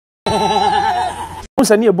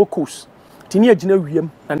Once near Bocus, Tinia Gina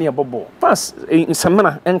William, and near Bobo. Pass in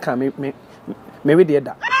Samana and come me dear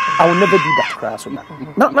that. I will never do that, crass.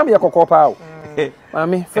 Not me a cocoa.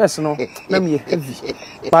 Mammy, first no, let me heavy.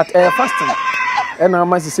 But fasting. And I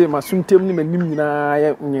must say, my soon tell me,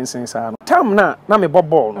 Nimina, Yensense. Tam na me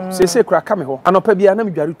Bobo, say crack come home, and Opebia, and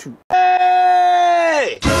I'm Jari too.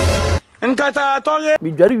 And Kata told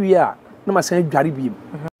me Jari we are, no, my say Jari beam.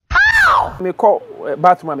 Me call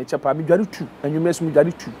Batman Chapa, me Jari too, and you mess me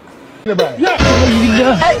Jari too.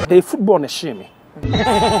 Hey, football, a shame.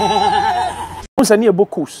 Once near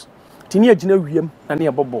Bocus, Tinia Gina William, and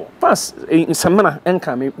near Bobo. Pass in Samana and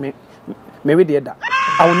come me dear that.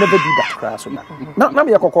 I will never do that, crass. Not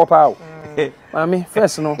me a cocoa. Mammy,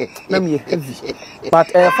 first no, let me heavy. But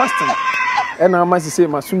fasting. And I must say,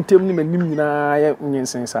 my soon tell me, Nimina,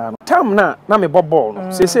 Yensense. Tam na me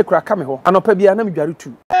Bobo, say crack come home, and Opebia, and I'm Jari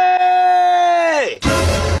too.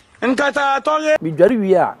 And Kata told me Jari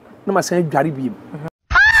we are, no, my say Jari beam.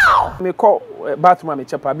 Me call Batman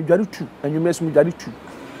Chapa, me Jari too, and you mess me Jari too.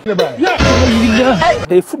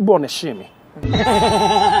 Hey, football, a shame.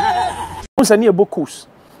 Once near Bocus,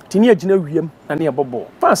 Tinia Gina William, and near Bobo.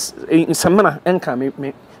 Pass in Samana and come me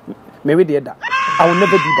dear that. I will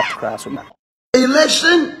never do that, crass.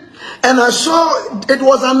 Election, and I saw it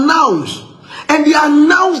was announced, and they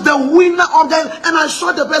announced the winner of the, and I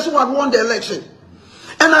saw the person who had won the election,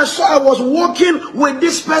 and I saw I was walking with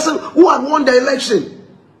this person who had won the election.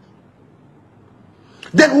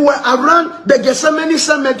 Then we were around the Gyesaw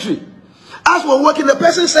cemetery. As we were walking, the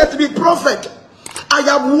person said to me, "Prophet, I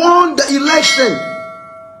have won the election,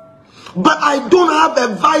 but I don't have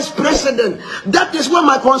a vice president. That is where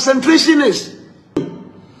my concentration is."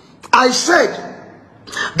 I said,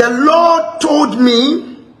 "The Lord told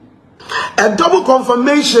me a double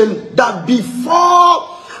confirmation that before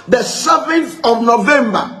the 7th of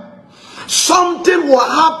November, something will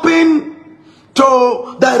happen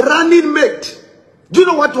to the running mate." Do you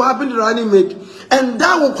know what will happen to the running mate? And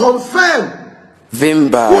that will confirm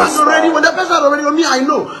Vimba. who has already won. The person had already won, me, I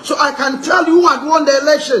know. So I can tell you who had won the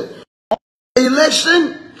election.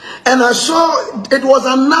 And I saw it was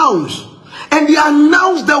announced. And they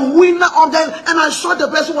announced the winner of the, and I saw the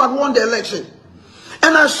person who had won the election.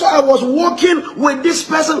 And I saw I was walking with this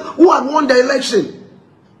person who had won the election.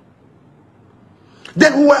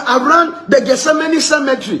 Then we were around the Gyesaw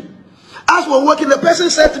cemetery. As we were walking, the person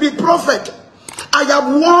said to me, "Prophet, I have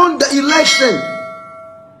won the election,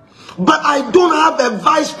 but I don't have a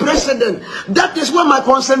vice president. That is where my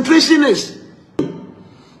concentration is."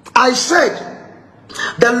 I said,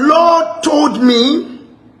 "The Lord told me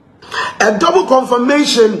a double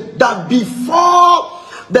confirmation that before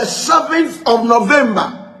the 7th of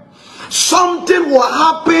November, something will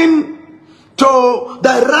happen to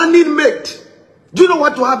the running mate." Do you know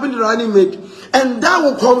what will happen to the running mate? And that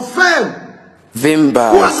will confirm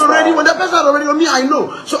Vimba. who has already won. The person had already won, me, I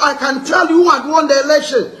know. So I can tell you who had won the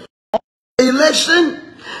election.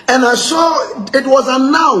 And I saw it was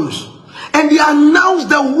announced. And they announced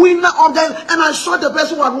the winner of the, and I saw the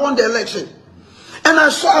person who had won the election. And I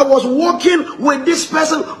saw I was walking with this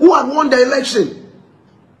person who had won the election.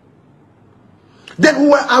 Then we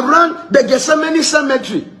were around the Gyesaw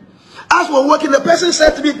cemetery. As we were walking, the person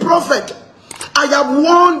said to me, "Prophet, I have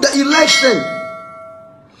won the election,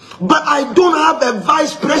 but I don't have a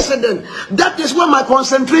vice president. That is where my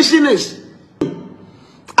concentration is."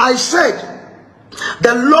 I said,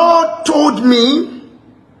 "The Lord told me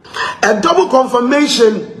a double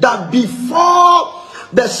confirmation that before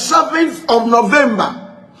the 7th of November,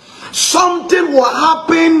 something will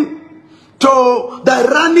happen to the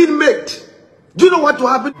running mate." Do you know what will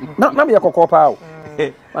happen? Not me a cocoa.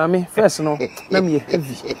 Mammy, first no, let me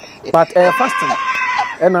heavy. But fasting.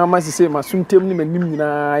 And I must say, my soon tell me,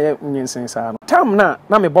 Nimina, Yensense. Tam na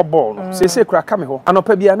me Bobo, say crack come home, and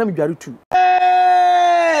Opebia, and I'm Jari too.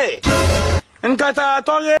 And Kata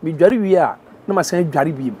told me Jari we are, no, my say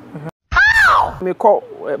Jari beam. Me call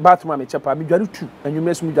Batman Chapa, me Jari too, and you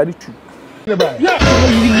mess me Jari too.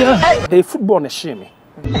 Hey, football, a shame.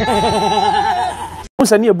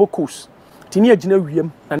 Once near Bocus, Tinia Gina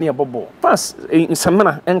William, and near Bobo. Pass in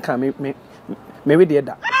Samana and come me dear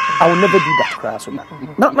that. I will never do that, crass.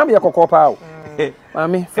 Not me a cocoa.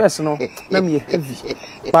 Mammy, first no, let me heavy.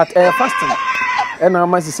 But fasting. And I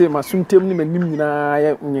must say, my soon tell me,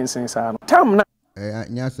 Nimina, Yensense. Tam na.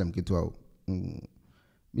 Nyasam Kyei-Duah.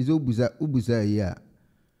 Mizo Ubusa ya.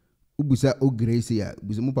 Ubusa O Grace ya.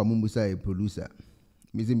 Busamupa Mumbusa a producer.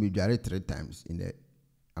 Mizi Mujare 3 times in the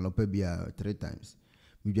Anopebia 3 times.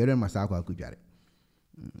 Mujare Masako Kujare.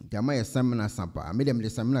 Jama ya Samana Sampa. I made them the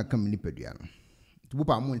Samana come in Peduano.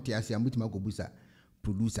 Tupa Montiasi and Mutma Gobusa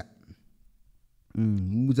producer.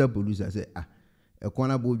 Musa producer say a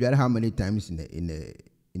corner board how many times in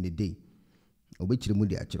a day. Obechire mu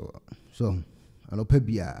dia chiro. So anopa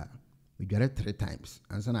bia we dware 3 times.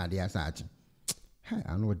 Ansa na dia sa achi. Hi,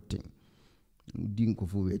 I know thing. Di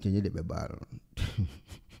nkofo we chenye de beba.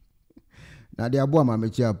 Na dia boa ma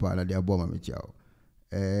mechi apa, na dia boa ma mechi ao.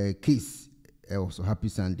 Kiss also happy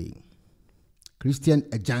Sunday. Christian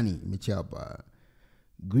Ajani mechi apa.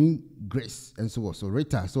 Green Grace and so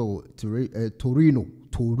Rita Torino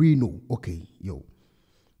okay yo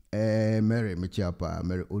Mary Mechiapa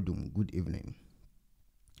Mary Odum good evening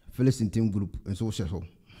Phyllis in team group and so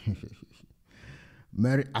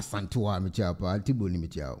Mary Asantua Mechiapa Antiboni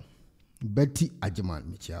Mechiao Betty Ajaman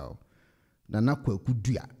Mechiao Nana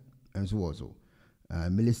Kyei-Duah and so also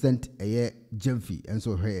Millicent Jemfi and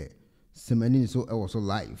so her Semenin so also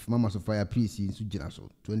live Mama Sophia PC in Sujinaso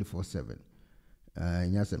 24/7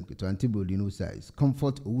 Nyasem kito antibody no size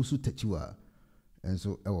comfort owusu tachiwa and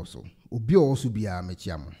so also obi also bia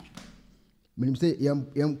mechiam menim say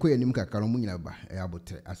yam ko yanim kakaro mu nyina ba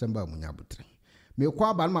abotre asamba mu nya abotre me kwa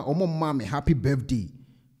aba ma omo mma me happy birthday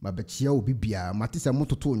ma bechia obi bia matisa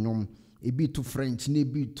mototo nyom ebi to French ne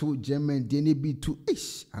bi to German de ne bi to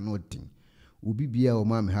ish anotin obi bia o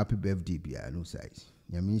ma me happy birthday bia no size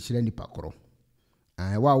nyame nhire ni pakoro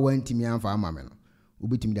wa wantimi amfa ama me no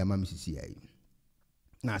obetimi de ama me sisi ai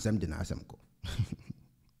na asem de na asem ko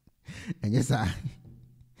enye sa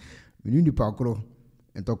minu ni pakoro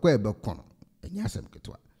entokwa ebe kono enye asem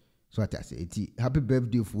ketwa so ati ase eti happy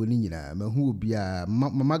birthday for ni nyina mahu obi a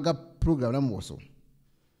mamaga program na mo so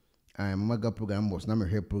mamaga program was na me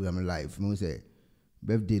hear program live me say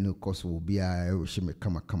birthday no cost obi a e hye me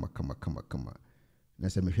kama na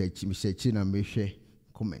se me hwe na me hwe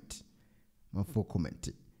comment ma for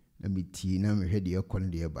comment na me ti na me hwe de e kono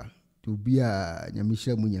de e ba to be a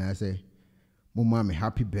nyamisha mu nyina say mo ma me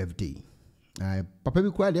happy birthday papa bi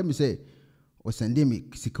kwa dem say o send me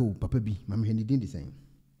sika o papa bi ma me hwe din design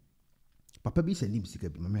papa bi send me sika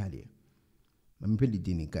bi ma me hade ma me pedi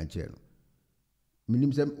din kan chere no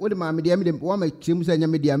minim say o de ma me de wa ma chem say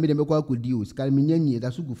nyame de me kwa akodi o sika me nyanyi da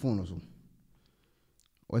so gu phone no so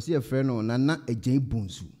o se e frɛ no nana agyen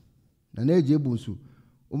bunsu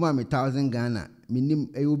o ma me 1000 Ghana minim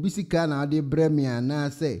e obi sika na ade bre me ana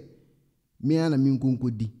say me ana mi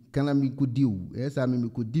nkonkodi kana mi kodi o esa mi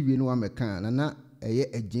kodi wie no wa meka na eye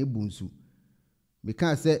agyen bunsu me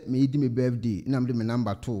kan say me di me birthday na me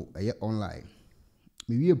number 2 eye online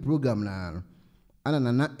me wie program na ana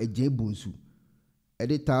nana agyen bunsu e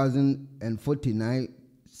de 1049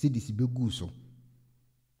 cedis begu so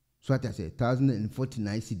ata say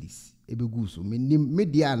 1049 cedis e begu so me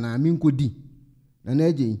dia na mi nkodi na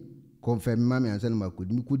agyen confirm ma me ansa na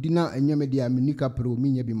makodi mi kodi na anya me dia me nika pro mi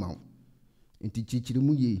nya bi ma enti chichiri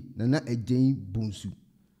mu ye na agyen bunsu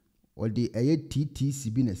o de eye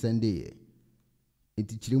TTC bi na Sunday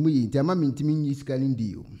enti chiri mu ye enti ama me ntimi nyi sika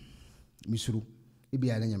ndi o misuru e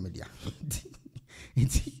bi ala nya me dia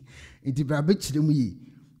enti bra be chiri mu ye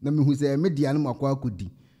na me hu se me dia no makwa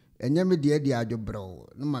akodi enya me dia adwobro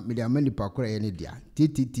na ma me dia mani pakora ye ne dia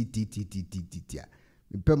TTTTTTT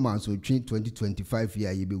me pema so 2025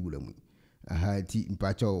 ya ye be wura mu aha ti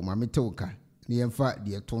mpacha o ma me tewka ne yemfa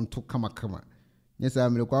de tonto kama nyesa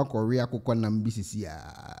me kwa akɔwe akokɔ nam bi sisi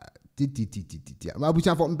a tititititi ma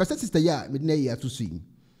abucha for mpesa sister ya me na ya tusu yi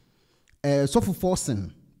sofo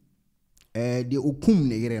forcing de okum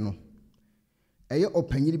ne yere no eye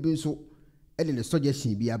opanyiri bi nso de ne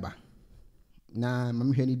suggestion bi aba na ma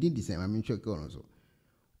me hwɛ ne din di sɛ ma me hwɛ ko no so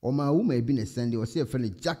o ma wo ma bi ne send o se e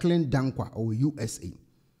friend Jacqueline Dankwa o USA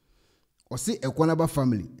o se Ekonaba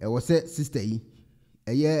family e wo se sister yi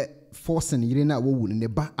eye forcing yere na wo wu ne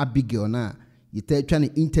ba Abigail na yete twa ne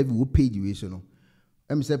interview wo page we so no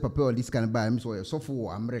em say papa o this kind ba em so so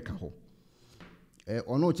for America ho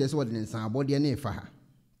ono che se wo de nsan abode na efa ha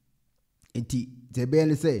enti te be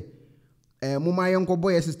ne say mo ma yenko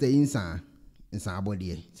boy sister insan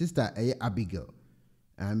abode sister Abigail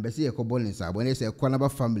be say yekobo ne nsan abode say Ekonaba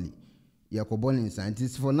family yekobo ne nsan enti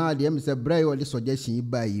for now de em say brai o de suggestion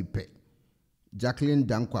ba yi pe Jacqueline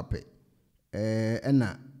Dankwa pe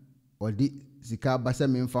na odi sika basa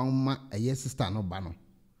me mfa ma eye sister no ba no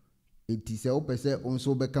enti se wo pese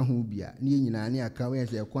onso beka ho bia ne nyina ne aka we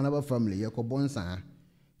se Ekonaba family yekobo nsan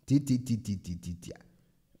titititititi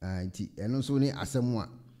enti eno so ne asem a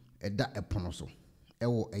eda epono so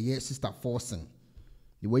ewo eye sister forcing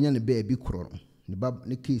de wonya ne ba bi kro no ne ba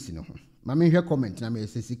ne case ne ho ma me hwe comment na me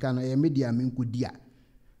se sika no media me nkodi a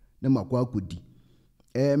na makwa akodi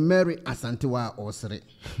Mary Asantewa Osre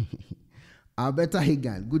Alberta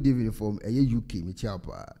Hagan, good evening from UK,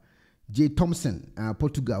 Michiapa. J. Thompson,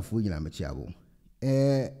 Portugal, for you, Michiabo.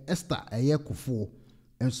 Esther akufo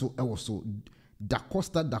enso e wo so da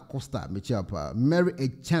Costa mechiapa Mary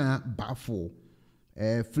Echan Bafo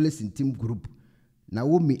Phyllis Team Group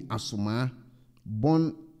Naomi Asoma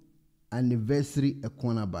born anniversary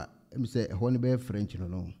ekonaba me say e ho ne be French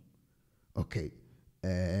no okay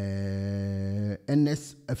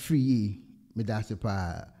NS Afri me da se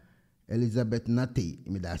pa Elizabeth Nate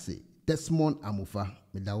me da se Desmond Amufa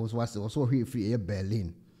me da was hwe free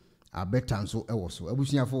Berlin abetan so e wo so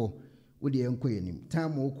abusuafo wo de enkoyanim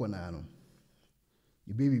time wo kona no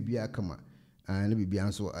the baby bia kama and baby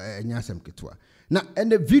anso enya asem ketwa na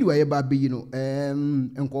and the video ye ba be you know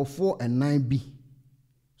enkofo and 9b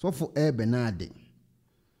so for Bernard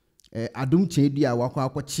adum chedi a wakọ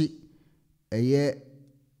akọchi eye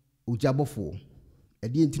ujabofo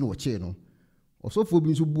edi enti no wo no osofo bi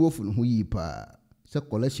nso buofu no ho yi pa se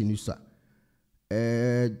collection usa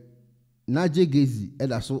na jegezi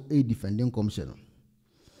eda so defending commission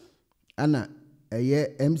ana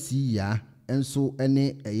eye MC ya enso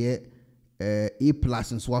ene eye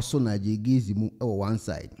A+ nso aso na jegezi mu e one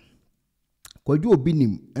side kwadu obi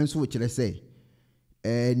nim enso wo kire say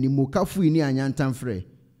ni mokafu ni anyantamfre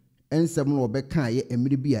ensem no obeka ye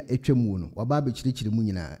emire bi a etwamu no waba be kirikiri mu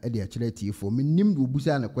nyina e de a kire tiefo menim do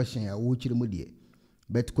busa na question ya wo kire mu de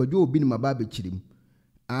but kwadu obi nim aba be kirim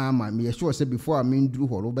ama me sure say before I mean dru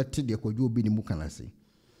horo bete de kwadu obi nim kanase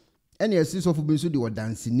ene esi sofo bi nso de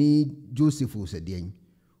dance ni Joseph osedian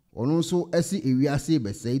ono nso esi ewiase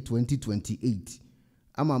be say 2028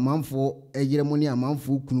 ama manfo eyeremu ni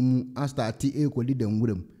amanfo kunumu astart ekodi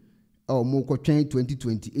danwuram o mo ko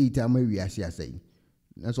 2028 ama wiase asai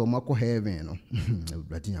na so mako heaven no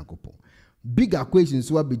brati yakopo big equation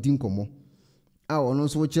so abedin komo a ono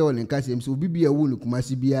nso che o nkase mso bibia wu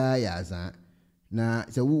nukumasi bia ya azan na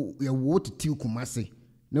se wo ye wo titi kumase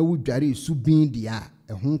na wo dware su bin dia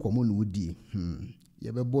ehun komo no wodie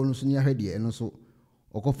ye bebo no so nya hwede eno so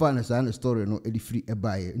okofa na sa na story no edi free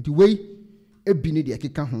ebaye nti wei ebi ne de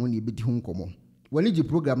keka ho na ebedi ho komo wani ji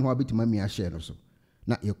program no abetima mi a share no so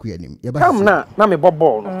na yakuya nim ye ba kam na me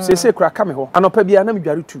bobol no sese kura ka me ho anopa bia na me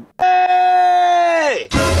dware tu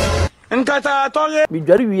nkata toye me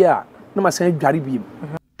dware wi a na ma san dware bi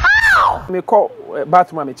me ko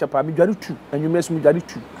bathroom me chepa me dware tu anwume so me dware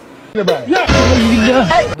tu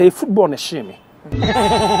hey football na sheme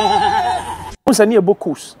unsa ne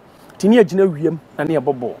ebokos tini agina wiem na ne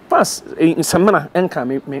ebobol pass nsamana enka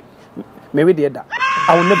me we de da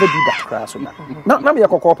I will never do that class na me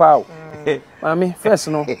yakokopa o mami first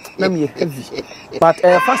no na me heavy but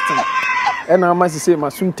fasting and I must say my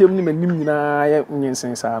suntem ni manim nyina ya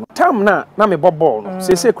nyensen sa no tam na me bobol no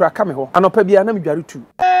sese kura ka me ho anopa bia na me dware tu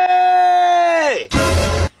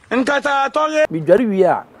nkata toye me dware wi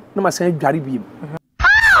a na ma san dware bi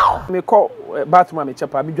me ko bathroom me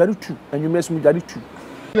chepa me dware tu anwume so me dware tu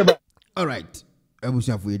all right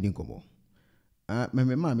abusiafo yedin komo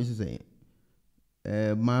me mama say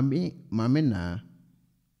mami na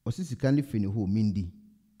osisi kandi fini ho mindi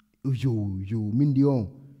yo mindi on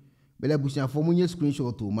bela abusiafo munye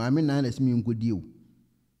screenshot o mami na na simi nkodi o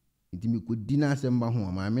ntimi kodi na asemba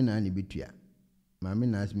ho mami na ne betua mami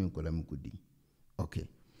na simi nkola mkodi okay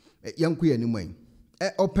yanku ya ni mwan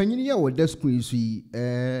opanyini ya wo da screen so yi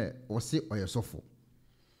ose oyesofo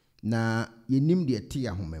na yenim de ete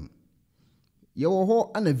ya homem ye wo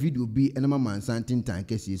ho ana video bi enema mansantin tan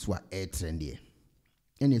kesi so a trend ye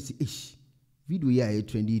ene si video ya e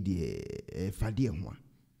trendy de fade ho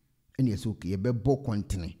ene so ke ye bebo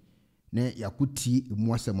kontene na yakuti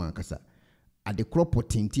emu asem ankasa ade crop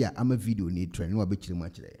tinti a ama video ni trend no abekire mu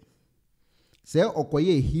akire se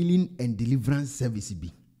okoye healing and deliverance service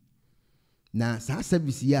bi na sa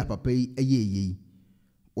service ya papa yi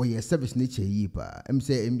oye service ni che yi pa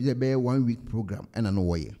say be 1 week program ena no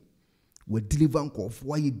woye we deliver nkof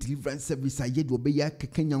why deliverance service aye do be ya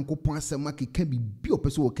keka nyankopon asema keka bi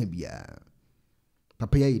opeso wo ka bia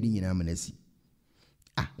papa ya yi nyina manasi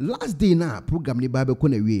last day na program ni ba be ko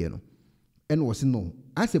na wie no ena wo se no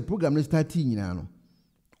as a program ni start nyina no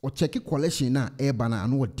o check collection na e ba na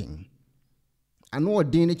ano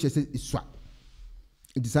odin ni chese iswa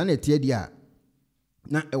idisane tie dia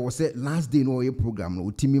na e wo se last day no ye program no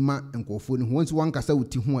otimi ma nkofo ni ho nsi wankasa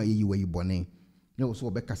oti ho ayi wayi bone na wo so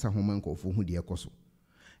obekasa ho ma nkofo hu de ekoso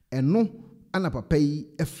eno ana papa yi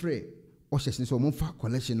efre o hyese so mo fa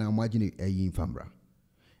collection na mo agine ayi famra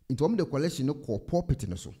into mo de collection no ko pulpit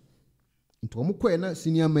no so into mo ko na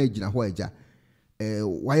senior ma agina ho agya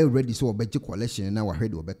why ready so obeje collection na wa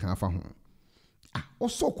hwede obeka afa ho o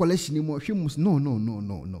so collection mo hwemus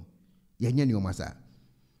no yanya ni o masa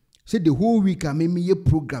said the whole week I made me a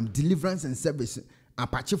program deliverance and service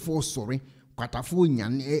apache for sorry kwatafo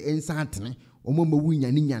nyan ensantene omo ma wu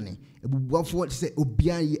nyane nyane ebubuafo say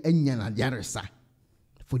obia ye anya na yaresa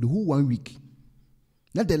for the whole 1 week.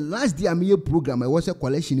 Now the last day I made a program, I was a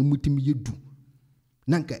collection in mutimi yedu.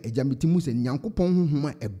 Nanka ejamitimu se nyankopon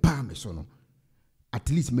honhoma eba me so no. At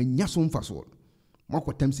least me nya so mfa so.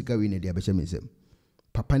 Mako tem sika we ne dia be mesem.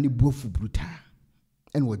 Papa ni buofu bruta.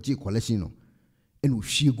 En wo je collection no. En wo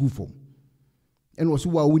hwie gu fom. En wo so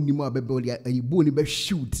wa woni mu abebe oli ayibo ni be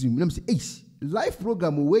shoot. Me say ace live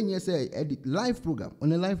program when you say edit live program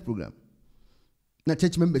on a live program. Na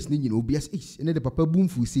church members ni nyina obias ace. En the papa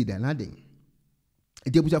boomfu see that nothing.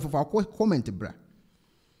 Edi abuja for comment bra.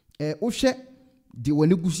 O hwe de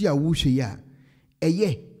woni gusi a wo hwe ya.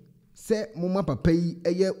 Eye se mama papa yi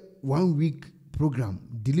eye 1 week program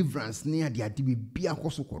deliverance near the adi be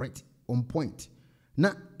akoso correct on point.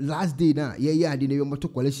 Na last day na ye adi na yomoto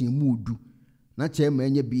collection mu du. Na chairman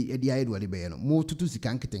enye bi edi ayedo ade be no. Mo tutu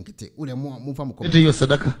sika nkete wo de mo fa mo ko. Lete yo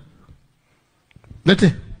sadaka.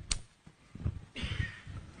 Lete.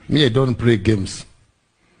 Me I don't play games.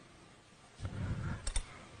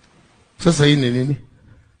 Sasa hii ni nini?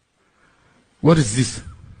 What is this?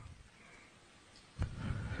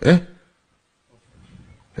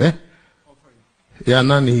 Ya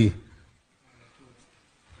nani hii?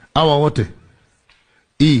 Awa wote.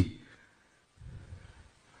 Hii.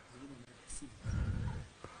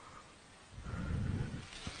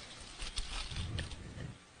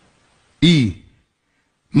 Hii.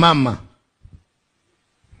 Mama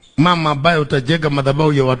ambaye utajenga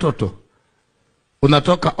madhabahu ya watoto.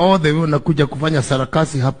 Unatoka all the way unakuja kufanya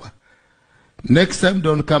sarakasi hapa. Next time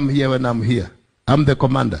don't come here when I'm here. I'm the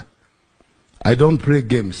commander. I don't play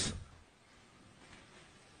games.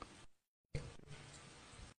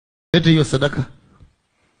 Lete hiyo sadaka.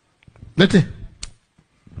 Lete.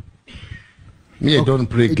 Me I don't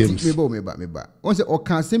play games. Meba. Once or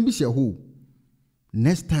can send who?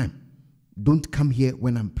 Next time don't come here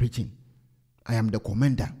when I'm preaching. I am the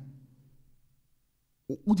commander.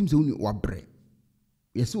 Utim se uni wabre.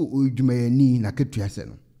 Yesu ujumeni na ketu ase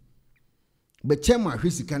no. Be chema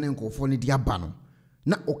hwesika ne nkofo ne dia ba no.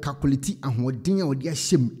 Na o calculate ahoden a odi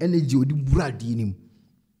ahyem energy odi burade nim.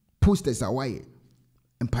 Posters awaye.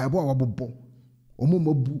 Empayebo a wabobo.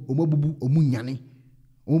 Omomabu, omunyane.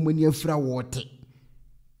 Omani afra wote.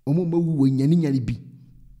 Omomawu nyane bi.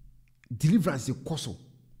 Deliverance koso.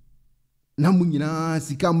 Na munyina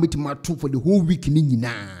sika metima to for the whole week ni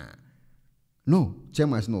nyina. No,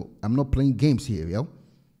 chairman, no. I'm not playing games here, yo.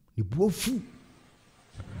 Ni buofu.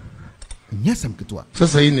 Yes, I'm Kyei-Duah.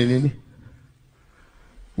 Sasa hii ni nini?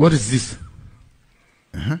 What is this?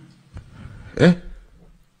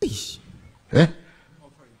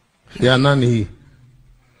 Ya nani hii?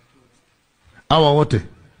 Awa wote.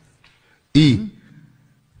 Hii.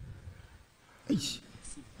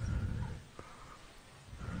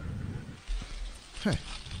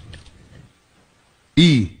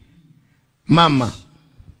 Hii.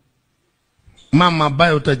 Mama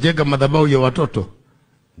ambaye utajenga madhabahu ya watoto.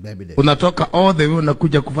 Unatoka all the way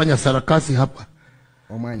unakuja kufanya sarakasi hapa.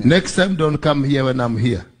 Next time don't come here when I'm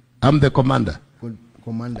here. I'm the commander.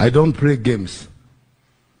 I don't play games.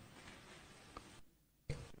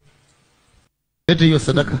 Lete hiyo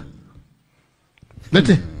sadaka.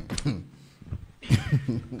 Lete.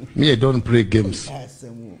 Me I don't play games.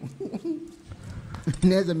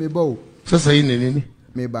 Neza mebo. Sasa hii ni nini?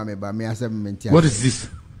 Meba me asem mentia. What is this?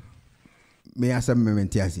 Me asem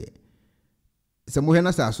mentia se. Se mo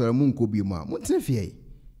hena sa asore mu nko bi mu a. Mo tene fie.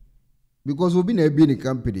 Because obi na bi ni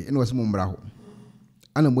company ene wase mo mbra ho.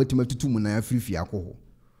 Ana mo atima tutu mu na afirifie akoho.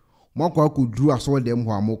 Mo akọ duru aso dem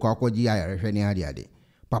ho amoko akọji ayarehwe ni ade.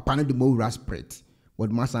 Papa no de mo wura spirit.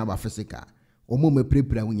 Wod masa ba physical. Omo me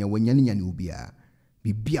prepare wonya nyane obia.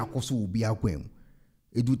 Bibi akoso obia kwam.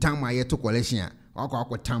 Edu time aye to collection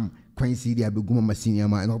akọ tam kwan sidi abeguma masini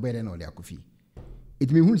ama na obere na ole akofi.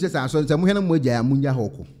 It me hu se sa so mo hena mo agya ya munya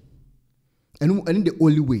hoko. And the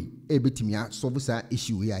only way a betimia solve sa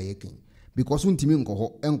issue we are yaking. Because when Timmy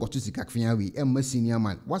go and got to see Kakfiawi and senior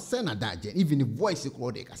man was sent at that even the voice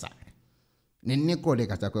of the Cassa. Nene Crode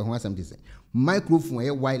Cassa, something say. Microphone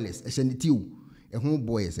a wireless, a shanty, a home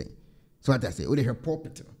boy say. So what I say, only her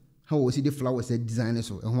puppet. How was it the flowers said designers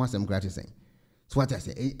so and want some gratis saying. So what I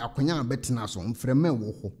say, a conya bet now some from me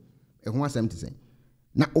woho, and want something say.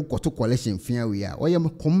 Now, Oko to collection fear we are, or I am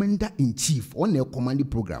commander in chief on their commanding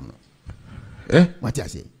program. What I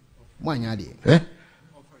say? Mwanyadi.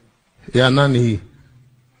 Ya nani hii?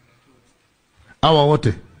 Awa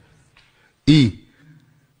wote. Hii.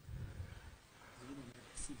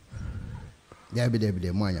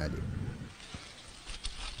 David mwanyadi.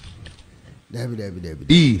 David.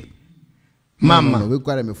 Hii. Mama. We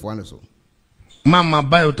kwara mefuano so. mama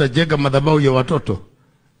ambaye utajenga madhabahu ya watoto.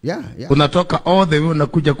 Yeah. Unatoka all the way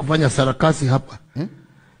unakuja kufanya sarakasi hapa.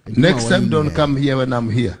 Next time don't come here when I'm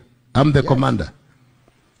here. I'm the commander.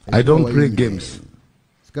 I don't play games.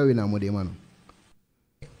 Sikawi na mode mano.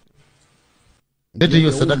 Lete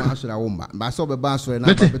yo sadaka. Ba so be ba so na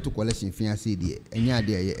ba betu collection fi ase die. Enya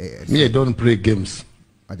de Me I don't play games.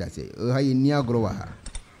 Aja say, ha yi ni agro wa ha.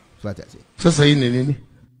 So aja say. Sasa hii ni nini?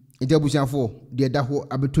 Nti abusiafo de da ho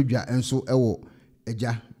abetodwa enso ewo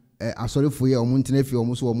eja asorefo ye omuntena fi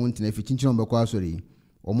omuso omuntena fi chinchin obekọ asori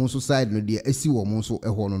omunso side no de esi wo omunso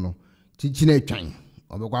eho no no chinchin atwan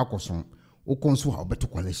obekọ akoso ukonso ha obeto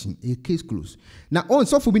collection a case close na on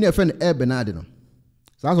so for bi na friend e Bernard no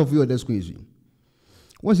so so for your desk quiz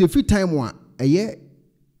once a free time wa eye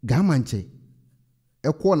gamanche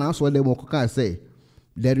ekọ na so le mo ka say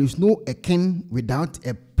there is no a king without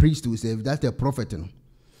a priest to save that a prophet no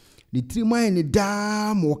the three man ni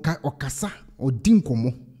da mo okasa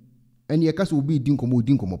odinkomo eni ekasa obi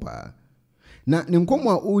odinkomo pa na ne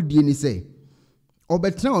nkomo a odie ni say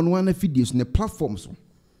obetra ono ana videos ne platforms so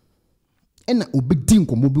ena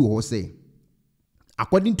obedinkomo bi wo say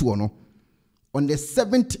according to ono on the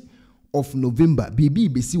 7th of November bibi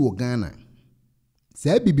besi wo Ghana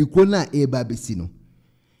say bibi kro na eba besi no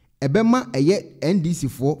ebema eye NDC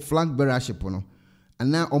for flag bearership no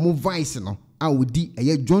ana omo vice no a wodi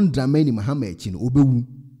eye John Dramani Mahama echi no obewu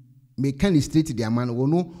me kan straight the man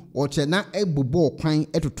wono o che na ebobo kwan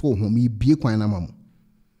etoto ho me bie kwan na mamu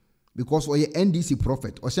because oye NDC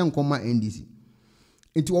prophet o se nkoma NDC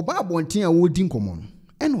enti oba abonten a wodi nkomo no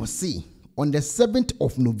and o say on the 7th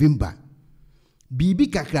of November bibi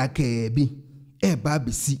kakraka bi eba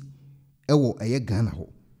besi ewo eye Ghana ho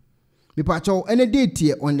me pacho ene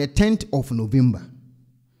date on the 10th of November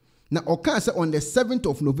na oka say on the 7th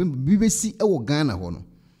of November bibesi ewo Ghana ho no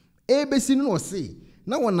ebesi no say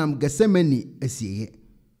na wonam Gyesaw asieye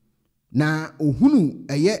na ohunu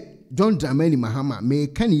eye John Dramani Mahama me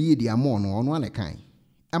kan yi di amo no ono ane kan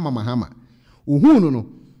ama Mahama ohunu no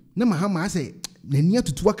na Mahama say nani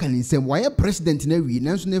atutu aka ni nsem waye president na wi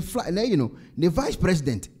nanso ne na ne vice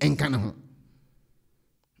president enka na ho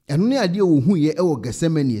eno ne ade ohun ye ewo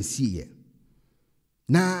Gyesaw asieye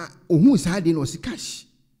na ohun sa ade no sikash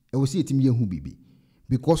ewo si etimi yehu bibi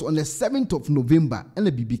because on the 7th of November and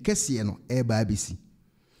the bibi kese no eba bisi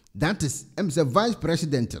that is say vice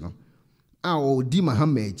president no a o di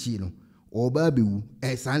Mahama echi no o ba bewu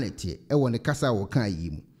sanete e won kasa wo kan yi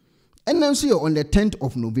mu and so on the 10th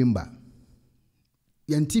of November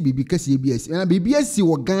yanti bibi kese bi asi na bibi asi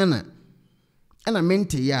wo Ghana ana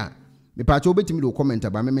mente ya me pa cho betimi do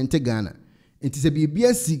comment ba me mente Ghana enti se bibi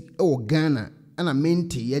asi wo Ghana ana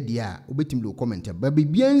mente ye dia obetimi do comment ba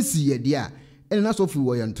bibi ansi ye dia and that's what we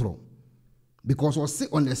were intro because we say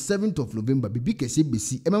on the 7th of November bibi kese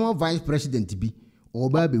besi emema vice president bi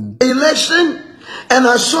obabewu election and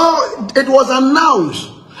I saw it was announced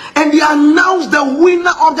and they announced the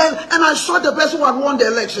winner of the and I saw the person who had won the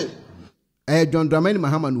election. John Dramani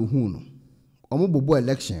Mahama no hu no omo bobo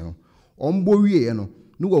election no ombo wie no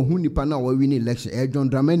no wa hu nipa na wa win election John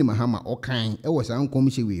Dramani Mahama okan e wo san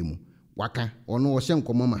komhye we mu waka ono wo hye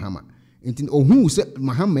nkomo Mahama enti ohun se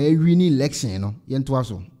Mahama win election no yento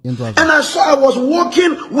aso and I saw I was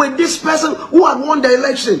walking with this person who had won the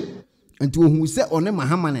election enti ohun se one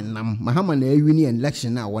Mahama ne nam Mahama na win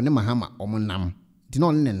election na one Mahama omo nam enti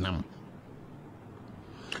no ne nam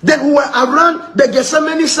then we were around the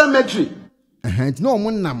Gyesaw cemetery enti no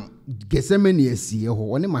omo nam Gyesaw asiye ho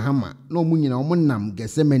one Mahama no omo nyina omo nam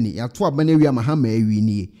Gyesaw ya to aba na wi Mahama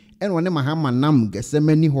win and one Mahama nam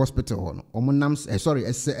Gyesaw hospital ho no omo nam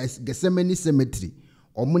Gyesaw cemetery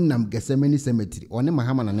omo nam Gyesaw cemetery one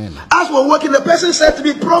Mahama na na as we're working the person said to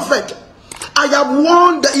be prophet I have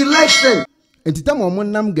won the election enti tam omo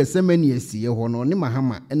nam Gyesaw asiye ho no one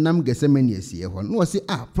Mahama nam Gyesaw asiye ho no say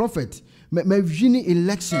prophet me win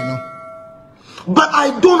election no but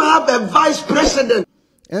I don't have a vice president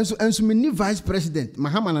enso me ni vice president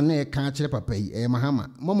Mahama na na ka kire papa yi Mahama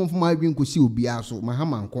momo fo ma adwen ko si obi aso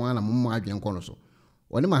Mahama nko ana momo adwen ko no so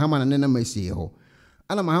one Mahama na na masi ho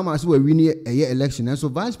ana Mahama so win election enso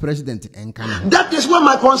vice president enka na that is where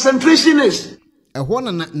my concentration is ho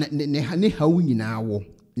na ne hawo nyina wo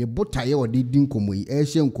ne botaye ode din komo yi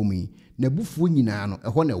hye nkomo yi na bufuo nyina no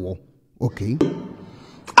ho na wo okay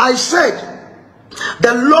I said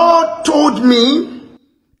the Lord told me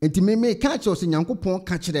enti me catch us Nyankopon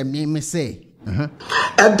ka kire me say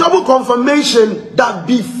a double confirmation that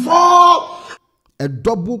before the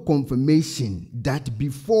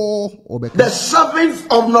 7th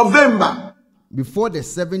of November before the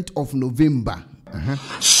 7th of November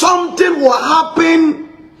something will happen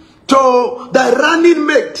to the running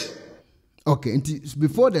mate Okay,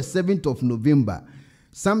 before the 7th of November,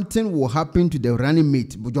 something will happen to the running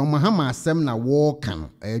mate. But John Mahama asem na war can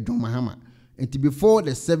John Mahama. And before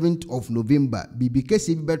the 7th of November, because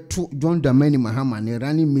he be John Dramani Mahama and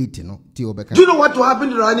running mate, you know, do you know what will happen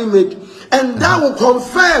to the running mate? And that will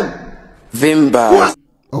confirm Vimba.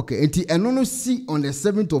 Okay, and no see on the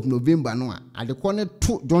 7th of November, no, at the corner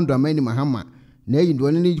to John Dramani Mahama, nay, you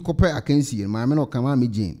don't need copper against you, my man or Kamami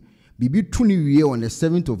Jane. Bibi 20 year on the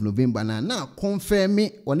 7th of November now confirm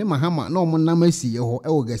me on the Mahama no more namasi or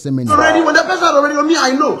Gyesaw already when the person already on me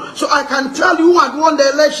I know so I can tell you who had won the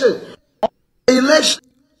election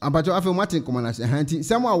about your after Martin command say hanti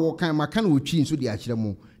someone walk kind makan wo twi so the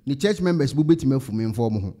achiremo the church members bu betime fu me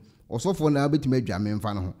inform ho also for na betime dwa me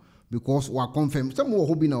mfa no ho because we confirm some wo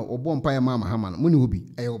hobi na obo mpa ya Mahama no muni hobi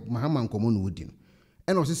Mahama nkomo no odi no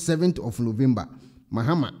and also 7th of November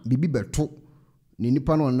Mahama bibi beto ni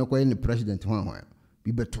nipa no no koye ni president ho ho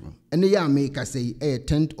bi beto ene ya America say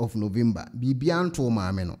 10th of November bibia nto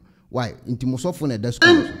maame no why intimosofo na da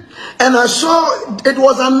school and I saw it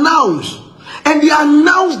was announced and they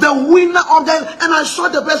announced the winner of the and I saw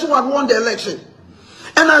the person who had won the election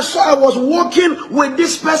and I saw I was walking with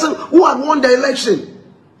this person who had won the election.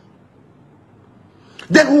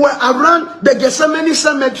 Then we were around the Gyesaw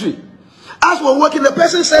cemetery as we were walking. The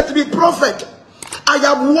person said to me, "Prophet, I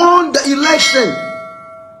have won the election.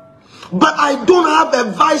 But I don't have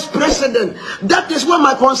a vice president. That is where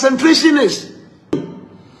my concentration is."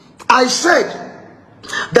 I said,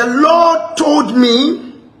 the Lord told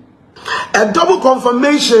me a double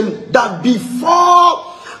confirmation that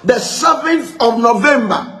before the 7th of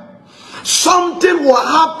November, something will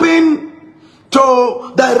happen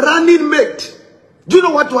to the running mate. Do you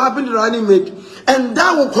know what will happen to the running mate? And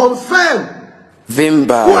that will confirm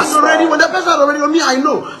Vimba. Who has already, when the person already on me, I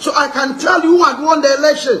know. So I can tell you who had won the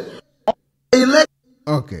election.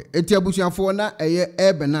 Okay, etiabusiafo na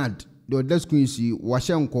eye Bernard the desk queen si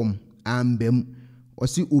washenkom ambem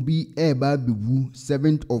osi obi ba bewu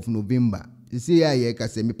 7th of November. Isi ya ye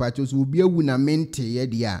kase me pacho so obi awu na mente ye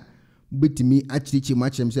dia betimi achirichi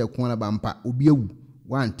machem se kwona bampa obi awu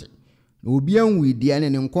wante na obi anwu dia ne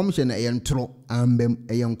nkomhye na ye ntro ambem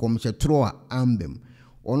ye nkomhye tro a ambem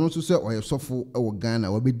ono so se oyesofo ewo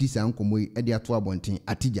Ghana wabedi sa nkomo yi de ato abonten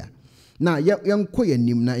atija na yenko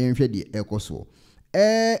yanim na yenhwe de ekoso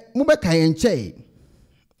mubeka yenche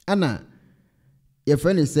ana ye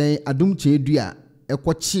friend say adum Kyei-Duah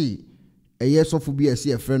ekochi sofo bi ese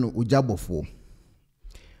ye friend no ojabofo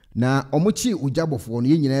na omochi ojabofo no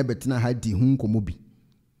yenyina ebetena ha di hu nkomo bi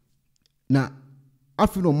na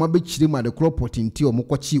afi no mabechire ma de crop nti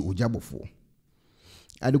omokochi ojabofo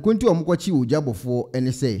adekonti omokochi ojabofo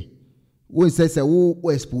ene say won say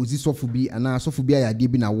wo expose sofo bi ana sofo bi ayade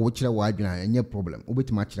bi na wo kire wo adwena enye problem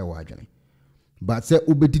obetima kire wo adwena but say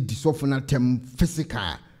obedi sofo na tem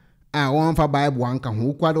physical one for Bible anka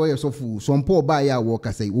ho kwado ye sofo sompo ba ya wo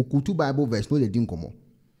ka say wo kutu Bible verse no de din komo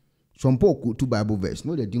sompo kutu Bible verse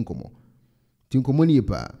no de din komo tinkomo ni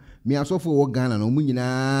pa me asofo wo Ghana no mu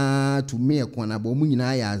nyina to me ekona ba mu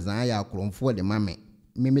nyina ya azan ya kromfo de mame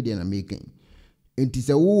me de na making enti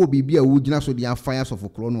se wo bibia wo gina so de fire sofo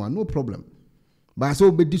kro no no problem but so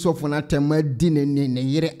obedi sofo na tem di ne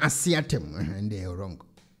yere ase atem and they are wrong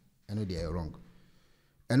and they are wrong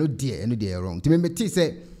and they are wrong timemeti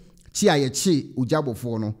say chia ye chi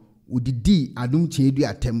ujabofo no udidi adum Kyei-Duah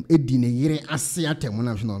atem edi ne yere ase atem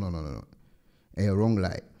no wrong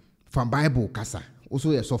lie from Bible kasa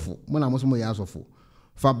also ye sofo mona mo ya sofo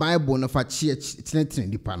fa Bible na fa chi tinetine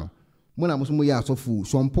dipa no mona mo ya sofo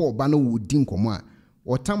sompo ba no wodi nkomo a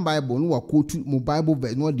otam Bible no wa quote mo Bible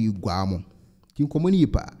verse no de gwa mo tinkomo ni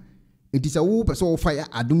pa etisa wo pese wo fa ya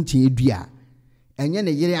adum Kyei-Duah enye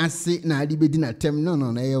ne yere ase na adi bedi na tem no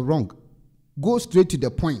wrong. Go straight to the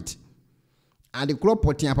point. And the crop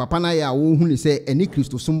potting papa na ya wo hu ni say any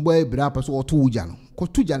Christo sombo e bra pa so oto uja no ko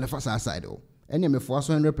tuja na fa side o ene me for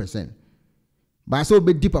 100%. Ba so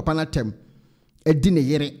be di papa na tem e di ne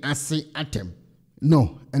yere ase atem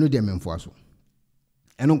no eno de me mfo aso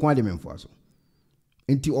eno kwa de me mfo aso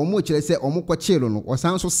enti omo kire say omo kwa chelo no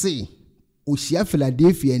osan so say ohia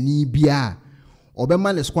Philadelphia ni bia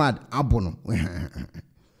obema le squad abono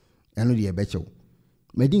eno de be chew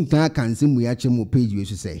medin kan se mu ya chemo page we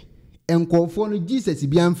so say enkofo no Jesus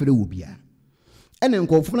bia mfere wo bia ene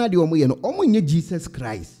enkofo na de omo ye no omo nye Jesus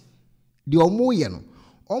Christ de omo ye no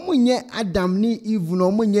omo nye Adam ni Eve no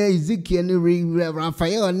omo nye Ezekiel ni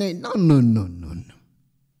Raphael ni no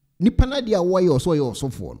ni panadi a wo ye oso ye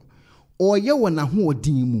osofo no oye wona ho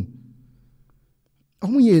odin mu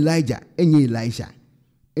omo nye Elijah enye Elisha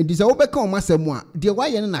edisa wo beka omo asemu a de wa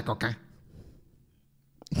ye na koka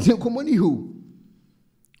de komoni ho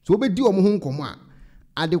So be di omo ho nkomo a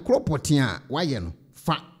ade kropoten a waye no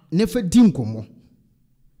fa ne fa di nkomo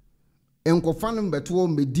enkofa no beto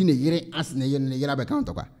me di ne yere as ne yere be count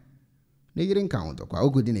kwa ne yere count kwa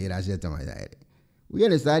ogodi ne yere as yetama ya we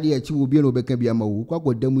ne sadi achi wo bi no be ka bi ama wo kwa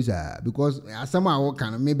godamu sa because asama wo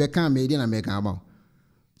kan me be kan me di na me kan ama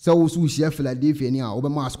so wo su hia Philadelphia ni a wo be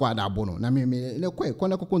ma squad abo no na me ne kwai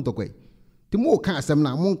kona kokonto kwai ti mo kan asam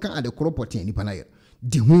na mo kan ade kropoten ni pa na yere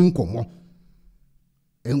di ho nkomo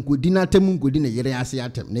enkodi na tem nkodi ne yere ase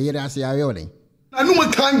atem ne yere ase awe olen anu mo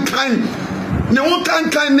kan ne wo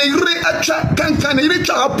kan ne yere acha kan ne yere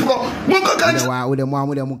cha apro mo ko kan wa wo de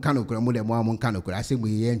mo kan okura mo de mo kan okura ase mo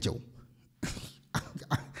ye nchew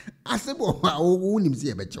ase bo wo nim se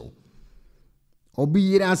ye be chew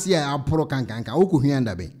obi yere ase apro kan wo ko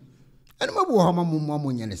hwianda be enu mabu ho ma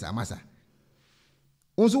mo nyane sa masa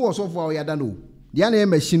onso wo so fo ya da no dia na e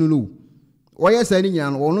machine no oye sa ni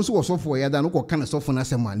nyana ono so wo so fo ya da no ko kan so fo na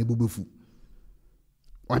se ma ne bobefu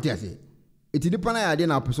wati ase eti dipa na ya de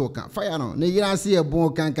na apeso kan fire no ne yira ase e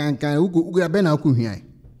bon kan ugu be na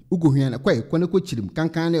ugu hwian na kwa ne ko chirim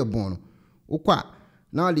kan na e bon no ukwa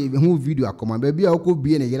na le hu video akoma ba bia uko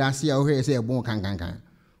bie ne yira ase a wo hwe se e bon kan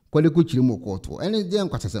kwa ne ko chirim ko to ene de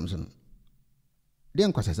nkwasasem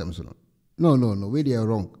so no we they are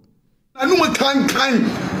wrong anu mo kan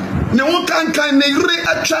ne wo kan ne yire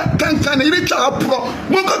acha kan ne yire cha apro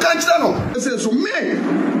mo ko kan chira no say so me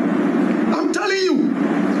I'm telling you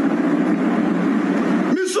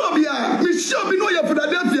mi so bi no ya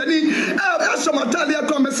Philadelphia ni asamatalia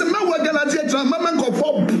ko me se me wa Galatia tra mama ko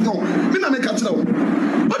fo no mi na me ka chira wo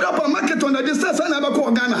but up market on the distance na ba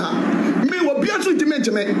ko Ghana ha me wo bia so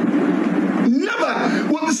intimate me never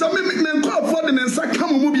what some men call for the mensa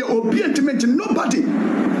come mu bia obi intimate nobody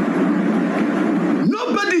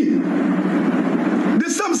the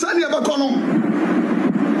some sani aba ko no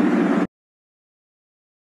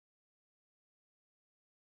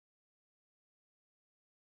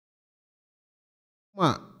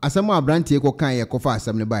asama abrantie ko kan ye ko fa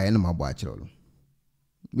asam ne ba ye na mabo a kire lo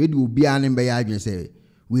we di obi an be ya adwen se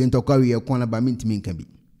we ntokwa we ko na ba mintimi nka bi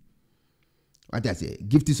what I say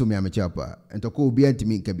gift so me am chapa ntokwa obi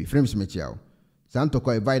antimi nka bi frames me chiao san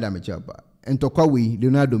ntokwa evida me chapa ntokwa we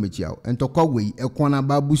Leonardo me chiao ntokwa we e ko na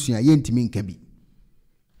ba busua ye ntimi nka bi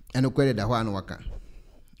eno kwere da ho an waka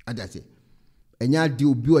what I say enya di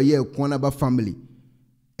obi o ye ko na ba family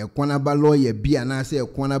ekwana ba lawyer bia na se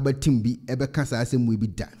ekwana ba team bi ebe kasa asemu bi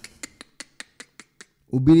da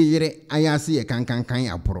obiri yire ayase ye kan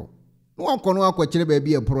aporo no akono akwakire ba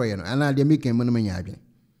bi aporo ye no ana de meken mo no manya adwen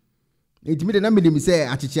etimi de na medim se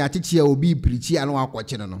achichi a obi pirichi ano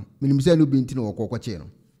akwakire no menim se no bi ntino okokokye no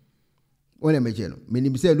wona meche no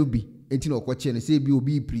menim se no bi ntino okokye no se bi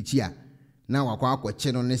obi pirichi a na wakwa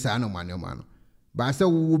akwakye no ne sa no mane no ba se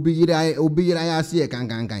obi yire ayase ye kan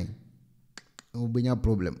obenya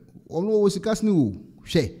problem ono wosikas ni wo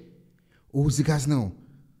hwe wosikas no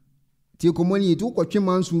ti komoni ti ukotwe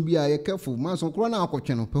manso bi a ye careful manso kro na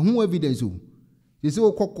akotwe no pe hu evidence o ti se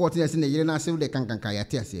ukokot ya se na yire na se de kan ya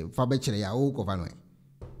te ase fa be kire ya o ko fa no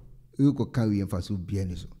e ko ka wi emfa so bia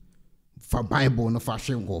ni so fa bible no fa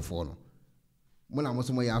hwe ngofo no mo na mo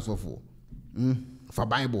so mo ya asofo fa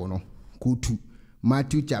bible no ko tu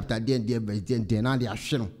Matthew chapter 10 verse 10 na de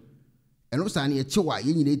ahwe no eno sa na ye chewa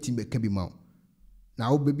ye nyina etimbe ka bi ma na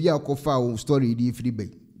wo baby akofa wo story di free bay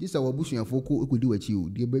this our busuafo ko ekodi wachi o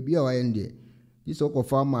de baby a waye nde this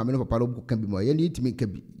okofa ma me no papa lo ka bi ma ye ni itimi ka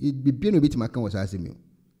bi bibie no bitima kan wasa asemi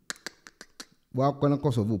wa kwana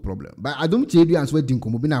cause of problem but adom chedu anso adi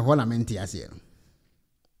nkomo bi na ho na mente ase no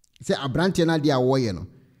se abrante na dia wo ye no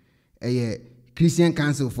Christian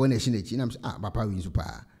Council for Nation echi na papa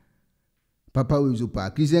we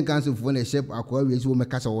zupa Christian Council for Nation akwa we zo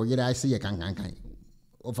meka so wo yere ase ye kan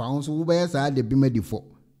of our so be sa de bim adifo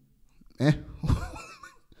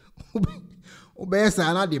be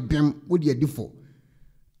sa na de bim wo de adifo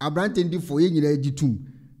abrante ndifo ye nyina agitum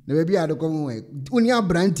na be bia de ko we oni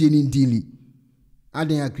abrante ni ndili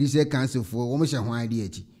aden ya Christian Council for wo mo hye hwan de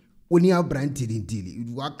achi oni abrante ni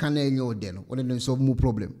ndili wa kan na enye ode no wo de solve mu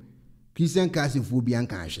problem Christian Council for bi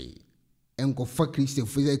anka hye enko fa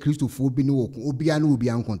Christopher bi ni wo obi an obi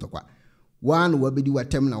an kontokwa one wabedi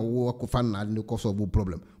watem na wo ko fa na de cause of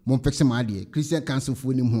problem mo fixe ma de Christian Council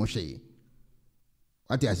fu ni ho hwe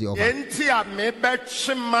what you say over enti a me be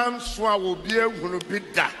chiman so a wo bi ehunu bi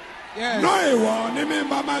da no e wo ni me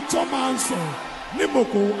mama choman so ni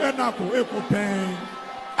moko enako ekopen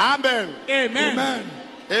amen amen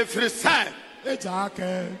every side e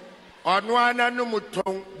jaake onu ananu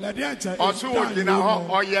muton osu ogina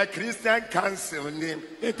ho oye Christian Council ni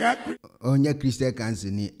onye Christian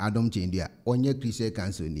Council ni Adam Kyei-Duah onye Christian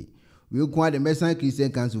Council ni we go the Messan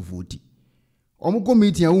Christian Council 40. Omo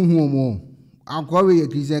committee a unhuomo. Akwawe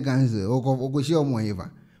Christian Council, or share more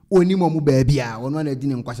ever. Only momu baby, or one that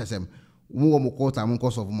didn't question them. More quarter among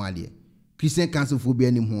cost of Mali. Christian Council for be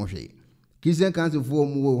any more. Christian Council for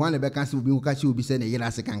one of the council will be catch you be sending a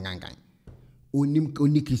year second gang.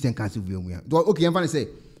 Only Christian Council view. Okay, I'm going to say,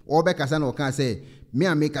 or back as I can say, me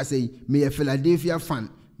I make a say, me a Philadelphia fan,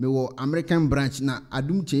 me wo American branch na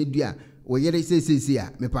adum Kyei-Duah, or yet say,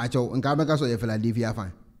 me pacho, and Kabaka a Philadelphia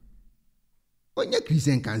fan. Only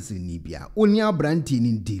Christian Council Nibia, only our brand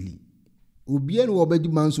in daily. Ubian will be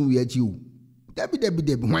manson we at you.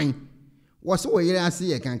 Debbie, wine. Was so I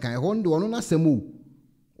see a can hondo on a semu.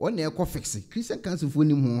 One near fix it. Christian Council for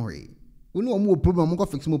him more. We know more problem, more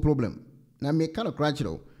fix more problem. Now make kind of cratch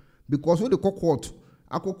because with the court,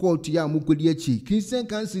 I could call to ya Mukodiachi. Christian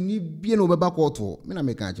Council need be an over back auto. Mina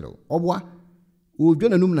make natural. Or what? We've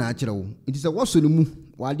done a num natural. It is a was to the move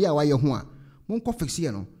while dear why you want. Monco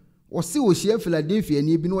fixiano. Or see what she Philadelphia and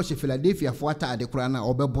you've been watching Philadelphia for the crana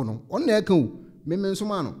or Bebono. On the echo,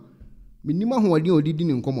 Memensomano. Minima who are didn't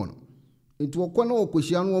in common. Into a corner of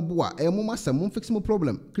Cushiano Bois, a mama some fix more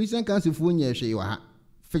problem. Christian Council for years she was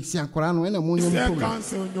fixing a Koran when a moon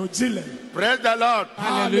Council no Chile. Praise the Lord.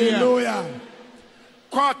 Hallelujah.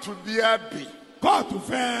 Court to be happy. Court to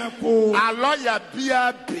fair co. A lawyer be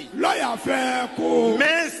happy. Lawyer fair co.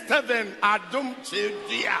 Me Stephen Adum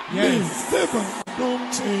Kyei-Duah. Yes, Stephen Adum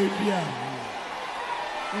Kyei-Duah.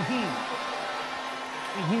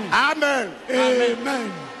 Amen.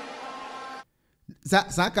 Amen.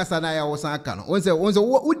 Saka sana ya wasaka no. Onse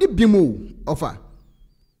udi bimu ofa.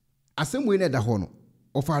 Asemu ene da hono.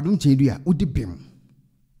 Ofa Adum Kyei-Duah udi bim.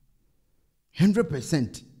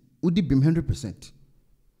 100%. Udi bim 100%.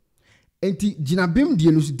 Enti jina bim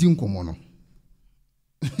die no di nkomo no.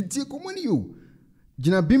 Ti komo ni yo.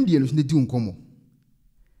 Jina bim die no di nkomo.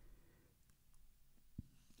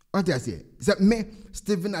 What I say? Say me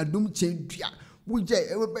Stephen Adum Kyei-Duah. We je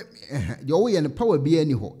the way and power be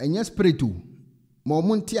any ho. Enya spirit o. Mo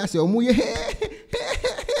munti ase o mu ye.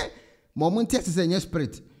 Mo munti ase say enya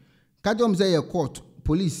spirit. Kadom say a court,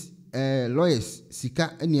 police, lawyers,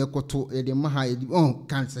 sika ene ekoto e de maha e on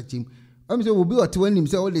cancer team. Am say obi oto anim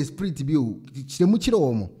say all the spirit bi o. Chiremu chire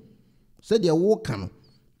wo mo. Say de wo ka no.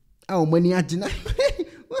 A o mani agina.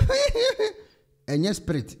 Enya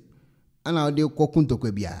spirit. Ana o de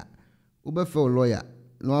kokuntokwa bia. Wo be fe lawyer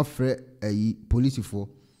no afre police for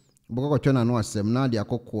boko twena no asem na de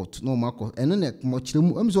akokot no mako ene ne mo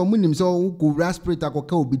chiremu am so munim so wo go spirit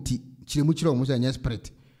akoka obiti chiremu chire mo so enya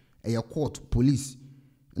spirit e court police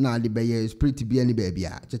na de be spirit bia ni ba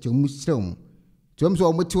bia cheche mu chire mo to am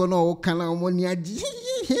so mo ti no wo kana mo ni agi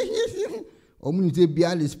o mu ni te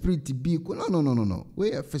bia le spirit bi ko no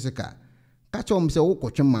we physical catch am say wo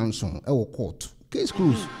kotwe manson e wo court case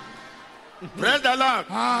close. Praise the Lord.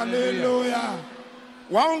 Hallelujah.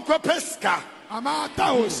 Wanko pesca.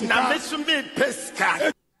 Amata osika. Na mesumi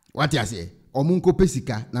pesca. What you say? Omunko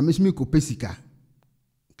pesika na mesumi ko pesika.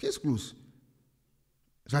 Case close.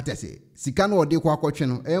 What you say? Sika no ode kwa kwotwe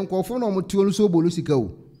no. Enkofo no omutuo no so bolu sika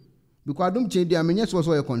o. Because Adum Kyei-Duah menye so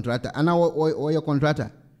so contractor. Ana o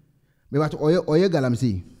contractor. Me what oye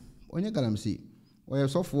galamsi. Onye galamsi. Oye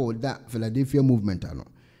so for that Philadelphia movement ano.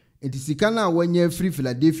 Enti sika na wanye free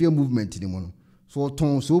Philadelphia movement ni mo no. So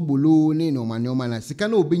ton so bolo ni no manoma na sika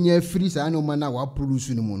na obinya free sa no mana wa produce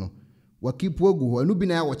ni mo no wa keep ogu ho anu bi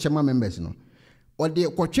na wo chema members no o de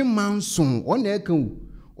kwotwe manson o na ekan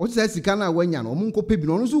o se sika na wanya no mo nkope bi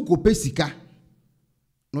no no so kope sika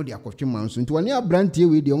no de akwotwe manson nti woni abrantie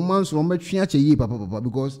we de manson o matwe ache yi papa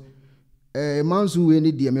because manson we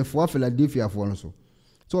ni de me for Philadelphia for no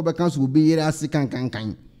so be kan so obi yere asika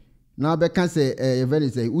kan na be kan say very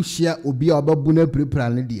say uhia obi a obabu na prepare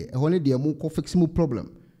ne de e ho ne de mo ko fix mo problem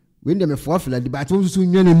we dem for Philadelphia but so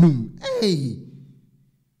nwane num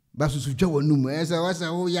ba so twa wonum esa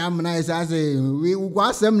wasa wo ya mna esa say we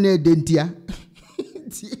gwasem na edentia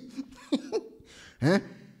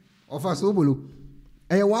ofa so bolo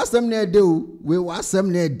wasem na ede o we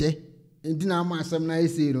wasem na ede ndi na ma asem na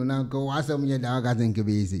ese no na ko wasem ye da ga think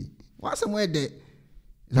be ese wasem ede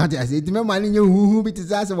that I said me man you who bit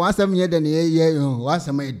is wasem ye de ye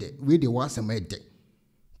wasem ede we de wasem ede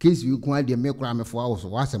case you kwa de me kra me for house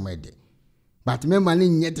wasem ede but me man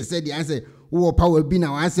nye te say the answer wo power bi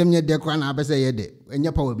na wasem ye de kra na abese ye de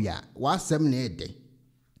enye power bi a wasem na ede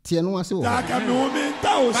tie no ase wo that can no me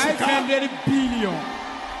 500 billion.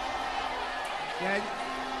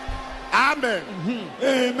 Amen.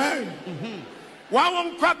 Amen. Wa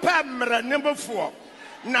won kwa pa mra nemfo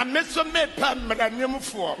na meso me pa mra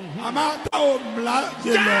nemfo amata o mla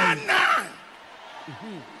Ghana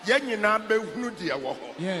Yenina be hunu dia wo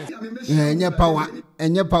ho. Yes.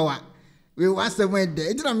 Enye power. We was somewhere there.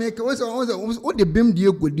 It didn't make us what the beam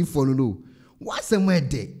deal could do for no. Was somewhere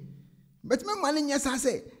there. But my money, yes, I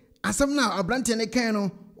say. As some now, a brand and a canoe,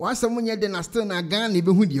 was someone yet then I still not gun,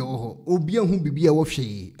 even who you or be a who be a wash,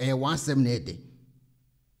 a was some net.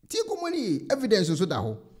 Take money, evidence so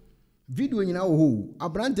that video in our who, a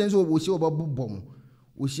brand tends will show about bomb.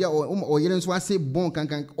 We share or yellows was say bon can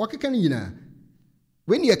what can you know?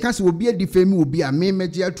 When your castle will be a defame will be a main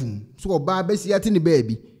mediatum, so a barber see at in the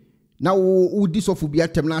baby. Now, who this of will be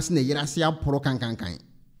at Temnas, yet I see a pro can.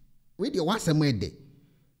 With your was somewhere day.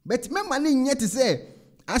 But my money yet to say,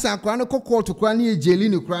 as I chronicle call to cranny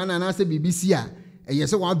jailin crown and I say BBC, a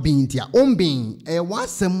yes, one being tia, being a was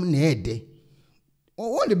some ned.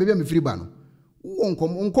 Or the baby free banner. Won't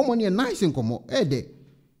come on common and nice and come, day.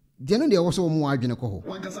 Generally, also more than a coho.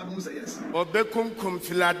 One can say yes. Obekum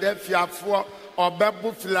Philadelphia for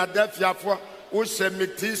Obebu Philadelphia for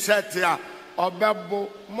Usemiti Setia Obebu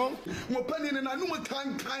Monk. Wopani na no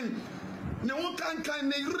kan. Ne won kan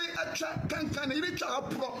ne yire atwa kan ne yire twa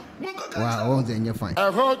apro. Wow, all then you're fine.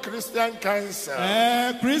 A whole Christian council.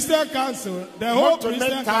 Christian council. The whole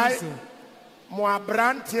Christian council. Mo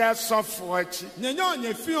abrantia sofo Nyenyo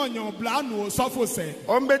nye fi onyo bla no sofo se.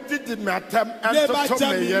 Ombeti di matem entoto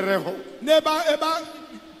me yere ho. Neba eba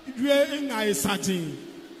dwe ngai satin.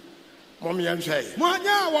 Mom yenhwe. Mo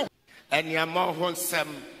anya wo Eniamo ho nsem.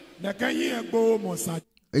 na kan yi egbo mo sa.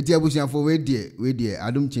 Eti abusia for we die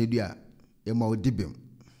adum Kyei-Duah e ma odibem.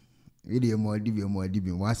 We die mo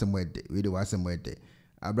odibem wasemwede we die wasemwede.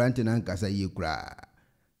 Abrante na nkasa yi kura.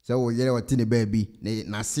 So wo yere wati baby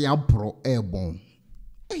na se apro ebon.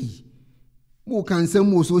 Hey. Mo kan se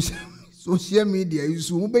mo social media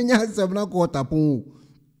yusu mo benya hasab na ko tapon.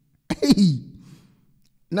 Hey.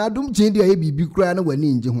 Na adum Kyei-Duah e bibi kura na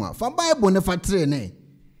wani nje ho a. Fa Bible ne fa tre ne.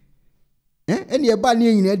 Eni eba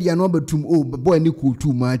ne nyina dia no batum o boy ne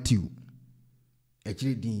kotu Matthew.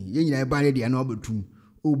 Actually din ye nyina eba ne dia no batum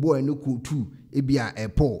o boy ne kotu e bia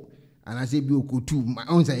Paul anase bi o kotu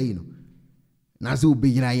on say you know. Na so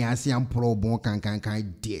be nyina ya ase ampro bon kan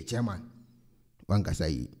die chairman. Wan kasa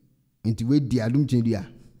yi. Nti we di adum Kyei-Duah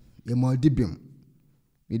e ma odibem.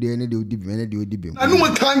 E de ne de odibem. Anu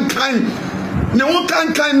kan. Ne won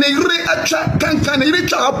kan ne yire atwa kan ne yire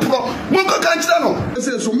twa apro. Mo ko kan chira no.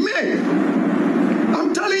 Say so me.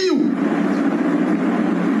 I'm telling you.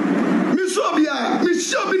 Misobia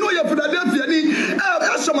no ya Philadelphia ni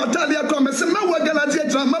Somatalia come say me wa Galatia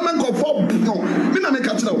tra mama go for no. Me na me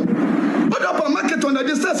ka chira wo. But up market on the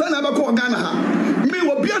distance na ba ko Ghana ha. Me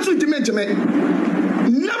wo bia to intimate me.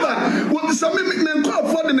 Never want some me call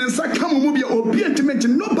for the nsa come mu bia obi intimate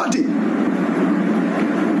nobody.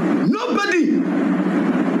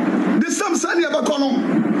 The some sani aba ko no.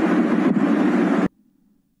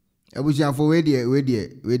 Abusia for we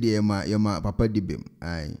die ma papa dibem.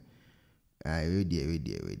 Ai we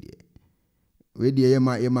die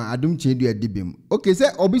ma adum Kyei-Duah dibem. Okay, say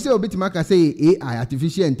obi timaka say AI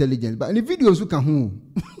artificial intelligence but the videos you can hu.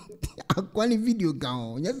 Akwani video kan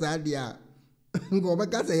ho. Nya sa dia. Ngo ba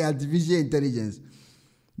ka say artificial intelligence.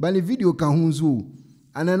 But the video kan hu so.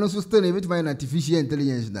 And I know so still a bit find artificial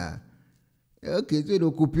intelligence na. Okay, so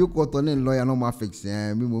do copy ko to ne lawyer no ma fix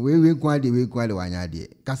we kwade wanya de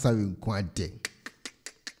kasa we kwade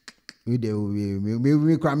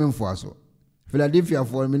we crime for so Philadelphia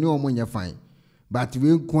for me no omonya fine but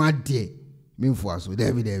we kwade me for so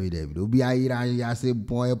David obi ayira ya say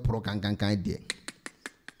boy pro kan de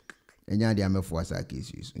enya de amefo asa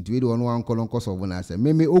cases nti we do no wan kolon koso bo na say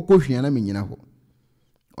me okohwia na me nyina ho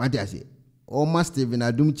what I say o master Steven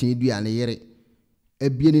adum Kyei-Duah ne yere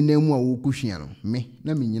ebieni na mu a wo kuhwia no me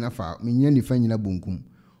na me nyina fa me nyina nifa nyina bonkum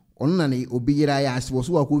ono na ne obi yira ya ase wo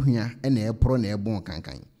so akohwia e na epro na ebon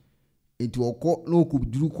kankan enti okọ na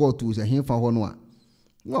okuduru court se henfa ho no a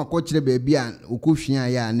wo akọ kire ba a okohwia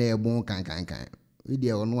ya na ebon kankan we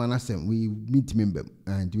dey ono anasem we meet member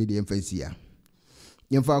and we dey emphasis ya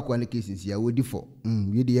yemfa akọ na cases ya wodi for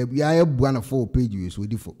we dey ya ebua na 4 page so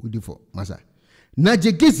wodi for masa na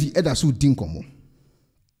jegezi eda so dinkomo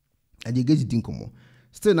ajegezi dinkomo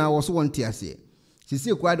still na was one tia say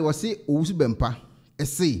sisi kwade was say owusu bempa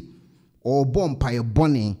ese o bompa ye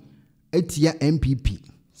bone etia MPP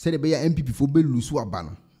said be ya MPP fo be lusu aba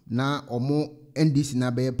no na omo NDC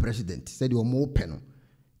na be president said omo pe no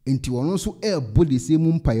enti wono so e body say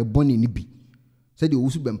mu mpa ye bone ni bi said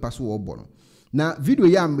owusu bempa so wo bo no na video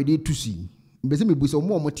ya mede tusi mbese mebusa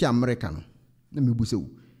omo ti America no na mebusa wo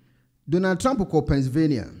Donald Trump ko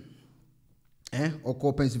Pennsylvania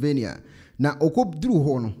oko Pennsylvania na oko duru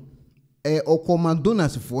ho no oko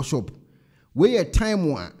McDonald's for shop we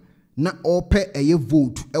time one na ope eye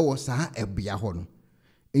vote ewo saa ebia ho no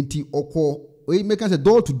enti okọ we make say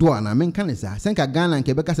door to door na men kan say senka Ghana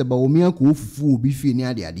nke be ka say ba omi akọ ofufu obi fie ni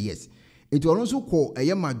ade yes enti ono so kọ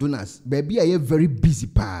eye McDonald's baby eye very busy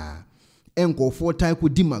pa enko for time ko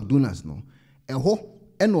di McDonald's no eho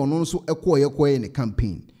ena ono so ekọ ye ne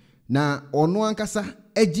campaign na ono ankasa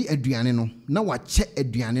agi aduane no na wache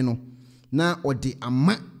aduane no na ode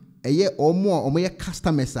ama eye omo ye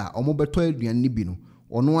customers a omo beto aduane ni bi no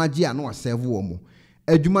ono agi a na waserve omo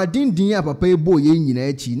adwumadin din ya papa ebo ye nyina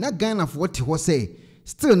achi na Ghana fo te ho say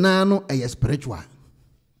still na no eye spiritual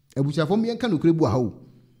abuchafo me yanka no krebu aho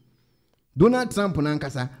Donald Trump na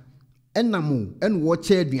ankasa enamo enwo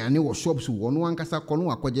che aduane wo shops wo no ankasa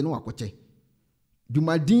kono akwaje no akoche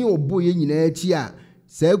dwumadin obo ye nyina achi a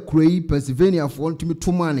say krei Pennsylvania fo ntumi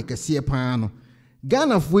toma ne kese pa no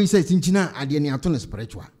Ghana fo yi say tinchina ade ne ato no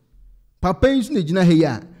spiritual papa yi so ne gina he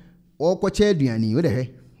ya o koche aduane we de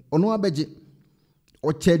he ono abeje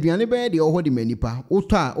o cheduane be de o hodi manipa o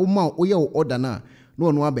ta o ma o ye order na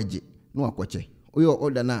no abeje no akoche o ye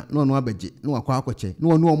order na no abeje no akwa akoche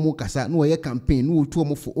no mu kasa no ye campaign no tu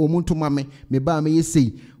o fo o mu ntoma me ba me ye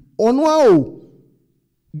sei ono a o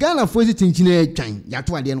Ghana fo isi tinchina atwan ya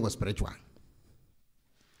to ade no spiritual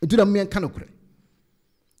etu da me kan okure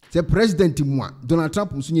se president mu a Donald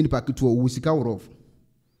Trump nso nyi nipa keto o wusika worof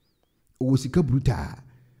o wusika bruta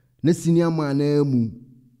na senior man na mu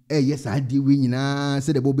yes adi we nyina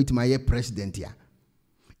se de bo betima ye president ya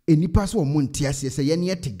enipa so mo ntiase se ye ne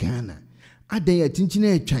yete Ghana adan ya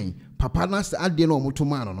tinchina atwan papa na se ade na omoto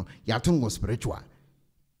ma no ya to ngo spiritual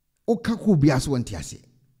o ka ko bia so ntiase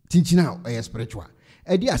tinchina ye spiritual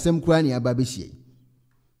edi asem kura ne aba be hie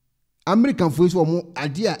American fo so mo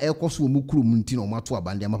ade a ekoso mo kurum nti na omato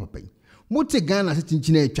abande ma papa mo te Ghana se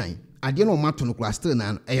tinchina atwan ade na omato no kura still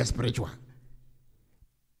na ye spiritual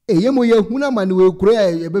yemo ye huna mani we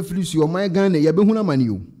kura ye be frisi o man Ghana ye be huna mani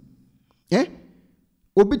o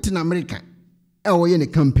obi tin America wo ye ne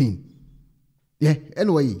campaign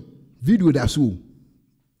anyway video da so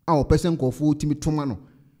a person ko fu timi toma no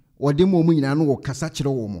wo de mo mu nyina no wo kasa kire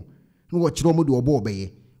wo mo no wo kire mo de obo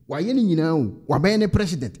obeye wa ye ne nyina o wa be ne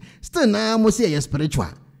president still na mo say ye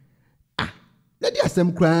spiritual na di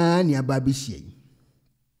asem kra ni aba be hie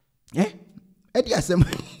di asem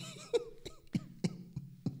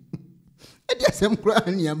edi asem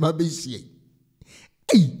kura ni amba be hie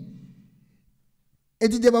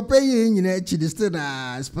edi de papa ye nyina chi de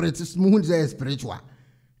na spirit smooth ze spiritual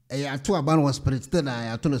ato aba no spirit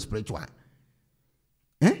na ato no spiritual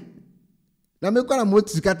na me kwara mo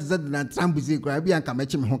tsika te zed na Trump ze kura bia nka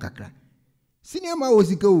mechi me ho kakra senior ma wo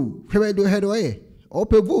sika o hwe do head oye o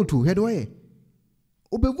pe vote head oye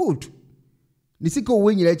o be vote ni sika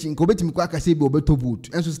wo nyina chi nka obetimi kwa akase bi obeto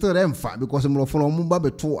vote enso still remfa because mo fo mo ba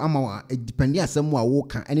beto ama depend asem a wo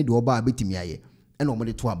ka ene de oba betimi aye ene mo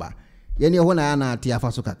de to aba ye ne ho na na ate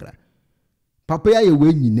afa so kakra papa ya ye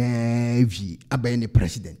we nyina vi abai ne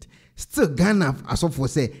president still Ghana asofo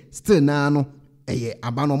say still na no eye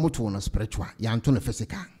aba no moto no spiritual ya nto no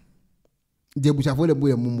physical de buchafo le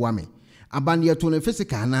boye mumwa me aba ne to no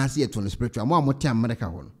physical na ase to no spiritual mo amote America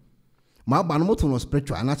ho no ma aba no moto no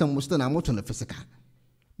spiritual na ase mo still na moto no physical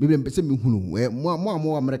bibele mpese me hunu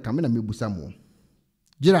mo America me na mebusa mo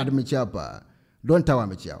Gerard me chiapa don tawa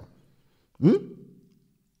me chiao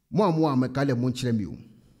mo America le mo nkyere mi o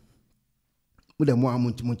mo de mo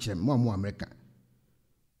nkyere mo America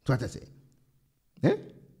to atase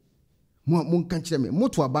mo nkan kyere mi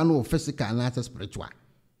moto aba no physical na ase spiritual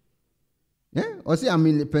or say I'm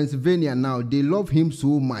in Pennsylvania now. They love him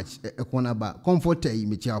so much. Ekonaba comfort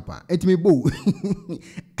me chiapa. Et me bo.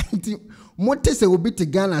 Mote se obi te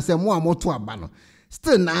Ghana se mo amoto aba no.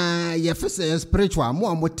 Still na ye fese spiritual mo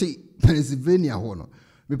amote Pennsylvania ho no.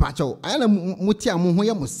 Me pa cho. Ayana muti amo ho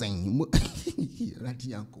ye mo sen.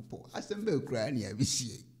 Rati yankopo. Asembe kura na ya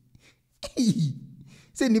bihie.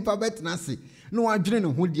 Se nipa bet na se. No adwene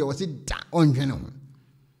ne ho de o se da ondwene ho.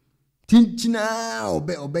 Tinchina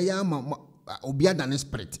obe ya ma obiada ne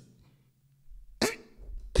spirit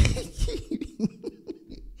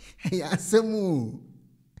ya semu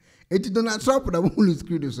eti Donald Trump da mo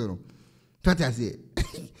screen so no tata say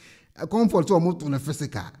comfort so mo to na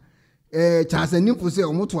physical chance ni po say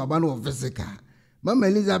mo to aba no physical mama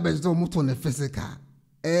Elizabeth so mo to na physical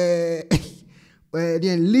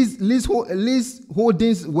then Liz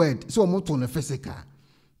Holdings word so mo to na physical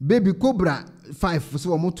baby Cobra 5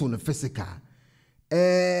 so mo to na physical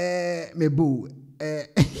mebo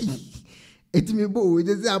eti mebo we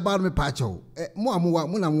dey about me pacho mo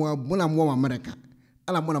na America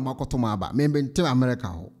ala mo na makoto ma aba me nte America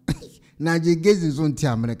ho na je gezi zo nte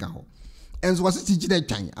America ho enso wase ti gide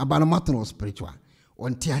twan aba no mato no spiritual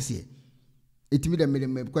on tiasie. It made a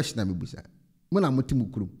minimum question. I mean, when I'm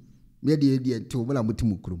mutimukrum, maybe a to when I'm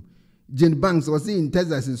mutimukrum. Jane Banks was in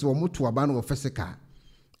Texas and so much to a band of Fessica.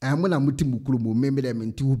 And when I'm mutimukrum, maybe them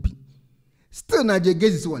in 2B. Still, Naja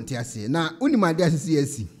gazes one tiasie. Now, only my dear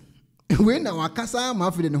CSC. When our casa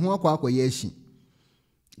muffin and Huaka yeshi.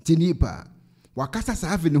 Tinipa, Wakasa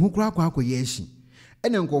Savin who crack yeshi.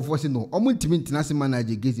 And Uncle Fossino, Omuntimint Nasi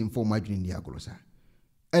manager gazing for my dream diaglosa.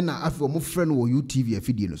 And now, after my friend or UTV a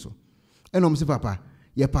video so. And say, Papa,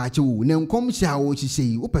 ya pachu, nem come shower, she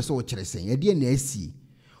say, Upper so chessing, a dear Nessie.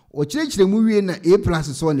 Or church the movie in A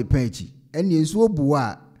plus so on the page. And you so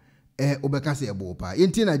bois, Obacase a bopa.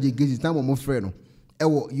 Intina gazes time of my friend.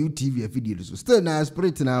 UTV video so still now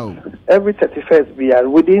spirit now. Every 31st we are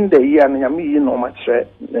within the year and you know much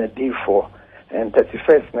D4 and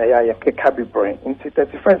 31st na ya kekabi brain. Into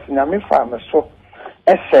 31st na me farm so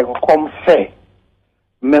esen come say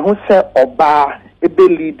me hu say oba ebe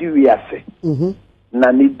lead we ase. Na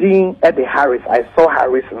ni din at the Harris. I saw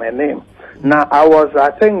Harris in her name. Now I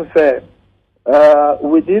think say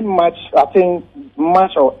within March, I think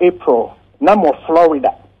March or April, na mo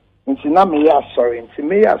Florida. Nti na me ya sorry nti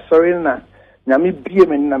me ya sorry na me bie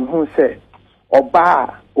me na me hu say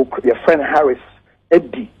oba your friend Harris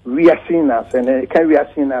edi we are seeing us and can we are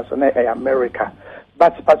seeing us in America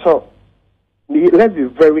but let's be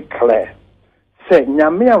very clear say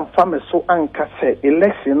nyame amfa me so anka say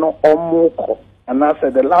election no omoko and I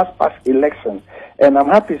said the last past election and I'm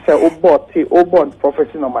happy say obot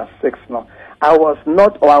prophecy number 6 no I was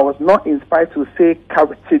not inspired to say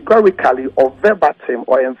categorically or verbatim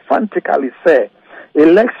or emphatically say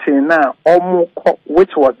election now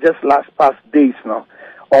which was just last past days now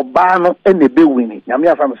Obano and the be winning.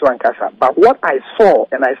 But what I saw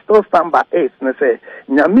and I still stand by it and I say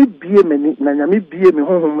Nyami bie me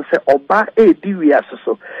home say Oba di we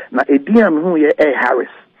so na ediam hu ye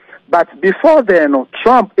Harris. But before then,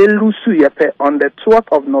 Trump elusu on the 12th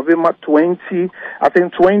of November 2020, not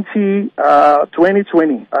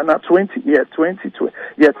 20,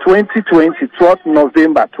 2020, 12th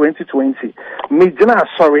November 2020. Me jina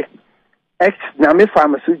sorry, na me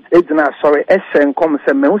pharmacy jina sorry, esen come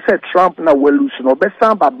say me say Trump na welusu no be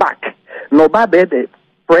samba back, no ba be the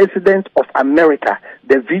President of America.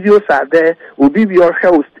 The videos are there. Will be your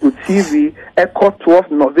host with TV. Echo 12th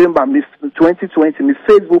November 2020. My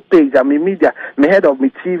Facebook page. I'm media. My head of my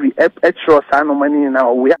TV. Extra no money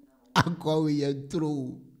now. We are going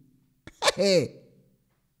through. Hey,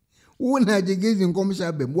 one had the gaze in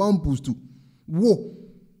commission. One post to whoa.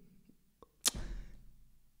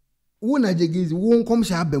 One had the gaze. One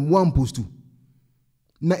commission. One post to.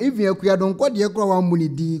 Now if you don't quite the one money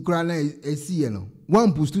the crana is CNO.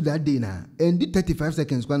 One post to that day now, and the 35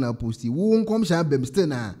 seconds when I post it. Won't come share them still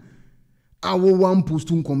now. I will one post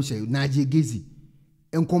to come share Naji Gezi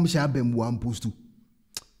and come share them one post to.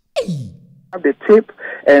 Hey, the tape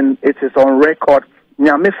and it is on record.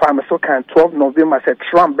 Nyame farmer so can 12 November said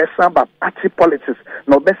Trump besa ba party politics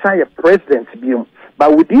no besa your president be.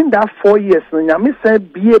 But within that 4 years, Nyame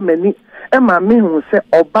said be many. Emma me who say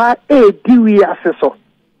Oba diwi aseso.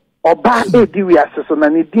 Oba diwi aseso na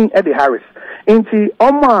ni din Eddie Harris. Inti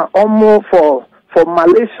omo for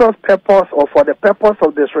malicious purpose or for the purpose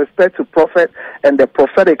of disrespect to prophet and the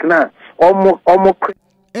prophetic now omo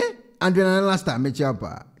and then last time me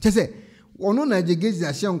chapa just say ono na jegezi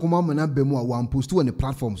asia nkoma mo na bemu a one post on the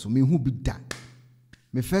platform so me who be that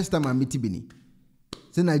me first time I meet bini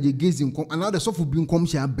say na jegezi nkom another sofu bi nkom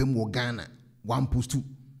sha bemu Ghana one post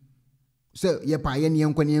so ye pa ye ne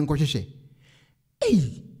enko hwehwe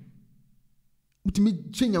utimi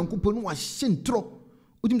chenya nkupo no wa shentro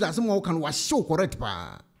utimi asem wo kan wa show correct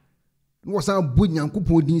pa no wa sa bu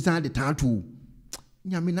nyankopon din san de tato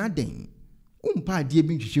nyame na den umpa de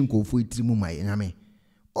bi hwehwe nkofo itirimu mai nyame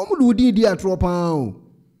omudu din di atro pa o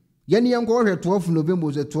ye ne yanko hwe 12 November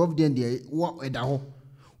 12 den de wo eda ho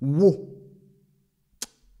wo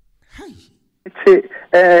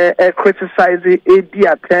criticizing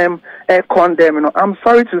a term condemn. I'm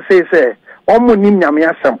sorry to say, sir,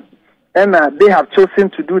 and they have chosen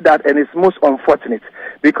to do that, and it's most unfortunate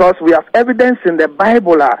because we have evidence in the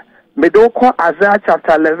Bible. Medoko Isaiah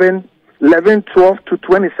chapter 11, 12 to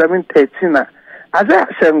 27, 13. Isaiah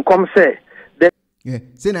said, "Come say." Yeah,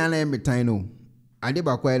 say na me tino. Ade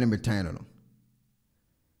ba kwa me tino no.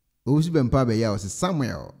 Osu bempa be ya o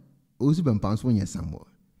Samuel. Osu bempa so nya Samuel.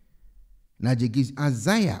 Na jegis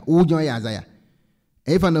Isaiah, o jon ya Isaiah.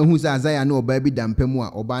 Efa na hu say Isaiah no oba bi dampemu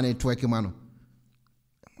a oba na twerk ma no.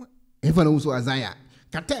 Efa na hu so Isaiah.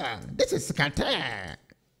 Kata, this is kata.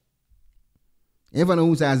 Efa na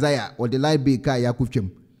hu say Isaiah or the light be ka yakufwem.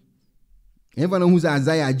 Everyone who's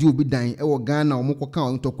Isaiah Job dying, Ghana, or Moko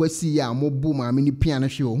count, or Kwesi, or Mobu, my mini piano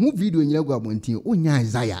show. Who video in your government? Oh,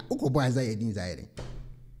 Isaiah. Oh, boy, Isaiah didn't say.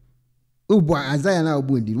 Oh, boy, Isaiah now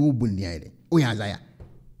bundi, who bundi. Oh, Isaiah.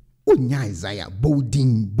 Oh, Isaiah.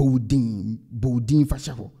 Boding,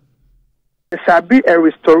 fashaho. There shall be a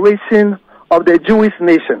restoration of the Jewish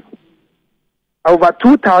nation. Over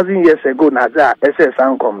 2,000 years ago, Nazar,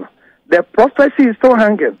 the prophecy is still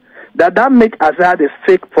hanging. That make Isaiah the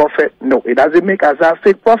fake prophet? No, it doesn't make Isaiah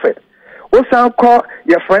fake prophet. What sound call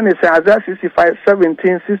your friend is Isaiah 65,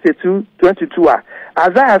 17, 62, 22.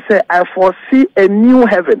 Isaiah said, I foresee a new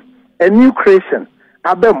heaven, a new creation.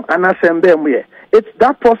 Abem anasembem. It's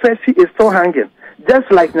that prophecy is still hanging. Just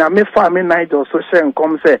like Name Family Night or Social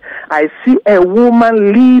come say, I see a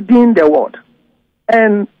woman leading the world.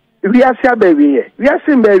 And we are seeing baby. We are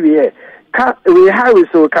seeing baby. We have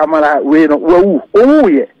so camera. We know. Oh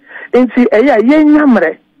yeah. Inti ye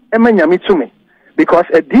nyamre nyami to me because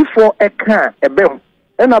a D4 can a bem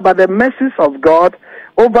and about the mercies of God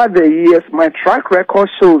over the years my track record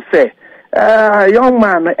shows say young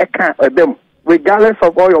man can a bem regardless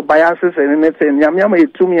of all your biases and anything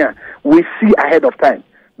nyam to me we see ahead of time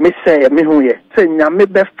me say me hu ye say nyame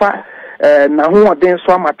befa na hu den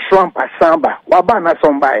so ma Trump asamba waba na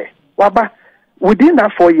somebody waba within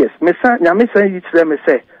that 4 years me say nyame say you me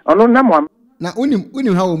say ono na mo na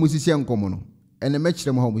unim how musisi enkomo no ene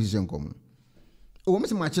mechire mo how musisi enkomo o mo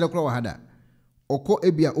se ma kire kura wa hada okọ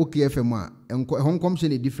ebia OKFM a enko honkom se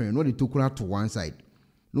different no the tokura to one side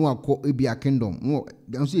no akọ ebia kingdom no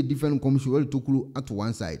so different kom so the tokuru at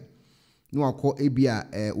one side no akọ ebia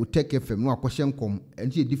Otek FM no akọ hyenkom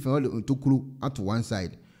and so different the tokuru at one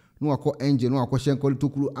side no akọ angel no akọ hyenkom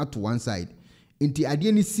tokuru at one side enti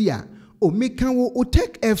ade ni si a o meka wo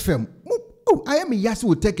Otek FM. Oh, I am a yes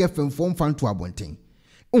will take FM from fan to abonting.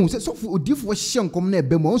 Oh, so for diff was shankom ne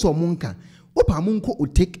bemos or monka. Opa munko will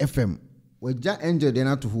take FM. We ja angel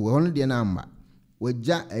then to who only the number. We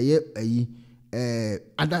ja a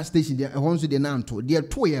other station there once the name to dear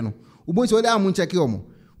toyano. Ubo so that mun check yomo.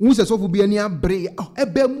 Unsa so be near bray. Oh, a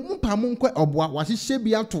bempa munko or bois was it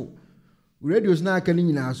shebi ato. Radio's na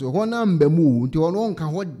canina so one bemu to on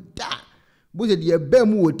can what da. Boze the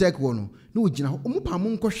bemu will take one. No jina omupa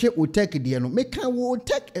munko hwe Otek de no meka wo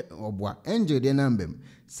Otek oboa angel de nambem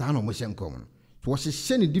sa no mo hyenkom no to wo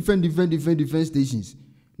hye ne different stations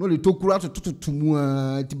no le tokura to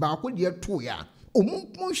tutumu ti ba ko de to ya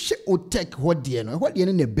omupo hwe Otek ho de no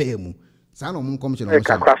ne be mu sa no munkom hye no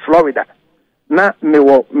ka Florida na me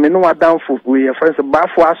no adamfo we your friends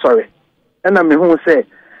bafo asori na me hu say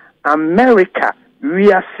America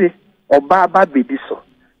wiase obaba bediso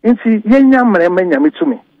nti yenya mrema nyame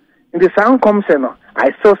tumi. In the sound comes,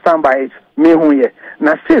 I still stand by it. Me who ye.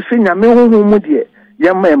 Na say finya me who mudie.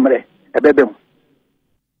 Yam memre. Ebebem.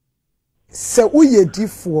 Se uye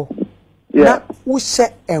D4. Na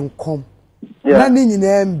ushe enkom. Na ni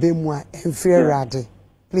nyina mbemu a emfre rade.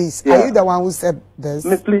 Please, are you the one who said this?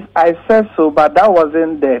 Me, please, I said so, but that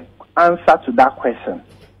wasn't the answer to that question.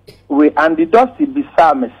 We and the dusty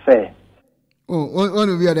beside me say.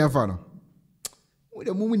 Oh, we are there for.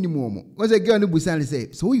 The moment ni was a girl no busan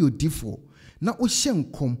say so you D4 na o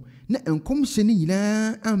hyenkom na enkom hye ni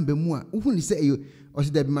nyina ambemu a wo ni say o se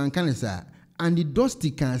da bi man kan sa and the dusty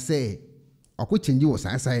can say akọ change was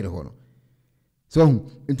side ho no so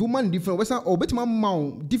into man different we say obetima ma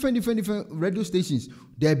different radio stations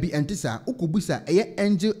there be entisa okobusa eye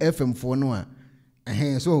Angel FM for no a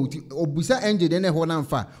so obusa Angel den e ho na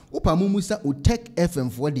mfa opa mumusa Otek FM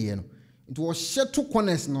for de no into o hye two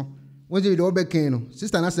corners no. When you do no,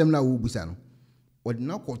 sister na semla wo busa no. Or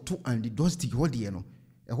na ko to and the dusty what dey no.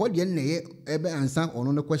 E what dey na ebe answer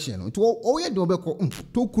on the question no. To o ye do be ko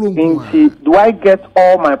to kuro nko. Do I get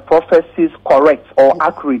all my prophecies correct or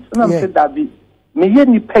accurate? Na me say that be me ye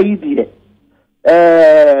ni pay die.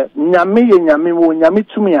 Nyame wo nyame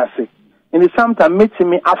tumi ase. In the same time meeting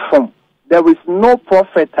me afom. There is no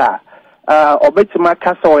prophet obetima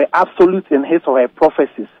kasa or absolute in his or her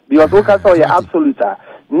prophecies. Because okasa or absolute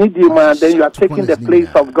need you man, then you are taking the place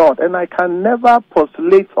of God. And I can never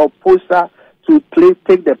postulate or poster to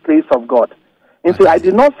take the place of God. And so I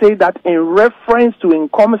did not say that in reference to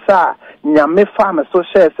inkomsa nyame farm so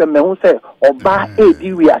share say me hu say oba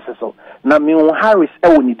edi wi aseso na me hu Harris e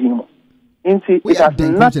woni din. It has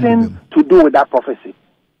nothing to do with that prophecy.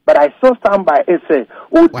 But I still stand by it say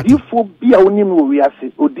odiphobia onim wo wi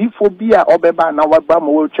ase odiphobia obeba na wagba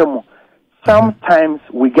mo wo twemo. Sometimes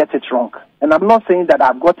we get it wrong. And I'm not saying that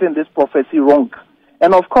I've gotten this prophecy wrong.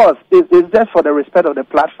 And of course, it's just for the respect of the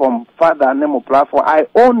platform, Father Nemo platform. I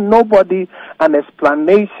owe nobody an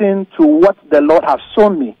explanation to what the Lord has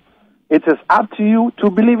shown me. It is up to you to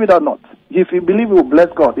believe it or not. If you believe it, will bless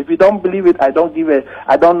God. If you don't believe it, I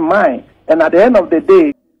don't mind. And at the end of the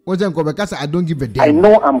day, I don't give a damn. I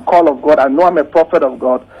know I'm called of God. I know I'm a prophet of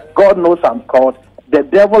God. God knows I'm called. The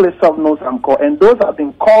devil itself knows I'm called. And those I've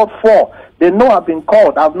been called for, they know I've been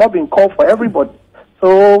called. I've not been called for everybody.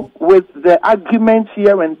 So with the arguments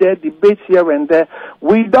here and there, debates here and there,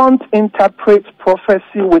 we don't interpret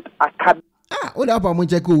prophecy with academic. What about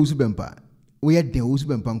Monjaco Usbempa? We had the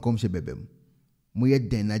Usbempan come bebem. We had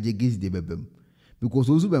den Najagis de bebem. Because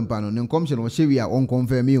Usbempan and commission or Shevia on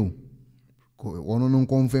confirm you. On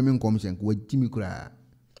unconfirming commission with Jimmy Cra.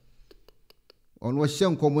 On what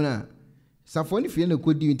Shem Commona. Safoni feeling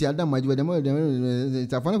could do into Adam Maju,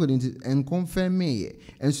 Safana could and confirm me.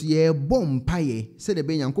 And so ye bomb pie, said the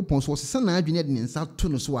Bayan coupons was son adjunet in South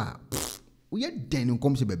Tuniswa. We had den in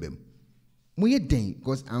commission bebem. We had den,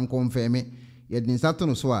 because unconfirm me. Yet in South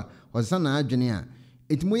Tuniswa was son adjunia.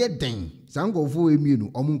 It muy den, Sango for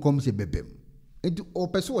immune, or moon comes a bebem. It or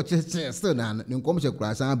persuade still than comes a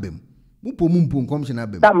class abem. Mupum comes in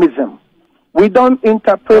abem. We don't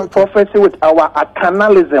interpret prophecy with our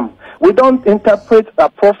canalism. We don't interpret a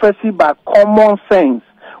prophecy by common sense.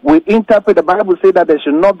 We interpret, the Bible says that there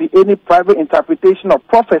should not be any private interpretation of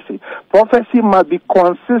prophecy. Prophecy must be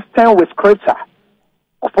consistent with Scripture.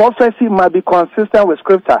 Prophecy must be consistent with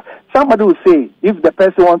Scripture. Somebody will say, if the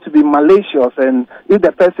person wants to be malicious and if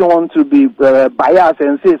the person wants to be biased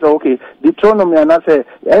and says, okay, Deuteronomy and I say,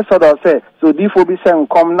 Exodus say, so therefore be saying,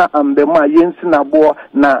 come na ambema yensi bo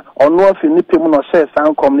na ono finipimu no share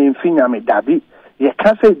san come na infinya me dabi. You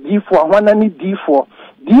can't say D4, one any D4.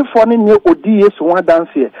 D4 ni near ODS one dance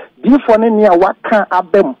here. D4 ni near what can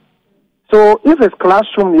abem. So if it's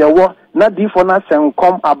classroom here, what na D4 na say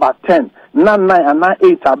come about 10, na 9 and na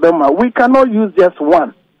 8 abema. We cannot use just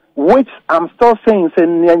one, which I'm still saying say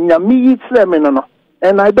no.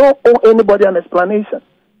 And I don't owe anybody an explanation.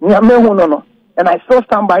 No. And I still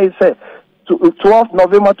stand by it say 12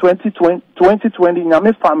 November 2020,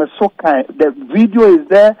 the video is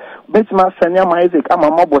there. Betman Sanyama Isaac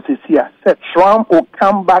Amamabos is here. Said Trump will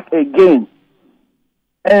come back again.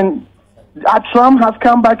 And Trump has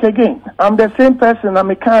come back again. I'm the same person.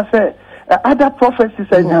 I can't say other prophecies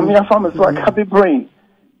say Nyamia farmers so I can't be brain.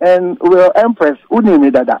 And we're Empress,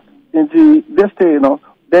 Unimi that. In this day,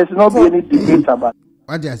 there's not be any debate about it.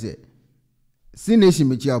 What do I say? Sination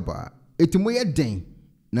Michiapa, it's more day.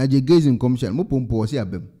 Na je gazing commission mo pompo si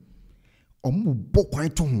abem omo bo kwan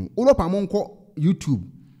to ho uropa mo nko YouTube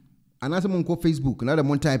anase mo nko Facebook na de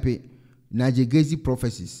mo type na je gazi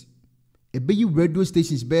prophecies ebeyi radio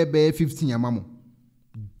stations be 15 amamo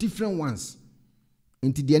different ones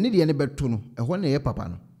enti de ne beto no ehwo na ye papa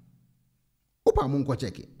no opa mo nko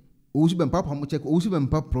check osu bem papa mo check osu bem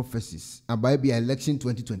papa prophecies about the election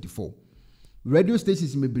 2024 radio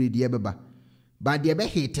stations me brede ye beba ba de be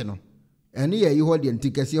hate no and here you hold the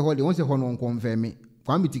antiquity, hold the once a horn confirm.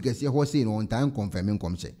 Quamity horse in on time confirming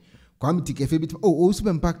comse. Quamity bit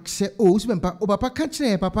Osman Pack say, Osman Pack, oh, Papa catch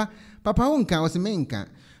Papa, Papa won't count a menka.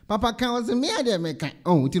 Papa counts a mere meka.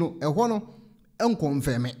 Oh, you know, a horn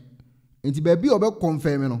unconfirm it. It's baby about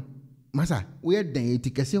confirming. Massa, we are day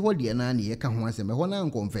to hold the nanny, a can once a horn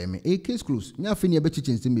unconfirm a case close. Nothing a better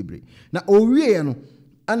chance to me. Now, oh, real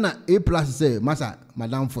Anna A plus say, Massa,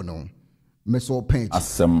 Madame for no. Meso paint.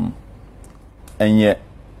 Assam. Enye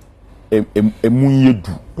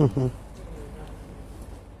emunyedu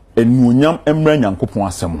enuonyam emra nyankopon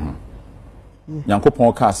asem ho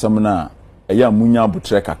nyankopon ka asem na eya munya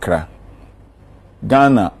butre kakra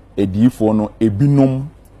Ghana edifo no ebinom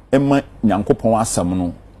ema nyankopon asem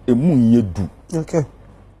no emunyedu okay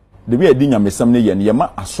de bi edi nyamesem ne ye ne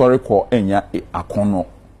yema asore ko enya akono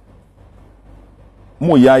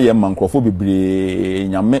mo ya ye mankrofo bebre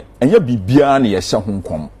nyame enya bibia na ye hye ho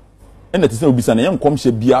nkom ena tese obisa na yenkom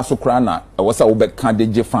hye bia so kra na wosa wo be ka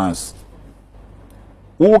de fans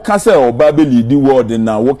wo ka se oba be lead world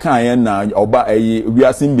na wo kan ye na oba ayi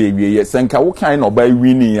wiasin be wiye senka wo kan na oba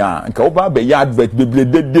wini ya nka oba be ya advert beble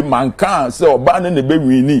de manka se oba na ne be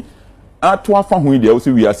wini ato afa hu de wo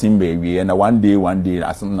se wiasin be wiye na one day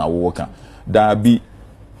asem na wo ka da bi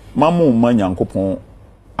mamu manyankopon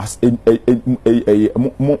as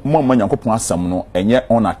mo manyankopon asem no enye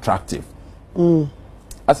unattractive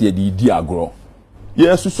as ye di agro ye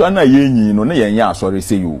susu na ye nyin no na ye nya asori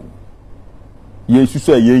se yo ye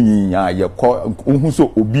susu ye nyin ya ye ko hu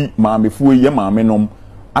so obi maamefuo ye maamenom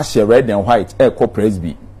a share red and white e ko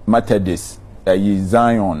presby Methodist ye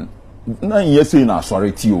Zion na ye say na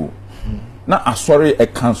asori ti o na asori e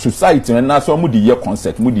kan society na so mu di ye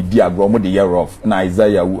concept mu di agro mu di ye rough na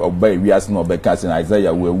Isaiah oba wi as na oba cast na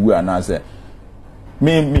Isaiah wu ana say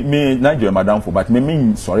me Nigeria madam for but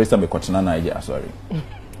me sorry say me kochina na idea sorry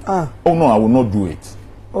Oh no, I will not do it.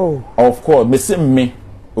 Oh. Of course, me say me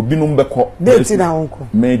obinum beko. Date na uncle.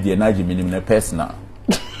 Me the Niger minimum personal.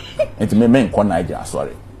 Enti me nko Niger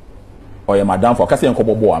sorry. Oye madam for kase yenko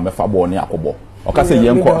bobo a me fa bo ne akobo. O kase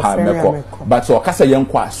yenko ha meko. But so kase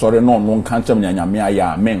yenko sorry no nka nchem nyanyame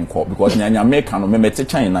aya me nko because nyanyame ka no me mete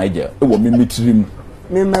chan Niger. E wo me mitirim.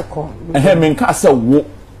 Me meko. Me nka se wo.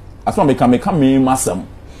 Aso me ka me masam.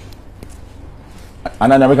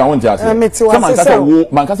 And I want to ask you.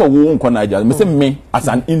 Man kasa wo nko Niger. Me say me as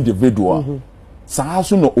an individual. Saa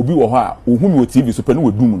so no obi wo ha ohun wo TV so pe no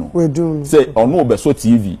wedum no. Wedum. Say ono obeso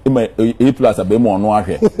TV e ma A+ abem ono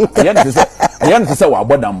ahwe. Ayan se wa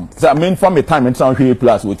abodam. Say men from me time entan hwe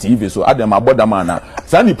A+ wo TV so adam abodam ana.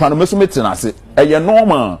 Saa ni pa no meso metena ase. Eye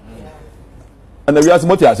normal. And the reason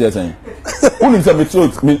what you are saying. Unim say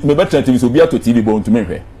me better TV so bi ato TV bo ntumi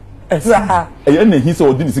hwe. Esa. Eye na hi so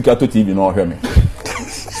odi ni sika to TV no hwe me.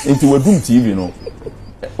 Enti wedum TV no.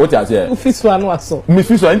 What you say? Office one was so. Me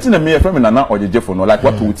fish one na me friend na ojejefo no like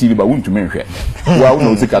what to TV ba wuntu me hwe. Wa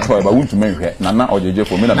no sika to ba wuntu me hwe na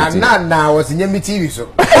ojejefo me na me. Na was nya me TV so.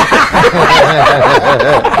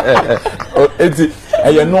 Enti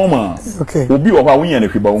eye normal. Okay. Obi wo ha wunya na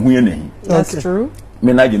hwe ba hu ye nahi. That's true.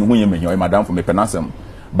 Me na hu ye me hwe madam for me penasem.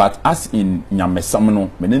 But as in nyamesam no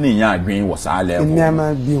me ne nya adwen wo sa level.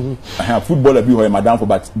 Nyama bi hu. Footballer bi ho madam for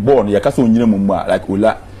but ball no ye ka so nyina mu like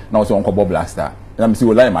ola na wo so onko ball blaster. I'm see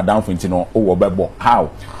like madam for no oh bebo how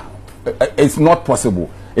it's not possible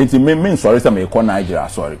it's me sorry say me call Nigeria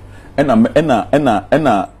sorry and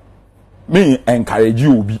me encourage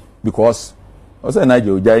you be because I say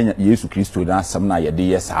Nigeria Jesus Christo na sam na ye de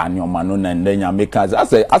yes ani o ma no na ndenya make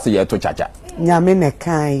as ye to chacha nyame ne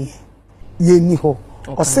kan ye ni ho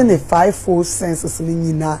o se ne 5 full senses ni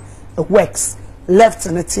nyina works left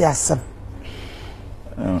and it asem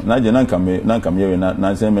Naje nanka me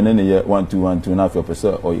na say me ne ye 1212 na for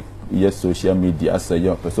person or yes social media say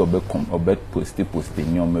your person be come or be post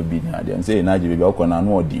ni o ma bi na dem say naje be okona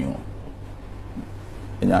na odin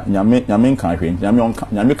nyame kan hwe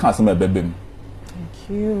nyame kan say me bebem thank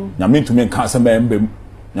you nyame to me kan say me bebem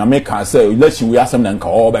nyame kan say let you asem na nka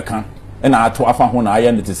o be kan e na ato afa ho na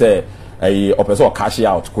aye ne te say o person cash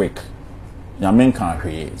out quick nyame kan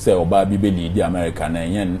hwe say oba bi be lead America na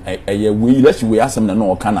yen eye we let you asem na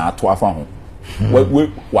no ka na ato afa ho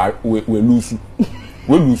we lose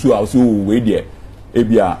also we there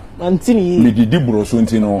ebia antini me didi bro so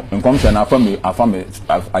ntino nkomse na afa me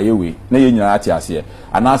ayewe na ye nyina ati ase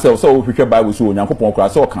ana say so wo hwehwe Bible so onyankopon kora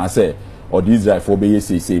so kan say or the Israel for be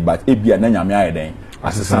say but ebia na nyame ayeden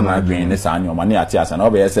asesa na adwen ne sa anyoma na ati ase na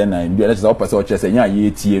obe yese na ndu na say opese o chese nya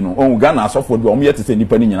ye tie no on ga na asofo do o ye tese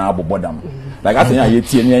nipa ni nyina abobodam like ase nya ye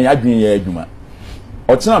tie ne adwen ye adwuma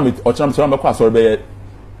ochina so na mekwa asori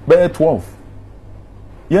be 12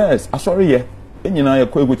 yes asori ye enyina ye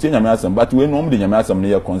ko egutie nyame asem but we no de nyame asem ne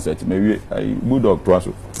ye concert me wi bulldog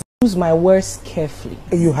proso. Use my words carefully.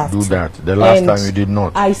 You have do to. that. The last And time you did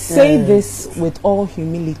not. I say this with all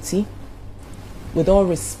humility, with all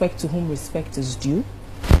respect to whom respect is due.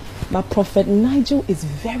 But Prophet Nigel is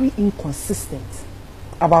very inconsistent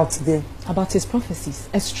about his prophecies.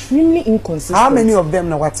 Extremely inconsistent. How many of them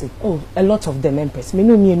know what? Oh, a lot of them, Empress. Me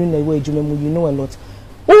know me no way you know a lot.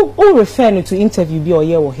 Who refer to interview be or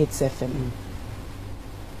or hits FM.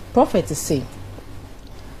 Prophet is saying,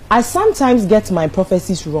 I sometimes get my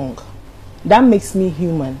prophecies wrong. That makes me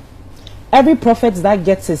human. Every prophet that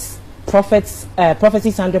gets his prophecies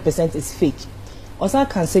 100% is fake. Also, I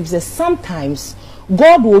can say that sometimes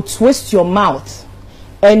God will twist your mouth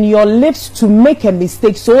and your lips to make a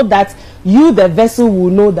mistake so that you, the vessel, will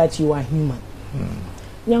know that you are human.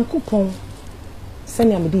 Nyankopon,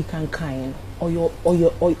 senyamedi kan kain,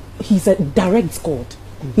 or he's a direct God.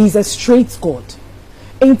 He's a straight God.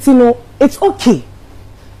 And you know, it's okay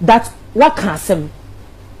that what can asem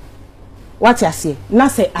what you say na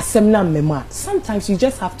say asem na mema. Sometimes you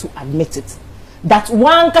just have to admit it that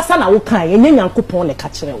one kasa na wo kan enye Nyankopon ne ka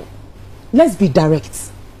kire wo. Let's be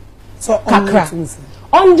direct. So on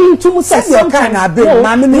the to say sometimes na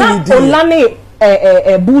olane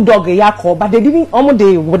bulldog yakọ but they didn't almost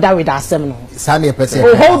they with asem no.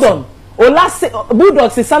 Oh, hold on.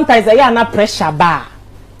 Bulldog say sometimes they are na pressure bar.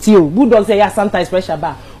 Bulldog say yeah, sometimes pressure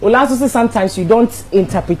bar. Olaso say sometimes you don't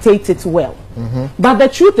interpret it well. But the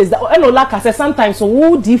truth is that Olaka say sometimes so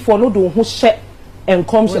who di for no do who share and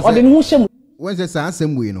come share or the who share. When say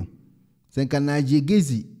same way no. Sen kan na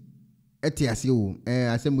jegezi eti ase wo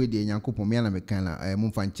asem we de Nyankopon me na me kan na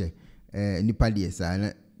mumfa nche nipa de sa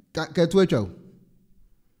na ka to atwa.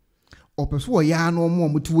 Opeso ya no mo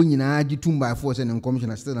mutu nyina agi 2x4 say ne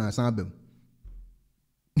commissioner still na san abem.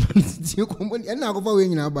 Ti ko mo na ko fa we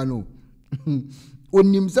nyina ba no.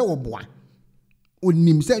 onim se oboa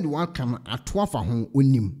onim se de waka ato afa ho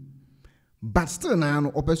onim but still na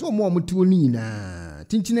no opeso mo omuti oni na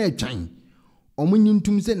tintina atwan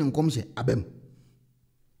omunyintum se ne nkomhye abam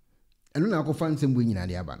eno na akofan nsem nyina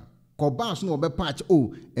de aba no ko baas no obepatch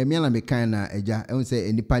emiana mekan na eja ehun se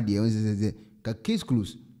enipa de ehun se ka case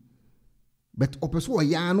close but opeso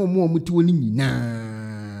ya no mo omuti oni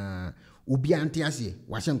nyina obi ante ase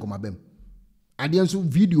wa hye nkomabam ade nso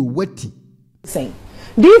video wati saying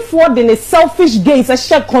therefore the selfish gains a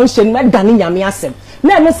share conscience me dani nyame asem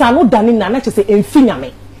na me sa no dani na na say emfi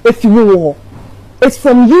nyame if you wo it's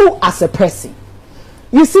from you as a person.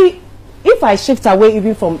 You see, if I shift away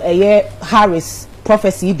even from Harris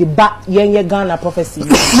prophecy, the Yenye Ghana prophecy,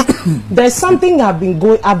 there's something that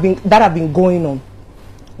have been going on.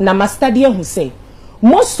 Now, my study who say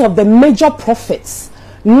most of the major prophets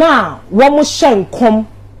now one shine come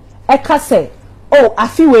eka say, oh, I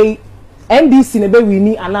feel way NBC nebe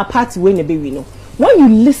wini and a party way nebe wino. When you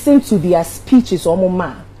listen to their speeches or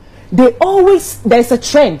more, there's a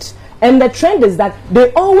trend. And the trend is that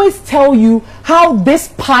they always tell you how this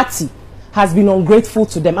party has been ungrateful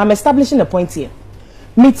to them. I'm establishing a point here.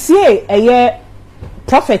 Mitie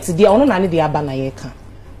prophet the ono nani the abana yeka.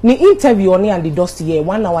 Ni interview oni and the dust here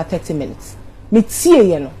 1 hour 30 minutes. Mitie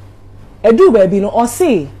ye no. Edu baby no or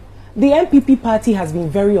say the MPP party has been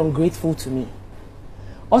very ungrateful to me.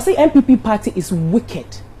 Or say MPP party is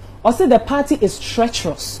wicked. Or say the party is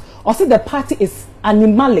treacherous. Or say the party is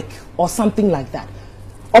animalic or something like that.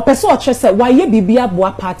 Or person or say why ye bibia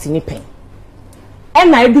boa party ni pen.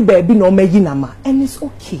 And I do baby no me yinama. And it's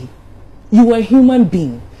okay. You are a human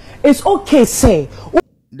being. It's okay say.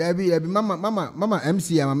 Debbie mama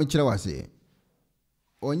MC ama me kire wase.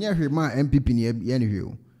 Onye hwema MPP ni ye ne hwe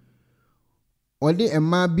o. Ode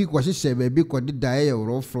emma bi ko hye baby ko de dae ye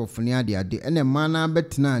rof ni ade ene emma na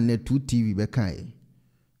betena na 2 TV be kai.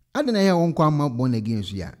 Ade na ye wonko ama born again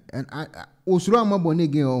so ya. Osuro ama born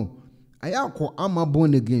again o. Ayako ama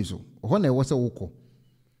born again so. Ho na e wo se woko.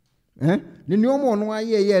 Ni nyomo ono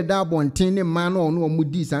aye da bonten ne ma no ono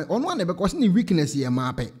omudi san. Ono na be ko se ni weakness ye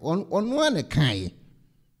ma pe. Ono na kai.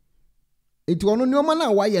 Eti ono nyomo na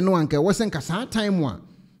wa ye no anka wo se nka sa time a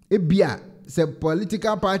ebia se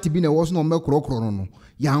political party bi na wo so no mekrokro no.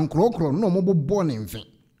 Ya nkrokro no mo bobo ne mfe.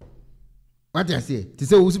 What I say? Ti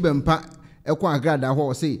se wo su bempa ekwa agrada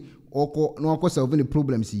ho say oko no oko solve any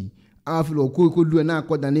problems yi. Afilo ko du na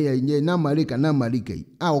akoda ne ye na marika yi.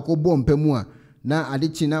 Oko bompa mu a na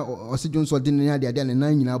adechi na osejon so de ne ade ne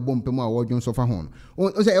na nyina bompa mu a wojon so fa ho no.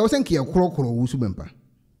 O say e wo se nke ye krokro wo su bempa.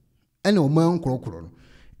 Ene o man krokro no.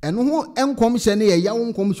 Eno ho enkom hye ne ye yawo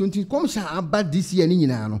enkom hye nti kom hye aba this year ni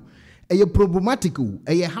nyina no. Eye problematic o.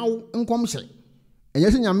 Eye how enkom hye.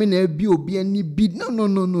 Enye se nyame na bi obi ani bi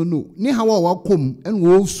no. Ni hawa wa kom en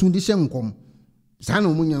wo su de hye enkom. Sa na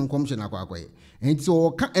omunya enkom hye na kwakoye. Enti so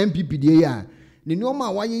ka MPP de ya. Ni no ma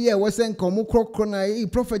wa ye wo se enkom krokro na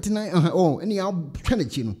prophet na eni ya twa na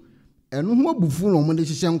chi no. Eno ho abufu no mo de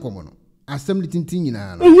hye enkom no. Asem de tintin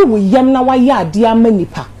nyina no. Eyi wo yam na wa ye ade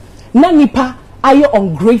amanipa. Na nipa are you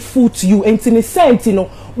ungrateful to you? And in a sense, you know,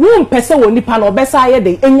 one person will nipa no besa aye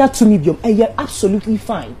de enya to me biom. And you're absolutely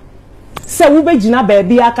fine. So we be jina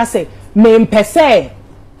baby aka say me pese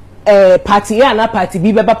party A na party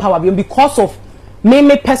B beba power biom because of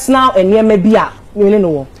me personal and ye me bia. You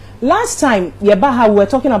know. Last time Yebaha we were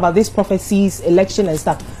talking about these prophecies, election and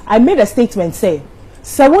stuff. I made a statement say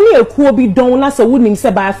only a kuo be done na se would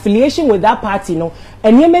say by affiliation with that party no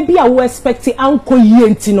and ye may be a we expect anko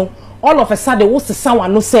yenti no. All of a sudden, what's the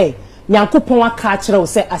someone no say? Nyankopon akachira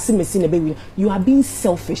say asimesi ne be. You are being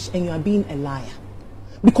selfish and you are being a liar.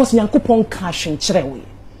 Because Nyankopon kashin chire.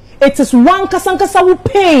 It is one kasankasa wu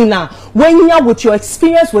pain na when you are with your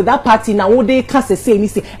experience with that party now what they can say me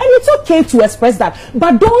say. And it's okay to express that.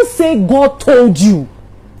 But don't say God told you.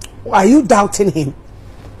 Are you doubting him?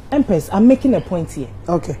 Empress, I'm making a point here.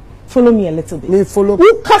 Okay. Follow me a little bit. Me follow.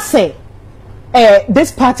 Who can say?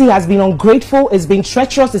 This party has been ungrateful, it's been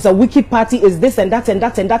treacherous, it's a wicked party, it's this and that and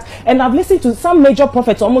that and that. And I've listened to some major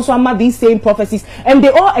prophets, almost one these same prophecies, and they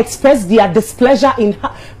all express their displeasure in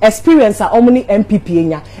experience at Omni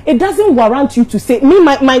MPP. It doesn't warrant you to say, me,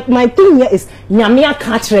 my thing here is, Nyamia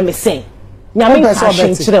can't me say. Nyamia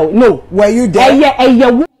can't no. Were you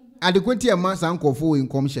there? Adequate amounts uncle for in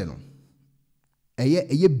commission.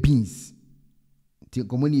 A beans. Till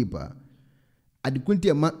communipa. Adequate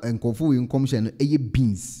amount and kofu in commission a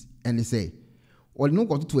beans and they say or no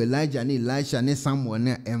go to Elijah and Elisha and someone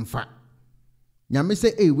and fa Yami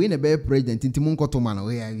say a win a bear president in Timon Cotoman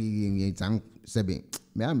we seven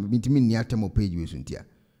may I meet me near Temo page untia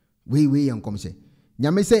we young commission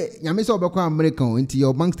Yami say Yami saw American into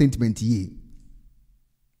your bank statement ye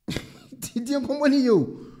di nkomoni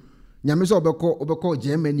yo nyame so obeko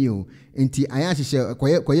Germany o enti aya hye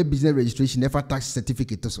koye business registration never tax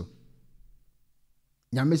certificate so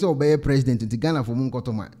nyame so obeye president enti Ghana for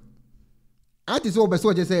munkotoma ati so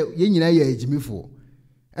obeso je say ye nyina ye agimifo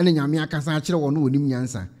ene nyame akasa akire wo no onim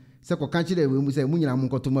nyansa se koka kire we mu say mu nyina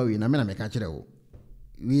munkotoma we na me na me ka kire wo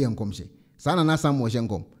we ye nkomhye sana na Samuel hye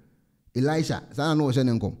nkom Elisha sana no hye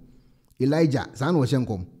nkom Elijah sana no hye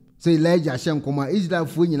nkom say Elijah hye nkom a Israel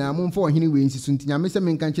fu nyina momfa ohene we nsisu nti nyame se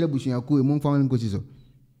me nka kire busuako we momfa nkosi so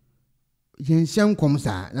yen hye nkom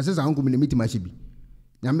sa na se sa nkom ne mitima hye bi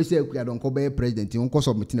nyame se akua don ko be president nko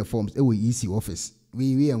submit the forms e we EC office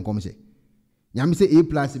we nkomhye nyame se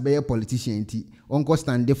A+ be politician nti onko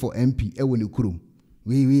stand for MP e we ne kurom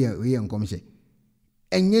we nkomhye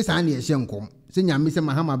enye sa na ye hye nkom se nyame se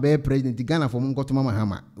Mahama be president Ghana for munkotoma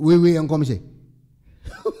Mahama we nkomhye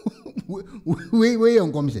we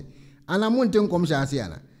nkomhye ana monte nkomhye ase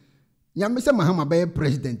ana nyame se Mahama be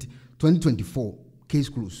president 2024 case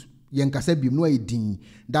close yenkasa bim no ayedin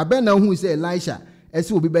da be na hu se Elisha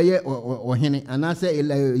ese obi beye ohene ana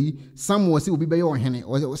se Samuel se obi beye ohene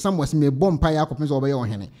Samuel se me bompa ya akopem se obi beye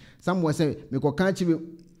ohene Samuel se me ko kan chi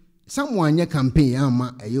Samuel anya campaign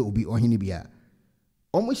ama eye obi ohene bia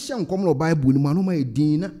omo hye nkom no Bible ni ma no ma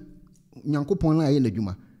edin na Nyankopon na aye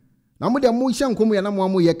ladwuma na mo de mo hye nkom ya na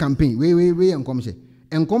mo ye campaign we nkom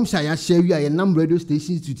hye ya hye wi aye nam radio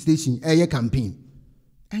station to station eye campaign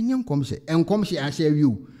anya nkom hye ya hye wi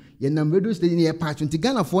o ye nam radio station ye patch nti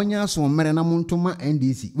Ghana fo nya so mere na montoma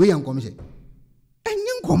NDC we nkom hye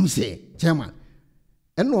anya nkom hye chairman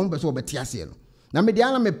eno mbe so obeti ase no na me de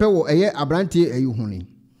ana me pe wo eye abrantie ayi huni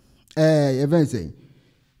even say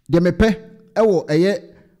de me pe ewo eye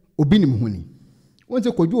obinim huni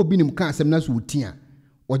wonse kodwo obinim ka asem na so utia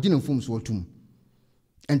ogine mfom so otum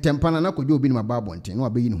entempana na kodwo obinim ababonten na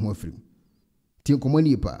abayi ne ho afrim ti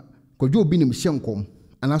komani pa kodwo obinim hye nkom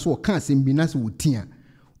anaso ka asem bi na so utia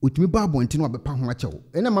otumi babonten na abepa ho achewo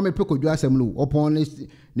ena ma me pe kodwo asem no opon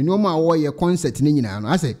ne nyoma a wo ye concert ne nyina no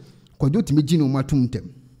ase kodwo timi gine o matum tem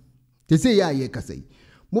te se ya ye kasai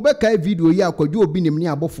mo be kai video ya kodwo obinim ne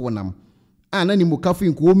abofo nam ana ni mo kafu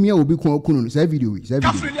nko omia obi kon akunu sa video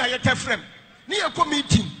kafu ni ayete frem ni ye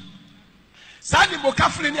committee sa ni mo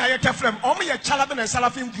kafu ni ayete frem o mo ye chalabe na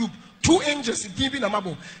salafin group 2 angels dibi na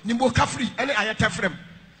mabo ni mo kafu ene ayete frem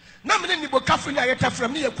na me ni mo kafu ni ayete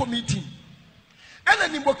frem ni ye committee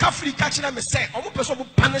ena ni mo kafu ka kire me se o mo peso mo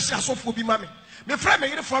punish asofo bi ma me frem me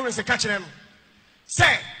yire Florence ka kire no se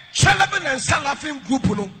chalabe na salafin group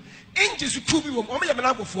no angels 2 bi wo o mo ye me na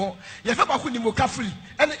agofo ye fa ba ko ni mo kafu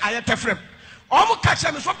ene ayete frem omo catch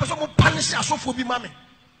me so person mo punish asofo bi mame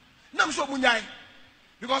na me so mo nyai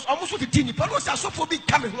because omo so titi ni pano say asofo bi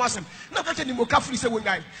come ho asem na catch ni mo kafri say wo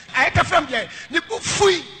nyai ayeta frem dey ni bu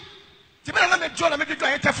fui ti me na me jo na me do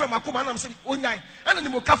ayeta frem akoma na me say wo nyai ana ni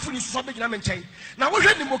mo kafri so be gina me nchen na wo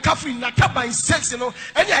hwe ni mo kafri na taban 6 no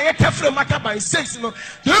ene ayeta frem taban 6 no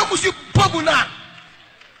dey mu si pobu na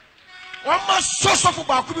Wama sosofo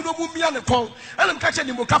ba ku bi no mu mia ne kon ana me catch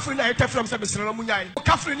ni mo kafri na ayeta frem say be sere na mo nyai mo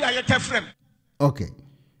kafri ni ayeta frem. Okay.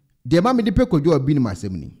 De ma me de pe kodwo abi ni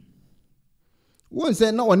masem ni. Won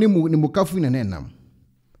se na one mu ni mukafu na nenam.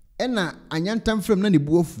 Ena anyantam frem na ne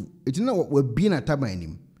buofu. Eti na wa bi na taban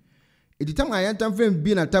nim. Eti tam anyantam frem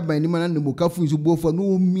bi na taban nim na ne mukafu nso buofu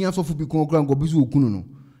no mia sofo bi kon kran go bi so okunu no.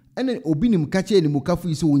 Ena obi nim ka che ni mukafu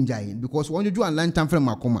ise wonjae because won jojo anyantam frem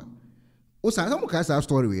akoma. O sa mo ka sa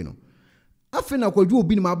story we no. Afi na kodwo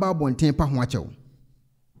obi ni ma ba bonten pa ho achew.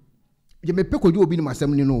 Je me pe kodwo obi ni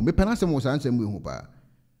masem ni no me pe na sem wo san sem we hu pa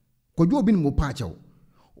kodwo obi ni mo pa achew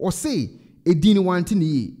o say edin wanti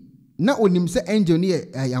ni na onim se angel ni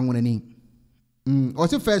yanwonani o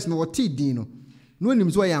say first no what din no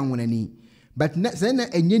onim so yanwonani but na say na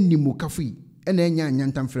enye nimu kafi e na enya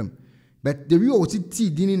anyantam frem but the real what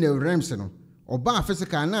din in the realms no oba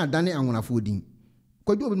physical na adane anwonafo din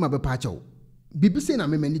kodwo obi ni ma be pa achew bibi say na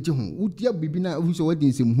me mani je ho udia bibi na hu so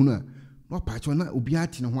wadin sem hu na no pacho na obi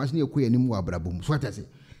ati na ho ase na ekoye nim wa brabom so atase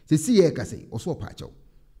se si ye kase o so pacho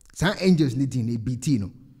san angels ni din e bt no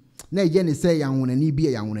na ye ne say yanwonani bi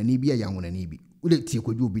yanwonani bi ule tie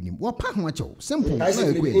kodwo obi nim wo pa ho acho simple na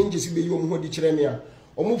ekoye angels be yo mo hodi kire me a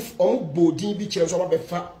omo bodin bi kire so ma be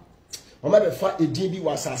fa edin bi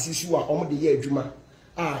wa asase su a omo de ye adwuma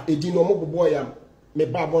a edin no omo bobo ya me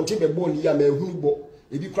ba bonte be bo ni ya me hunu bo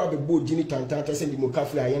ebi kra be bo dini tantata se ndi mo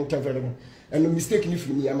kafri ayen tavere no and mistake ni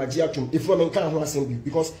free me amaji atum if no men kan ho assembly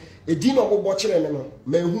because edin no bobo kire me no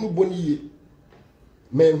me hunu bo ni ye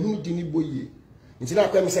me hunu dini bo ye nti na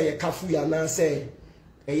kwa me say ye kafu ya na say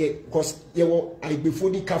eye cause ye wo aibefo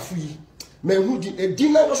di kafu yi me hunu di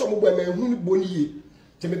edin na so mo bo me hunu bo ni ye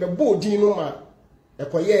te me be bo din no ma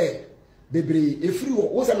ekoye bebre efiri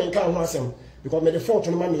wo say men kan ho asem because me the fault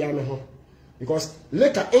no ma me ya me ho because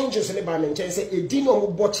later angels ne ba me nchen say edi no mo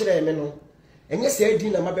bo kire me no enye say edi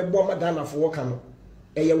na ma be bo ma dana fo woka no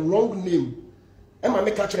e ye wrong name e ma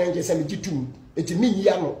me ka kire angels say me gitum enti me yi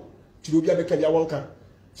ano ti obi abeka bia wonka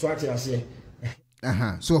so ate ase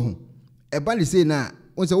aha so ho e ba le say na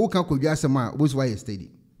won say wo ka kodwa asem a wo so why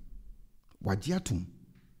steady wagye atum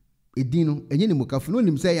edi no enye ni mokafo no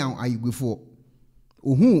nim say ya ayigwefo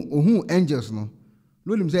ohun angels no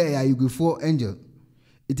nim say ya ayigwefo angel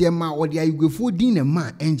iti ma odi ayigwefo din na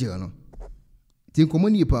ma angel no ti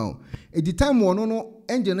komoni pa o edi time wono no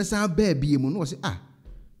angel no sa ba bie mu no say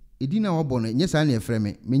edi na wo no nye sa na efre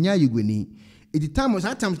me nya ayigweni edi time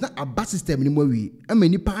sa times na aba system ni mo wi ama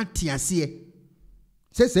ni pa atiase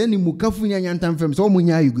se ni mokafo nya nyantam fem so mo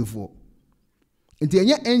nya ayigwefo enti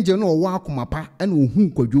enye angel no wo akoma pa na ohun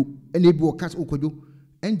kwadwo na ebi wo kas okwadwo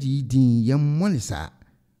angel din ye monisa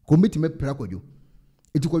komiti me pra kwadwo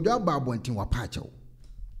enti kwadwo aba abonten wa pa achew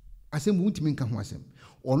asem wuntimi nka ho asem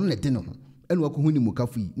ono ne de no ho ena wakohu ni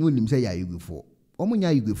mukafu yi no nim say ya yigwefo omo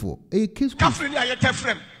nya yigwefo case kafre ni ayete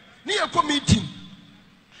frem ni ye committee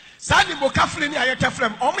sa ni mokafre ni ayete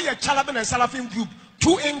frem omo ye chalabe na salafin group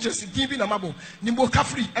 2 angels din bi na mabo ni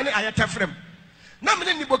mokafre ene ayete frem na me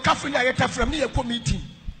ni mokafre ni ayete frem ni ye committee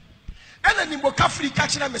ena ni mokafre ka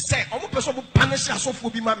kire me say omo person bo punish asofo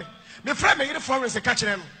bi ma me frem me yire Florence ka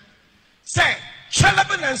kire no say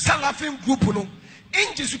chalabe na salafin group no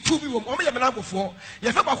angels to be wom omo ye menagofo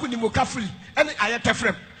ye fa ba ko ni mokafre ene ayete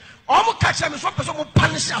frem omo ka kire me so person bo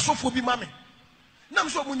punish asofo bi ma me na me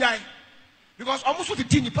so mo nyai because almost what the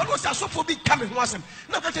team but was so for big coming wasn't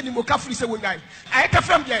na ka kire ni mokafre say wonyai ayete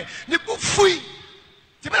frem dey ni bu fui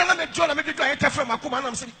tibela na me jola me do ayete frem akoma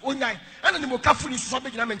na me say onyai ana ni mokafre so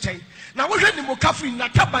be gina me nchen na wo hwe ni mokafre na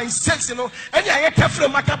taban 6 no ene ayete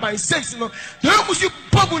frem taban 6 no dey musi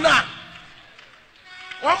bobu na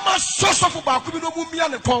Oma soso fu ba ku bi no mu mia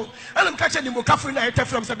ne kon ana me ka kire ni mokafre na ayete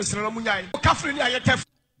frem say be sere no munyai mokafre ni ayete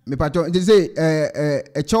me pato they say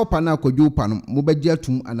e chopa na kodwo pa no mo be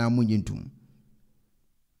atum ana mo nyintum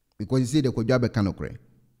because you say the kodwo be kanokre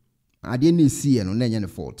ade na esi no na enye ne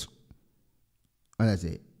fault I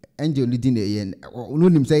say angel leading the yen no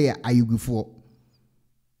nim say ya ayugufo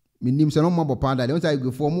me nim say no mabo pada le say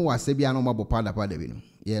ayugufo mo wase bia no mabo pada bi no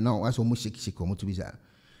ye na waso mo shake mo to bi sa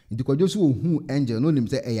nti kodwo so hu angel no nim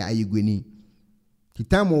say ya ayugweni ti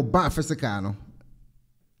time o ba physical no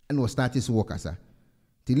and was started to work asa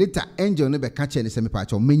ti later angel no be catch any say me pa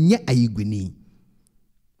cho menye ayugweni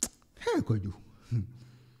he kodwo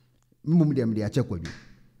mum de ache kodwo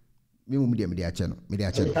me de ache no me de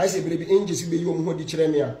ache no I say baby angels be you ho di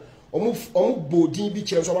kire me a omo bodin bi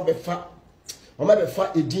kire so ma be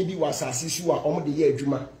fa edin bi wasase su a omo de ye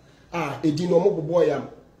adwuma edin no omo bobo ya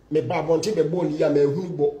me ba bonte be bo ni ya ma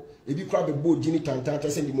ehunu bo ebi kra be bo dini tantanta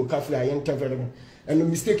se ndi mokafre ayenta vere no and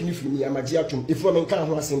mistake ni firi me amaji atum ifo me nka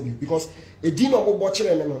ho asem bi because edin no bobo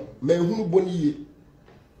kire me no ma ehunu bo ni ye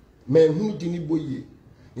ma ehunu dini bo ye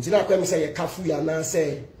nti na kwa me say ye kafu ya na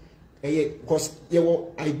say because ye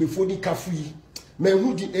wo agbefo ni kafu yi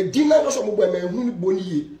mehu di edin na so mo bo mehu ni boni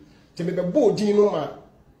ye te me be bo din no ma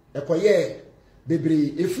ekoye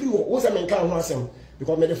bebre efiri wo say men kan ho asem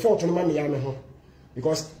because me the fault no ma me ya me ho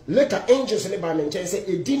because later angels ne ba me nchen say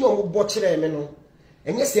edin no mo bo kire me no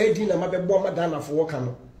enye say edin na ma be bo ma dana fo woka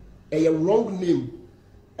no e wrong name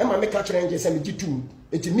e ma me ka kire angels say me gitum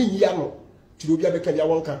enti me yi ano ti obi abeka bia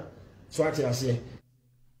wonka so ate ase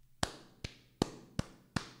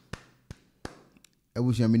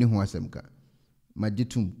awusha mini ho asemka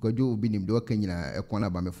magitum kodwo obi nim de wakanyina ekona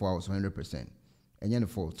ba me 100% enye ne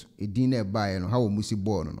fault edin na bae no hawo musi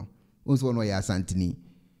ball no onso no ya asantini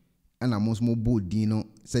ana mo bo din no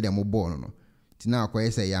se de mo ball no tina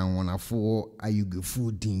akoye se ya nwonafo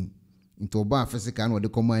ayugefu din into ba physical no de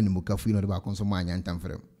command mo kafu no de ba konso ma anya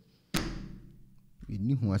ntamfrem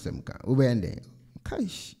ni ho asemka obende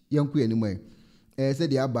kaish yanku ya ni mai se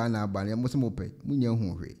de aba na aba na mo se mo pe munya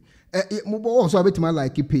hu hwe also abetima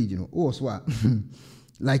like page no also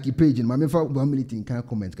like page no my for 1 minute in can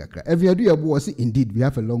comment kakra if you do your boy say indeed we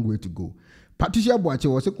have a long way to go Patricia Boache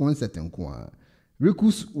was a concert nko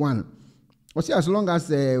Rikus 1 was as long as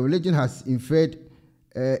religion has interfered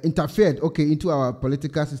into our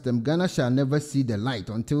political system Ghana shall never see the light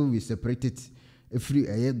until we separate it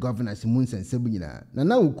free governance moons and sebina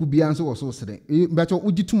na ukubia nso was so sere but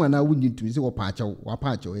ugituma na wunjintumi say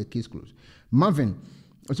wapacha case close Marvin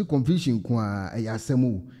also confusion kwa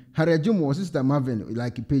ayasemu Harajum sister Marvin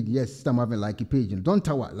like page yes sister Marvin like page don't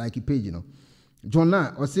tower like page you know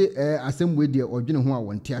Jonna or say asem we there or dwene ho a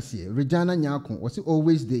wonte ase Regina Nyako or say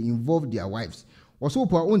always they involve their wives Oso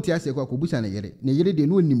po onti ase kwa kobusa na yere de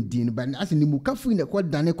no nim din ba ase nimu kafu ne kwa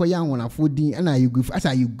dane kwa ya nwona fo din ana ayegu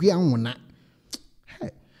asa ayegu anwona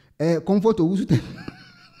comfort owusu te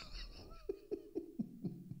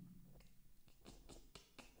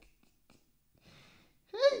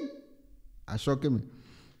ashoke me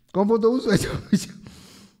comfort owusu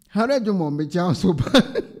hare jumo me cha so ba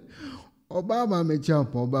Obama me cha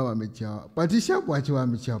patisha kwachi wa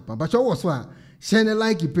me cha pa so wo so a share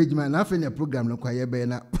like page man na fe program no kwa ye be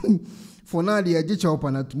na for now the age chop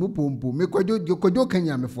na tumu pompo me kojo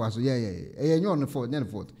kanya me fo aso ye nyo no for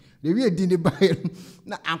the we di ne buy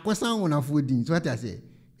na akosa wona fo din so what I say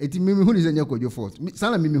eti mimi hu ni senya kojo fort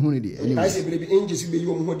sala mimi hu ni de I say baby angels be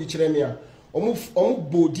you ho di kire me a omu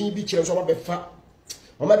bodin bi kire so ma be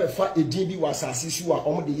fa edin bi wa asase su a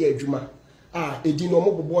omu de ye adwuma edin no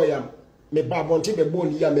omu bobo ya me ba bonte be bo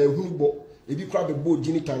ni ya me hu bo ebi kra be bo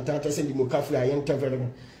di ni tantata se ndi mo kafri ayen tevere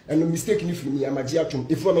and mistake ni firi mi amaji atum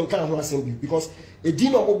if we menka ho asem bi because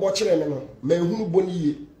edin no bobo kire me no me hu bo ni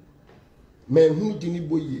ye me hu di ni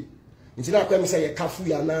bo ye nti na kwa me say ye kafu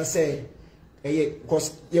ya na say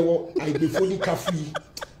because ye wo I before ni kafu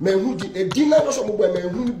me hu di edin na so bobo me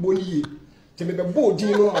hu bo ni ye te me be bo di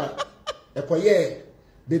no ma ekoye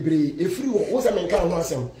bebre efiri wo se menka ho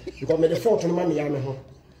asem because me the fault no ma me ya me ho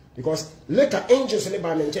because later angels in the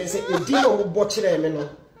Bible say edin no bo kire me no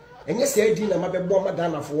enye say edin na ma be bo ma da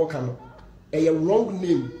na fo wo ka no a wrong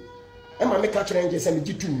name e ma me ka kire angels say me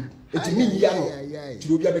gitu eti mi ya no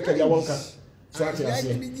ti obi abeka ya wonka so ati ase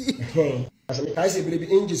as me kai say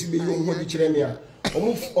baby angels be you ho di kire me a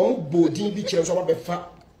omu bodin bi kire so ma be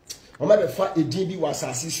fa edin bi wa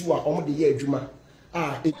asase su a omu de ye adwuma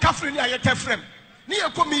kafre ni ayete frem ni ye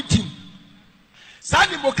committee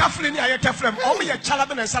Sani mo kafri ni ayete frem omo ye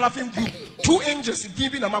chalabe na salafin group 2 angels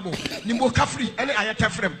dibi na mabo ni mo kafri ene ayete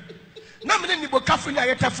frem na me ni mo kafri ni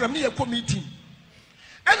ayete frem ni ye committee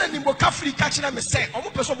ene ni mo kafri ka kire me say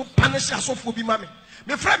omo person mo punish asofo bi ma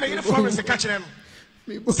me frem me yire Florence ka kire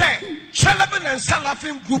no say chalabe na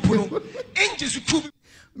salafin group no angels 2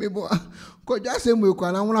 me bo ko jase mo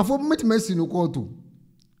ko na wona fo metimasi no koto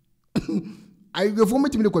ayi go fo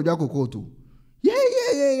metimi ko jwa kokoto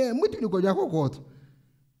yeah metimi ko jwa kokoto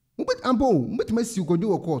ampo metimasi ko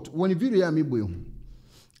jwa kokoto woni video ya me boy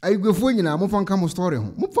ayi go fo nyina mo fanka mo story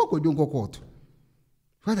ho mo fa ko jwa kokoto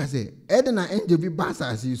what I say edna angel bi basa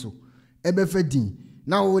asiso ebe fedin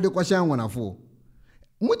na wo de ko shan wona fo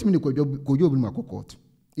metimi ko jwa bi ma kokoto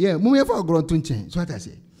yeah mo me fa gro to nchen so what I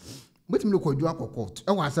say metimi ko jwa kokoto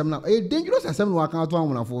e wa asem na dangerous asem na wa kan to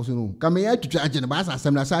wona fo so no ka me ya twitwa agye na basa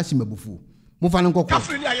asem na sa mabufu mo fa no kokoto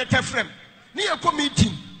kafre ni ayete frem ni ye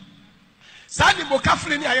committee Sani mo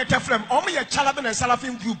kafri ni ayete frem omo ye chalabe na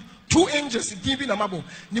salafin group 2 angels dibi na mabo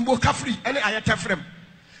ni mo kafri ene ayete frem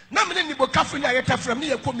na me ni mo kafri ni ayete frem ni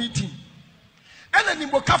ye committee ene ni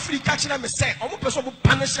mo kafri ka kire me say omo person mo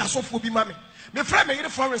punish asofo bi ma me frem me yire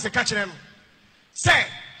Florence ka kire no say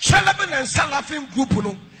chalabe na salafin group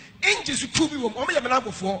no angels 2 bi wo omo ye me na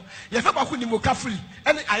agofo ye fe ba ko ni mo kafri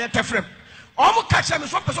ene ayete frem omo ka kire me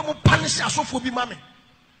so person mo punish asofo bi ma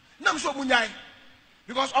na me so mo nyai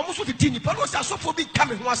because almost what the team but was so for big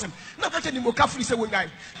coming was him na ka ni mo kafri se wonai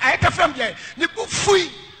ayete frem je ni bu fui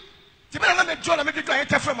ti me na me jo na me do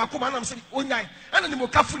ayete frem akoma na me se wonai ana ni mo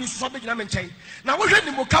kafri so be gina me nchen na wo hwe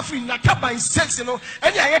ni mo kafri na taban 6 no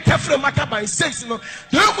ani ayete frem taban 6 no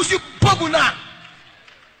de mu si pobu na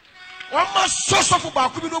Wama so for ba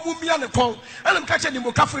ku bi no mu mia ne kon ana me ka che ni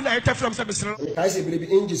mo kafri na ayete frem se be sere I say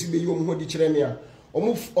baby angels be you ho di kire me a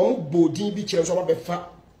omu bodin bi kire so ma be fa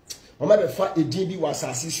Oma be fa edin bi wa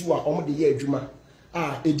asase su a omo de ye adwuma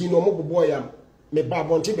edin no omo bobo ya me ba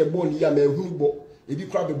bonte be bo ni ya me hu bo ebi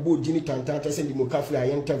kra be bo di ni tantata se ndi mo kafri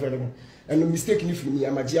ayen tevere no and mistake ni firi mi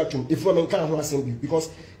amaji atum if we menka ho asem bi because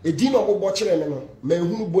edin no bobo kire me no me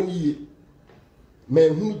hu bo ni ye me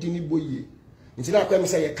hu di ni bo ye nti na kwa me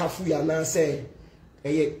say ye kafu ya na say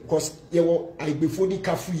because ye wo I before ni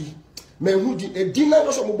kafu yi me hu di edin na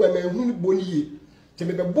so mo bo me hu bo ni ye te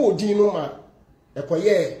me be bo di no ma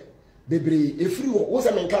ekoye bebre efiri wo se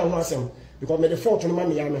menka ho asem because me the fault no ma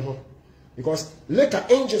me ya me ho because later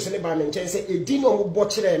angels in the Bible say edin no bo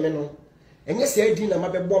kire me no enye say edin na ma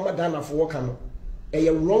be bo ma da na fo wo ka no a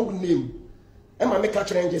wrong name e ma me ka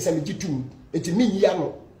kire angels say me gitu enti mi ya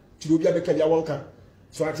no ti obi abeka dia wonka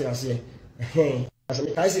so ati ase as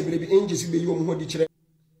me kai say bebre angels be you ho di kire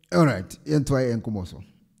all right ento ay enkomo so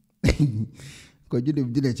ko jude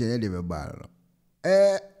bi de kire de be ba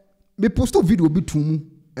me posto video bi tumu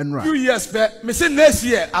enra 2 years back me say next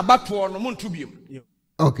year abato no mo ntubiem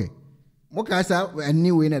okay mo ka sa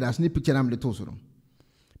anyway na that's ni picture am de to so no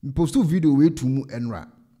me posto video we tumu enra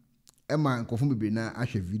e ma nkofo bebe na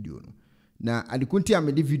ahwe video no na adekunti a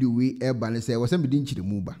me de video we e ba ne say wo say me din chire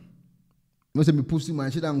mu ba no say me post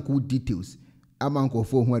man shida nko details ama nko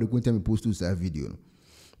fo ho adekunti me post sa video no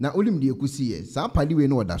na olim de ekusi ye sa padi we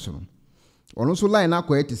no oda so no ono so line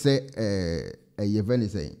akọ ete say ye veni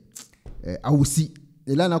say awusi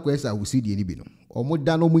the line akọ say awusi de ni bi no omo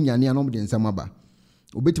da no mu nyane anom de nsama ba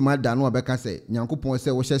obetima da no abeka say nyankopon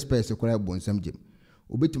say wo hye space kora bonsam gem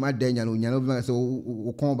obetima da nyane obi say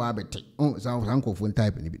wo kon ba abete san ko phone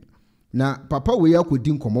type ni bi na papa we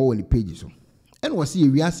akodi nkomo wo ni page so en wo say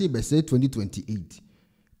wiase be say 2028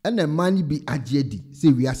 en na mani bi agedi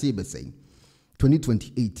say wiase be say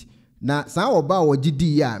 2028 na saa oba wo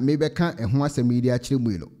gidi ya me beka eho asem iri a kire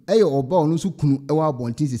mu ilo eye oba onu so kunu ewa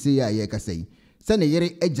abontin sese ya ye kasa yi se ne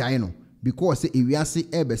yere agyae no because ewiase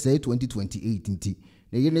ebe say 2028 nti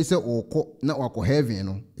ne yere se okọ na wakọ heaven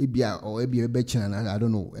no ebia o ebia be china na I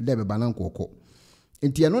don't know ede be banan kokọ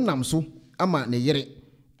nti eno nam so ama ne yere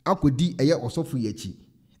akodi eye osofu yachi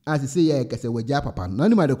asese ya kasa wagya papa no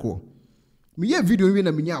ani madeko me ye video wi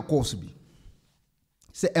na me nya course bi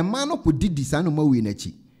se ema no ko didi sa no ma wi na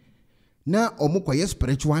chi na omukoye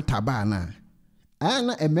spiritual taba na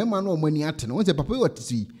ana emema no omani ate no wonse papa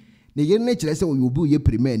yotisi ne yere na kire se oyobi ye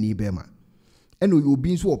premier ni bema ena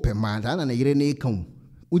oyobi nso opema na yere na ekan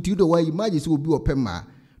uti do wa imagine se obi opema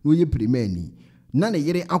no ye premier ni na ne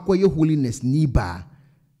yere akoye holiness ni ba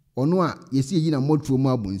ono a yesi yi na motro mu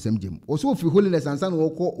abonsam gem oso ofi holiness ansa no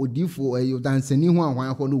wokọ odifo dansani ho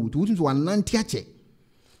ahwan akọ no wutu so wanante ache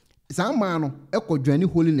sama no ekodwane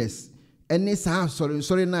holiness ene sa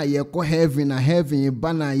sorry na ye ko heaven na heaven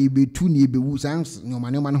ba na ibetu ni ibewu sans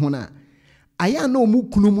nyoma ho na aya na omu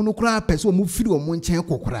kunumu no kra pese omu firi omu nchen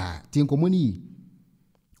kokora ti nkomo ni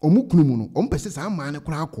omu kunumu no omu pese sa ma ne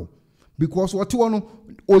kra akọ because what wono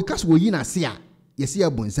o kaso wo yi na se a yesi ya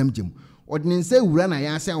bonsam gem odinense wura na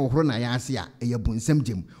ya se ahoro na ya se a eye bonsam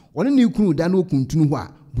gem one ne kunu da no kuntunu ho a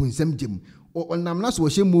bonsam gem onam na so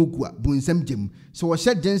hye moku a bonsam gem so wo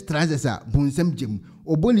hye jeans trousers a bonsam gem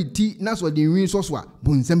oboniti na so de nwin so a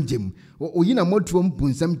bonsam gem oyi na motuom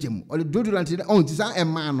bonsam gem o deodorant on ti sa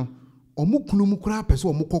ema no omukunu mu kura pese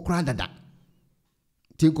omukokora dada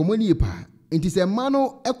ti komoni pa enti se ema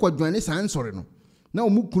no ekodwane san sore no na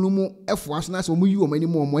omukunu mu efo aso na so omuyi omani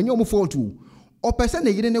mu omonye omfault o pese na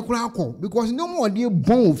yire ne kura akọ because no mo de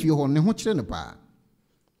bon ofie ho ne ho kire ne pa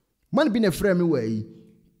man bi na frame we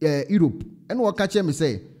Europe and what catch me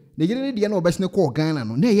say the yere de na obesne call Ghana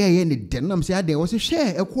no na ye ne de nam say aden wo se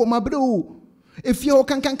hwe ekwo mabro if you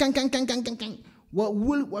kan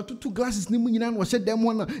what two glasses ni mu nyina no hye dem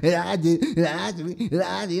ho na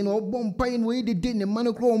aje no bom pain we de ne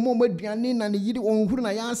man kro mo maduane na ne yiri onhuru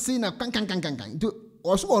na ya se na kan to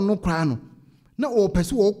oso ono kra no na o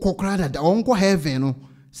pese wo kokra da onko heaven no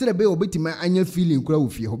se de be obetima anya feeling kra wo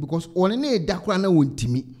fie ho because one na da kra na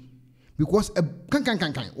wontimi because kan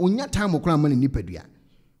onya time okra man ni padua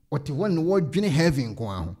ote won wo dwene heaven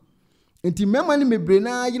ko aho enti mema ni mebre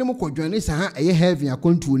na yire mo kodwane sa ha eye heaven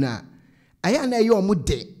akontu na aya na eye omo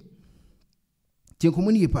de ti ko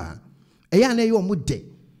mo ni pa aya na eye omo de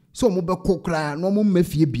so mo be kokra no mo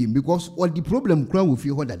mafie biem because all the problem kra wo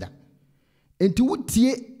fie ho dada enti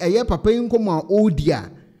wotie eye papa yin komo a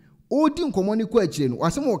odi nkomo ni ko akire no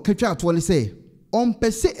asem wo katwa ato ne se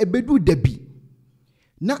ompese ebedu dabi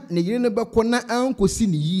na ne yire ne beko na ankosi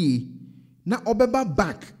ne yie na obeba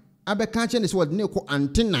back abeka che ne se wode ne ko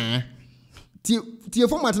antena tie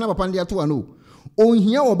format na papa ndia to ano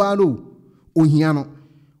onhia oba no onhia no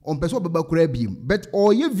ompese obeba kura biem but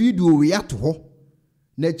oye video we ato ho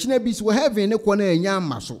na kina bi so heaven ne ko na anya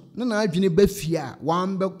amaso na adwene ba fia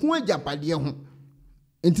wambeko agapade ho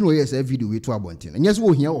enti no yes video we to abonten nya so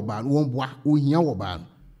ohia oba no wonboa ohia oba no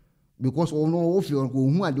because ono ofi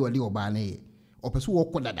ohun ade oba na ye opeso wo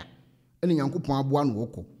kodada ene nyankopon aboa no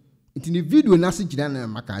woko enti ne video na se gina na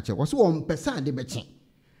maka ache wo so wo pesa ade beche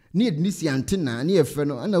ne edini si antena ne efe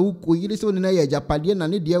no ana wo yire so ne na ya japade na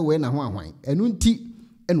ne de we na ho ahwan enu nti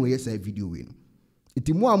ene wo yesa video we no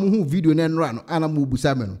enti mo amu video na enra no ana mo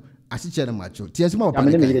busa me no asiche na macho tie se ma papa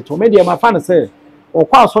ne me to media ma fa na se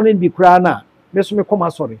okwa so ne bi kura na me so me koma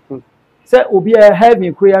sorry se obi e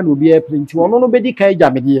heaven kura na obi e plenty ono no bedi kan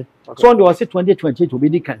jamede so on the was 2028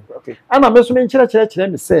 obedi kan ana me so me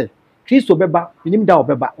nkyere me say Kristo beba nim da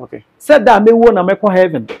obeba said that me wo na me ko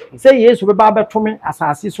heaven say Yesu beba betome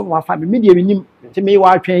asase so no afa me de nim ti me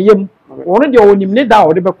wa atwen yam ono de onim ne da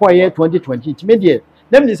o de beko ye 2020 ti me de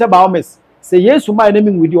dem ni say ba omes say Yesu mai na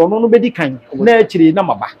me wudi ono no bedi kan na akire na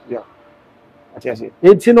maba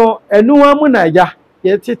enti no enu amu na ya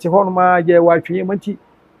ye tete ho no ma ye wa atwen yam nti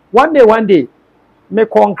one day me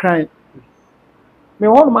kon kran me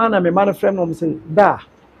hon man na me man frame no say da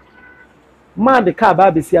ma de car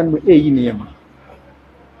ba be sia no e yi niema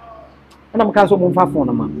ana mka so mo mfa phone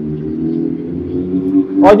na ma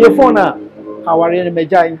onye phone a aware ne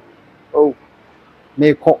megyan oh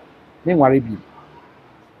me ko me nware bi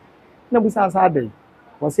na busa sa ade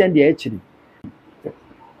wo se ndi e chiri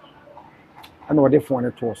ana wode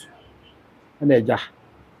phone to so ana eja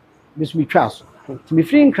bisu mi twaso ti mi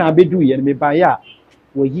free nkran bedu ye me ba ya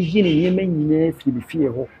wo yiyi ne nyema nyina fi bi fie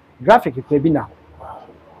ho graphic ko bi na ho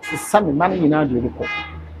sami mani nyina do ko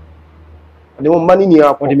de mo mani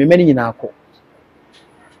nyina ko de me mani nyina ko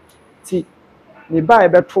ti ni ba e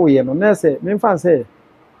beto ye no na se me mfa se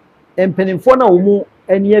empenimfo na wo mu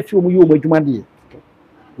ani afi wo mu ye wo adwuma de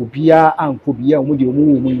obia anko bia wo mu de wo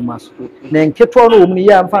mu nyuma so na nketo no wo mu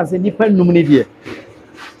ye mfa se nipa num ne de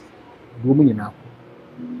wo mu nyina ko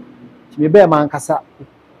ti me be man kasa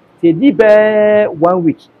ti di be 1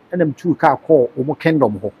 week and am 2 ka call wo mu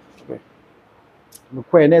kingdom ho no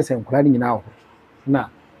kwa na se nkura nyina ho na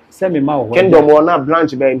se me ma ho kingdom wo na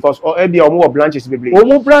branch be because e bia wo branches bebre wo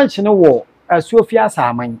mu branch no wo Asuofia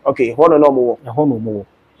Saman. Okay, hono no mo. Hono mo.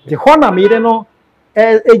 The hona mire no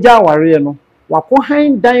eja ware no. Wako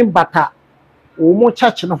han dan bata. Wo mo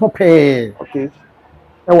church no ho pe. Okay.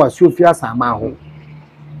 E wa Asuofia Saman ho.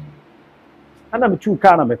 Ana me tu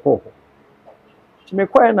ka na me ko ho. Ti me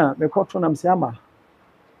ko na me ko to na mse ama.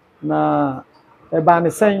 Na e ba ne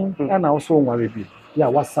sen ana wo so nware bi. Ya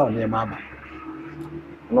wasa ne ma ama.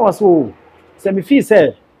 No waso se me fi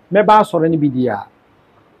se me ba soro ne bi dia.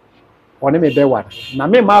 One me be ware na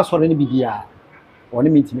me ma soro ne bidia one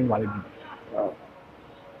me ntimi ware bi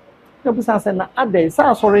na busa se na ade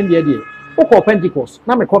sa soro ne de o ko Pentecost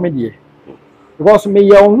na me come de because me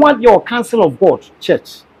ye on your Council of God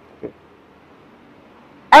church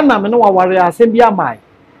ana me no ware asem bi amai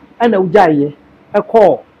ana ujaye e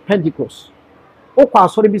ko Pentecost o kwa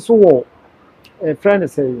soro bi so wo friend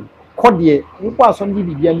say kodie o kwa soro bi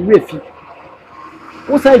bia ni refi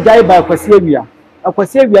o say jai ba kwasi awia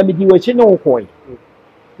akwasi awia me di wachi ne wokoi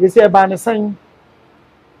yesi eba ne san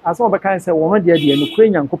aso be kan se wo de no kure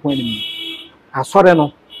nyankopon ne mi asore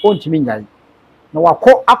no ontimi nyai na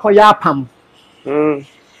wako akoya apam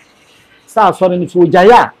sa asore ne so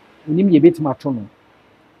jaya nim ye betima to no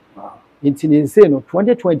intini se no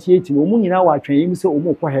 2028 no mu nyina wa atwen yim se o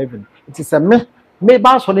mu ko heaven it is me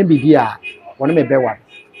ba so ne bibia wona me be wa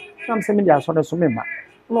sam se me di asore so me ma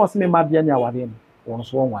no se me ma bia ne aware no won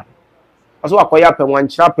so won ware aso akoya apam wan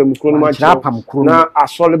chira apam kro no ma chira apam kro na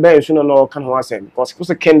asole be so no kan ho asem because it's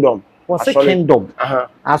a kingdom was a kingdom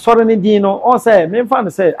asole ne din no o say me fa no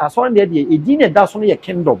say asole ne de edin ne da so no ye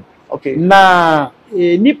kingdom okay na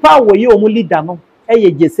nipa wo ye o mu leader no e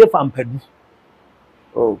ye Gyesaw ampadu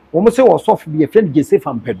oh wo mu say wo soft be friend Gyesaw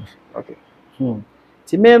ampadu okay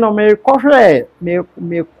ti me no me ko hwe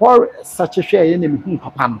me ko sachehwe ye na me hu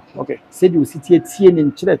papa no okay say di o sitie tie ne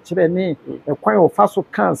nkyere ne e kwan o fa so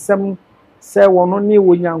kan sem se wono ni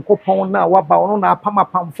wonyankopon na waba wono na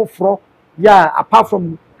apam foforo ya apart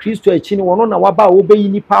from Christo echi ni wono na waba wo beyi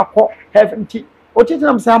nipa akọ heaven ti o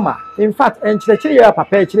titinam sama in fact enkyerechire ya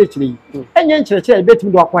papa enkyerechire enye enkyerechire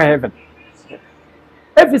betimi do akọ heaven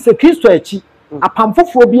if it's a Christo echi apam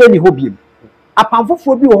foforo bi ani ho biem apam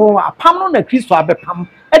foforo bi ho apam no na Christo abepam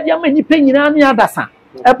e dia ma nipa nyina ne adasa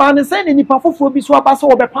e ba ne se ne nipa foforo bi so abasa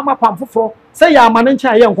wo bepam apam foforo se ya amane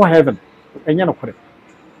ncha ye nkọ heaven enye no kore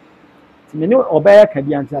mene obaya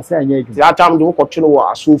kadi anti ase anya adwuma ya tam de ko twene wo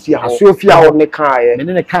asofia ho ne kaaye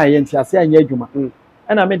mene ne kaaye anti ase anya adwuma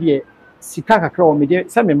ana me de sika kakra wo me de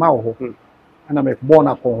se me ma wo ho ana me bo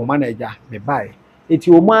na ko homa na eja me bai eti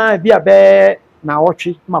o ma bia be na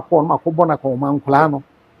wotwe ma ko bo na ko homa nkula no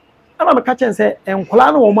ana me ka chen se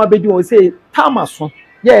nkula no wo ma bedi o se tamaso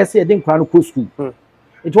ye se de nkula no ko school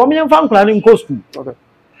eti wo me mfa nkula no ko school okay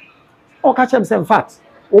o ka chen se in fact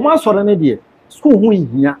o ma sore ne de school hu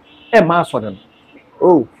nhia e ma so dem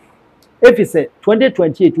oh if you say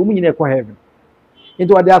 2028 wo nyina ko heaven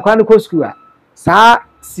into what they akwa no ko school a sa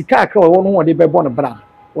sika akra wo no wo de be bo no bra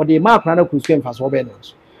wo de ma akra no ko school mfa so be no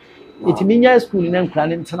it minya school na nkra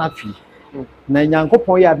ne ntena fi na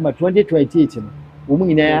nyankopon ya adma 2028 no wo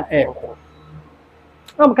nyina e ko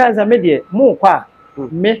am kan za me de mo kwa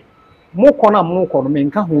me mo ko na mo ko no me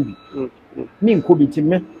nka ho bi me nko bi ti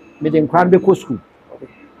me de nkra be ko school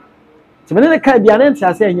timene ka bia na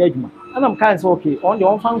ntia se anya adwuma anam kan se okay on the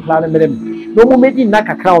on fan plan merem no mo medi na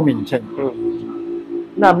kakra o me nchen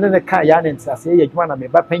na me ne ka ya na ntia se ya adwuma na me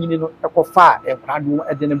ba panyini no ekofa enkwado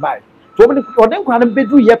ede ne bai to me ode nkwado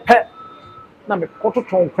bedu ye pe na me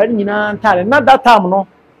kototon kwado nyina ntare na that time no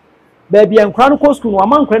ba bia enkwado ko school no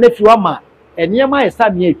amankwado na fiwa ma enie ma esa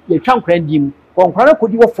me ya twa nkwado dim ko nkwado ko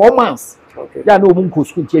di wo 4 months ya na o mu ko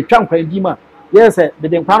school ti twa nkwado dim a yes the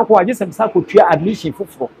nkwan ko agye sem sa ko tua admission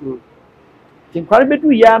foforo nkwan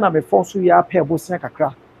bedu ya na me force ya pa bosia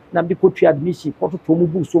kakra na me ko tua admission ko to mu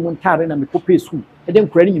bu so mu ntare na me ko pay school e de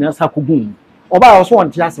nkwan nyina sa ko gum oba so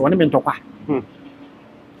won tia se won me ntokwa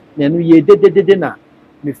na no ye de na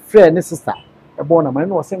me friend ne sister e bo na man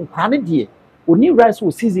no se nkwan de oni rice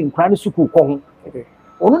wo season nkwan school ko ho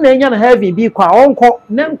onu na enya na heavy bi kwa onko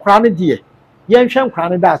ne nkwan de ye nhwe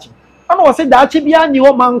nkwan daachi ana wo se daachi bia ni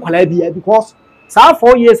wo man kwala bia because sa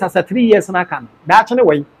 4 years as a 3 years na kan daachi ne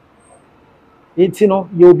wai enti no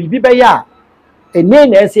ye obi bi be ya ene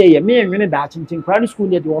na ese ye me nwene daachi ntin kwala school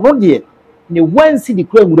ne de ono de ne wansi di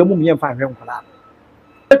kura nwura mu me mfa hwe nkwala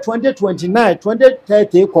 2029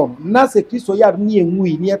 2030 kom na se Kristo ya ni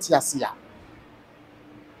enwui ni etiase ya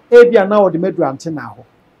ebia na odi medu ante na ho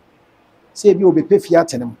se bi obepe fia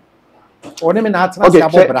tenem one me na atena se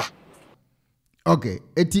abobra. Okay,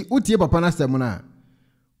 eti utie papa na asem na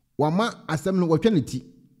wama asem no wotwa ne ti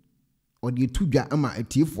odi etudwa ama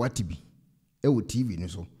etiefo atibi ewo TV no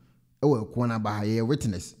so ewo eko na ba ye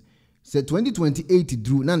witness se 2028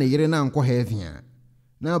 dru na ne yere na anko heaven a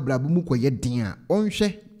na abrabu mu koye den a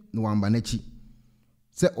onhwe no wamba na chi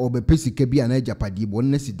se obepesika bi ana japade bo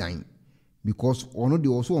na sidan because ono de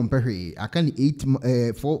also on pehwe aka ni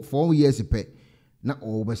 4 years pe na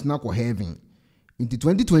obesna ko heaven into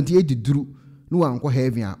 2028 dru no wanko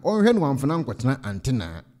heaven a onhwe no wamfana nkotena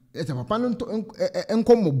antena ete papa no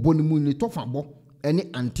enkom boni mu ni tofa bo ene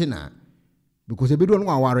antena because ebedu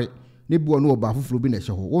no aware ne bi no oba foforo bi na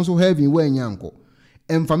hye ho won so heaven we anyanko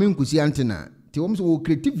emfame nkusi antena ti wom so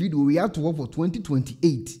creative video we have to work for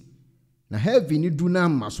 2028 na heaven ni du na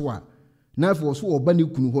maso a na for so oba ne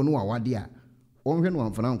kunu ho no awade a onhwe no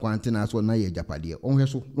wamfana nkwa antena so na ye japade onhwe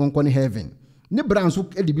so no nko ne heaven ne branso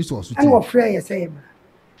edibi so so ti and what frey say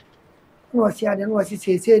no si ade no si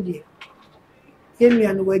sese die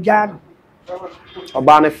yemia no waja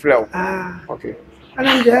oba ne flow okay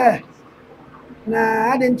anam je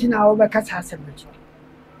na ade ntina wo be kasa asemaji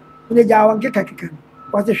ne ja wan keka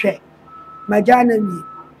wo se hwe majana mi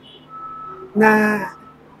na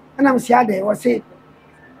anam si ade wo se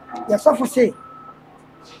ya sofo se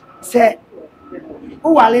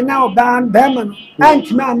o wale na oba bema no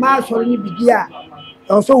antima ma so ni bidia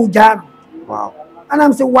so uja wow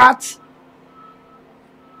anam se what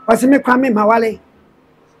was me kwame mawale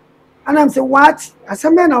anam se what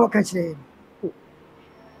asame na waka kire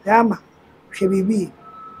yama hwe bibi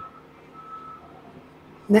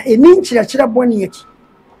na eni kire boni yaki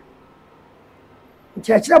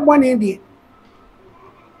kire boni di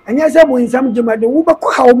anya se bo nsam juma de wo bako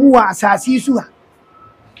hawo mu wa asasi su ha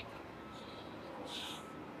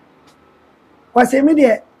kwase me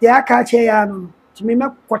de ya ka che ya no timi me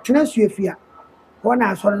kwotena suafia wona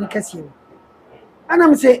asoro ne kase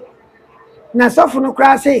anam se na sofu no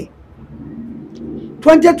kra se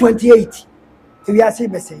 2028 we are say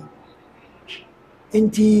bese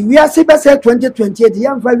enti we are say bese 2028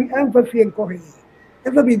 yamfa fie nkohe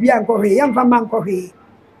efa bibia nkohe yamfa man nkohe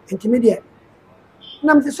enti me de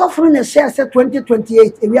nam se sofu ne share se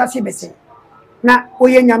 2028 we are say bese na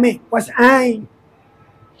oye nyame was ai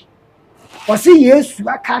was yesu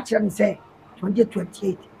aka kire me se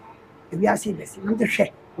 2028 we are say bese nam te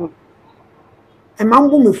hwe e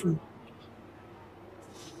mambo mefu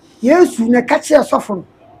yesu na kache sofo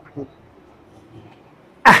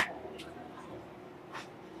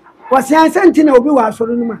wasi ansanti na obi wa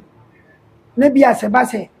asoro numa na bia se ba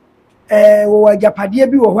se wo japade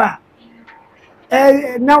bi wo ho a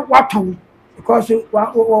na waton because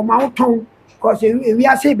wo ma waton because we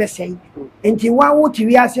are say be say enti wa wo ti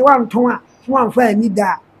we are say wa nton a wo anfa ani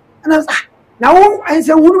da na wo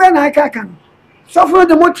ense hunu be na aka kan sofo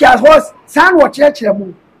de motias horse san wo kire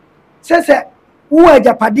mu se wo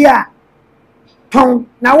japade a ton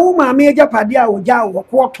na wo ma me japade a wo ja wo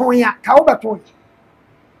ko ton ya ka wo beton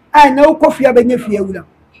ai na wo kofia be nyefia wura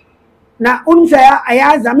na unsa ya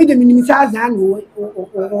ayaza me de minimisa azan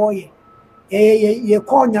wo ye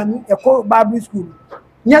ko nyam ye ko bible school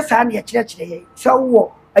nya sa na ye kire ye so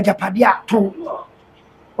wo ajapade a ton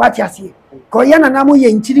wati ase ko ye na namu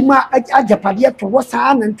ye nkirima ajapade to wo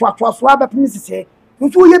sa na ntoato so abapim sise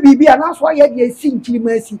nso ye bibia na so ye de si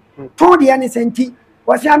nkirima asi ton de ne senti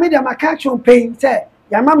wo se ame de maka champagne se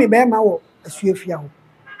ya ma me be ma wo asuafia ho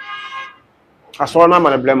aso na ma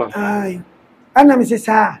na blema ai ana me se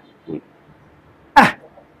sa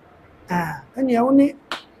ani ya woni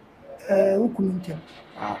ukununtem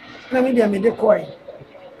na me de koi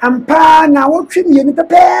ampa na wo twimie ni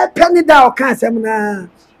pepe ni da o kan asem na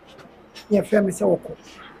ye fe me se woko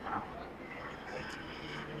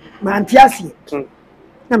ma antiasi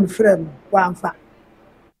na me frem wa amfa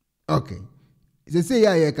okay They say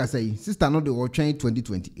ya ye kasai sister no de train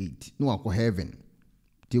 2028 no akọ heaven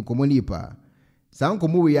ti komo ni pa san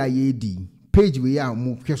komo we ya ye di page we ya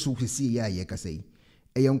mo hweso kwesi ya ye kasai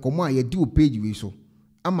e ye nkomo a ye di o page we so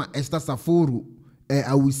ama Esther Saforo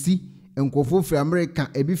awusi enkofo fra America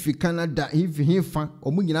ebi fi Canada hi fa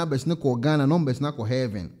omu nyina besne ko Ghana no besne ko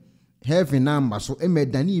heaven number so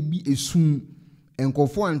emedane ebi esun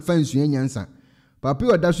enkofo anfa nsu nyansa papi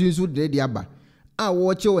odaso nsu de aba a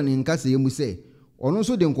wo che woni nkasa yemu se ono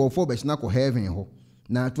so de nkofo besna ko heaven ho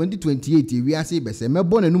na 2028 wi ase bese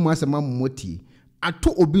mebo nanu mu asema momotie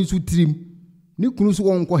ato obi nsu trim ni kunu so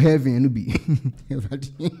won ko heaven no bi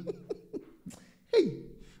hey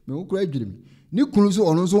me wo kura dwere mi ni kunu so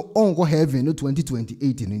ono so on ko heaven no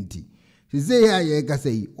 2028 nti se ya ye ka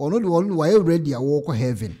sei ono de ono wa ready a wo ko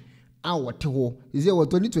heaven a wote ho se wo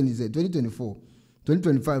 2020 2024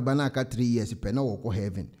 2025 bana aka 3 years pe na wo ko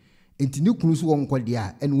heaven enti ni kunu so won ko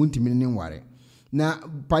dia en wontimi ne nware na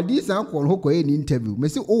padisa akọ ho ko ni interview me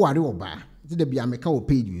se o ware oba ti da bia me ka o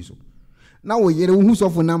page so na wo yere hu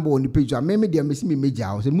sofo number on the page a me dia me si me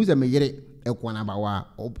meja o se mu se me yere ekọ na ba wa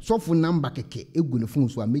sofo number keke egu ne phone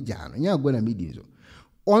so a meja no nya agwa na media so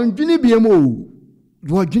ondwini bia mo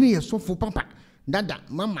do dwini ye sofo papa dada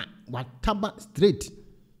mama wataba straight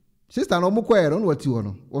sister no mo kwere no wati ho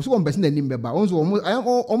no o so won bese na nim beba on so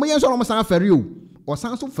o mo yen so no san fere o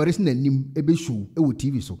san so fere sin na nim ebe show e wo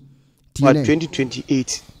TV so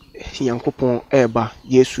 2028 Yankopon eba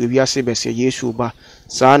Yesu ewiase bese Yesu ba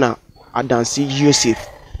sana adansi Joseph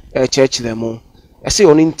church them ese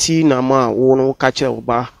oni nti na ma wo no ka kire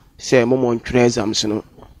oba se momo ntwere exams no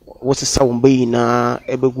wo se sa wo bayi na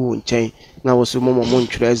ebegu nchen na wo se momo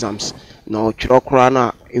ntwere exams na otwere kora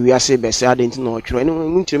na ewiase bese adenti na otwere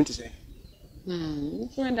ni ntirem ti se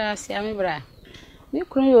da se ami bra me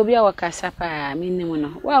kunu yo bia wakasa pa me nim no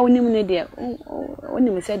wa wonim ne de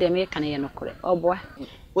wonim se de me kan ye no kore oboa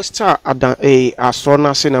wo sta adan aso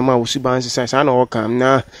na se na ma wo siban se sa na wo kan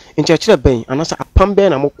na nchechire ben anasa apam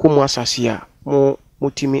ben na mo komu asase a mo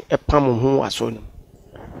timi epam ho aso no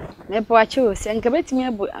me po achi o se nka betimi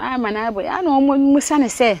abu ama na abu ana o musa ne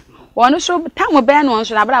se wono so tam ben no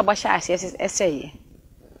so na bra bo sha ase eseye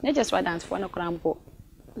ne just wa dance for no krampo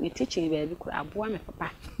me teaching baby kura aboa me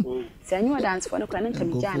papa se anyu dance for no kura nka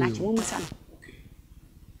mi ja na chi mo musa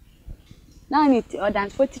na ni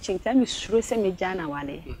dance for teaching time me suro se me ja na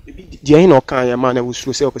wale di ahin o kan ya ma na wo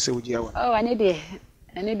suro se o pese wo gia wa oh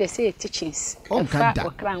ane de say teachings fa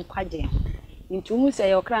okra nkwaje nti mu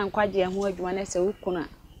se okra nkwaje ho adwuma na se wo kuna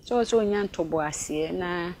so nya ntobo ase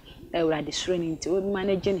na awurade suro ni nti wo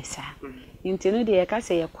manage ne sa nti no de ka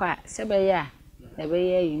se ye kwa se be ya ebe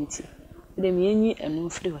ye yinti de me enyi enu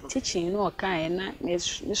free teaching no kan na me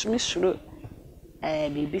suro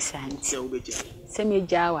bibi santi se me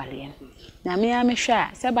ja wale na me amehwa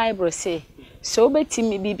se bible say so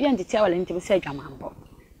betimi bibi antete wale nti se adwamambo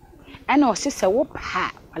ana o se wo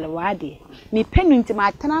pa wale wade me penu nti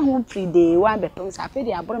ma tana ho free day wa bepem sa fe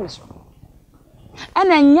de aboro me so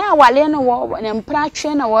ana nya wale no wo na mpra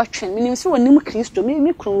twe na wo twe minim se wonim Kristo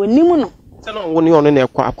me kro wonim no se no woni ono na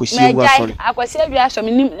ekwa akosi wu asori akosi wu aso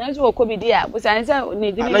minim na so ko bidi a busan se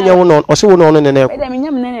ne di na nya wono o se wono ono na ekwa e da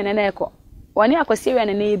minyam na na ekwa woni akosi wu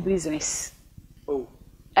na na business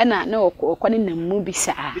ana na okwane na mu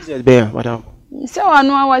bisa business be madam se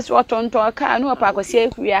wono awas otonto ka na opa akosi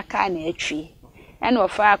wu aka na atwi ana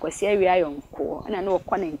ofa akosi wu ayonko ana na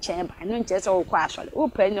okwane nchen ba no nche se wo kwa asori wo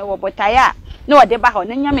pa na wo botaya na wo de ba ho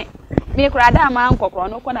na nyame me kura da ma nkokro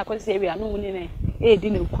no kwa na akosi wu anu ni ne di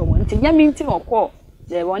na kwa nti nyame nti okọ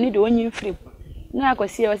de woni de onyin free na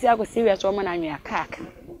akosi wu so ma na anwa kaka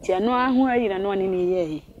ti eno ahu ayi na no ni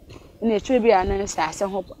ye na etwe bi ana sase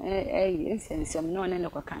ho nsensem no ne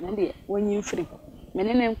koka na de onyin free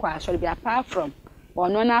mene ne nkwa asori bi apart from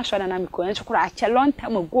ono na asori na me ko enso kura ache long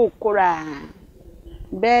time ago kura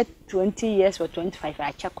be 20 years or 25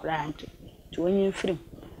 ache kura to onyin free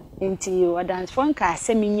nti o dance phone ka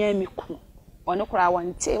aseminya mi ku ono kura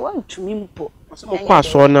wonte wontumi mpo mo kwa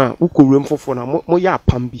so na ukowrem fofo na mo ya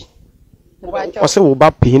apam bi o se wo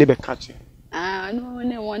ba pin ne be ka che no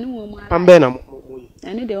ne woni wo ma pambe na mo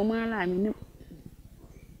ene de o ma ala mi ne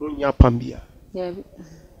nya pambia yeah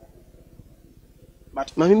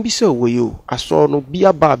but ma mi bi se wo yo aso no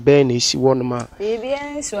bia ba be na esi won ma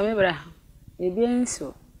bibia so me bra bibia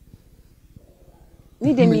so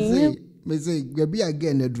ni de mi me say bia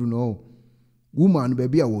again na dru no woman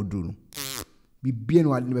bia wo dru no bibia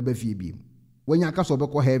no ade be fie bi wanya aka so be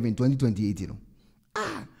ko heaven 2028 no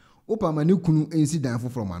opa ma ne kunu incident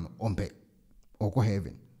for man ompe oko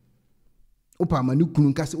heaven opa ma ne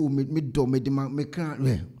kunu ka se o me do me de me kan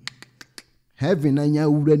heaven anya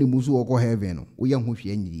wura ne muso oko heaven no wo ya ho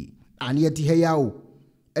hwe anyi and yet here o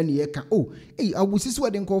and ye can oh hey I was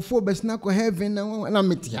what then call for best na ko heaven na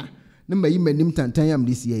metia na mayi manim tantanyam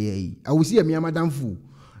this year I will see me madam fu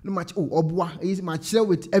no match oh obwa is match share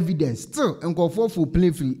with evidence still and call for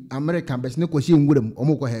play free American best na ko she ngurem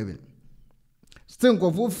omo ko heaven still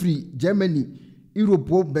call for free Germany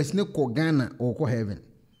Europe best na ko Ghana or ko heaven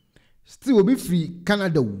still will be free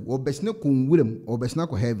Canada or best na ko ngurem or best na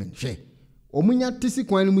ko heaven she omunya tisi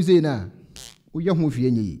kwan mu say na wo ye ho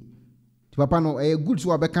hwe nyi ti papa no good so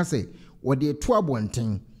abeka say wo de to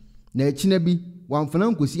abonten na akina bi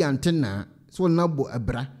wamfana nkosi antenna so na bo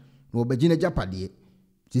abra na obagina japade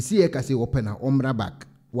tisi e kase opena omra back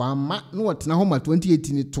wama no wotena ho ma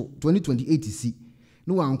 2018 to 2028 si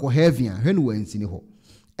no wanko heaven a hwe no wansi ni ho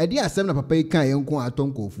ade asem na papa kan yenko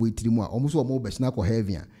atonkofu etirimu a omuso omo obesina ko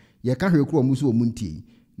heaven a ye ka hwe kro omuso omuntie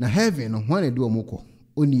na heaven no ho na de omukọ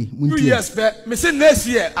oni muntie yes be me say next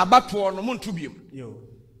year abato no muntu biem yo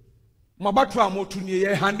mabato amotu ni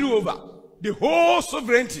ye hand over the whole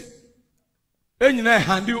sovereignty enyina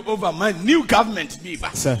hand over my new government be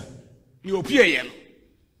ba sir you opie ye no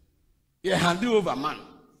ye hand over man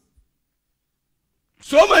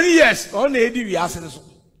so many years on edi wi ase so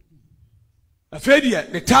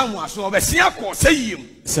afedia the time was so obesia ko say yim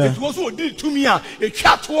it was so did to me a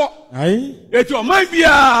etwa to ai eto man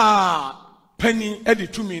bia penny edi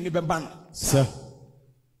to me ni beba no sir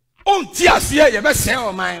on ti ase ye be say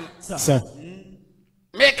o man sir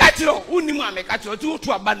me katiro unimu a me katiro ti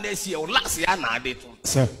otu aba na ase o last ya na ade to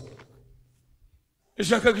sir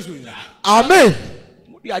ishaka kisu ya amen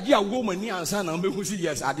ya ji awo mani ansa na mbehu si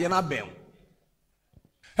yes ade na bem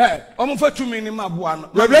hey omo fa tumi ni maboa no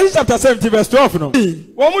Revelation chapter 70 verse 12 no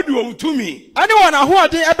omo di omo tumi ani wona ho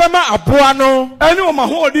ode ebema aboa no ani o ma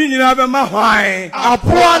ho ode nyina ebema hwan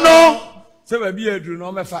aboa no se ba bi aduru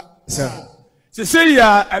no mefa se say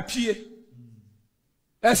ya apie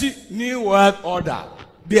esi new world order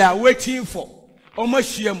they are waiting for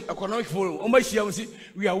omashiam economic forum omashiam see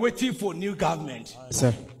we are waiting for new government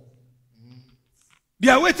sir they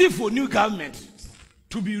are waiting for new government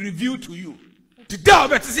to be revealed to you today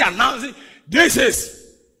we see announcing this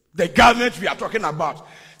is the government we are talking about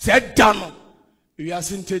said dano we are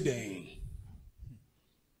seen today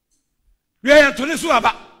we are to this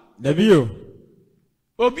aba Nebio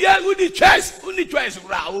obia uni choice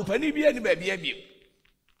ra opani bia ni ba bia bia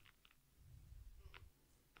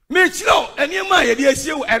me chiro eniema ye de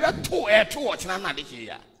asie wo ebe to wo chena na de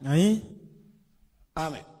ya ayi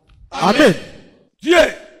amen amen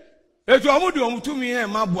ye etu amudu omutumi e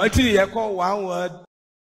mabo atiri ye call one word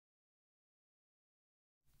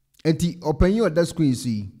enti opanyi oda screen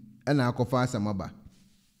si na akofa asamaba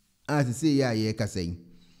as say ya ye kasai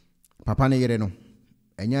papa ne yere no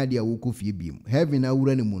enya de awoko fie biem heaven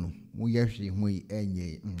awura ne mu no mo ye hwe ho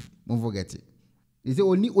enye mo forget it they say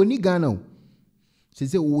oni Ghana she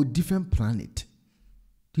say we different planet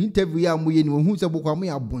the interview ya mo ye ni hu se bokwa mo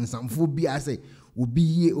ya bonsamfo bi ase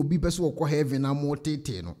obi beso okọ heaven na mo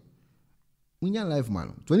tete no munya life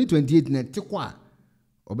man 2028 na tekwa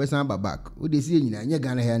obesan ba back o de si nyina anya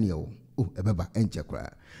Ghana ha ne o ebeba enche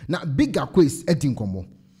kra na bigger quiz edin komo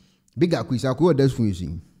bigger quiz akoyo das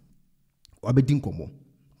function abedin komo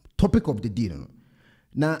topic of the day no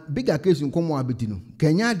na bigger case nkomo abedi no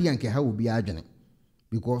kanya ade anke ha obi adwene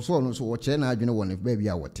because so no so wo kire na adwene won baby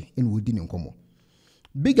a wote en wodi ne nkomo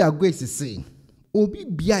bigger quiz say obi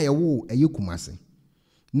bia ye wo ayekumase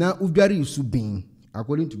na udware isubin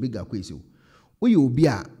according to bigger quiz oye obi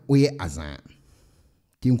a oye azan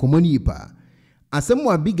ki nkomo ni pa asem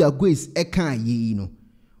wa bigger quiz e kan yi no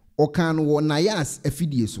o kan wo na yas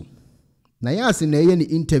afidie so na yas na ye ni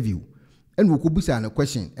interview en wo ko busa na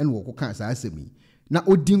question en wo ko kan sa asemi na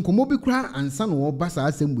odi nkomo bi kura ansa no wo ba sa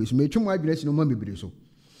asem bu so metwem adwene si no ma bebre so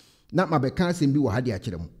na ma be kan asem bi wo hade a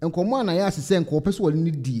kire mo nkomo na yas se nko pese wo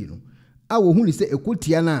ni die no a wo hu ni se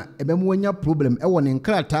ekotia na ebem wanya problem e wo ne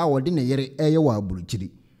nkrata wo de ne yere eye wa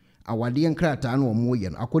aburuchiri awade nkrata na wo mo ye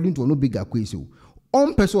no according to no bigger quiz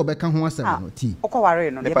on pese wo be kan ho asem no ti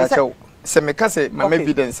okoware no ye se me ka se mama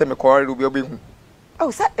evidence se me kware obi obi hu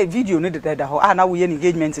oh say a video no dey da ho na wo ye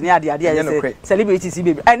engagement ni ade say celebrities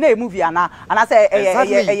baby na a movie ana say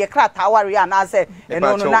e krata ware ana say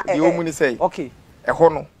no na yo mu ni say okay e ho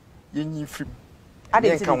no ye nyi film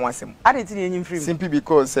ade kan ho asem ade ti ye nyi film simply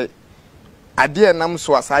because say ade nam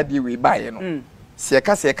so asade we bae no se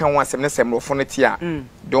ka ho asem ne semrofo no ti a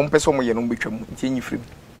don peso mo ye no betwam nti nyi film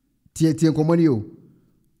tie komani o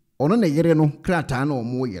ono na yere no krata na o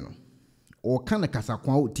mo ye no o kan kasa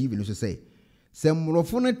kwa o TV no so say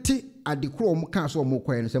semrofo no ti adekro o mo kan so o mo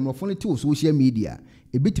kwae no semrofo no ti o social media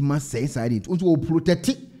e bitima say side it o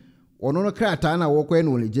protect ono no krata na wo kwae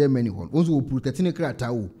no le Germany ho o protect ne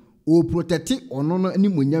krata o o protect ono no ni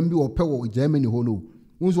munyam bi ope wo Germany ho no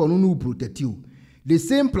unso ono no protect you the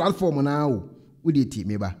same platform now we dey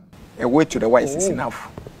team ba a way to the wise is enough.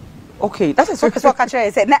 Okay, that is what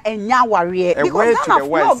Kacha said. Na enya ware because Ghana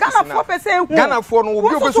for no Ghana for no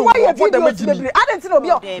I didn't know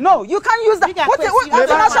no you can't use that what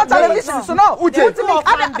international television so no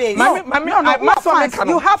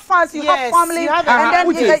you have fans you have family and then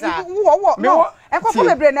no and for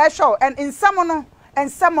bebre na show and in some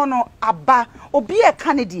no aba obi e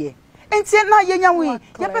Canada enti na yenya we ye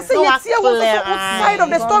pese ye tie wo side of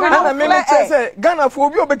the story na me say Ghana for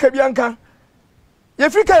obi obeka bianka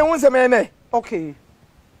Africa you want say okay.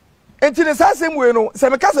 Enti the same way no, say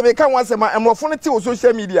me ka say me kan wan say ma emrofo no te o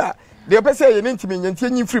social media. They person say you ntimi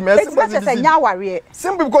nyi free me. It's not say nyaware.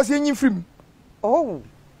 Simply because you nyi free. Oh.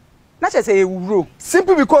 Not say e wuro.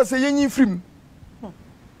 Simply because you nyi free.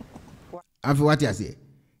 Afi what you say?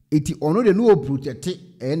 Eti ono de no protect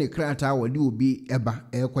ne krata wode obi eba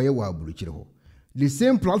ekoye wa aburuchire ho. The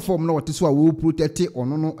same platform na wote so a wo protect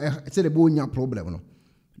ono no say the bo nya problem no.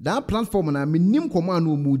 That platform na minim komo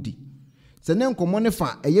anu mudi. Se ne nkomo ne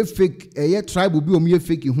fa fake tribe bi omu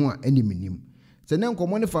fake ho a ene minim. Se ne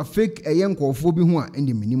nkomo ne fa fake nkofo bi ho a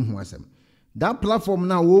ene minim ho asem. That platform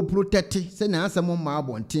na wo protect se na asem ma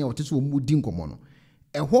abonten wote so mudi nkomo no.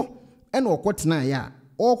 Eho ene okotena ya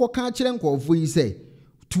okoka kire nkofo yi se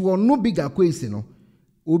to ono biga kwesi no.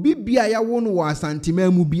 Obi bia ya wo no wa santima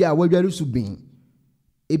mu bia wadware su bin.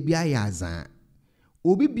 Ebia ya azan.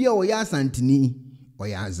 Obi bia o ya santini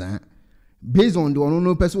Oyaza based on the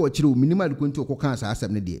no person watch you minimal kunti okoka asa asem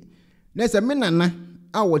ne de na se me nana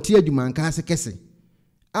a wote adwumanka ase kese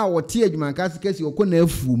a wote adwumanka ase kese okona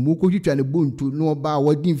afu mu ko twitwa ne bontu no ba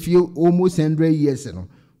wadi fie almost 100 years no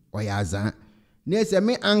Oyaza na se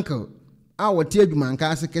me uncle a wote adwumanka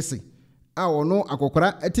ase kese a wono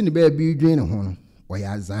akokora eti ne ba bi dwen ne ho no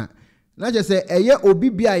Oyaza na je se eye obi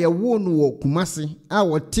bia ye wo no wo kumase a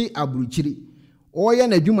wote aburuchiri Oya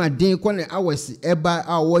na dwuma den ko ne awasi eba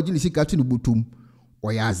a woji sika to ne butum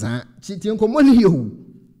Oyaza tie nkomo ne yehu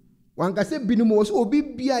wanka se binim wo so obi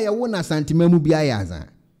bia ya wo na santima mu bia ya azan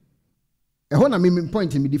eho na me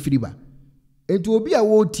point me di firiba etu obi a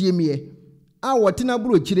wo tie me a wote na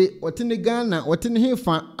buro kire wote ne Ghana wote ne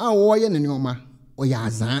hefa a wo ye ne neoma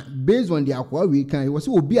Oyaza based on the akwa we kan wo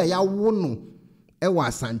so obi a ya wo no e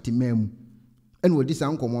wa santima mu ene wo di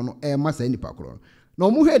san nkomo no e ma sa nipa kro no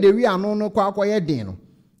mu he de wi ano no kwa akwa ye den no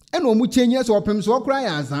e no mu chenye so opem so okra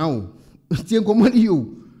ya azan o tie nkomo ni yo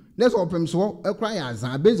na so opem so okra ya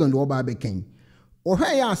azan based on the oba be kan o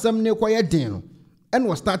he ya asem ne kwa ye den no e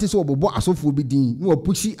no start so obobo asofo bi din no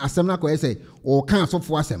pushi asem na kwa ye say o kan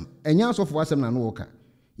asofo asem enya asofo asem na no o kan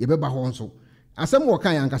ye be ba ho nso asem wo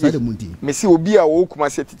kan ya nkasa de munti me si obi a wo kuma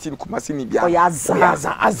se titi kuma se ni bia o ya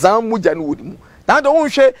azan mu ja no wodi mu na do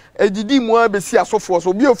wonhwe edidi mu abesi asofo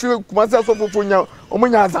so bi ofi kumase asofo fo nya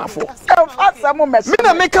omunya azafo asamo me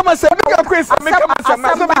na me kama se bega kwesi me kama se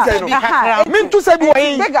ma so bega no me ntu se bi wo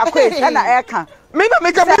yin bega kwesi na eka me na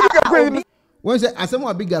me kama bega kwesi won se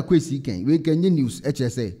asamo bega kwesi kan we kan news eche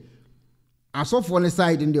say asofo ne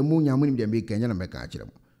side in the munya mu ni dem be kan na me ka akire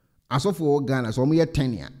mo asofo Ghana so omu ye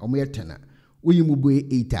 10 a omu ye 10 a oyimu boy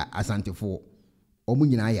 8 asantefo omu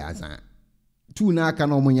nyina ya azan tu na aka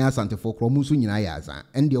na omunya asantefo kro mu so nyina ya azan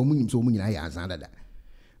ende omunyim so omunyina ya azan dada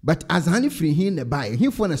but azan free hin ne buy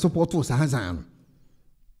hin for na support us azan no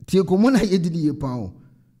tie komo na yedidi ye pa o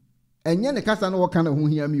enye ne kasa na wo kana ho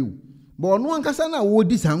hia mi o bo ono ankasa na wo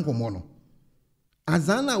di san komo no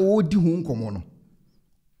azan na wo di ho nkomo no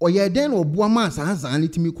oye den no boa ma azan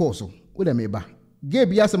litimi course wo da me ba ge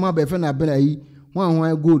bia sama ba fe na bela yi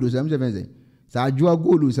ho gold so am se fense sa adwoa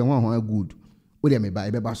gold so ho gold wo da me ba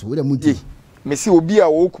e be ba so wo da munti me si obi a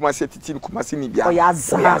wo kumase titi kumase ni bia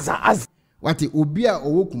Oyaza wati obi a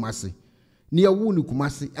wo kumase ni ewu ni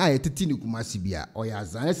kumase a titi ni kumase bia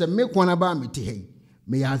Oyaza ese me kwana ba me te hei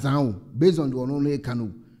me yazan o based on the ono no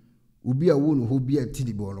ekano obi a wo no ho bia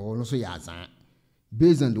titi bo no so yazan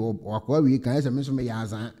based on the akwa we kan ese me so me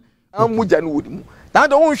yazan amuja no wodi mu na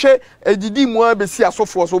do wonhwe edidi mu abesi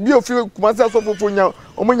asofo so obi ofi kumase asofo fo nya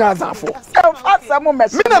omunya azafo asamo me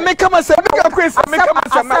na me kama se bega kwesi me kama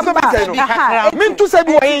se ma so bega no me ntu se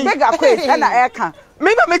bi wo yin bega kwesi na eka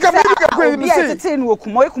me na me kama bega kwesi me se tete no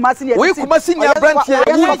kumase ni we kumase ni abranti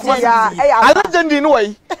wo kumase ya legend ni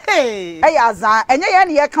wai azan enye ye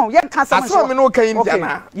ne ye kan ye nka sam so me no kan india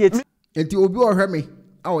na enti obi ohwe me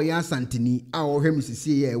a o ya santini a o hwe me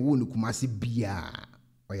sisi ye wo no kumase bia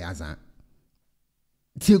Oyaza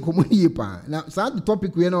tie komo ni pa na sa the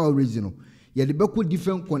topic we na original ye de beku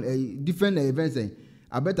different events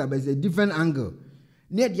abeta be a different angle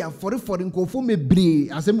ne dia for nkofo mebre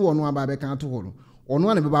asem wo no aba be kan to ho no ono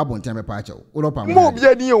ana be ba bonten be pa acho Europa mo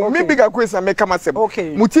bia ni o me bigger question make come asem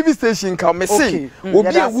mo TV station ka me say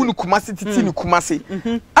obi a wu ni Kumasi titi ni Kumasi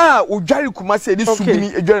odware Kumasi edi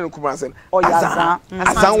subini edware ni Kumasi azan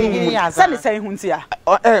say me say huntia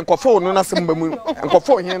nkofo no na sem bamu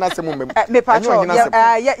nkofo hin na sem bamu me pa acho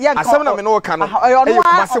asem na me no ka no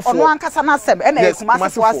Kumasi fo ono ankasa na asem na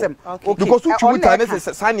Kumasi fo asem because utwumuta ne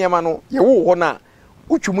saniema no ye wo ho na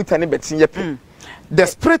utwumuta ne betin ye pe the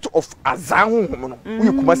spirit of azan ho no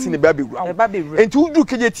we Kumasi ne ba bewura enti udu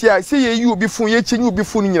kejetia say ye yi obi fun ye chenyi obi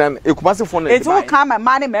fun nyina e Kumasi fo na enti wo kan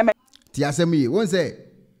ma ne me ti asem ye won say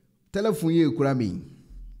telephone ye kura me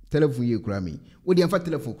wo de amfa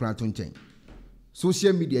telephone kura to nchen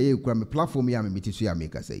social media ye kura me platform ya me meti so ya me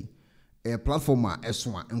ka say platform a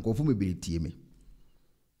eso a nkofo me beretie me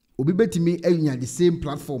obi betimi anya the same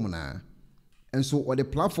platform na enso or the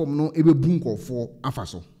platform no ebe bu nkofo afa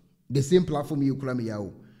so the same platform you kura me ya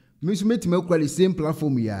o me so metimi akura the same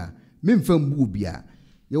platform ya me mfam bu bia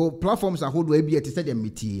your platforms ahodo e bia te se dem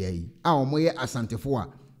metie yi a omoye asantefo a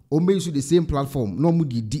o so the same platform no mu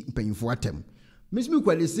di mpanyimfo atem me so me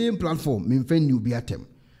kura the same platform me mfa new bi atem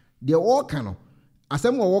the all kan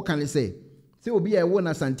asem wo kan say obi a wo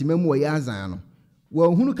na santimam wo ya azan no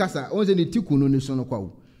wo hunu kasa on se ne tikunu ne so no kwa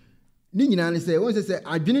wo ni nyina ne say won say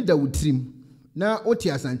adwene da wutrim na oti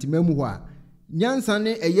asantimam ho a nyansa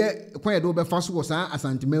ne eye kwan ye do be fa so wo sa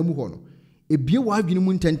asantimam ho no ebie wa adwene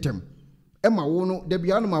mu ntentem e ma wo no da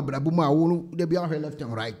bia no mabrabo mu a wo no da bia hwe left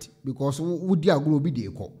and right because wo di agro obi de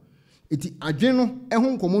ekọ eti adwene no e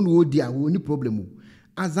ho nkomo no wo di a wo ni problem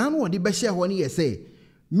azan wo de be hye ho ne ye say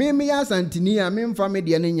me ya asantini a me mfa me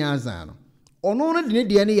de ne nya azan no ono no de ne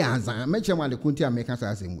de ne ya azan me chem ale kunti a me ka sa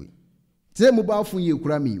asemwe say mobile phone ye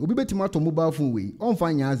kura me obi betima to mobile phone we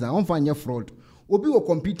onfa nya azan onfa nya fraud obi wo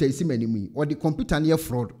computer isi manimu or the computer ne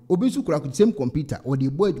fraud obi su kura ku same computer or the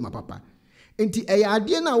boy aduma papa enti eya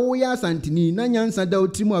ade na wo ya asantini na nyansa da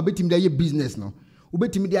otrimu a betim da ye business no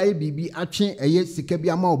obetimi da ye bibi atwe eye sika bi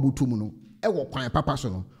ama obutum no e wo kwan papa so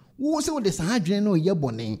no wo se wo de sa adwene no ye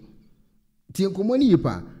bone ti enkomo ni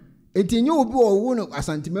yipa enti nye obi wo no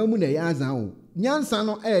asantimamu na ya azan o nyansa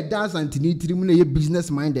no da asantini trimu na ye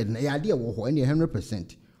business minded na ya de wo ho ene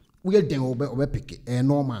 100% wo ye den obe pick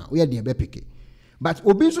normal wo ye den be pick but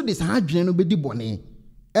obi so de sa adwene no be di bone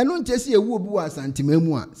eno nchesi ewu obi wa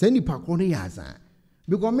asantimamu a sa nipa kro no ya azan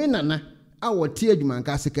because me nana a wo tie adwuma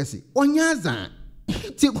nka sekese onya azan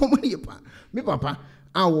ti enkomo ni yipa me papa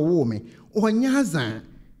a wo me onya azan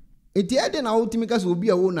eti ade na ultimate case obi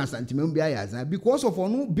a wo na santimam bia ya azan because of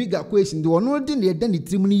onu bigger question the onu de ne da ni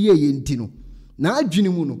trim ni ye enti no na adwene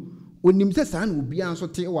mu no onim se sa na obi an so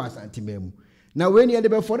te wa santimam na we ne de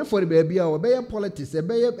be for be bia o be politics e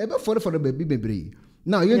be for be bebre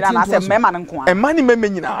na ye enti na se mema nko a mani mema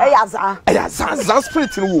nyina ya azan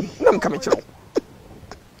spirit no wo na mka me kire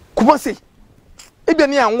Kumasi ebia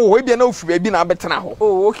ne anwo ebia na ofu bia na abetena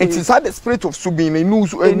ho it is the spirit of subin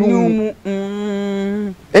enu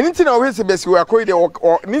anything na we say besi we akoy de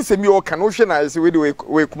ni nsemi o kan o hwe na say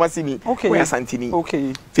we Kumasi ni we asantini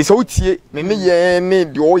fi so tie ne ye ne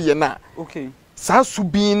de o ye na sa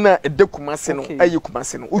subin na ede Kumasi no aye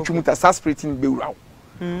Kumasi no otwumuta sa spirit ni bewura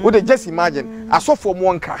wo de just imagine asofo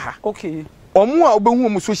mo nka ha omo a obehu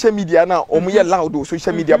mo social media na omo ye loud o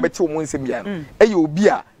social media beti omo nsemi ya aye obi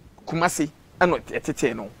a Kumasi ano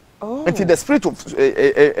etete no until the spirit of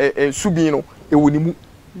subin no ewoni mu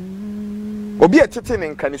obi etete ne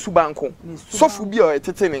nkan ne subanko sofu bi o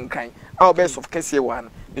etete ne nkan a o be sof kese wa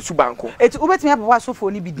ne subanko eti obetimi apapa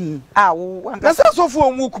sofu ni bidin a wo na sa sofu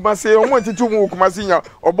omu Kumasi omo etete omu Kumasi nya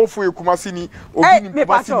obofo e Kumasi ni obi ni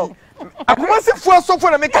Kumasi ni Kumasi fu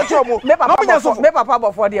sofu na me ka cho omo me papa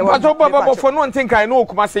bofo de wa papa bofo no ntinkan no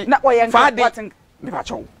Kumasi fa de me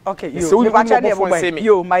pacho okay yo me pacho de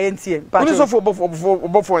yo my entie pacho sofu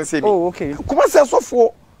bofo nsemi oh okay Kumasi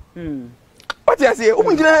sofu what you say o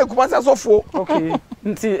mungina Kumasi asofo okay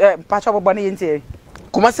nti pacho bobo na yentie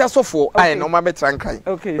Kumasi asofo ai no ma betra nkan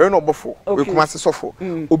we no bofo we Kumasi sofo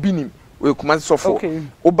obinim we Kumasi sofo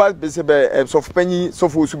oba bese be sofo panyi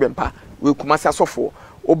sofo osu bempa we Kumasi asofo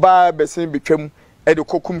oba bese betwam e de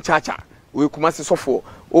kokum chacha we Kumasi sofo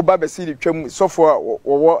oba bese de twam sofo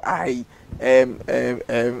wo ai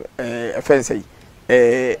offense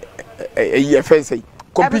offense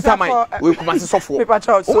computer mind we Kumasi sofo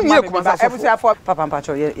omunye Kumasi sofo papa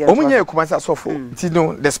mpacho ye omunye Kumasi sofo ti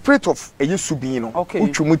no the spirit of eyesubin no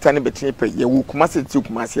utwumuta ne betene pe ye wo Kumasi ti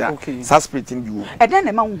Kumasi a sa spirit ni wo e den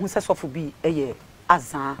na ma hu se sofo bi eye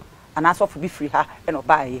azan ana sofo bi free ha e no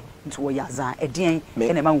baaye nti wo ya azan e den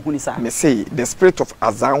e na ma hu ni sa me say the spirit of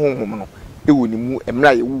azan honhom no e wo ni mu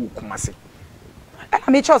emra ye wo Kumasi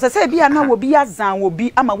me chose say bia na wo bi azan wo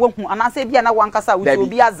bi ama wahu ana say bia na wankasa wo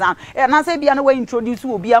bi azan ana say bia na we introduce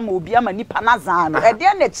wo bi ama nipa na azan no e de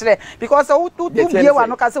na kire because wo bie wa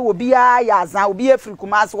no ka say wo bi ya azan wo bi afri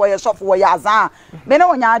Kumasi wo ye shop wo ya azan me na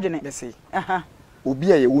wonya adwene me say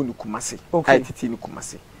obi a ye wo ni Kumasi ai titi ni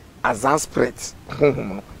Kumasi azan spread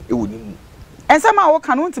honhom no e wo ni mu ensama wo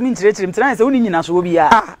kan wontimi nkyerɛkyerɛ mtena sɛ woni nyina so wo bia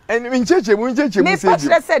eni nkyerɛkyerɛ se me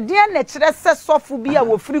kyerɛ sɛ de na kyerɛ sɛ sɔfo bia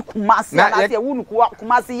wo firi Kumasi na sɛ wo nu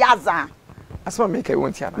Kumasi ya azan asema me kai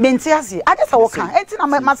wonti ana me ntiase ade sɛ wo kan enti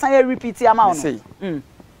na masan ya repeat ama wo no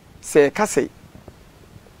sɛ ka sɛ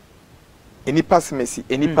eni pass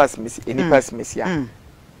Messi a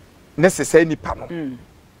necessary nipa no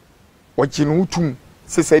ɔgyinu utum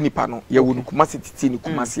sɛ nipa no ye wo nu Kumasi titi ni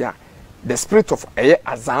Kumasi a the spirit of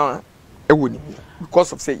azan ewoni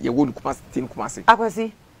because of say ye won Kumasi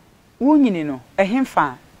akwasi wonyini no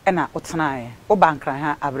ehemfa na otena wo bankran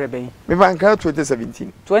ha abreben me bankran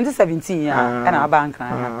 2017 ya na bankran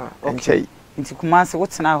ha okay nti Kumasi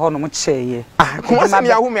wotena ho no mo kyeye Kumasi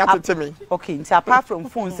ne ahu me atete me okay nti apart from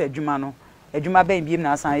phones adwuma no adwuma ben biem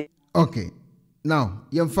na asan okay now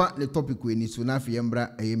yemfa the topic we ni so na afi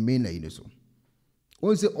yembra main na yi so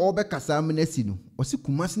won se obe kasa me na si no o se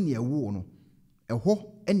Kumasi ne ewo no eho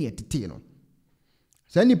ene etete no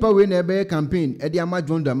sa nipa we na ebe campaign e de ama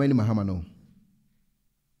John Dramani Mahama no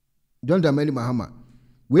John Dramani Mahama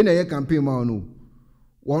we na ye campaign ma no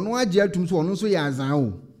wono age atum so wono so ya azan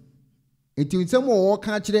o enti nsem wo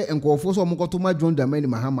ka kire enkofo so omokoto ma John Dramani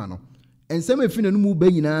Mahama no ensem efi na no mu ba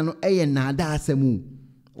nyina no eye na ada asemu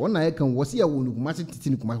wona ye kan wo se ya wo no Kumasi titi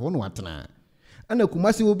ni Kumasi wono atena ana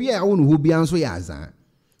Kumasi obi a wo no ho bia nso ya azan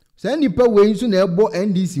sa nipa we nso na ebo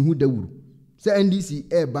NDC hu dawuru se NDC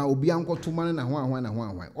ba obi ankoto man na ho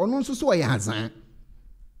ono nso so ya azan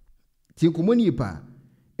ti komoni pa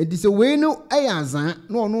edi se we no azan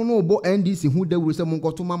na ono no bo NDC hu dawuru se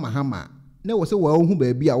monkoto ma Mahama na wo se wa hu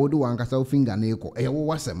ba bia wo de wankasa finger na eko wo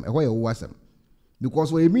wasem ye wo wasem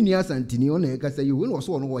because we mini asantini ona e kasa ye we no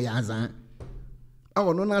so ono wo ya azan a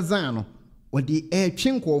ono na azan no wo de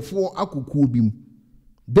twinkofo akoko bi mu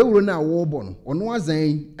dawuru na wo bo no ono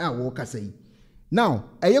azan a wo kasa yi now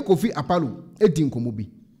eye Kofi Apalo edi nkomo bi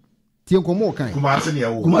tie nkomo kan Kumasi ne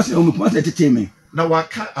yawo Kumasi tete me na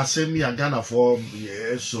waka asemi agana for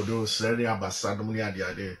sodo sere abasado mu ne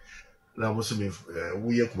ade na mo se me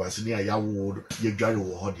wo ye Kumasi ne yawo ye dware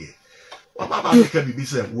wo ho de wa baba ka bibi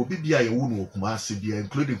se wo bibia ye wo no Kumasi bia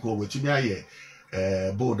including ko wetumi aye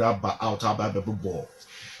bold aba out aba bebo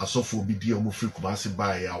asofo bibia mo free Kumasi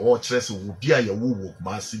ba ya wo kire se wo bia ye wo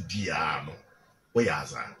Kumasi bia no wo ya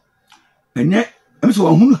azan enye emso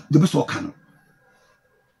wahunu de beso kanu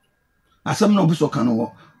asem no beso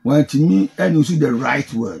kanu wa timi and you see the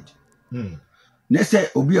right word ne say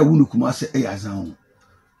obi a wunu Kumasi azan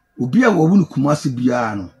obi a wunu Kumasi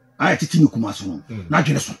bia no a titi ni Kumasi no na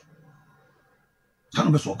dwene so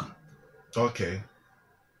kanu beso kan okay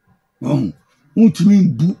untimi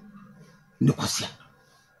bu ne kwasia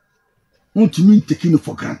untimi taking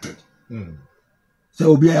for granted say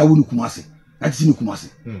obi a wunu Kumasi a titi ni Kumasi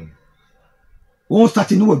won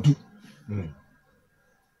start no wadu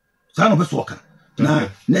sa no be so ka na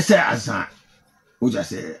ne say azan o ja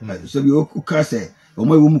say so bi o ka say o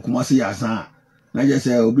mo mu Kumasi ya azan na je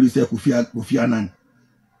say obi say Kofi Anan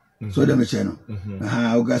so da me che no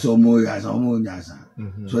o ga so mo ya azan o mo nya azan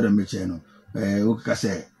so da me che no o ka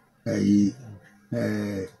say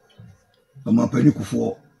o mo pani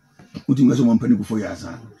kufo o ti me so mo pani kufo ya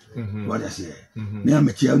azan what I say me am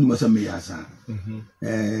che anu so me ya azan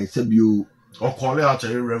say bi o or call it out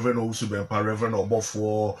a Reverend Osubempa, Reverend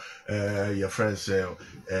Obofo, your friends,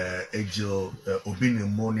 Angel,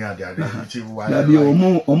 Obinimonia, the other. Be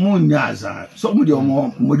Omo Nyaza, somebody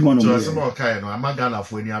Omo Modimano. So, some kind of Amagana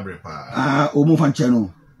for any abrepa. Omo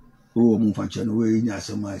Fanchano. Oh, Omo Fanchano, we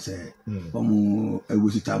Nyasama say, Omo, I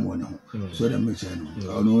was a time one. So, the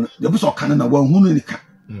Machano. The bus of Canada, one who in the car.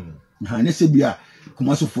 Hanesibia,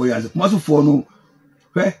 Kumasi 4 years, Kumasi 4 no,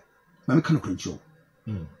 where? I'm kind of control.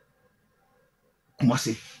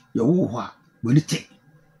 Kumasi, your wo when it take.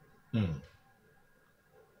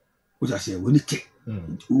 What I say, when it take.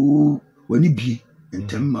 When it be, and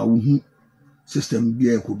tell my system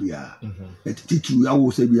be a cobia. At Titu, I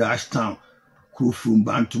will say be Ashtown, crew from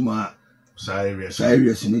Bantuma, Cyrus,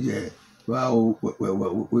 in it. Well,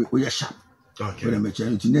 we are sharp. Okay, when I'm a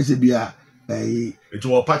channel to Nesibia, it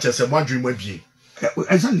will patch as a wondering with you.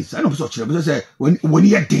 Exactly, I don't such a say when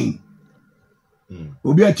you're ding.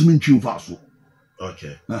 We'll be at to meet you fast.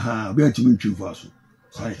 Okay. We are to meet you fast.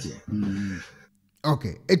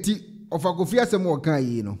 Okay. Eti of Kofi asem wo kan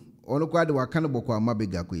yi no. ono kwa de wakana boko ama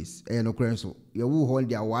bigger quiz no kren so ye wo ho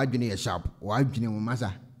dia wadwene ye sharp wadwene mo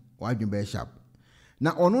masa wadwene be sharp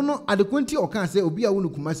na ono no adekonti o kan say obi a wo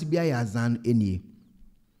nukumasi bia ya azan enie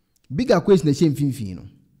bigger quiz na shemfinfin no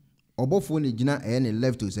obofo ne gina ne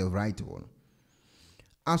left to say right one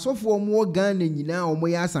asofo mo Ghana nyina omo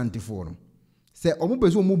ya asantefo no say omo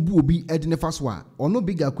pese omo bu obi edine faso a ono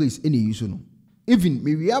bigger quiz ene yuso no even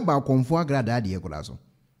me wi aba konfo agrada de ekola so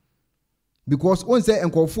because on say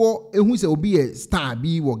enkofo ehu say obi e star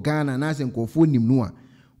bi wo Ghana na say enkofo nim no a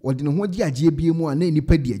odi ne ho di agye bie mu a na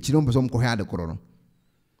nipa di akire no pese omko hade koro no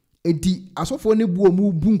enti asofo ne bu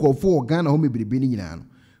omu bu nkofo wo Ghana ho mebrebe ni nyina no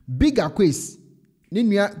bigger quiz ni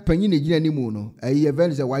nua panyin egina ni mu no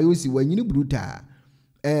event say wayo si wanyini bruta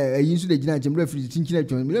yin su de gina jemra free tinchina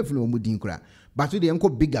twon me refi no mu din kura but de enko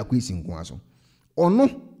bigger quiz nko aso ono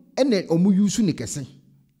ene omu yusu ne kese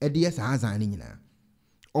de yes azan ni nyina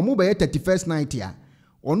omu be 31st night ya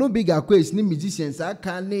ono bigger quiz ni musicians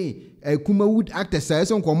aka ne Kumawood actors say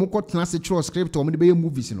so nko omu ko tena se true script omu de be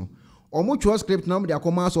movies no omu true script na omu de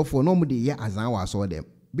akoma so for no omu de ye azan wa so dem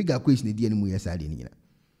bigger quiz ne die ni mu yes ade ni nyina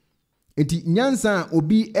enti nyansa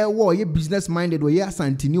obi ewo ye business minded we ye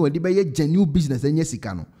asantini we de be ye genuine business enya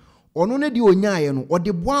sika no ono ne de onyaye no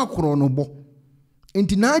ode bo akoro no bo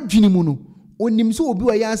enti na adwini mu no onim so obi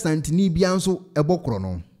we ye asantini bia nso ebo koro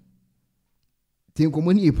no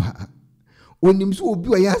tinkomoni epa onim so obi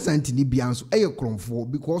we ye asantini bia nso eye kronfo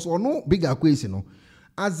because ono bigger quiz no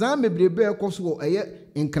azan mebrebe ekoso eye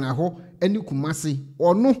nkana ho ani kumase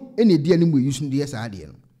ono ene de ani mu yusu de yesa ade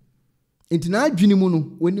no enti na adwini mu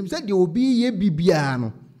no onim se de obi ye bibia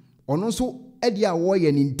no ono so ede a wo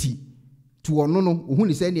ye ne nti to ono no ohu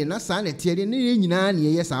ni se ne na sa na tie ne nyina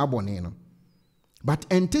ne ye sa abone no but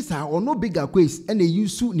entisa ono bigger quiz ene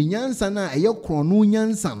yusu ni nyansa na eye krono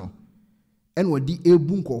nyansa no ene wodi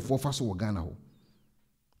ebu nkofo fa so wo Ghana ho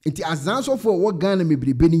enti azan so fo wo Ghana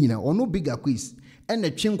mebrebe ni nyina ono bigger quiz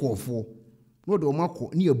ene twe nkofo no de o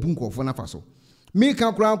mako ni ebu nkofo na fa so me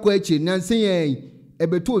ka kura akọ achi nyansa ye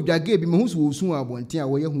ebeto odwage bi me hu so osun abonten a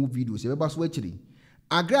wo ye hu videos e be ba so akiri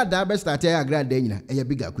agrada be start ya agrada nyina eye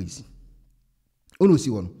bigger quiz ono si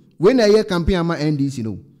wono we na ye campaign ama NDC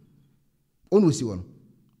no ono si wono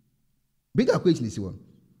bigger quiz ni si wono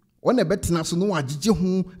ona betena so no wagege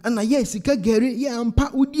ho ana ye sika gari ye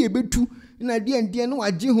ampa udi ebetu na de no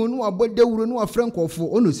wagege ho no abodawuro no afra nkofo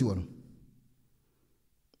ono si wono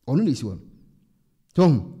ono ni si wono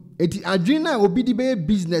tom eti adwina obi di be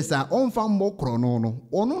business a onfa mo krono no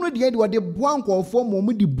ono no de wode boa nkofo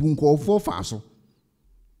mo di bu nkofo fa so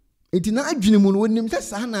eti na adwene mu no wonim se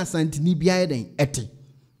sa na santini bia den ete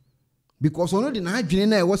because ono de na adwene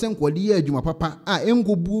na e wo se nkode ye adwuma papa a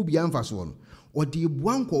enkobu bia mfa so no ode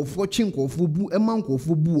boa nkofo chi nkofo bu ema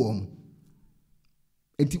nkofo bu om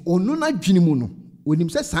eti ono na adwene mu no wonim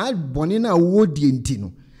se sa bone na wo die enti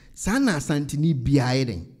no sa na santini bia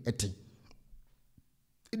den ete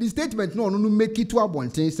the statement no make it to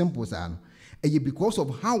abonten simple sa no eye because of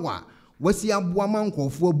how wasi aboa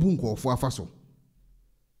mankofo abu nkofo afaso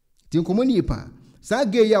tin komoni pa sa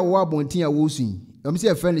ge ya wo abonten a wo sun am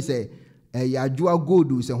say friend say ya adwoa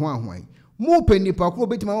gold se ho ahwan mo penipa ko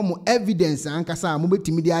betima mo evidence ankasa mo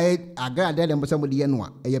betimi de aye agrada dem se mo de ye no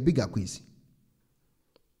a eye bigger quiz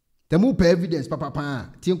te mo pe evidence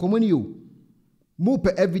papa tin komoni yo mo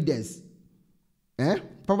pe evidence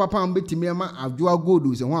papa betimi ama adwoa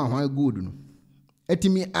gold se ho ahwan gold no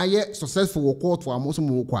etimi aye successful wo court wa mo so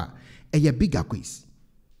mo kwa eye bigger quiz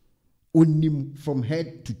onim from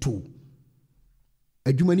head to toe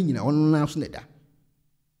adwuma ni nyina ono na so neda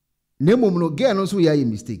nemom no girl no so ya ye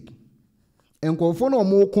mistake enkofo no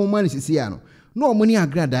mo ko man sisi ya no mo ni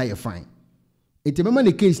agrada ye fine etemema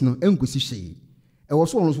ne case no enkosi hye e wo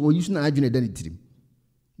so ono so use na adwene da ne tirim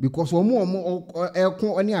because omo ekon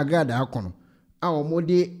oni agrada akono a omo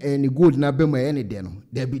de ne gold na bema ye ne de no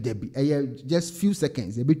debi just few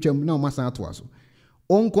seconds e betwam na o masa ato aso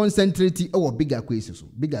on concentrate e wo bigger quiz so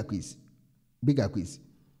bigger quiz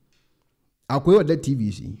akoy oda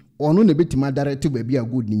TV si onu na betima direct ba bia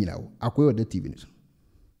good ni nyina wo akoy oda TV ni so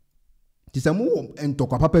tisamu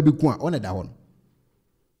entokwa papa bi ku a ona da ho no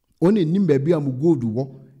oni nim ba bia mu gold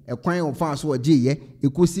wo ekwan o fa so oje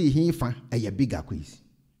ekosi hifa eye bigger quiz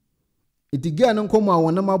itiga no nkomo a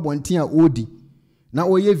wona mabonten a odi na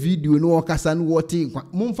oye video no okasa no wote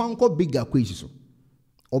momfa nko bigger quiz so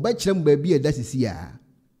oba kire mu ba bia da sisi a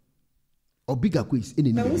o bigger quiz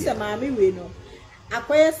eni ni se maami we no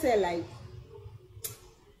akoye se like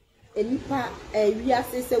enipa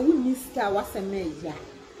wiase se wunni ska wasema ya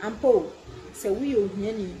ampo se wi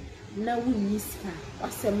ohiani na wunni ska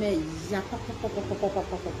wasema ya papa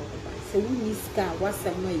se wunni ska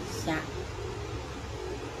wasema ya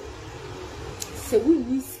se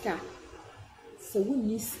wunni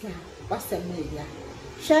sika wasemeya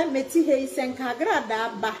hwe meti hei senkagra da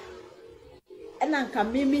ba ena nka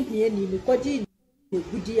mimi hie ni me kwaji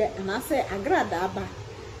egudie ana se agrada ba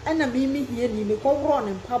ena mimi hie ni me kworo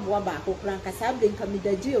ne mpaboa ba akokran ka sa be nka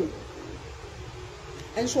midaje o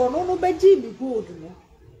enso no baji mi good no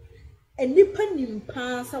enipa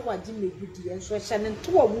nimpa sa waji me gudie enso hye ne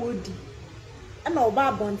to wodi ena oba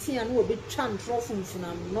abonten anu obi twa ntro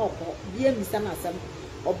funfunam no ko bia misa na asem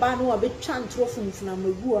oba no obi twa ntro funfunam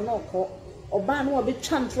agu no ko oba no obi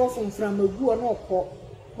twa ntro funfunam agu no ko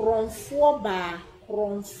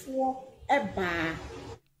kronfo eba.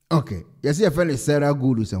 Okay, yes, your friend is Sarah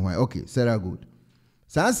Good somewhere. Okay, Sarah Good.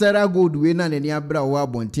 Sarah Good we na ne abra wa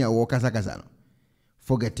bontin a wo kasa no.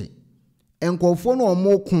 Forget it. Enkofo no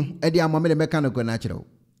omokun e de amame de mechanical na kire o.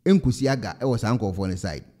 Enkusi aga e wo san nkofo ne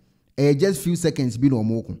side. Just few seconds bi no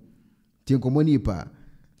omokun. Tin komoni pa.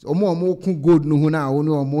 Omokun gold no hu na wo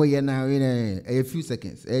no omoye na a few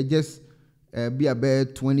seconds. Just be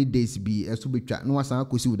about 20 days be so betwa no wasan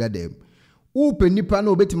akosi wo dadam. Wo penipa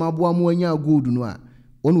na obetima aboa mo anya gold no a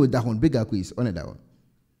on with that one bigger quiz on that one.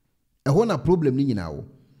 A whole problem ni nyina wo.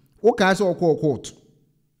 Wo ka se okọ court.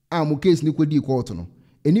 Mo case ni kwedi court no.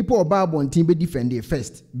 Enipa oba abontin be defend it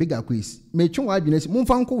first bigger quiz. Me twa adwene si mo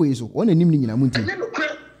mfa nko we so on anim ni nyina mo ntim. No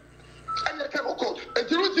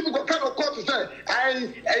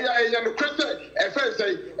question first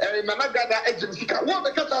say managada ejimsika wo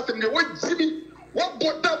be kata asem ne wo jibi wo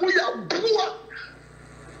boda wo ya bua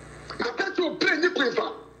na to play ni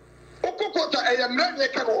prefa okokota eyamra ne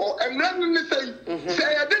ka no emra ni say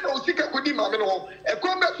say ya de no sika kodi ma me no e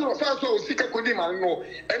ko be so fa so sika kodi ma no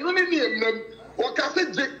eno ni emram wo ka se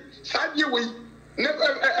je sadie we ne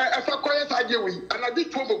afa koye sadie we ana di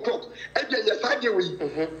 12 o'clock e je ya sadie we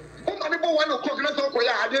o ma ne bo 1 o'clock na so ko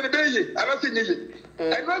ya ade ne be ye ana se nye ye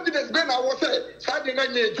eno di des be na wo say sadie na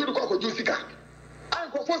nye juru ko ju sika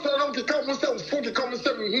an ko fo so no ki ka mo se fo ki ka mo se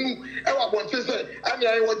hunu e wa bon se ani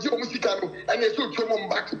ai wo ji o musika no ani so twa mo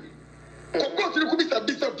mbak ko ko ti ku bi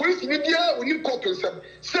sa police ni dia oni ko to se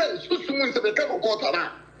susu mu se be ka ko ta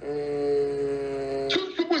na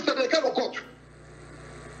susu mu se be ka ko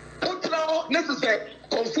contra necessary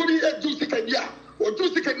confuli e du sika dia o du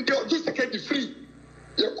sika dia o du sika di free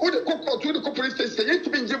ya ko de ko to de ko police station ye ti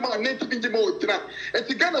bi njima na ti bi njima o tra e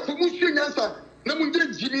ti Ghana fo mu su nyansa na mu nje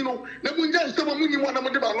jimi no na mu nje se mo mu ni mo na mo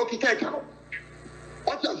de ba no kika ka no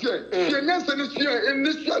o ta se se nyansa ni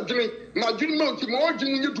su adwene na adwene ma ti mo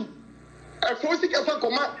adwene ni du e fo si ka fa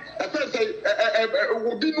koma e fa se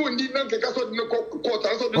obi no ndi na keka so de ko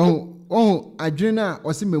ta so de adwene na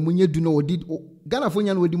o se mamunye du no odi Ghana fo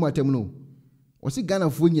nya no odi mo atem no o se Ghana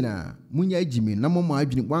fo nyina munya ajimi na mo ma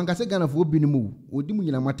adwene wan ka se Ghana fo bi no mu odi mu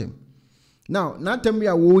nyina matem now na atem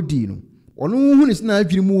ya wo odi no onu hu ni na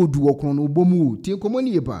adwene mu odu okron no bomu ti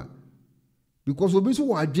komoni yepa because obi so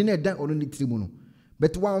wa adwene da onu ni tiri mu no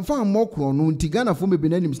but wan fa mo kron no nti Ghana fo mebe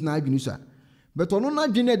na nim na adwene so but onu na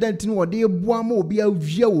adwene da nti no wo de bua ma obi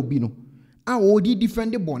awia obi no a odi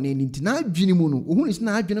defend bone ni nti na adwene mu no hu ni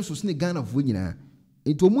na adwene so ne Ghana fo nyina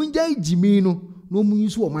nti omunja ijimi no no munyi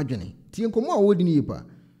so o madwene ti komo a wodi ni yepa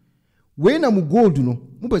we na mu gold no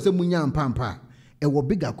mu pese munya mpampa e wo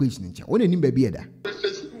bigger question ncha wona nim ba bi eda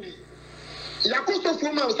yakoso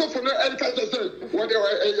fuma so for no education say what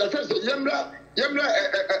ya first yemra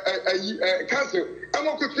cancer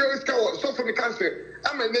amokutia iska so for the cancer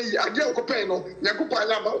amene yi ade okopen no yakopo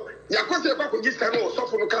ayaba yakoso e ba ko giska no so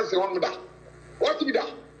for no cancer on da what be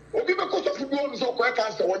that obi be ko so for no so ko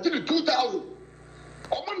cancer what did 2000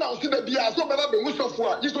 omo na so da bia so baba be musofo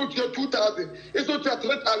a iso tia 2000 iso tia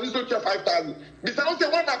 3000 iso tia 5000 bisa no se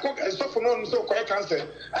wana ko so for no so ko cancer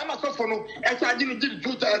ama so for no e sa agi ni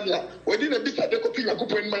 2000 a odi na bisa de ko pinya ko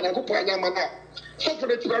pon ma na ko panya ma na so for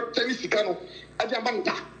the tani sika no adi amba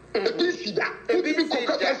nta e bi sida e bi ko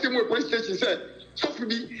ka se mu police station say so for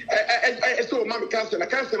bi so ma cancer na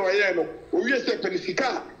cancer no ye no o wi se tani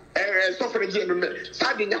sika suffer again no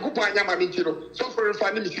sadi nyakupo anyama mitiro suffer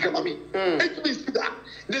fa ni misika mami it means that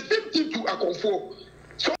the same thing to akufo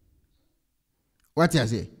so what you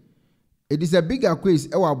say it is a bigger quiz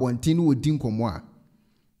e wa bontin wo din komo a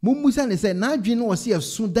mummusa ne say na adwene wo se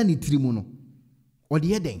esu da ne tirimu no o de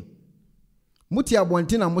yeden muti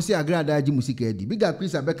abontin na mo se agrada agi musika edi bigger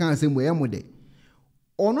quiz abeka asem ye mo de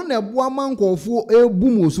ono na ebo amankofo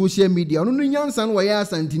ebu mo social media ono no nyansa no wo ya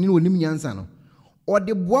asantini no nim nyansa no o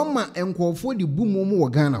de boama enkofo de bumu mu wo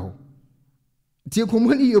Ghana ho tie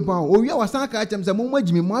komoni yepa o wi awasan ka atem se mo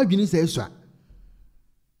magimi mo adwini se esua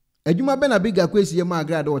adwuma be na bigger kwesi ye ma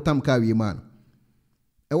agrada o tam ka wi ma no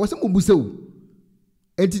e wo se mo busew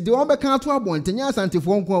enti de won be kan to abonte nya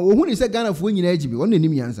asantefo nko o hu ni se Ghana fo nyina agibi won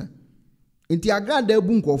nanim yansa Inti agrada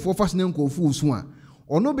ebu nkofo fa sene nkofo usu a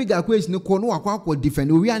ono bigger quiz ne ko no akwa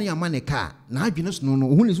defend owi an ama ne car na adwene so no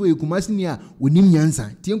hu ne so yekumasi ni a onim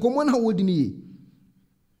nyansa tie nkomo na wodi ni ye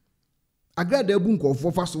agrada ebu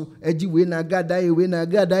nkofo fa so agi we na agrada ye we na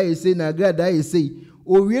agrada ye sei na agrada ye sei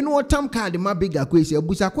owie no tam card ma bigger quiz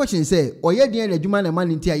abusa question say oye den adwuma na ma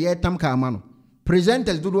ne ntia ye tam card ma no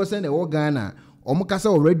presenters do do say na wo Ghana omo kasa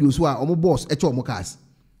o radio so a omo boss eche omo cars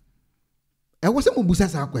e wo se mo busa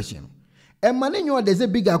sa question e mane nyo there's a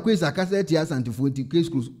bigger quiz akasa tia santifo case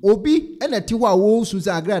cruise obi e na ti ho a wo su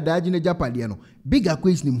sa agrada agi na japade no bigger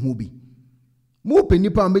quiz nim ho bi mo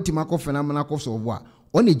penipa meti makofe na mana koso wo a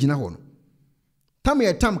o na gina ho no tam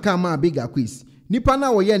ye tam ka ma bigger quiz nipa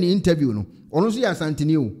na wo ye ni interview no ono so ya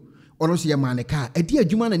santini o ono so ye mane ka e di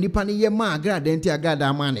adwuma na nipa ne ye ma agrada enti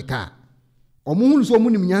agrada mane ka omo hunu so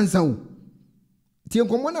munim nyansa o tie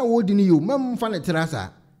nkomo na wo di ni yo mam fa ne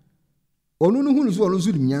terasa onu no hunu so ono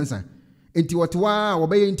so dim nyansa enti wotwa wo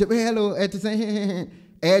be hello etisen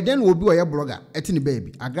then wo bi wo ye blogger eti ni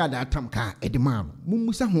baby agrada atam ka edima no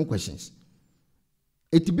mummusa ho questions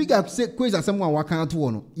eti bigger say quiz asem a waka to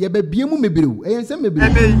wo no ye ba biemu meberew ensem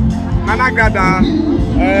meberew nana agrada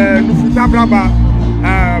nufuta braba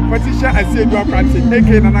Patricia Kyei-Duah practice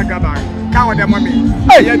AK nana agrada ka wo de mami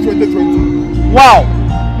ye 2020 wow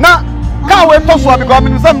na ka we to so because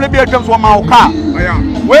me say me be atwam so ma wo ka aya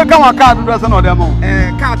we ka wa ka do say no dem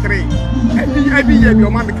ka 3 every year be o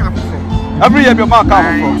ma me ka for every year be o ma ka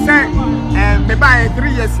for say me buy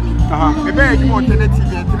 3 years me buy you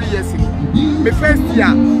alternative 3 years me first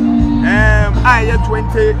year I year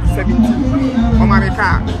 2017 o ma me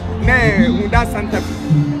ka na Hunda Santa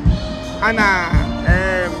ana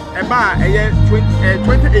eba year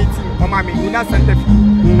 2018 o ma me Hunda Santa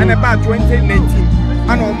and eba 2019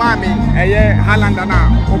 and o mami eye Halanda na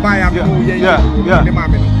o buy am o ye the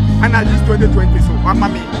mami and at this 2020 so o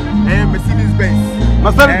mami Mercedes Benz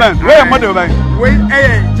where model by we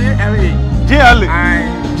GLA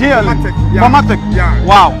Formatic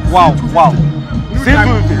wow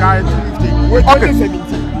C250 okay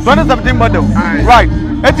 2017 model right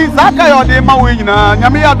it is aka your dey ma we nyina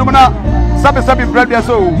nyame ya dum na sabe bread there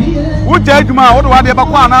so wo je adwuma wo do wa dey ba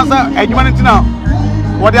kwa na sa adwuma ntina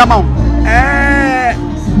wo dey ama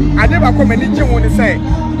ade ba ko mani je woni say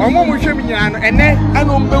omo mo hwem nyina no ene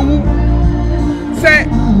ana ombewu say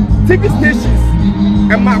TV stations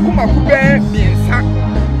e maku be biensa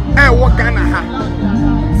wo Ghana ha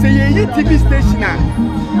say ye TV station a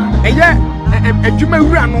eye adwuma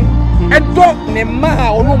wura no edo ne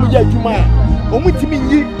ma ono mo ye adwuma omo timi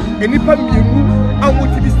yi enipa mienu amu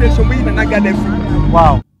TV station mo yi na Agada fi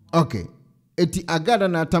wow okay eti Agada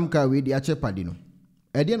na atamka we di achepade no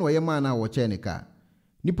ede no ye ma na wo che ne ka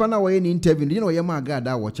nipa na wo ye ni interview ede no ye ma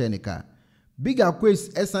Agada wo che ne ka bigger quiz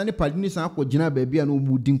esane pade ni san akogina ba bia no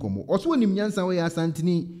mu di nkomo oso wonim nyansa wo ya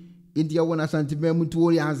asantini india wona asantime mutu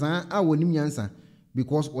wo ya azan a wonim nyansa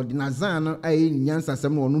because ordinazan no ayi nyansa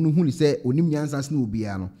sem no no hu ni se onim nyansa se no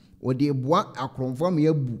bia no ode boa akromfo me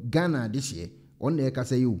abu Ghana de hye on na e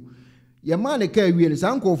kasa yi o ye ma ne ka wie ni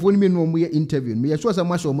san kofo ni me no mo ye interview me ye so se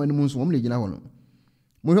ma sho mo ni mu nso mo le gina ho no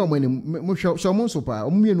mo hwe mo ni mo sho mo nso pa o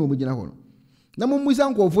mo ye no mo gina ho no na mo mu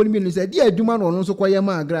san kofo ni me ni se di adwuma no nso kwa ye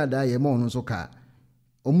ma agrada ye ma ono nso ka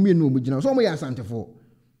o mo ye no mo gina so mo ye asantefo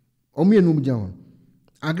o mo ye no mo gina ho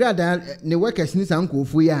agrada ne workers ni san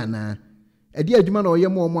kofo ya na edi adwuma na o ye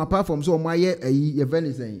mo apart from so o mo aye ye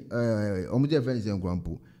venison o mo je venison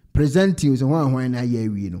grandpo presenting so hwan na ye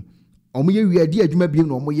wie no omo ye wie adi adwuma biem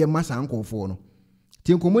no omo ye masa nkofo no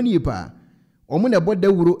ti nkomo ni pa omo na boda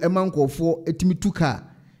wuro ema nkofo etimi tuka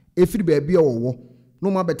efiri ba bia owo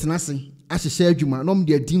no ma betena se ahyehye adwuma no mo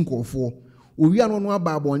de adi nkofo owi ano no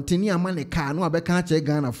aba abonteni ama ne ka no abeka ache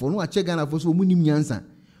Ghana fo no ache Ghana fo so omo nim nyansa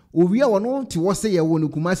owi a wono ti wo se ye wo no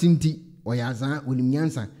kumasi nti oyazan onim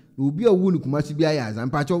nyansa obi a wo no kumasi bia yazan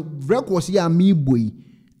pa cho records ya mi boyi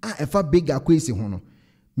a efa bigger kwesi ho no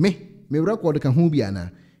me record ka ho bia na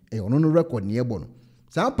ono no record ne yebo no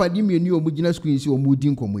sa padi mienu omu gina screen si omu di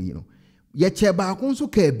nkomo yi no ye che ba ko nso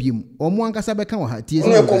ka biem omu ankasa beka wo ha tie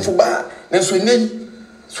no konfo ba nso nei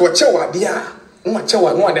so che wa bia no che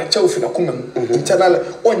wa no ada che ofi na kuma internal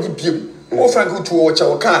onji biem o frank tu o che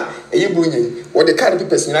o ka eyeburu nyen wo de card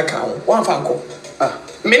papers nyina ka ho wan fa nko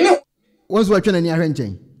me ne wonso watwe na ni ahwe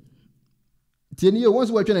nchen tie ni yo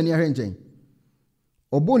wonso watwe na ni ahwe nchen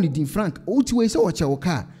oboni din frank o ti we se o che o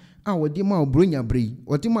ka a wodi ma obronya brei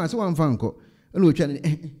wodi ma se wan fa nko ene otwa ne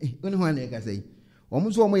ene ho na e ka sei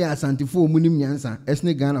omo so omo ya asantefo omu nim nyansa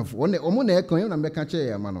esne Ghana fo omo na e kan na mbeka che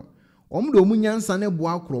ya ma no omo do omu nyansa ne bo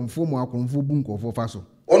akromfo mu akromfo bu nkofo fa so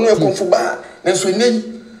ono e konfo ba nso nei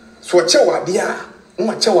so che wa bia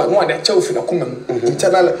no che wa no ada che ofi na kuma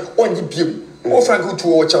internal onji biem o frank to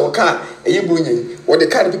o cha o ka e ye brunye o de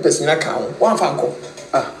card papers nyina ka ho wan fanko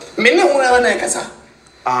me ne ho na kasa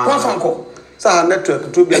wan fanko sa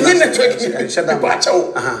network to be network shada ba cha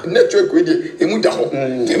o network we de e mu da ho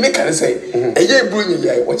de me kan say e ye brunye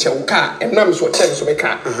ya o cha o ka e na me so cha so me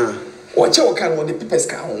ka o cha o ka no de papers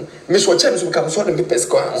ka ho me so cha me so ka so de papers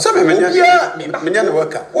ka ho sa me nya ne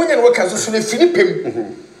waka o nya ne waka so ne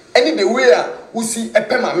Philipem any the way we see a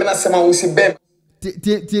pema me na sema we see bem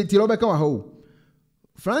ti Robert wa ho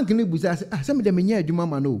Frank ni busa se me de menya adwuma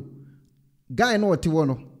ma no guy no wote wo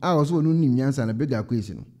no a wo so onu nim nyansa na bega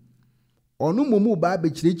kwesi no onu momu ba be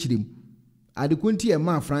kirikirem adekunti e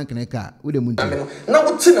ma Frank ne ka wo de munti na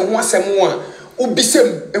wote ne ho asem a obisem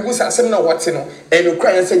egu sa asem na wote no e no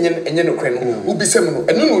kran se enye no kran no obisem no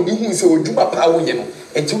eno no odi hu se odwuma pa wo ye no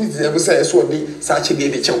enti we dey say so odi sa che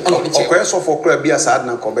de che okoye so for kra bia sa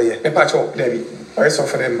na ko be ye me pa cho David okoye so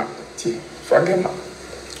for dem ma ti Frank ma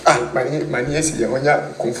mani esi ye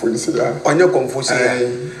onya confusion ya onya confusion ya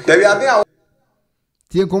David ade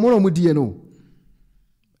tie komo mu die no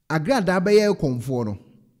agrada ba ye konfo no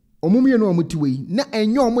omumye no omuti we na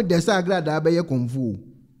enyo omu de sa agrada ba ye konfo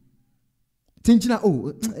tinchina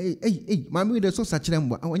mami de so sachire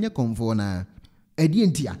mbo onya konfo na edi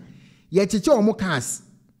entia ye cheche omu cars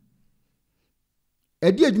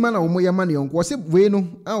edi adwuma na omu ye ma ne yonko se we no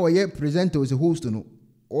a oye presenter o se host no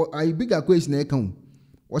I bigger question e kan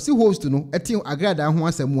o se host no eti agrada ho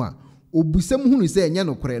asemu a obusem hunu se enya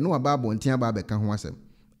no kore no aba abonten aba be ka ho asem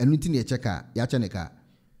enu ti ne cheka ya che ne ka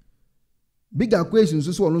bigger question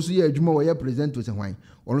so ono so ye adwuma wo ye presenter se hwan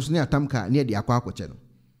ono so ne atam ka ne de akwa akoche no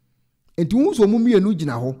enti hu so mumie no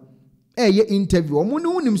gina ho ye interview omo ne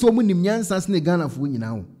unim so omo nim nyansa se ne Ghana fo nyina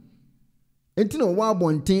ho enti no wa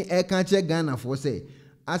abonten e ka che Ghana fo se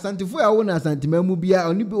asantifo ya wo na asantimamu bia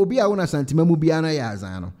obi ya wo na asantimamu bia na ya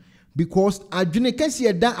azan no because adwene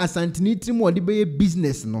kase da asantini tirim odi be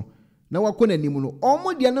business no na wakona nim no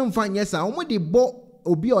omo de na mfa nyesa omo de bo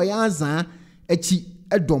obi o ya azan achi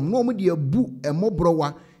edom no omo de abu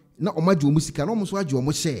emobrowa na omaje omo sika na omo so aje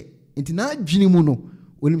omo hye enti na adwene mu no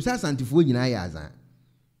onim sa asantifo nyina ya azan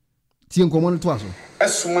tie nkomo no to aso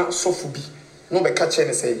esuma sofu bi no be ka che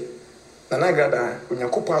ne sei na na grada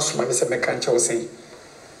onyakopa asuma me se me ka nche o sei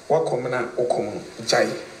wakomna okom jai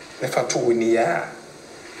ne fatu ni ya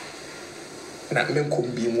na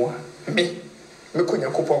menkombi mu me konya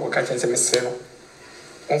kopo ko ka chense me se no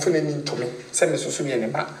onfune ni ntomi se me susu me ne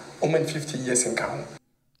ba o man 50 years nka ho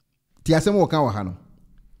ti asem wo ka wa ha no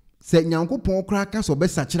se nyankopon kra ka so be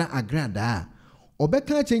sachira agrada obe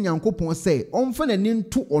ka che nyankopon se onfune ni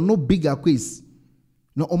nto ono bigger quiz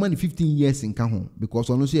no o man 15 years nka ho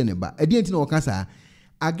because ono so ye ne ba edi enti na wo ka sa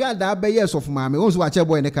agrada be yes of mame onso wa che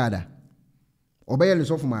boy ne kada obe ye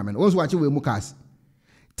so of mame onso wa che we mu kas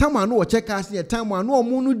tama no che kas ne tama no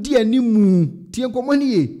omu no di animu tie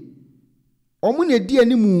nkomani ye omu ne di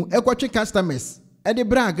animu ekwatwe customers e de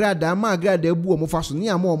bra agrada ma agrada ebu omu fa so ne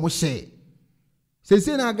ama omu hye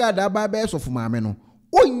sese na agrada ba be yes of mame no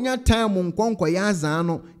onya time nkonko ya azan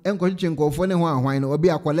no enkohwehwe nkofo ne ho ahwan no obi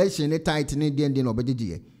a collection ne tight ne die no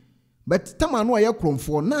obegegeye but tama no ye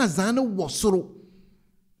kromfo na azan no wosoro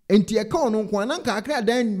enti e ka ono nko ananka akra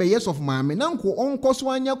dan be yes of mame nanko onko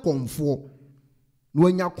so anya konfo no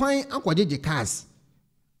anya kwan akwajeje cars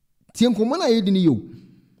tie nkomo na yedi ni yo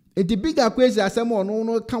enti bigger kwezi asem ono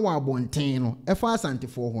no ka wa abonten no e fa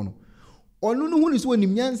asantifo ho no ono no hunu so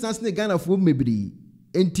onim nyansa ne Ghana fo mebiri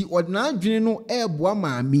enti odna adwene no eboa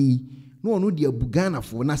maami no ono de abu Ghana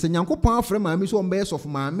fo na se nyankopon afre maami so ombe yes of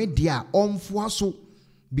maame dia omfo aso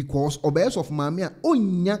because obey yes of maame a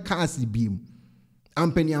onya cars biem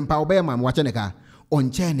ampeni ampa obey mam wache ne ka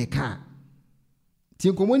onche ne ka ti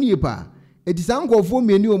nkomoni yepa etisa nkofo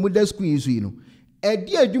mieni omu da school isu no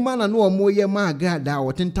edi adwuma na no omo ye ma agrada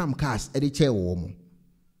wotentam cars edi che wo mo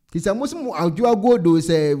tisa mosimu adwa godo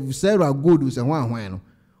se sera godo se ho ahwan no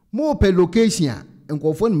mo pe location a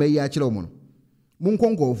nkofo no meyi a kire mo no mo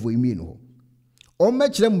nkofo imi no o me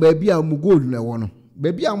kire mo ba bia mu gold na wo no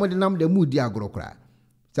ba bia mo de nam de mu di agorokra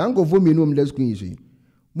sa nkofo mieni omu da school isu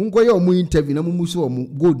munko ye omu interview na mumuso omu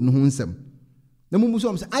gold no nsem na mumuso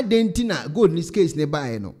omu se adentina gold ni case ne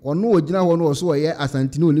bae no ono ogina ho no so ye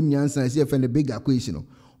asantini onim nyansa se efe ne bigger question no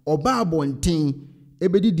oba abonten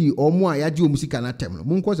ebedidi omu a yaje omu sika na tem no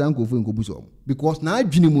munko sa nkofo nkobuso omu because na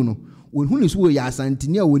adwini mu no wonu ne so ye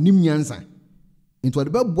asantini a onim nyansa into de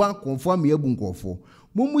beboa conform ye bu nkofo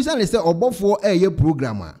mumusa ne se obofo ye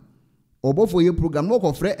program a obofo ye program no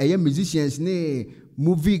ko frɛ ye musicians ne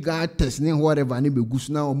movie artists ne whatever ne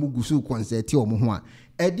begusu na omu gusu concert omu ho a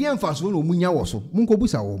edi emfaso no munya wo so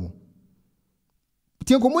munkobusa wo mo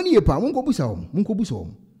tie komoni yepa munkobusa wo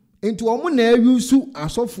enti omu na ayusu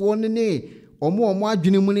asofo ne omo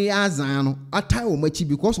adwene mu ne azan no atai o machi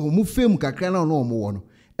because omo fam kakra na no omo wo no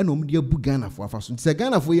e na omo de abu Ghana fo afaso nti se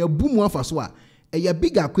Ghana fo ya bu mu afaso a e ya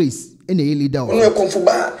bigger quiz e na ye leader o no e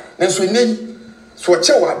konfuba na so nei so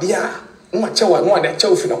chewa bia no chewa no ada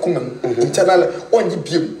chewa fi na kuma mu internal onji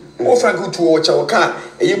biem o frank to o chewa ka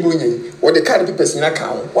e ye brunye o de card papers ni na ka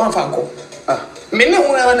ho wan fanko me ne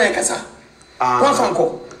ho na na kasa wan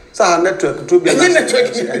fanko sa network to be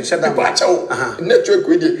network ba chewa network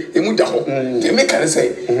we de e mu da ho de me kan say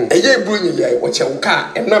e ye brunye ya o chewa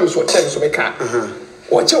ka e na me so chewa so me ka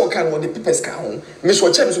Wacha waka no the papers ka ho me so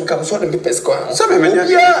wacha me so ka so the papers ka ho so me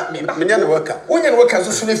nya no waka onya no waka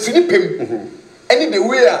so le filipem any the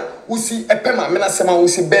way a usi epem ame na sema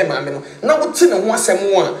usi be ma ame no na wote ne ho asem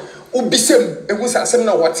a ubisem ehu sa asem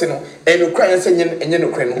na wote no eno kra yan se enye no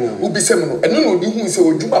kra no ubisem no eno no di hu se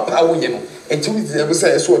odwuma pa wo ye no enti we dey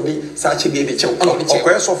say so bi sa che bi chew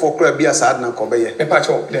okoye so for kra bi asad na ko be ye me pa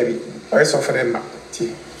chew David okoye so for dem ma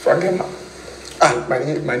ti fragema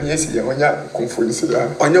mani esi ya onya konfusi ya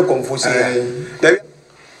onya konfusi ya David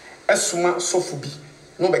esuma sofu bi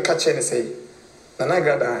no be ka che ne say na na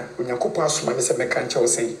grada onyakopa asuma ne se me ka nche o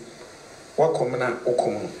say wakom na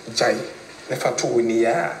okom jai ne fatu ni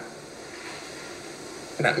ya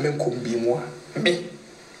na menkom bi mu a me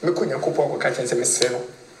ko nyakopa ko ka che se me se no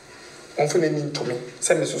onfo na ni ntomi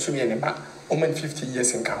se me susu ye ne ba o man 50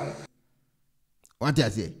 years nka ho what you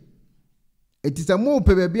say it is a more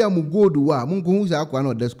baby am gold wa mun ko hu sa akwa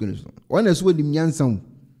na desk no wona so nim nyansa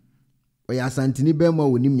o ya santini be ma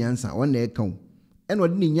wonim nyansa wona e kan en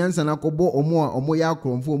wode ni nyansa na kobo omo ya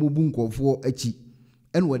akromfo omo bu nkofo achi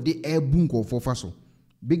en wode e bu nkofo fa so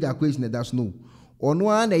bigger question that's no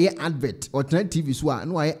ono na ye advert alternative so a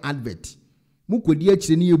no ye advert mukodi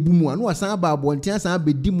akire ne ebu mu ano asan ba abonten asan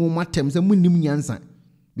abedi mu matem se munim nyansa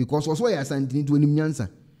because also ya santini to onim nyansa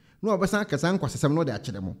no obasan kasa nkwasesem no de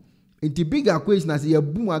akire mo enti bigger question as ye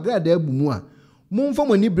bu mu agrada ebu mu a mumfa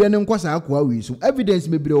mani bre ne nkwasa akwa wi so evidence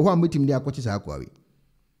mebre ho ametim de akoche sa akwa wi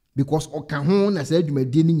because oka ho na sa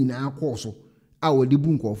adwumade ni nyina akọ so a wode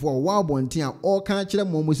bu nkofo wa abonten a o kan kire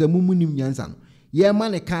mo se mumunim nyansa no ye ma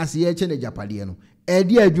ne case ye che ne japade no e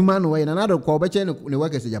di adwuma no we na na do ko be che ne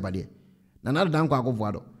workers japade na na do dan kwa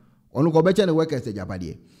akufo-addo onu ko be che ne workers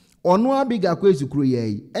japade onu abiga kwesi kuro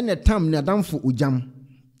ye ene tam ne danfo ujam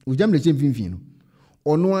le che mfimfin no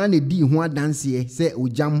onu a ne di ho adanse se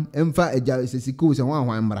ujam emfa eja sesiko se ho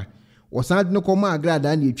ahwan mra wosan ne ko ma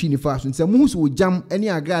agrada na etwi ni fa so se mu so ujam ene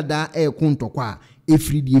agrada e kuntokwa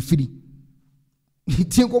efiri di efiri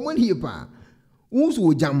ti ko mo ni pa un so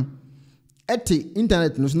ujam ete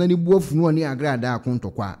internet no so na ni buafunu ne agrada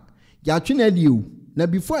akuntokwa ya twi na di o na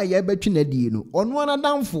before ya be twi na di no onu ana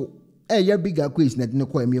danfo ya bigger quiz na ne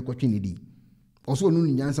ko emi ko twi ne di oso onu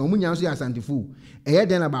ni nyansa omu nyanso ya santifu ya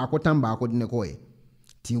den na ba akotam ba akode ne ko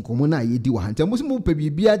ti nkomo na ye di wa hanta musu pe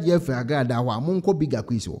bibia je fa agrada ho amonko bigger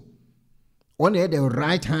quiz wo on the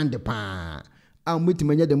right hand pa a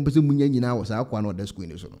mutimanya de mbusu munya nyina wo sa akwa no the school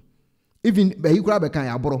ni so no even be yi kura be kan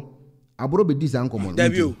aboro be disa nkomo no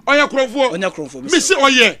David onya krofo mi se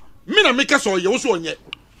oye mi na me ka so oye wo so onye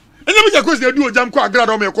enya me ja quiz na di ojam ko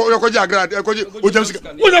agrada o me ko je agrada ko je ojam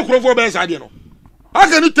sika onya krofo be sa de no how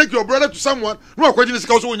can you take your brother to someone no ko je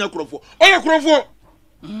sika so onya krofo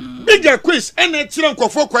bigger quiz ene tire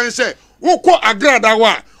nkofo kwan se wo ko agrada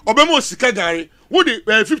wa obemo sika gari wo de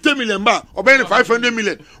 50 million ba obey 500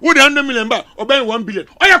 million wo de 100 million ba obey 1 billion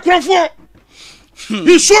oya krofo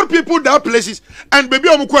he showed people that places and baby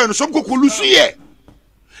omko no some kokolusu here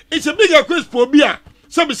it's a bigger quiz for bia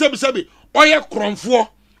sabi oya krofo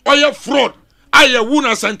oya fraud aya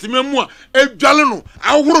wuna santimemu a edwale no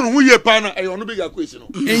ahoro no ye pa na eyo no bigger quiz no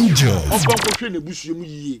angel ofan ko hwe na busuemu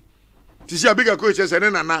yiye tisi a bigger quiz se ne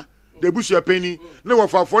nana de busu penny ne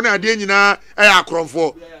wofafo na ade nyina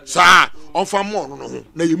akromfo sa onfa mo no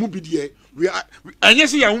na yemu bidie anya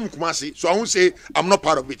say ya hum kumase so I won't say I'm not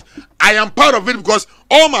part of it. I am part of it because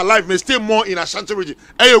all my life may stay more in Ashanti region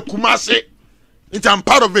kumase it I'm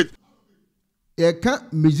part of it.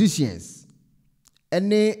 Musicians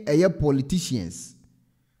ene politicians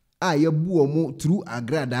bu omo through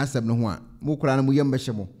agrada asem no ho a mo kura na mo yem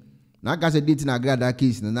behye na aka se date na agrada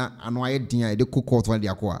case na ano aye din a de court one de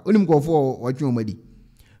akwa onim go for watwe omadi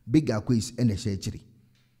bigger quiz ene she chiri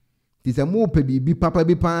ti se mo pe bi papa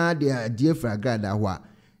bi pa de adie fra agrada ho a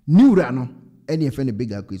niura no ene efe ne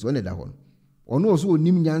bigger quiz one da ho no ono so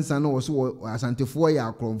onim nyansa na wo so asantefo ya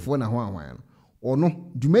akromfo na ho anwan no ono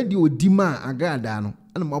dwumadi odima agrada no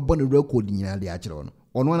ana mabɔ ne record nyina de akire no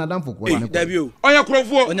ono na damfo ko ne ko onya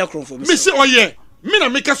kromfo mi se oye mi na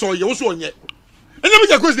me ka so oye wo so onye enya me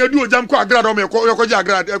ja quiz na du ojam ko agrada o me ko je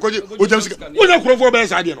agrada ko je ojam sika onya kromfo be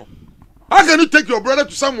sa de no How can you take your brother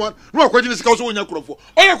to someone? No question is also when you're crofo.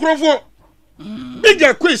 Oh, you're crofo.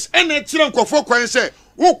 Bigger quiz and a children crofo coin say,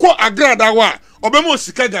 who call a gradawa, Obemo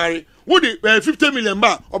Sikagari, would it 50 million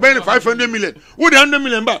bar, or 500 million, would 100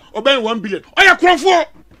 million bar, or 1 billion. Oh, you're crofo.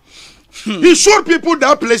 He showed people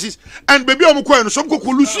that places and baby Omuko and some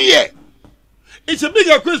Kulusi. It's a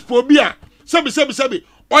bigger quiz for beer. Sabi.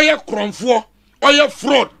 Oh, you're crofo. Oh, you're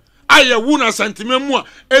fraud. Aye wuna sentiment mo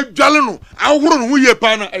e dwale no aworo no ye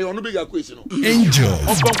pa na e ono bigger question no angel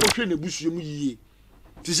onko hwe na busuo mu yiye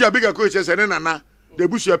ti sia bigger question se ne nana de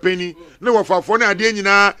busuo penny ne wo fafo na ade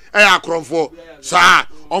nyina e akromfo sa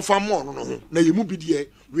onfa mo no no na ye mu bidie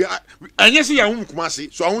we anya se ya hum kumase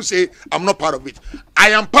so I won't say I'm not part of it.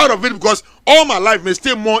 I am part of it because all my life may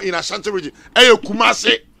stay more in Ashanti region e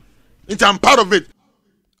kumase it I'm part of it.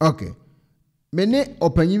 Okay, mene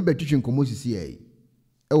opanyin betwitwe nkomo sisi ai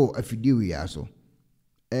oh afidie we aso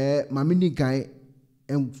mama ni kan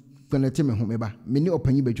kwanete me ho meba me ni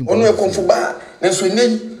opanyi betwun ono e konfu ba nso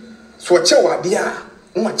nei so chewa dia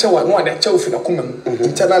no chewa no ade chewa fi na komam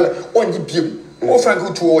internal onji biem o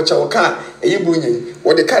frank tu o chewa ka eye brunye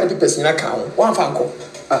wo de card papers ni na ka ho wan fanko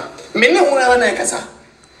me ne ho na kasa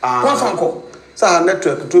wan fanko sa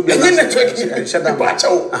network to be network shada ba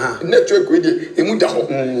chewa network we de emu da ho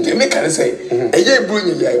de me kan say eye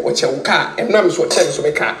brunye ya wo chewa ka enam so chewa so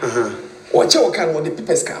me ka Wache wakana wode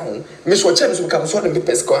pipes ka ho miso wache miso ka so de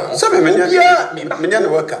pipes ka ho sabe menya na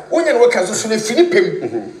waka wonya na waka so ne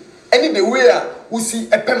filipem any the way a usi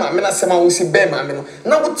epem ame na sema usi be ma ame no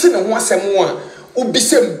na wote ne ho asem a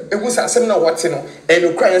ubisem ehu sa asem na wote no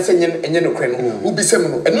eno kra yan se enye no kra no ubisem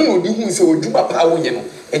no eno no di hu se odwuma pa wo ye no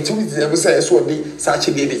enti we dey say so de sa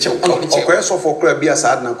che de che okoye so for kra bia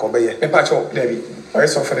sa na ko be ye e pa cho David okoye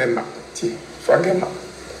so for dem ti fragema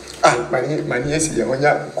mani esi ya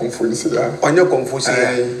onya konfusi ya onya konfusi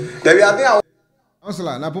ya David ade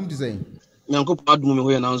Ansala na pom ti say Nyankopon adum me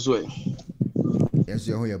ho ya na nso e yes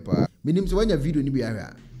ye ho ya pa minim se wanya video ni bi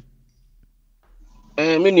ahwa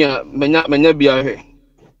menia menya bi ahwe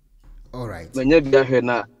all right menya bi ahwe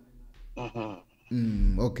na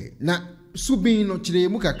okay na subin no kire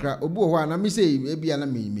mu kakra obu ho na me say e bia na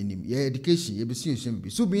minim ye education ye besi nsem bi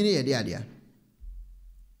subin ni ye de ade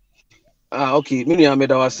okay menia me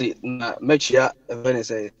da wase na mechia evene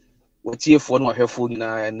say wotiefo no ahwefo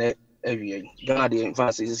na na awie Ghana de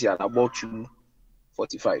emphasis ya about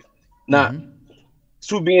 245 na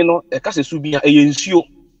subin no e ka se subin a yensuo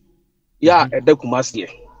ya edakumase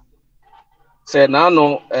se na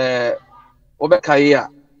no obekaye a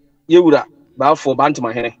yewura ba fo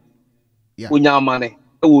bantima hene onya amane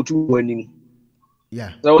e wotu anim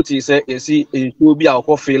yeah so what you say yesi ensuo bi a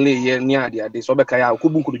okọ fele ye ni ade so obekaye a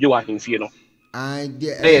okobu nkudoje wa hemfie no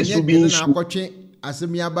de subin na akotwe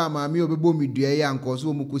asem ya ba ma me obebo medua ya nko so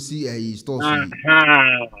omukosi store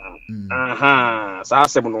sa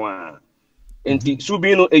asem no a enti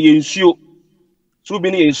subin no yensuo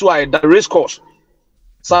subin yensuo a da race course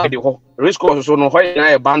side ho race course so no ho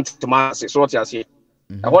ya bantima se so ti ase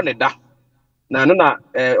ho ne da na no na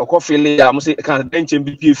okofele ya mo se kan denchen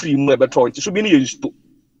bi pie free mu e beto nti subin yensuo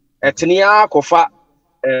etenia kofa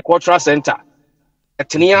cultural center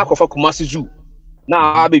etenia kofa Kumasi Zoo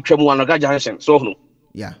na abetwa mu Anoga Junction so no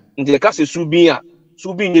yeah nti ka se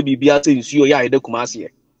subin ye bibia se nsuo ya ede Kumasi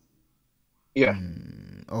yeah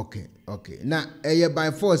okay na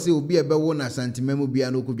by force obi ebe wo na santimemu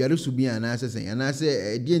bia no kodware subin ana asesen ana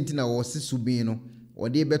se die nti na wo se subin no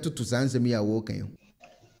ode betoto sansem ya wo kan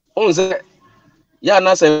on se ya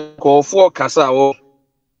na se ko fo kasa wo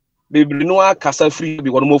bibiri no akasa free bi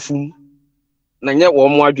wono mofum na nye wo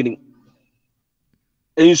mo adwene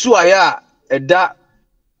ensu aya eda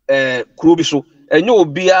kuro bi so enye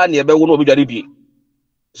obia na ebe wo no obidware bi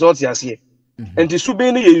so ti ase enti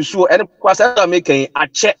subin ni yensu ene kwasa make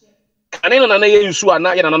ache kanena na yensu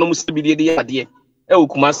ana ya na no musibide de ade e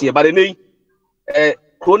Kumasi ba de nei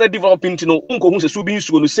corona development no unko hu se subin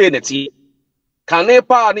su no say neti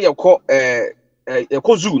kanepa na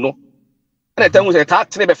yekọ zoo no na tamu se ta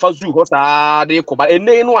tene be fa zoo ho sa de ko ba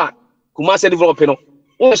enei no a Kumasi develop no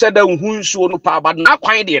won se da hu nsuo no pa ba na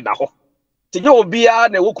kwan de da ho tinye obia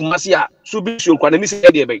na wo Kumasi a subin su kwa na ni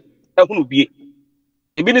se de be ehunu bie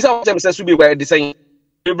ebi ni sa se subin kwa de sen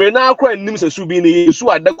ebe na akwa nim se subin ni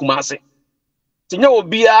yesu ada Kumasi tinye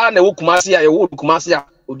obia na wo Kumasi a ye wo Kumasi a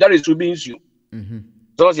o dare subin su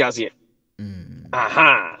so si ase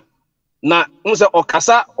na unse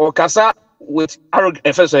okasa with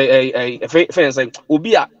arrogant fence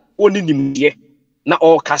obi a oni nimdie na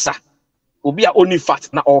okasa obi a oni fat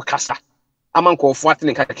na okasa amanko fo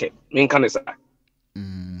atene kakeke me nka ne sa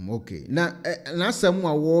okay na sam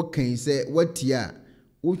a wo kan se watia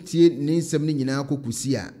wotie ne nsem ne nyina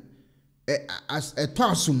kokusi a as a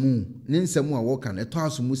toasumu ninsemu a woka na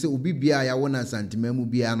toasumu se obi bia ya wona santimamu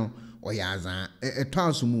bia no oyazan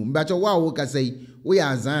toasumu mbacho wa woka sei wo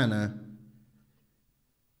yazan na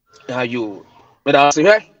ayo me da se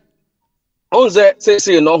he onze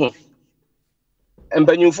se no ho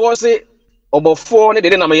empanyufo se obofo ne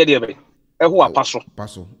de na maye de be eho apaso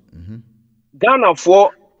Ghana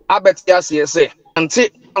for abetia se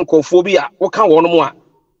anti ankofo bi a woka wono mu a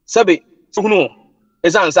sebe hunu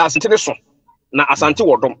esansa asante so na asante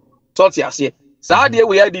wodom so te ase saa de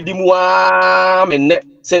we adidi mu a menne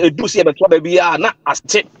se edu se beto ba bia na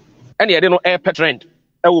asate ene ye de no air trend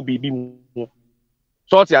e wo bibi mu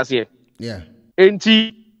so te ase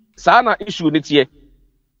enti saa na issue ne tie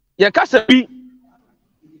ye kasa bi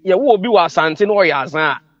ye wo obi wa asante no ya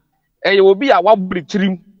azan a ye obi a wabri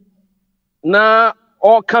tirim na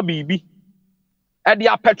o ka bibi e de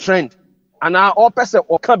air trend ana o pese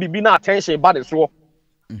o ka bibi na attention ba de so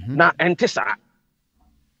na entisa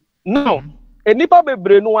no enipa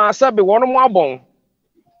bebre no asabe wono mo abon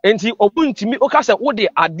enti obuntimi o ka se wo de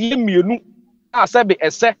ade mienu asabe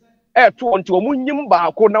ese to nti omunyim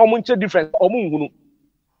baako na omunche difference omunhunu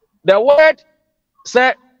the word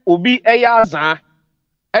say obi eya azan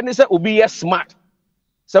eni say obi ye smart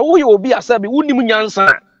say wo ye obi asabe wunim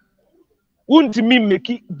nyansa wuntimi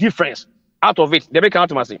make difference out of it they make out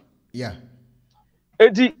to say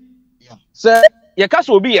enti say ye ka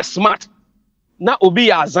say obi ye smart na obi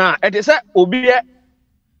ye azan enti say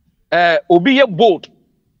obi ye bold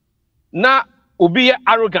na obi ye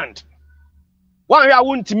arrogant one ya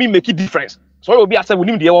won't me make a difference so obi asa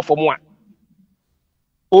wonim de e for mo a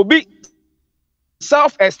obi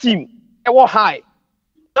self esteem e wo high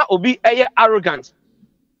na obi e arrogant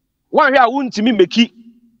one ya won't me make a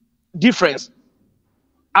difference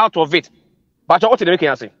out of it but what they make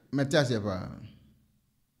you say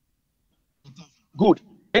good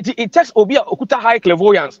it takes obi okuta high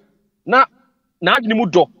clairvoyance na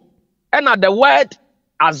adwene do and na the word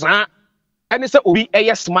azan and say obi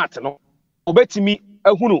e smart no obetimi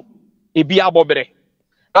ehunu ebi abobere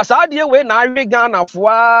asade we na awe Ghana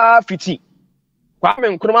foa fiti kwa me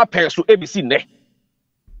nkroma penso ebisi ne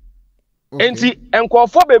enti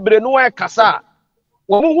enkofo bebre no e kasa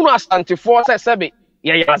wo mu hunu asantefo sebe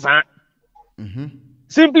ye yazan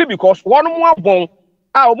simply because one mo abon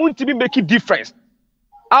a omuntimi make a difference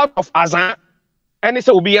out of azan and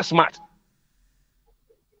say obi smart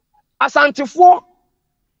asantefo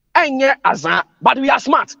enye azan but we are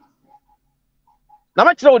smart na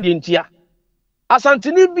ma kire odi ntia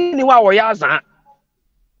asantini bi ni wa wo ya azan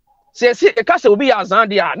se e ka se obi ya azan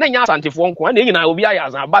dia na nya asantefo nko na nyina obi ya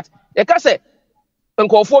azan but e ka se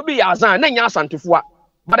nkofo bi ya azan na nya asantefo a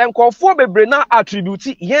but nkofo bebre na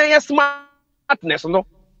attribute yen smartness no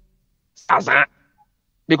azan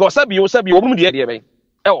because sabi obum de be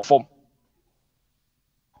e o form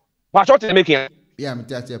pa short making me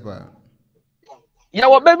tia pa ya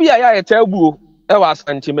wo ba bi ya e tabuo e wa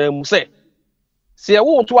asantimam se se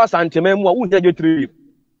wo to asantemam a wo hia dwetire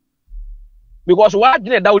because wa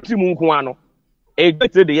gine da wotiri mu nko ano e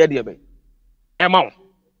dwetire de ye de be e ma wo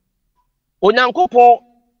onyankopon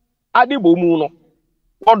adebo mu no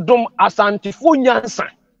odum asantifo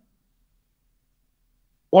nyansa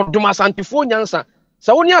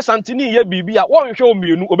se woni asantini ye bibi a wo nhwe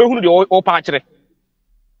omienu obehunu de o pa akire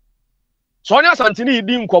so oni asantini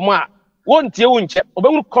di nkomo a wontie wo nche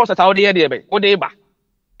obehunu concert a wo de ye de be wo de ba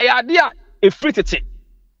e ade a efritete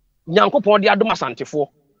nyankopon de adom asantefo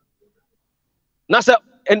na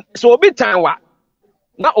so obi tanwa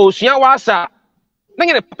na osua wa asa na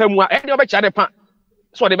nyene papa mu a e de obecha de pa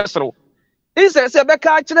so de besero inse se be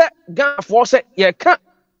ka kire Ghana se ye ka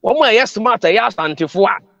wo ma ye smart ye asantefo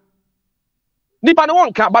a nipa ne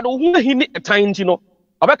wonka but wo hu hini etan nti no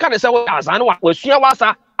obeka de se wo azan wa osua wa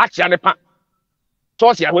asa akira de pa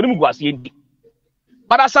so se ya woni mu guase ndi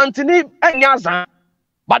but asantini enya azan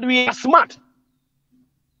but we are smart.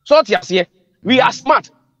 So we are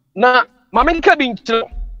smart. Na mamenka bin chiro.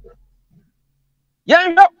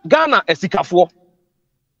 Yan Ghana esikafo.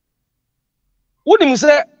 Wonim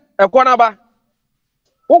say ekwana ba.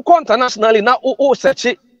 Wo internationally na o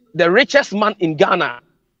search the richest man in Ghana.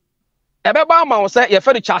 Ebeba ma wo say ye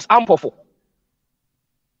fe Charles Ampofo.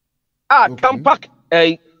 Campak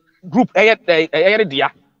group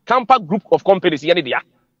dia. Campak group of companies dia.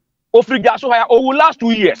 Ofrigaso haya will last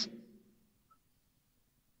 2 years.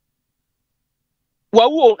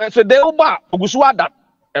 Wow, so they will buy Ogusua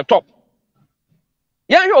at top.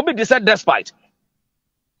 Yeah, you will be decided despite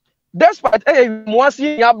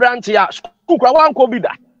Mwasi ya branch ya kukra wan ko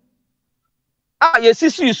bida. Yes,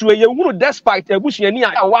 you despite a bush ya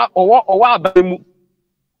wa abemu.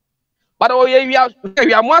 but oh yeah we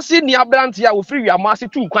are more see near brand here we free we are more see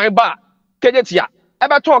 2 kwan ba kejetia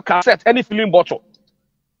ebe to cassette any filling bottle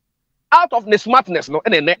out of the smartness no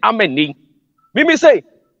ene ameni mimi say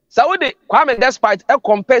Saudi Kwame despite a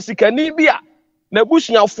compare sikani bia na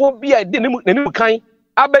busuafo bia de ne kan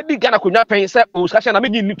abedi Ghana konwa pen say o skasha na me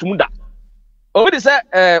nyi tumunda o be say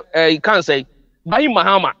you can say Bahi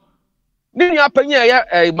Mahama ni nua panya ya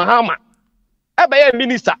Mahama ebe ya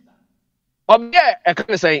minister obe e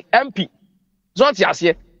kan say MP zoti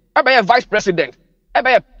ase ebe ya vice president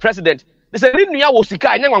ebe ya president they say ni nua wo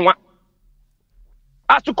sika anya nwanwa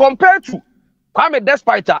as to compare to Kwame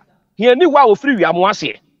despite he any wa wo free wi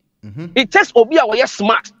amoase it takes obi a we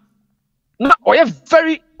smart na or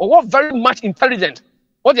very much intelligent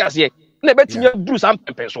what you say na betimi do some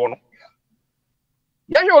pepper so no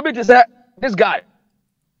yeah you obi to say this guy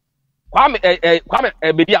Kwame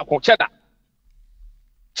bedi akon cheddar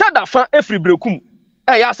fa efri brekum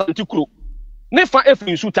ya Asante Kuro ne fa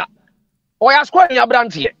efri Nsuta or ya square ya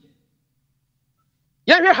brand here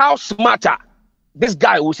yeah how smarter this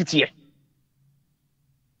guy will sit here.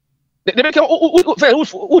 They make who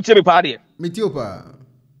tell me party. Metiopa.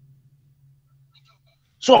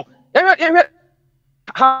 So,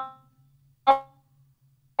 how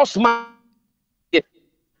smart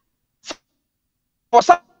for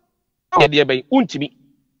some dear bay untimi.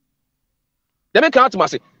 They make out to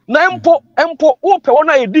say, Nampo, Ope, one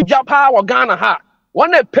I did Japa or Ghana ha,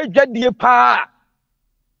 one a peg dear pa,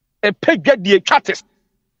 a peg dear chattest.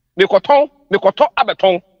 Mekoton,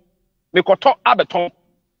 abeton.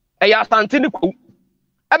 Eya Asante ni ku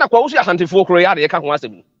na kwa usu Asante fo kro ya de ka ho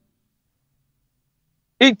asem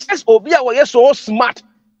it takes obi a we so smart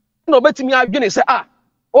na obetimi adwene se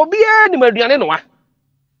obi e ni maduane no wa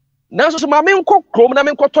na so ma menko krom na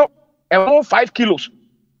menkoto 5 kilos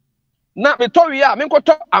na metori a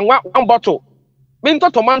menkoto anwa 1 bottle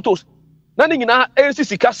mento tomatoes na ni nyina ensi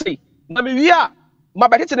sika sei na me wi a ma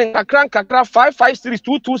betete ne kakra 5 series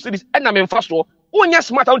 2 series na me mfa so wonya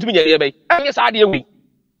smart a wotimi nyere be anya sa de ewi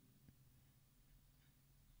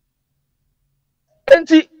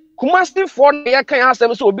enti Kumasi for na kan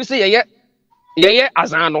asem so obi se yeye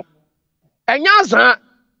azan no enya azan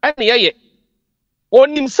ene yeye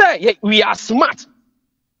onim se we are smart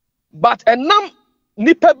but enam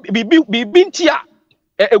nipa bibi ntia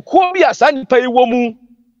ekuo bi asa nipa ewo mu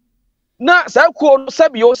na sa ekuo no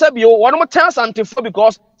sebio wono tan Asante for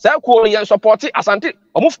because sa ekuo ye support Asante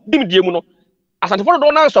omo dimdie mu no Asante for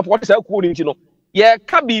do na support sa ekuo nti no ye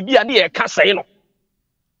ka bibi a na ye ka sei no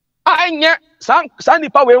anya san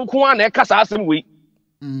nipa we nko a na e kasa asem we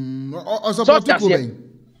support ko ben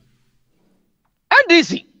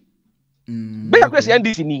NDC be akwes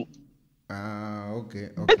NDC ni okay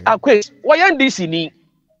akwes why NDC ni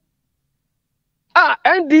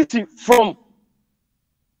NDC from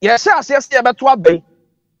yes e beto aben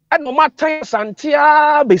and no matan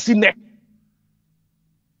Santia besine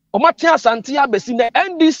o matan Santia besine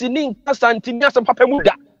NDC ni Asante ni asem papa mu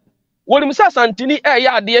da wonim sa Asante ni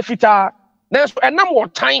ya ade fita na so enam wo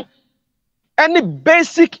time any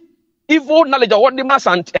basic evil knowledge of what the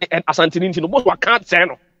Asante ni no both can't say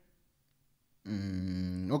no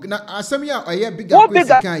okay na asem ya bigger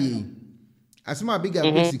question kan yi asema bigger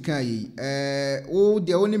question kan yi o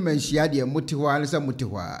de oni manhia de mote ho alisa mote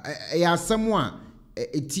ho ya asem a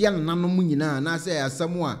etia nanom nyina na say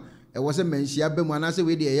asem a wo se manhia be mu na say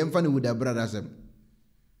we de yemfa ne wuda brother asem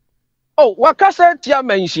wakasa tia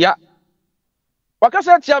manhia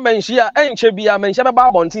enche bia manhia be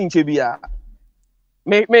ba bonti enche bia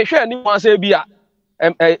me hwe ni mo ase bia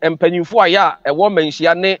empanyimfo aya wo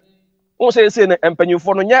manhia ne wo se ne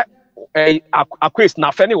empanyimfo no nye akwes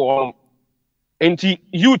na fe ne wo enti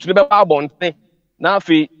youth ne be ba bonti na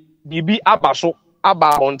afi bibi abaso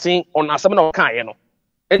aba bonti on asem na kan ye no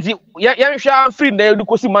enti ye hwa free na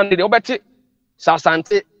edukosi Monday de obeti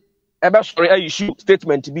Asante ebe sorry issue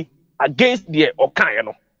statement bi against the okan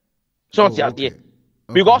no so there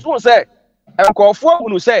because who say enkofo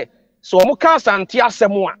hunu say so mo ka Asante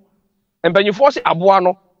asem a empanyifo se aboa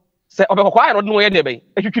no say obekokwa ayo no ye de be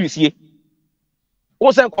etwitwirisie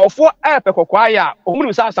wo say enkofo epekokwa ayo a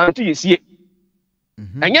omunu say Asante yesie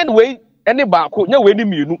enye de we ene ba ko nya we ni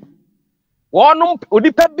mienu wonum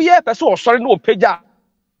odipa bia pese osori na opeja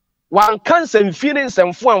wan cancer mfini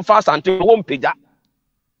nsemfo amfa Asante wo mpeja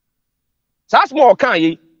sas mo kan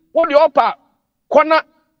yi wo de opa kona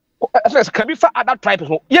first can be for other tribes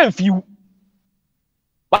no ye mfiu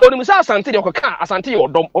but when say Asante de oka Asante ye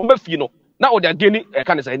odom o mafie no na o de ageni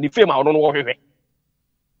kan say ni fame a no wo hwehwe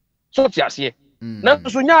so ti ase na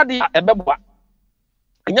so nyaade ebeboa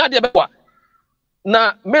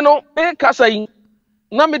na me no me kasa yi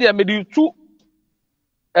na me de tu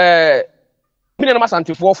mini na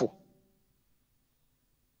masantifofo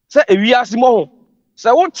say ewiase mo ho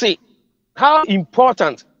say what how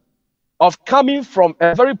important of coming from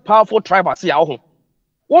a very powerful tribe as ya ho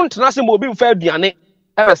won't na se mo bi mfa aduane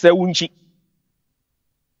e say wunchi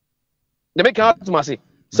de make out to say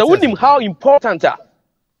wonim how important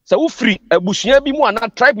say wo free abusua bi mu ana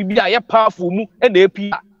tribe bi a ye powerful mu e na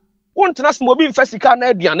epi won't na se mo bi mfa sika na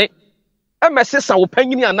aduane e mesesa wo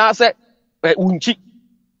panyini ana say wunchi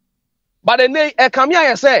but the nay come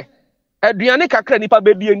here say aduane kakra nipa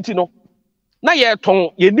bedie nti no na ye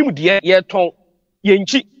ton ye nim de ye ton ye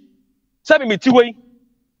nchi sabi meti wei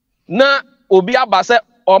na obi aba say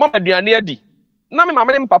o ma aduane adi na me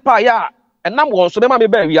mama ne papa ya enam won so be ma me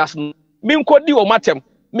ba wias no me nkodi o matem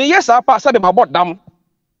me yes apa sabi ma bodam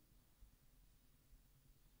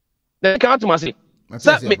de kan to ma say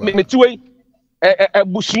me ti wei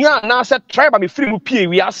busuya na say tribe me free mu pie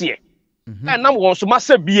wiase e enam won so ma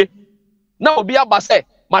sabie na obi aba say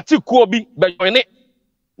matiku obi be joine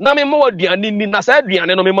na me ma aduane ni na say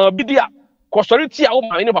aduane no me ma bi dia kosori ti a wo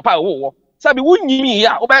ma ne papa wo sabi wunyimi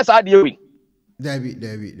ya wo ba sa de wi David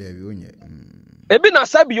onye ebi na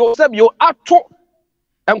sabi yo ato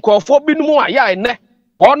enkofo binumu a ya ene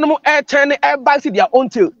onum e turn e back to their own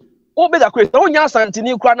tail wo be da kwesta onya asante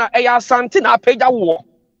ni kura na e ya asante na apagya wo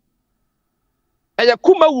e ya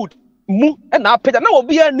kumawood mu e na apagya na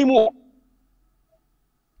obi animu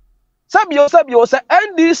sabi yo say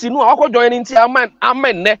NDC no akọ join nti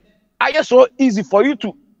amen ne aye so easy for you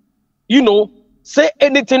to say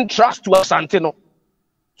anything trust to asante no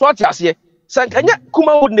so what you say sankanya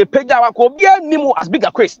kumawood ne pagya wa ko obi animu as big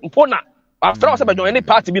a quest mpona after all say join any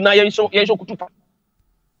party bi na yen show kutufa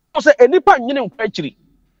so say enipa nyine nkwa akiri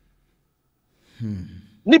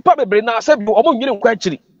nipa bebre na say bi omo nyine nkwa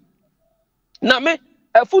akiri na me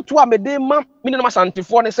afutu a me de ma me na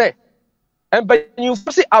asantefo ne say embanyu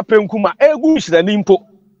fosi apenkuma egu nhirani mpo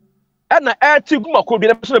na eti guma ko bi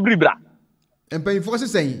na so na bribra embanyu fosi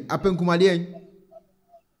sen apenkuma de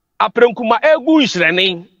apenkuma egu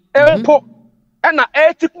nhirani mpo na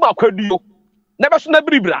eti guma kwaduo na be so na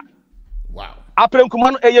bribra wow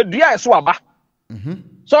apenkuma no eyedua eso aba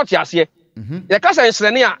so ti ase ye ka say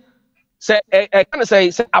nhirani a se kan say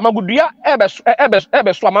amagudua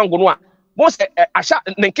ebe so amango no a mo se asha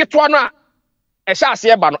nenketo no a esha ase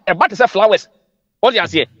eba no eba te say flowers what you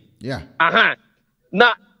say yeah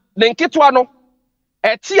na nenketo no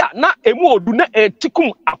etia na emu odu na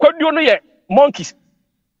etikum akwaduo no ye monkeys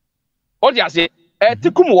what you say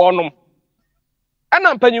etikum wonom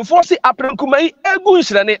ana mpanyimfo si aprenkuma yi egu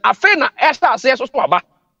nhirane afa na esha ase so aba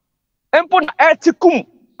empo na etikum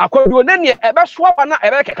akwaduo na ne ebe so aba na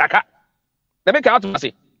ebe kekaka na me ka ato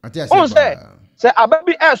ase on say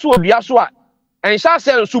ababi eso odua so a ensha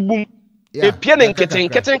ase nso bum epie ne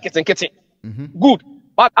nketen good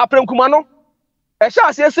but aprenkuma no esha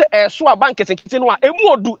ase se eso aba nketen no a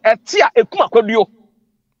emu odu etia ekuma kwaduo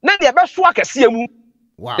na de ebe so akese emu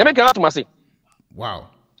wow na me ka ato ase wow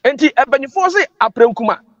enti ebanifo se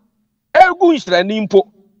aprenkuma egu nhirani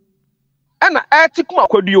mpo na etikuma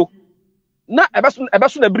kwaduo na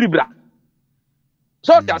ebeso na bribra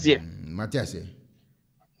so tasie Matiase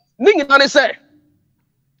ningi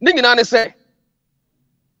nane se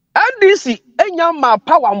NDC enya ma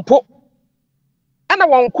power mpo ana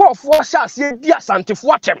won kwofo sha ase di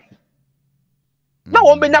asantefo atem na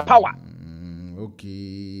won benya power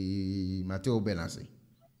okay Mateo Benase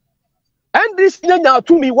NDC nya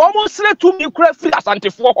tumi won mo sre tumi kura free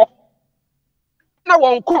asantefo ho na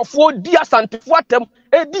won kwofo di asantefo atem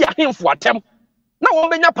e di ahemfo atem na won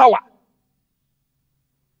benya power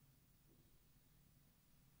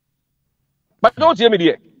but don't hear me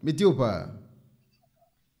there Meteo pa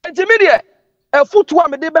intermediate a foot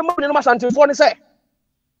one me de be mo ni ma santifo ni say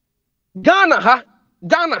Ghana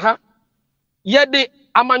ha ye de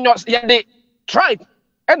amanyos ye de tribe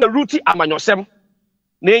and the root amanyosem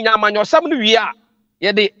na enya amanyosem no wi a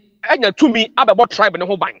ye de enya tumi abebo tribe ne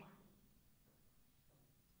ho ban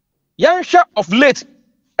yan hwe of late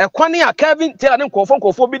e kwane a Kevin Taylor ne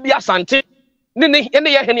nkofo bi di asante ne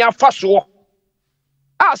ye hene afa so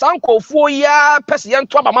a san nkofo ya pese ye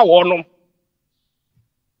nto aba ma wonom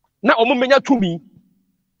na omumenya tumi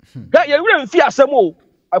ga ye wure mfi asem o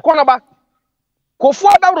akona ba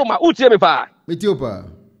akufo-addo Roma utie me pa metio pa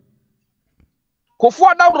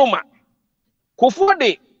akufo-addo Roma akufo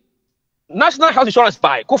de national health insurance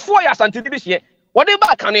buy akufo ya asante bi hye wode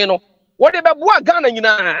ba kane no wode be boa Ghana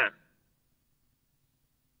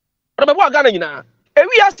nyina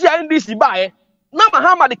ewi asia NDC buy na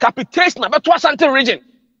mahama the capitation na beto asante region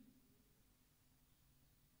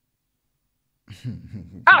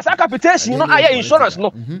sa capitation no aye insurance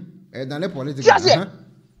no dane politics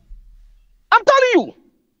I'm telling you.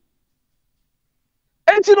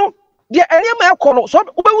 And you know, the enemy kono so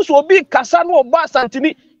obewu so obi kasa no oba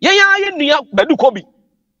santini ye nua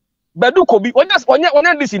Bedu Kobi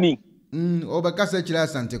onya this ni obekasa chira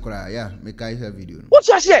asante kora ya make I hear video what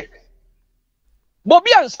you say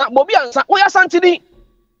Bobby ansa oya santini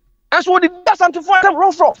enso the asante for them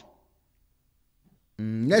rough rough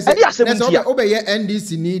Nese obeye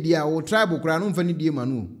NDC ni dia wo tribe kora no mfa ni die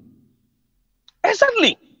manu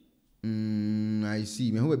exactly I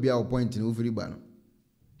see me who be our point in ofri ba no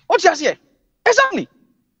what you say exactly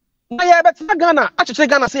na ya bet Ghana acheche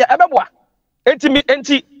Ghana say ebeboa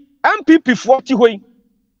enti MPP 40 hoyi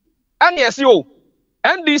and yes yo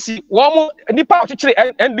NDC womo nipa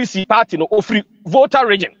ochichere NDC party no ofri voter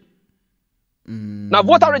region na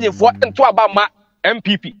voter region for ento aba ma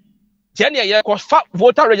MPP tiene ye ko fa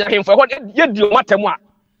voter region him for ye di o matemu a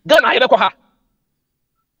Ghana ye be ko ha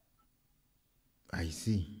I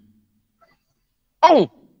see oh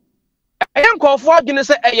eyan ko for adwene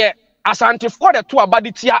se eye asante for the to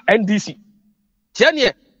abadi tia NDC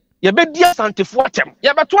tiene ye be dia asante for tem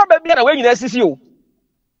ye be to aba bia na we nyina sisi o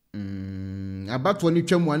abato ni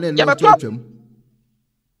twam wana na twam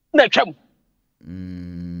na twam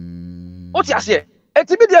o ti ase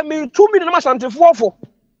etibi dia me 2 million na asante for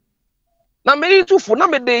na me tufo na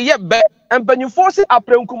me de ye be empanyifo se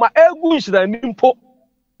aprenkuma egu nhira nimpo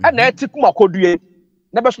na etikuma kodue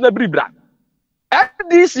na be so na bribra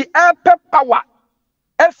NDC epe power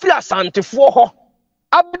efri asantefo ho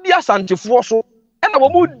abdi asantefo so na wo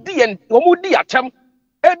mu di atem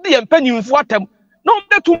edi empanyimfo atem na o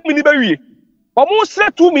de 2 mini ba wie o mu sre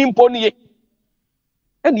 2 mi mpo nie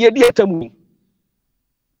eni edi atem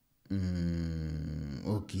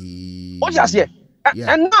okay o just here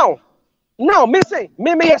and now me say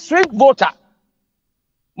me a straight voter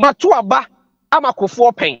matuaba ama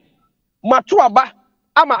kofo pen matuaba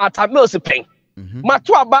ama atamils pen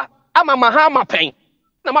matuaba ama mahama pen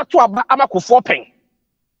na matuaba ama kofo pen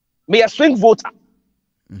me a swing voter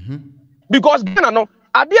because Ghana no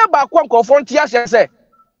adia ba kwa confront ya say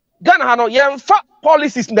Ghana ha no yemfa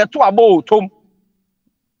policies na to aba tom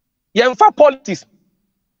yemfa policies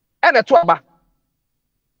e na to aba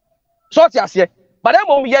so ti ase but dem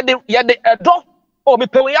mom ye de edo o me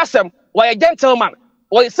pe we asem we a gentleman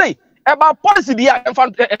we say about policy dia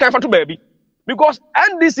can to baby because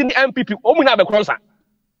NDC and MPP o mu na be kronsa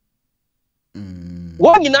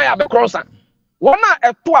one nyina ya be kronsa one na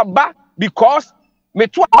eto aba because me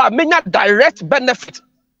to aba menya direct benefit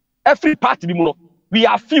every party bi mu no we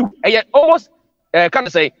are few almost can I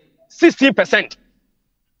say 60%.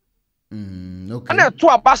 Okay. And to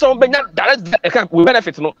aba so menya direct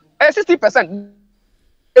benefit no 60%.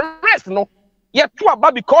 The rest no ye to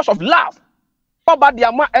aba because of love about the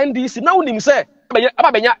NDC now him say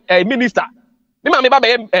ababenya minister me ma me baba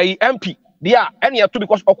MP dia and ye to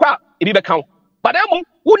because okwa e bi be count but them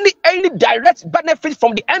wouldn't any direct benefit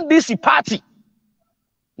from the NDC party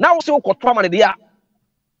now say okoto man dia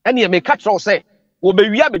and ye make catch say wo be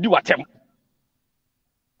wi abedi watem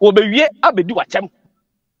wo be wi abedi watem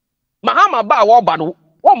mahama ba wo ba no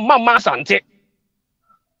wo mama sante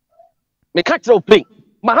me catch no play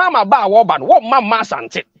mahama ba wo ba no wo mama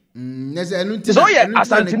sante nese enu so ye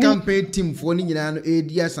asante campaign team for ni nyina no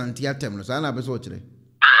edi asante atem no so na be so kire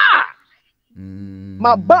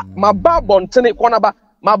my ba bontene kona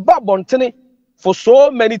my ba bontene for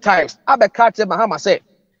so many times abeka te mahama say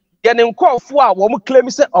ye ne nkofo a wo mu claim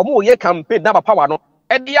say omo ye campaign na ba power no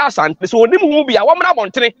e dia asante so onim hu bia wo mna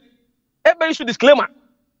bontene e be issue disclaimer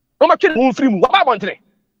no ma twe hu free mu wa ba bontene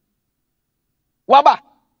wa ba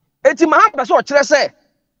eti mahama so kire say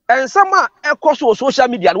ensama ekoso social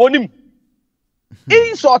media no onim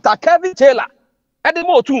insult Kevin Taylor e de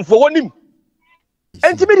mo tumfo onim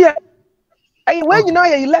enti media ay when you know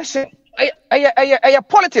your election ay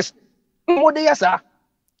politics mo de yasa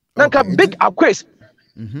nanka big acquest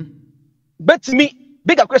bet me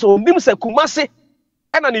big acquest o nim se Kumase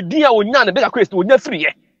e na ne dia onya ne big acquest onya free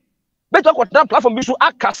ye bet ko na platform bi so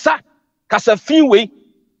akasa kasa finwe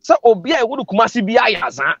se obi a wodu Kumase bi ayi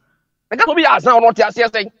azan e ga to bi azan no te ase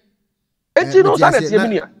ese enti no sa na tie mi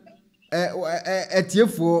nia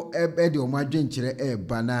etiefo e de o ma dwenkire e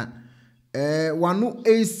bana wanu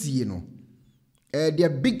AC no the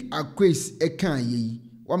big acquest ekan yi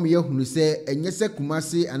wam ye hunu se enye se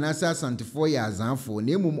Kumase anasa asantefo ya azanfo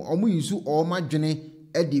na emum omu yusu o madwene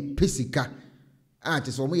e de pesika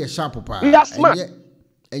ate so omu ye sharp pa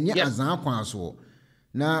enye azan kwan so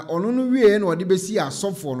na onu no wie na ode besi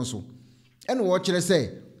asofo no so ene wo kire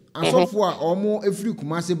se asofo a omu efri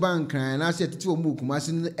Kumase bankran na ase tete omu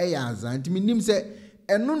Kumase e ya azan ntimi nim se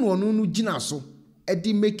eno no onu no gina so e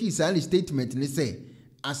de make is an statement ne se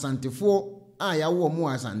asantefo ya wo mu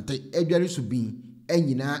asante adware so bin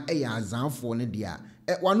enyina ya azanfo ne dia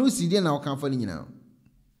wanu sidie na okanfo ne nyina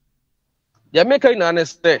ya meka ina ne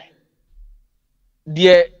say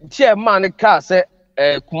the chairman ka say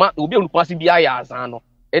kuma obi onupasi bia ya azan no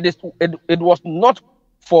it was not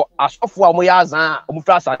for asofo amu ya azan omu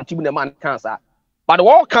fra asante bu ne man cancer but the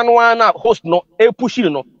world can one host no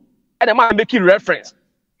pushing no and the man making reference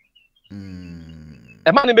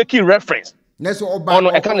a man making reference neso oba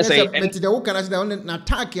no e kan say but the wo kan say na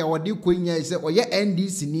attack ya wodi konya say oye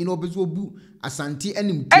NDC ni no bezo bu asante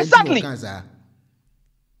anim exactly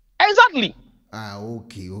exactly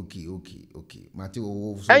okay mate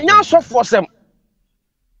wo enya so for sem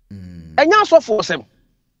enya so for sem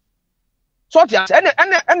so tia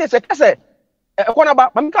ene se kase e kona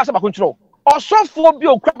ba ma mika se ba kontrol osofo bi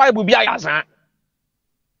okra bible bi ayazan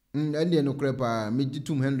ene no krepa me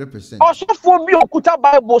gitum 100% osofo bi okuta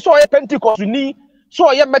bible so ye Pentecost ni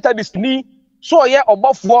so ye Methodist ni so ye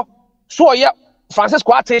obofo so ye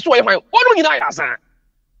Francisco ate so ye hwan onu nyina ayazan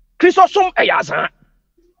Christosum ayazan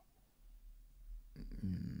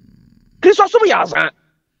Christosum ayazan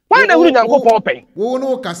why na huru nyankopon pen wo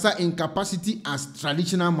no kasa incapacity as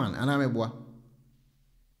traditional man anameboa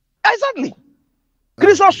exactly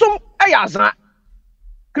Christosum ayazan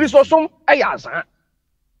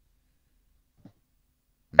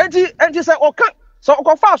enti say oka so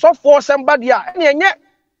okofa so for somebody a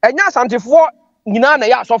enya asantefo nyina na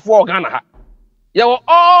ya so for Ghana ha ye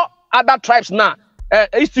all other tribes na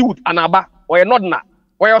Eastwood anaba or not na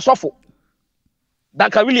or sofo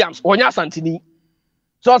Daka Williams onya asantini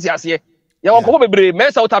so asiase ye ko bebre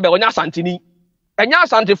me South Abe onya asantini enya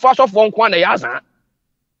asantefo so for nko na ya azan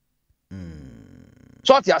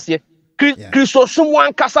so asiase Christosum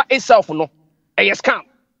one kasa itself no scam.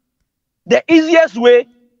 The easiest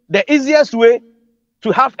way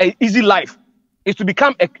to have an easy life is to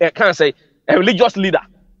become a religious leader.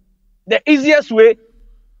 The easiest way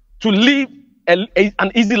to live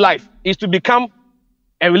an easy life is to become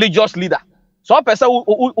a religious leader. So a person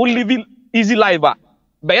who live easy life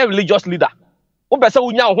be a religious leader. O person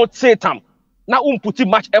who nya ho Satan na put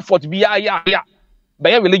much effort be a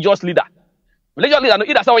religious leader. Religious leader no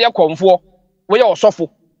either say we are komfo, we are osofo,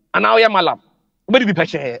 and now we are malam. We be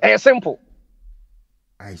peche. Simple.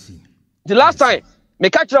 I see. The last time, my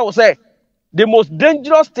catcher will say, the most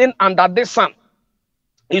dangerous thing under this sun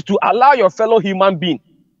is to allow your fellow human being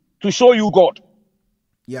to show you God.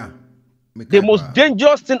 Yeah. The most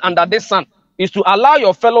dangerous thing under this sun is to allow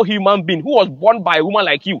your fellow human being who was born by a woman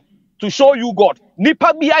like you to show you God.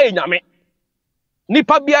 Nipa biya enyame.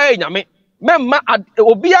 Memma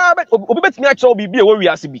obiya betimi a cho bibi e wo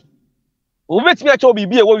wiase bi. Obi betimi a cho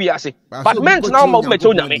bibi e wo wiase. But men na ma obi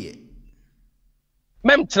cho nyame.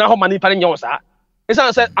 Mem tena ho mani pare nyo sa.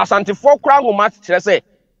 Esa say asantefo kra ngoma kire say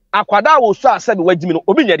akwada wo so ase be wagimi no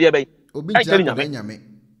obi nyade be. Obi nyame.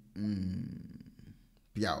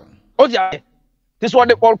 Piao. Odia. This what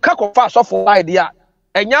the all kakofa so for idea.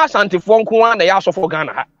 Enya asantefo nko an na ya so for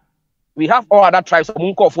Ghana ha. We have all other tribes of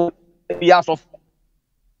Munkofo be as of.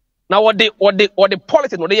 Now what the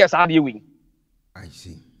politics no they yes are doing. I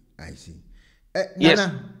see. Yes.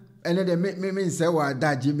 Ene de me say wa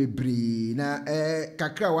daje me bri na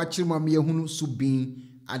kakra wa chirma me hunu subin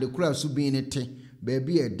adekura subin ne te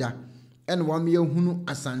baby eda ene wa me hunu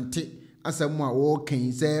asante asamu a wo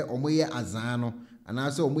kan say omoye azan no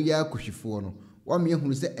ana say omoye akohwefo no wa me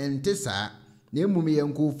hunu say ente saa na emu me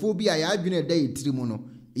yankofo bi a ya adwene da yitiri mu no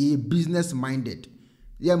e business minded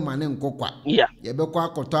ye mane nkokwa ye bekwa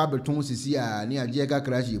akoto abeton sisi a ne agye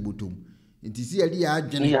kakra hye botom nti si ye ya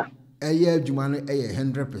adwene eye adwuma no eye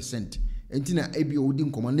 100% enti na ebi odi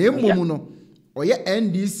nkoma na emu no oye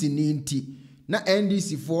NDC ni nti na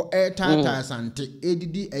NDC for tata asante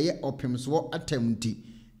edidi eye opemso atemti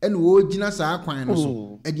ene wo gina saa kwan no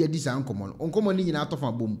so edi adi saa nkomo ni nyina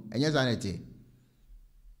atofa bom enye za nete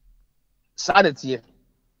saa nete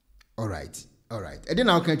all right edi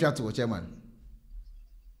na okan twa to chairman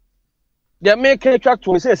the make twa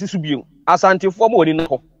to say sisu biom asante fo mo oni na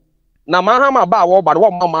ho na mahama ba wo ba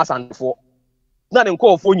wo mama asantefo na ne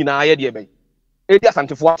nkofo nyina ye de ben edi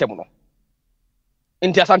asantefo atem no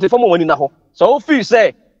enti asantefo mo wani na ho so ofi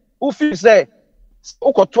say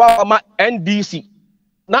ukoto ama NDC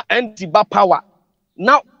na NDC ba power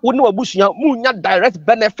na woni wabusuya munya direct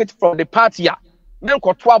benefit from the party a me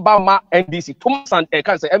nkoto aba ma NDC Thomas and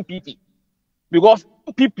can say MPP because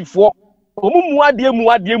MPP for omumu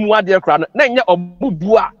ade kra na nya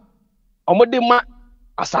obubu a omode ma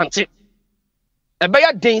asante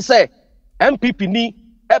ebeya den say MPP ni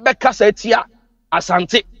ebe kasa tia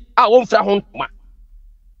asante a won fra ho ntoma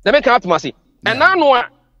na me kan atoma se ena no a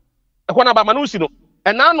ekona ba manusi no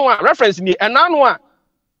enano a reference ni enano a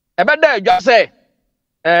ebeda adwa say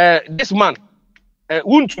this man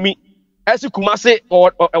wuntumi esi Kumase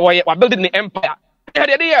or building the empire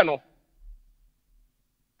e de ye no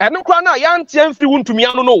eno kra na ya ntia mfiri wuntumi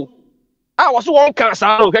anu no a wo so won kan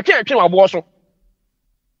sa no twetwe wabo so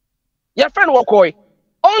your friend wokoi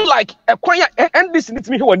unlike a kwanya NDC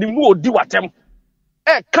nitimi he wani mu odi watem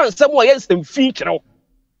kan sem wo yensem fi kire wo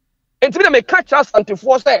entibi na me catch us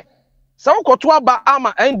antifo say sa wokoto aba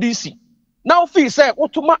ama NDC now feel say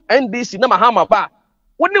wotuma NDC na mahama ba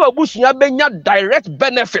woni wabusunya benya direct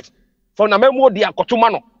benefit from na memu odi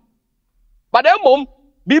akotuma no but dem mom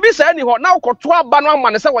bibi say ni ho na wokoto aba no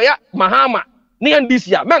ama ne say wo ya mahama ni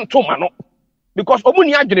NDC a mento ma no because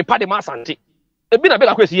omuni adwene pa de ma asante ebi na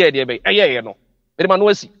bela kwesi ye de be eye no e de ma no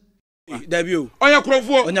asi Dabio onya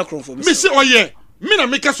krofo me se oye me na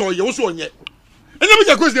me ka so oye wo so onye enya me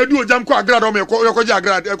ja kwesi de du ojam ko agrada o me ko ja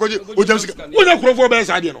agrada ko ojam sika onya krofo be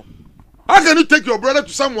sa de no. How can you take your brother to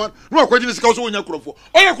someone no kwesi sika so onya krofo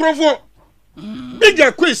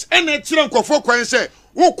bigger quiz ene chira nkofo kwan se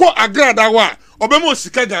wo ko agrada wa obemo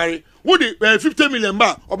sika gare wo de 50 million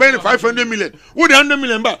ba obey 500 million wo de 100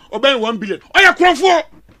 million ba obey 1 billion oya krofo.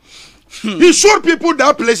 He showed people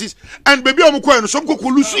that places and baby omukwa no some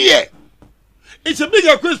kokolusu ye. It's a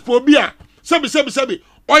bigger quiz for bia sabi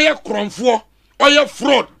oya krofo oya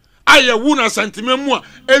fraud aye wuna santimemu a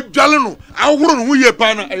edwale no aworo no ye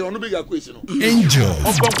pa na aye ono bigger quiz no angel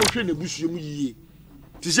ofan ko hwe na busuemu yiye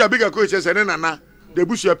tisi a bigger quiz se ne nana de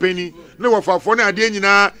busu apeni ne wofafo ne ade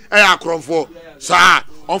nyina akrofo sa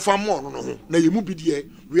onfa mo no na yemu bidie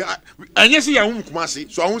we anya say ya hum Kumasi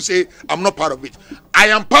so I won't say I'm not part of it. I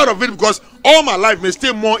am part of it because all my life may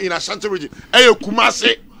stay more in Ashanti region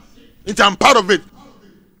Kumasi I'm part of it.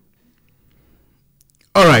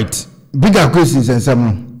 All right, bigger questions and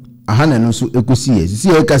some ahana no so ekosi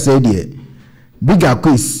see e ka say de bigger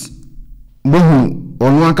quiz mohu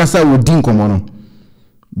onu akasa wodi nkomo no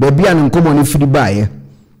baby an nkomo no firi baaye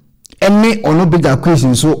enne onu bigger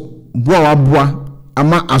quiz so boa waboa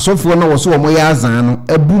ama asofo na wo so mo ya azan no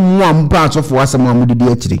ebu mu ampa asofo asem amudidi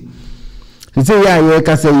akire se ya ye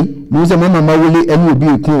ka say no se mama mawuli ene obi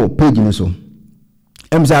eku page no so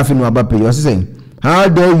emza afi no aba page o se say how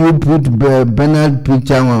dare you put Bernard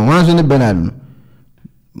picture on so ne Bernard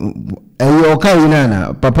okay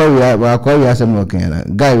na papa we akwa we asem no kan na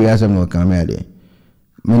guy we asem no kan me ade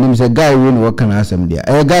me nim say guy we no kan asem dia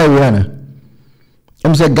guy we na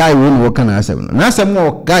say guy we no kan asem no na asem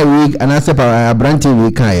no guy we and asem abranti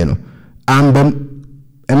we kan no ambam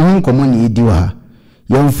enhun komoni edi wa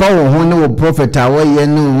yemfa wo ho ne wo prophet a wo ye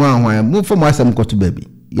no hwan mu fo asem koto baby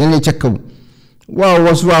ye ne check wow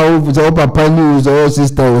was wow papa news or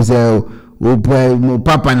sister was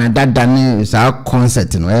papa na dada ne sa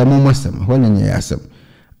concert no e mo asem ho ne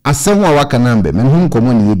asem wa waka na mbe men hu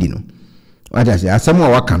komoni edi no wada se asem wa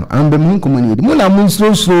waka no ambe men hu komoni edi mo na mun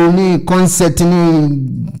so ni concert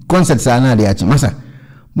sa na de achi masa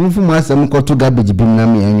mun fu asem koto garbage bim na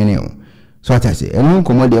me enwene o so wata se enu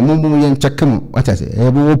komodi mo yen check mo wata se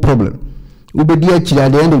e bo problem ubedi akira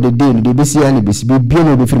at the end of the day they be see and be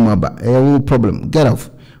no be free maba e problem get off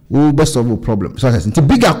we best of problem so that's the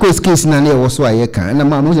bigger case na na so aye kan na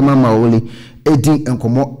ma no se mama wole edi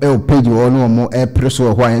enkomo e page wo no mo e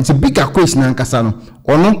preso ho an the bigger case na nkasa no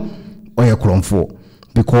ono oye kromfo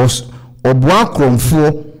because obua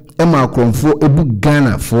kromfo e ma kromfo ebu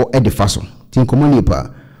Ghana for e de faso tin komo ni pa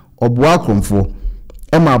obua kromfo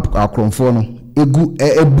e ma kromfo no egu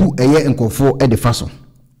ebu eye enkofo e de faso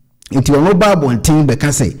enti ono ba bontin be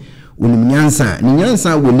ka say onim nyansa ni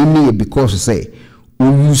nyansa woni me because say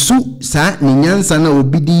oyusu sa ni nyansa na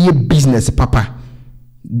obidi ye business papa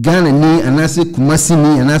Ghana ni anase Kumasi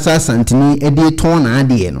ni anase Asantini e de ton na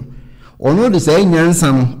ade no ono de say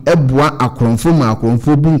nyansa no eboa akromfo ma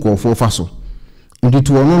akromfo bu nkofo fa so enti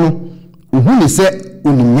to ono no ohu ni say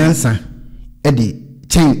onim nyansa e de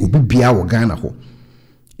chen obibia wo Ghana ho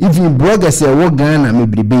even bloggers e wo Ghana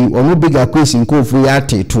mebribe ono bigger question nkofo ya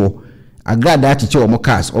teto agrada atiche omo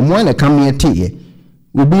cars omo na kam ye tie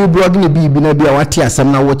obi blog ne bi na bia wate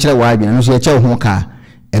asem na wo kire wa adwena no so ye che ho ka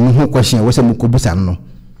eno ho question wo se mukobusa no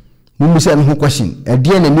mumusa no ho question e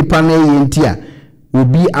de na nipa na ye ntia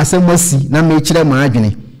obi asem asi na me kire ma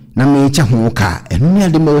adwene na me che ho ka eno ne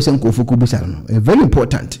ade ma wo se nkofo kobusa no very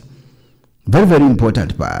important very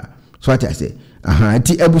important pa so what I say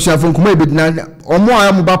ti ebushafo nkoma ebedina omo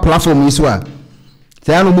am ba platform iso a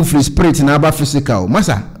say no mu free spirit na ba physical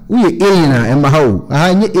masa uye alien a emba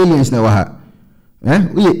ha nye aliens na wa ha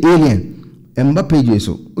uye alien emba page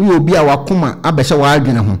so uye obi a wakoma abehye wa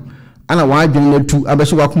adwene ho ana wa adwene na tu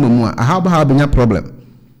abehye wakoma mu a ha ba benya problem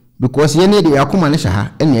because ye ne de yakoma ne hye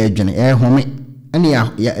ha ene adwene home ane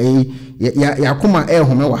ya koma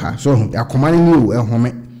ehome wa ha so ya koma ni o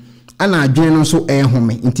ehome ana adwene no so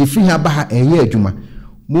ehome nti fi ha ba ha eye adwuma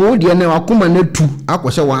mo de na akoma na tu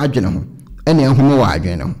akwose wa adwene ho ene ehome wa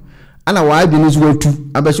adwene ho ana wa adwene so watu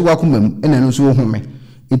abese wa koma mu ene no so ohome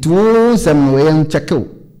nti wo sam no ye nchekew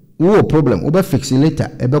wo problem wo be fix later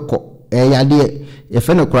ebeko yade ye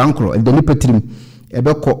fe no krankro de ni petrim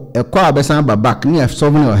ebeko ekọ abesan ba back ni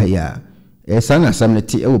solve no ha ya sana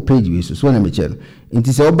samneti e page we so na mechel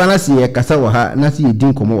nti se obalance ye kasa wa ha na se ye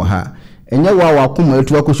din komo wa ha enye wa akoma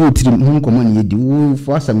atu akosho otirim hu komo ne ye di wo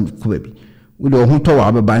for asam ko ba bi wo de ho to wa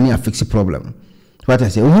abeba ni fix problem what I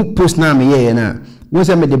say who post na me ye na wo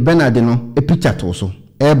se me de Bernard no e picture to so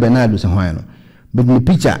e Bernard so hwan no but the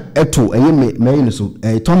picture eto eye me no so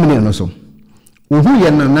thumbnail no so wo hu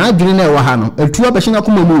ye na adwene na e wa ha no atu abehye na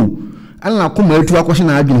koma mu ana akoma atu akoshe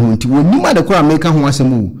na adwene ho nti wo nima de kora meka ho asem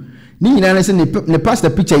mu ni nyina na se ne pass the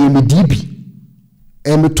picture ye me DB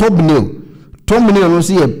me thumbnail no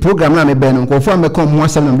se ye program na me be no nkofo am come ho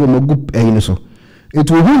asem na me gu no so it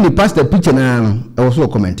will who the pass the picture na no e was so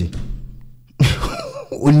comment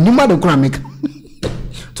onima de kora meka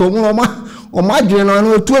to o ma dwene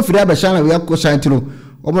no tu afiri abesha na we akosha ntiro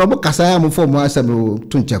o mo kasa ya mo form asem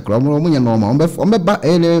to nche kora o mo nya no ma o me ba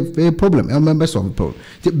a problem o me solve problem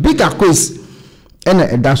the bigger quiz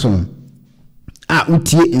ena edason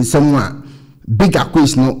utie nsem a bigger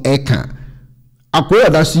quiz no eka akoya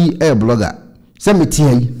da si blogger se meti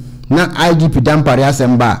yi na IGP dampare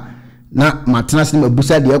asemba na matena se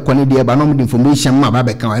mabusa de ekone de ba no mo information ma ba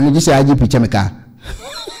be kan ene gise IGP chemika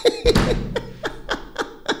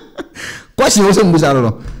kwasi wo se mbusa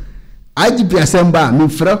ro IGP asemba mi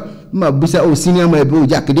fra mabusa o senior ma be o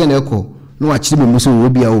jack de na eko no wa chire me muso wo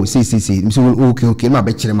bia o si mi so okay ma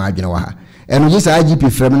be chire ma adwene wa ha ene gise IGP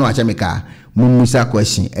fra me no wa chemika mumusa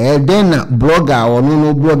question then blogger or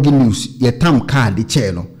no blogging news ye tam card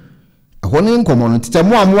che no ehone nkomo no tete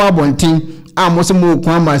mo amo abontin amose mo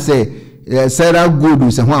kwama say Sarah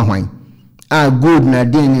gold se ho ahwan gold na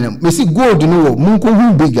den na mesi gold no wo munko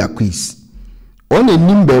hu bigger quiz one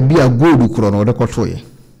nim ba bia gold kro no de kotoye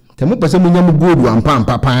te mo pese munyam gold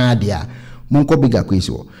ampa pa dia munko bigger quiz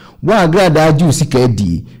wo wa agrada aju sika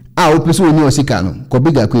di opese oni osika no ko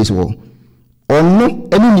bigger quiz wo ono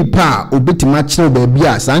eni nipa obetima kire ba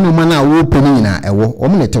bia sa nyoma na wo peni nyina ewo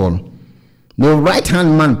omnete wo no right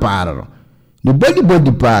hand man paaro the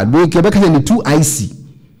body pa do ke beka ni 2 IC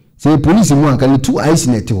say police mu anka ni 2 IC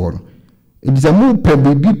nete wo it is a mu pe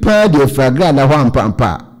bi pa de fragra na ho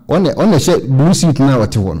ampa one she blue suit na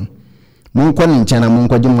wote wo mu nko ni nchana mu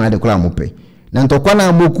nko jimu ade kura mu pe na ntokwa na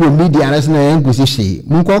amoku media na se na yangusi hye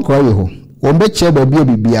mu nko kro ye ho ombe che ba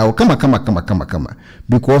bia o kama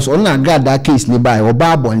because on na ga that case ni bai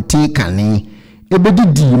oba bonti kane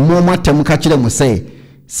ebedidi mo matem ka kire mo say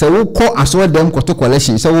se wo ko aso dem ko to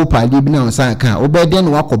collection se wo padi bi na onsan ka obede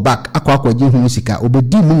no wako back akwaji hu sika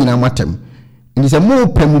obedi mu nyina matem ndi se mo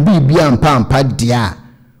pem bia ampa dia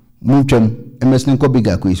mu twem emesni ko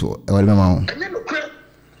bigger quiz o e wale ma ho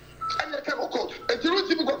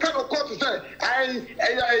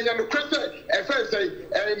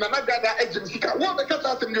Nana gada agency ka wo be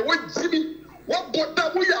kata asem ne wo jibi wo boda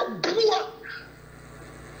wo ya bua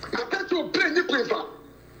akati o play ni prefa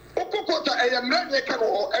okokota eyamra ne ka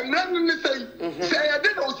no emra ne sei sei ya de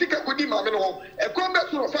na osika kodi ma me no e ko be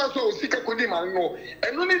so fa so osika kodi ma no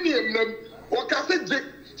eno ne ni emram wo ka se je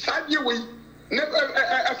sadie we ne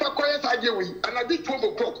afa koye sadie we anadi 12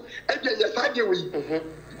 o'clock e je ye sadie we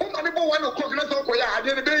o ma ne bo 1 o'clock na so ko ya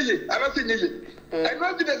ade ne be ye ana se nye ye and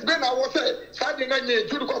not this Ben, I was saying, Saturday night,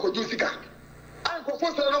 you go to Jessica. I go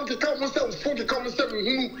for so to come and say, come and say,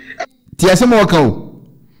 Tiasemo ko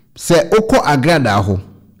se oko agrada ho.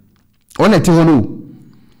 Ona ti honu.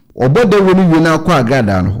 Obode wonu wi na akọ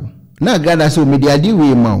agrada no ho. Na agrada se o media di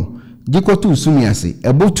wi ma o. Diko tu sumi ase.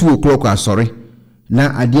 Ebo 2 o'clock asore.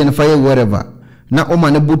 Na ade na fire wherever. Na o ma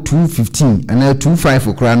ne bo 2:15 ana 2:05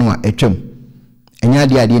 okra no a etwam. Enya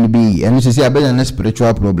ade ne bi eno se abela na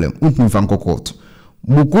spiritual problem. Untu fan kokot.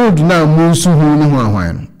 Mugold na munsu hu ni ho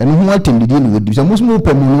ahwan. Eno ho atendidi ni wodi. Se musu mu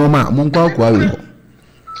pemu no ma mo nkwa akwa wi ho.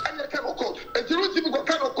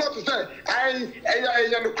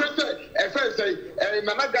 I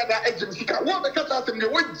Nana gada agency ka wo be kata asem ne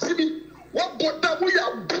wo jibi wo boda wo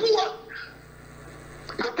ya bua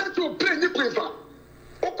akati o play ni prefa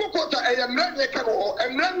okokota eyamra ne ka no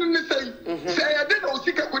emra ne sei sei ya de na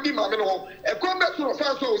osika kodi ma me no e ko be so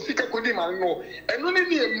fa so osika kodi ma no eno ne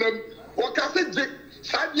ni emram wo ka se je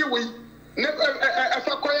sadie we ne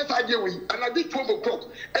afa koye sadie we anadi 12 o'clock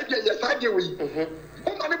e je ye sadie we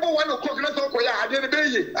o ma ne bo 1 o'clock na so ko ya ade ne be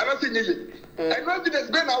ye ana se nye ye and not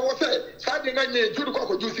this Ben, I was say, Saturday night, you go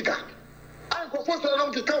to Jessica. I microphone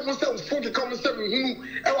don't come myself, phone come myself, who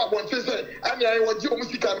ever want to say, I mean, I was your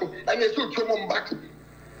musicano, and I saw your back.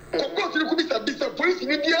 Of course, you could be some police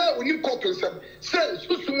in India when you call to some. Say,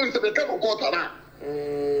 soon as they come court.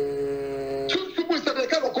 Soon as they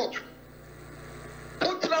come court.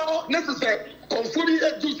 What now necessary? Conforming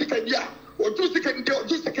a 2 second year, or 2 second day, or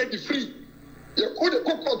 2 second free. You could have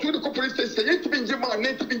called to the corporation, say, to be Jima,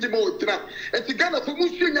 native in Jimo, and to Ghana for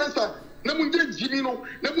Muslim answer. Namunja Jimino,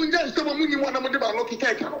 Namunja, someone you want to about Loki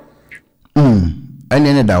Kaka. And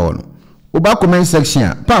then that one. About comment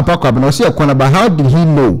section, Papa Kwabno say about how did he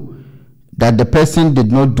know that the person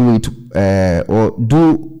did not do it or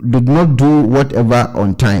did not do whatever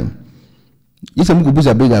on time? This is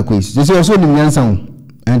a bigger quiz. This is also the answer,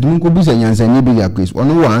 and Munkubusa answer any bigger quiz.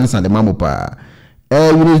 One who answer the mamopa.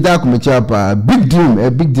 You know that big dream,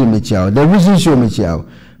 a big dream, the reason show Michelle.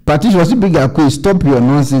 Patricia was a bigger quiz. Stop your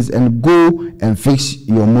nonsense and go and fix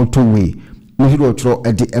your motorway. Me go throw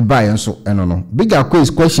at the buy and so no. Bigger quiz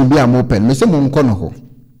question be am open. Me say mo nko no ho.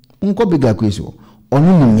 Nko bigger quiz o.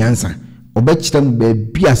 Onu mu nyansa. Obechitam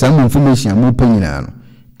be asam information am open nyina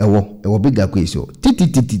no. Ewo bigger quiz o. Titi.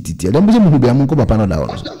 Dem be mu be am nko papa no da o.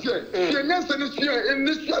 Ye nyansa ni sia en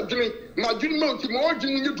ni sia dwene. Ma dwene no ti mo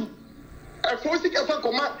dwene nyedu. E fo sika fa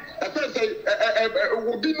koma e fe say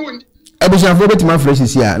obi no Ebishanfo betima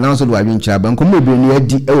fresh here now so do adwencha ban kom obirani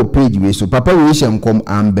adi e wo page we so papa we hyenkom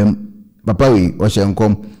ambem papa we o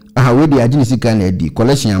hyenkom aha we di agini sika na adi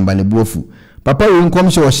collection amba ne buofu papa we nkom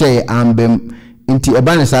hye o hye ambem nti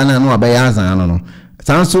eba ne sana no abaya azan no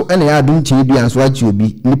sanso ene ya adum tie bi anso achi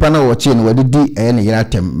obi nipa na wo che no wade di e ne yira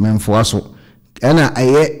tem memfo aso ena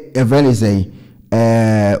aye event say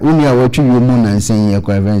uni a watwi yo mu nansen ye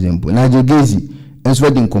kwa event mpo na jogezi enso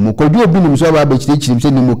wadi nkomo kodwo obi nim so ba bechire chirim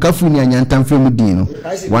se ni mo kafu ni anyantam frem din no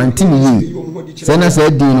wanti ni yi se na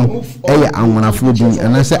se din no eye anwonafo din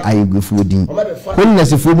anase ayegwefo din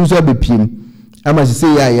holiness fo bi so bepiem ama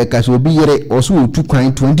se ya ye ka so obi yere oso otu kwan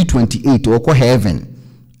 2028 okọ heaven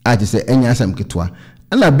ati se enya asam ketwa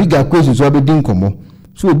ana bigger question so be din nkomo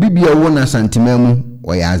so obi bia wo na santimamu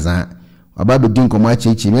oyaza ababa din nkomo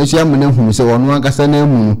achechi me so amune hu se wono agasa na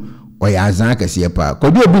mu oyaza kase pa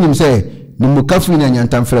kodwo obi nim se ni mukafu ni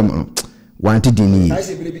anyantam frem wanti dini yi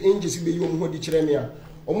ai believe angels be you ho di kire me a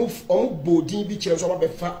omu bodin bi kire so ba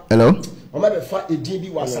befa hello omu befa edin bi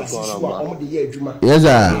wasasi so a omu de ye adwuma yes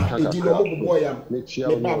sir edin no omu boy am me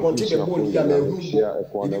ba bonti be bo ni ya me hu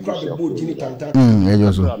bo ni kwa be bodin ni tanta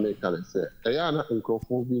ejo so e ya na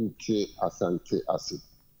nkrofo bi nti asante ase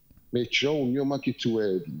me kire onyo kitu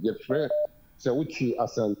e ye frɛ se wuti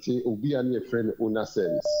asante obi a ne frɛ no owner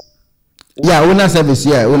service owner service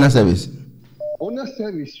owner service owner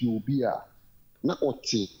service you be a na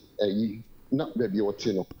oti eyi na baby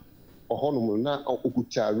oti no ohono na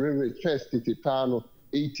okuta rere first tete no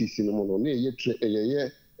 80s no no na ye tre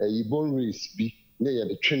eyi born race bi na ye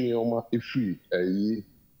de twene oma efiri eyi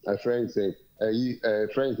friends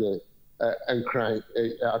friends and cry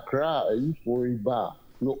akra eyi for ba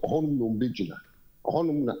no ohono no begina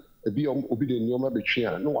ohono na ebi obi de nyoma betwe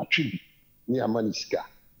a no watwe bi ni amaniska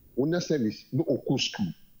owner service no oku school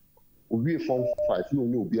we form 5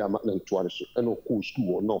 no be am na ntoare so e no oku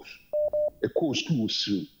school or north e ko school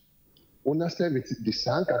through owner service the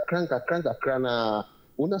sanka kranka na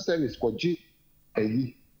owner service ko ji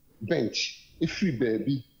eyi bench ifri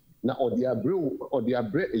baby na odi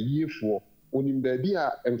abre eyefo onim baby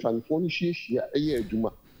a emfanfo ni hyiehia eye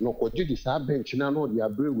aduma no ko ji the sa bench na no odi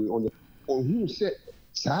abre we on ohun se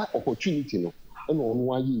sa opportunity no e no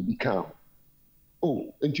ono aye bi kan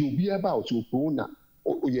nti obi about opona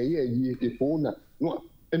oyeye epona no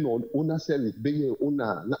eno owner service beye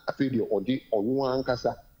owner na afedi odi onu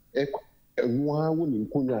ankasa enu awo ni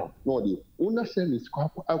nkonya no odi owner service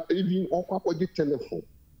even okwa di telephone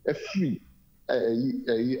free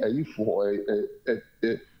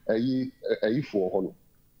for hono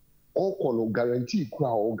okono guarantee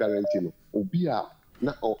kwa o guarantee no obi a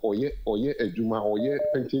na oye adwuma oye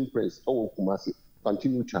pension press o Kumasi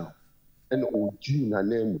continue town and oji na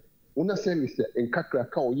name owner service enkakra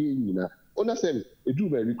ka oye nyina owner service edu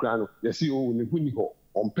ba ri kra no yesi o ne huni ho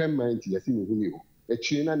on permanent yesi ne huni ho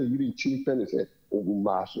echi na ne yiri chi pen se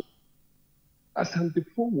ogumba so asante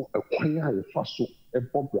fo wo akwan ya fa so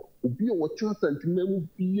ebobra obi o wotia santimamu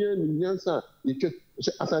bia ni nyansa yeke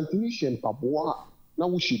asante ni shem paboa na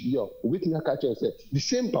wo hye bia obetini aka chen se the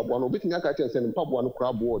same paboa no obetini aka chen se ne paboa no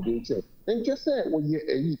kra bo odin che enche se oye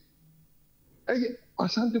eyi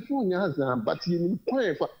asante fo nyaza but you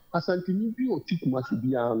point for asante ni bi oti Kumasi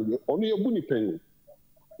bia no ono ye bu ni pen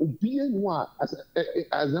obi enu a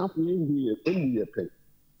example ni ye pen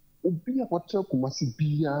obi a wata Kumasi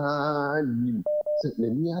bia ni sɛ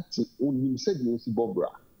n'ani ate onim sɛ deɛ osi bɔbra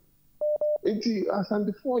nti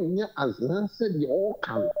asandefo nyɛ azan sɛ deɛ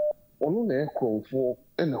ɔka no ɔno na ɛkorɔmfoɔ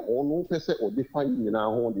ɛna ɔno pɛ sɛ ɔde fa nyinaa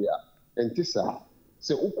ho deɛ a ɛnte saa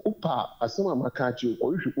sɛ wopa asɛm a maka akyerɛ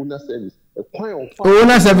ɔrehwɛ owner service ɛkwan ɔfa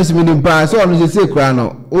owner service mi nim paa sɛ ɔno sɛ kura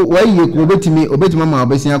no wɔyɛ kuro obetumi ama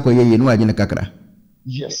ɔbɛsia akɔyɛ yie no wagye ne kakra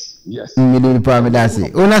yes mi nim paa mi da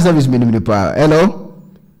ase owner service mi nim paa hello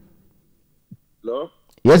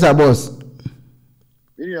yes sir boss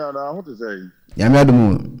yeah na what to say yami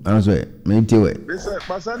adumu anso me tie we say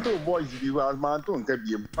pasando boys bi wa man to nka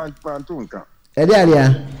bi man to nka ede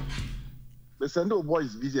aria pasando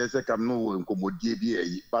boys bi say kam no nkomodie bi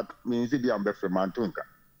ayi but me say bi am be man to nka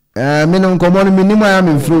me no nkomo no minimo ya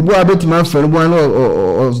me fro bu abetima fro bu an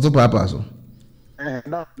o to papa so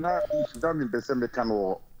na if that me person me kan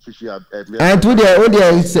wo and to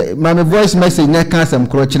the my voice message na can some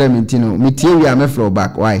kro kire me ntino me tie wi am fro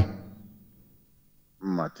back why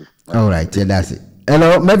mate all right yeah that's it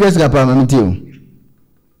hello maybe it's gapa me tie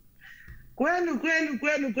kwenu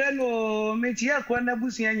me tie kwa na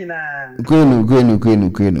busia nyina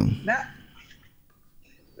kwenu na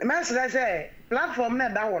mesra say platform na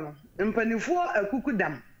da wo no mpanifo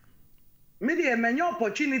akukudam me de menye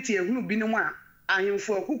opportunity ehunu binom a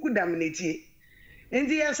ahemfo akukudam na tie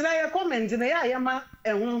ndi yesra ye comment na ya yema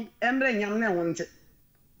ehun emre nyam na ehun nte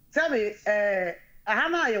sabe aha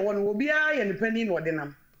na ye won obi a ye nipani na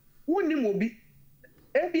odinam wonni mobi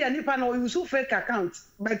ebi anipa na use fake account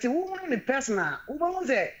but who ni personal who won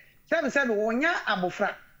say sabe wonya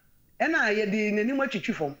abofra ena ye di nanim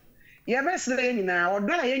atwitwi fom ye besre ye nyina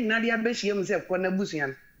odo a ye nyina de abehiem se ko na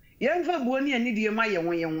busuan ye mfa buo ni ani die ma ye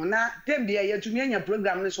won na tembe ye tumi anya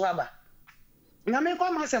program ni so aba na me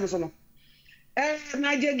ko ma sem so no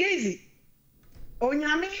na jegezi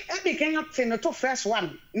onyame ebi kenya te no to first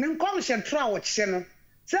one ne nkom she tra wo kye no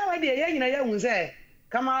se we de ye nyina ye hu se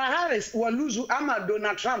Kamala Harris wa luzu ama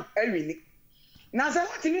Donald Trump ewini na se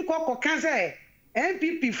what mi ko kan se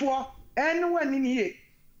NPP fo enu wani ni ye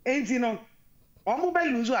enti no omo be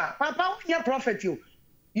luzu a papa wonya prophet yo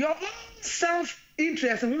your own self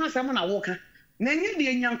interest hu asem na wo ka na nye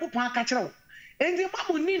de nyankopon aka kire wo enti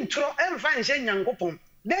mamu ni ntro emfa nhe nyankopon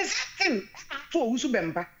there's something for usu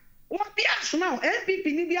bempa wo bi asma NPP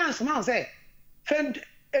ni bi asma se fend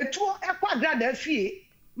etuo ekwadra da fie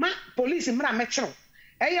ma police mra me kire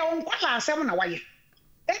eya won kwala asem na waye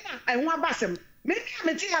ena enwa basem me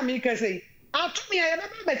ti ha me kase atumi ya na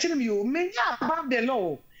ba kire mi o me nya about the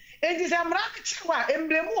law enti se mra kiwa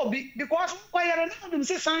emblem obi because kwa yere na dum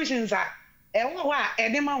se sanctions a ewo ho a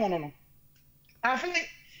ede ma wono no afi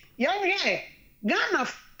ya he Ghana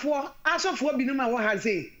for asofo bi no ma wo ha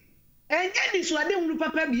say enye ni so ade hunu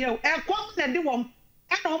papa bi e ekom na de wom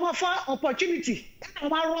ena o ma fa opportunity ena o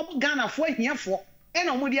ma rob Ghana for hiafo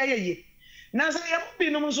ena o mo de ayeye na say ye bi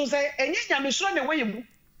no so say enye nyame so na waye bu ene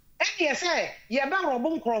ye say ye ba rob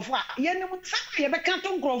nkrofo a ye nim sama ye be ka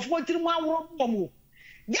to nkrofo tiri mu awro bom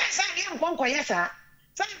yes I am konko yes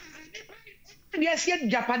say ye sie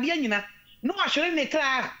japade nyina no ahwere ne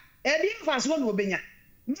kra e bi mfa so na obenya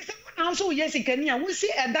Mr. Now so yes can ya we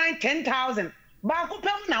see a dime 10,000 ba ko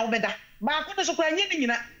pem na obeda ba ko so kwa nye ni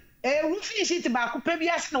nyina we finish it ba ko pem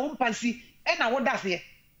bias na wo mpasi e na wo dafe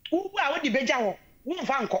wo a wo di beja wo wo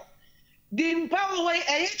mfa nko di mpa wo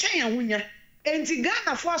e ye chen ya hunya enti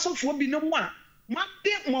Ghana fo asofo bi no mu a ma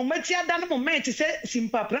de mo mati ada no moment se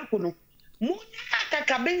simpapra ko no mu nya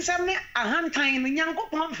kaka bensam ne ahantan no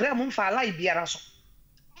nyankopon frɛ mo mfa lai biara so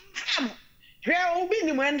hwe obi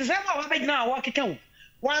ni mo ende se wa ba gina wa keka wo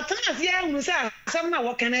watana fie hu se asem na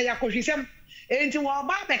wo kan ya kohwisem enti wo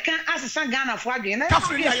ba beka asesa Ghana fo adwen na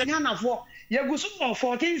Ghana fo yegusu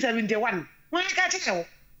 1471 wan ka chewo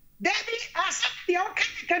debi asem dia o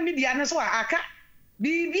kan media ne so aka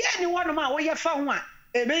bibia ni wono ma wo ye fa ho a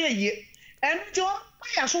ebe ye ye enti o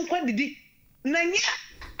ya so kwa didi na nya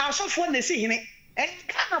asofo na si hene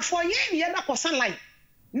Ghana fo ye ni na kosan line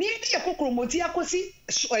ni di ekokromoti akosi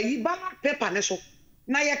yi ba paper ne so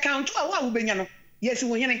na ye count a wo benya no yes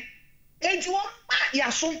wo hene enti wo ma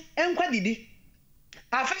yaso enkwa didi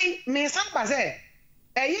afai me samba se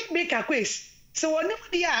eye be ka quiz so woni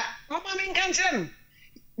mudi a oba me nkan kire no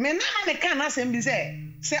me na ne kan asem bi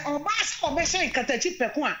se oba se oba hye katachi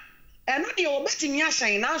peko a eno de obetimi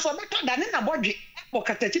ahyan na so obeto da ne na bodwe po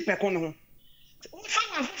katachi peko no ho wo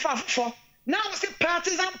fa fo na wo se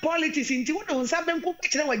partisan politics nti wo do nsa benku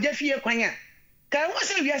kire wa jafie kwan a ka wo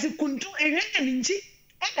se wiase kuntu ehwe ni nchi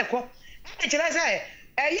edeko kire say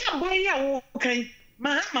eya ban ya wo kan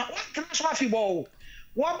mahama what can so afi bo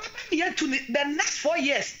wo ba ye to the next 4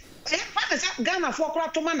 years e fa say Ghana for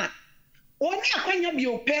kra to mana oni akwanya bi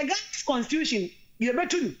o pagan constitution ye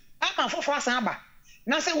betunu ama fofo asan aba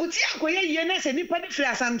na se wuti akoye ye na se nipa de firi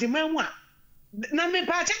asantema mu a na me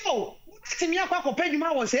pa che o wuti mi akwa ko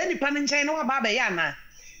padwuma wo se nipa ne nchen na wa ba ya na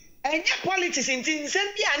enye politics ntin nsem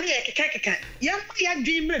bia na ye keka ya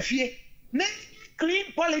dwi mrafie na clean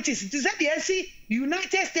politics it is that they see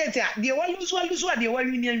United States they want lose they want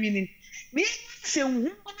winning me se hu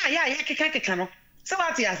na ya keka no se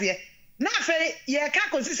what ya se na fe ye ka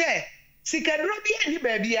ko si se sikadro bia ni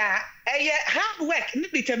ba bia hard work ni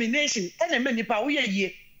determination ene me nipa wo ye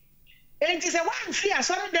yie enti se wan free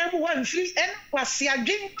asoro dan mu wan free en kwase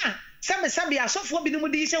adwen ma sabe asofo bi ni mu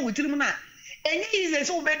di se wutirim na enye is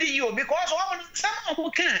so be di you because one some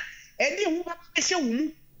of can edi hu ba se wu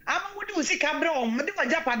mu ama wodi usi ka bra o me di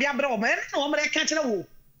wajapade abra o me na o mre ka kire wo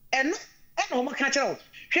eno o mo ka kire wo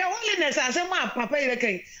hwe holiness asem ma papa ire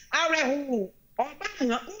kan awre hu o ba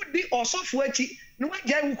mu udi osofo achi no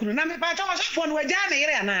wagya wukunu na me ba ta osofo no wagya na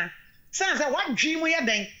ire ana sanse wadwi mu ye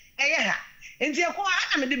den eye ha enti ko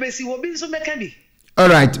ana me di besi wo bi nso meka bi. All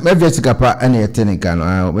right, me vesikapa ana yetenika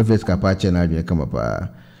no me vesikapa che na adwe kama pa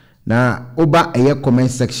na oba eye comment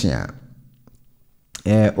section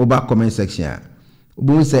oba comment section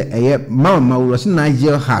obo say eye mama we say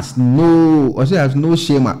Nigeria has no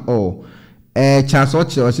shame at all chance o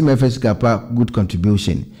che o say me vesikapa good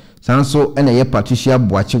contribution sanso ena eye Patricia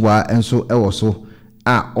Boachiwa enso ewo so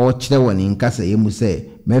a o kire woni nkasa ye mu say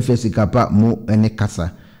me vesikapa mu ene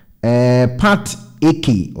kasa part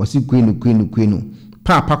AK o si kwenu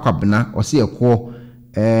papa kwabena o si ekwo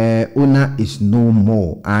una is no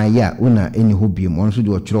more aya una eni hobiem on so de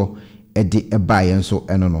otwro ede ebaye nso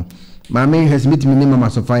eno no maame has meet me mama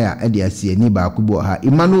sofia ede asie ni ba kubo ha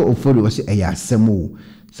Emmanuel Ofori wose eya asemo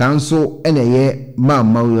sanso ene ye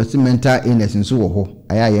mama wose mental illness nso wo ho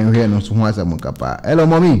aya ye nhwe no so ho asemo kapa hello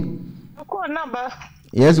mommy ko number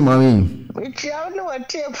yes mommy itia no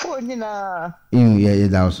watie phone na ye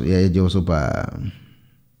da so ye je so pa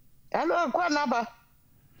hello ko number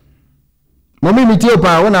mommy mi tie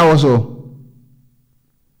pa wona wo so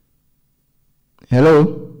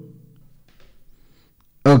hello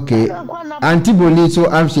okay auntie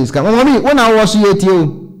Bonito Amshes ka mommy wona wo so ye tie o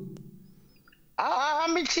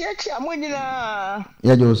mi tie amunina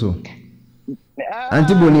ya je so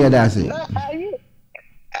auntie Bonito da se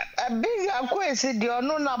biga kwesi di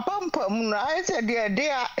onu na pampam na ese de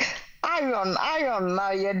iron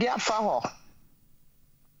na ye dia fa ho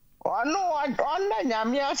onu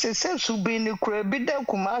nyame asese subi ni kura bi da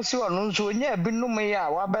kumasi onu nso onye binum ya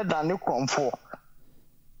wa beda ne kromfo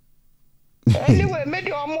anyway me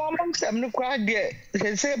di omo nsem ni kura de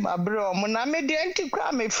sese babre omo na me de anti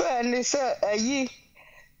kura me fe ni se ayi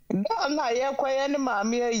da na ye kwaye ni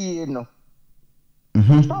maame ayi no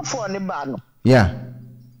so ni ba no yeah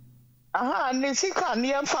aha ni sika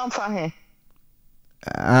ni fanfa he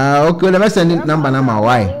okay let me send number na my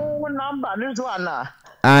why number ni so ana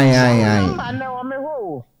ai number na o me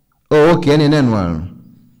ho oh okay ni nen one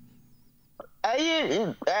ayi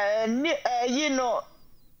no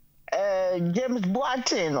James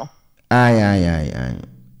Boateng no ai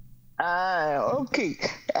okay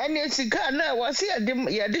any sika na wase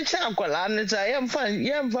ye de cha kwala ni sa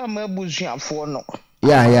yemfa mabusuafo no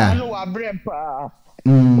yeah no wa brepa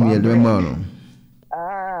ye do mo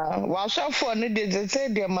wa sofo ni de say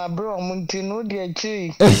de ma bro mu ntinu de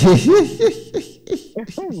chi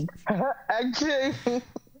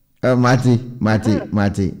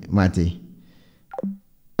Mati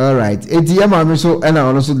all right eti ya ma me so na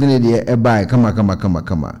ono so de de e bai kama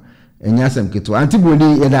enya sam keto antibody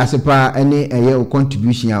ye da sepa ene eye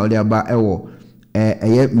contribution a o de aba ewo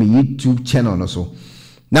eye me YouTube channel no so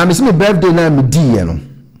na me se me birthday na me di ye no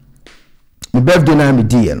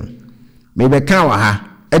me be kan wa ha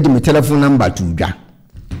e de me telephone number to dwa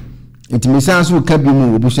enti me san so ka bi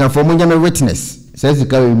mu obusuafo mo nya me witness says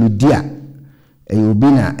ka we me dia obi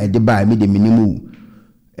na e de ba me de minimu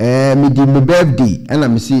me di me birthday ana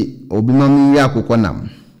me si obi ma me wi akokọ nam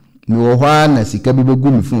me wo hwa na sika bi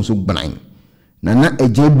begu me fun so gban na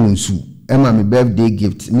eje bonsu e ma me birthday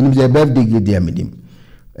gift me ni birthday gift dia me dim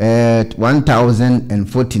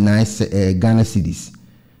 1049 Ghana cedis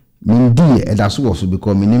me di e da so wo so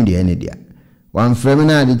because me nim de ene dia wan frame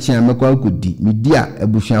na de chia me kwa kodi me dia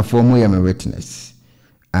abusuafo mo ya me witness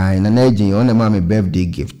ai na eje on ma me birthday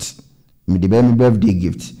gift me de be me birthday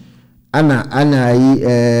gift ana yi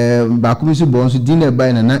ba kumisu bonsu dinner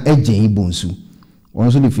by na ejen bonsu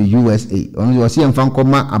onso de fi USA onso wasi emfa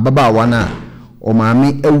nkoma ababa wana o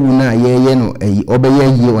maame ewu na ye no eyi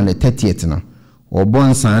obeye yi on the 30th no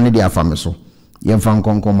obon san ne de afame so ye emfa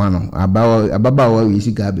nkonkoma no ababa wa wi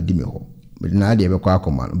sika abedi me ho me na de be kwa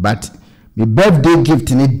akoma no but me birthday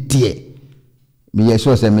gift ne de me ye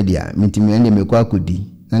so se me dia me ntimi ene me kwa akodi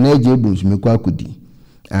na eje bonsu me kwa akodi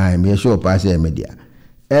me sure pass media.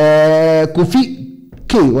 Kofi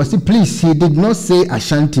K was it, please, he did not say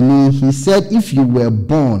Ashantini. He said if you were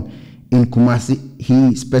born in Kumasi,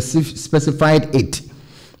 he specified it.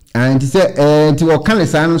 And he said to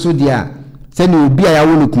Okanle so dia said you be a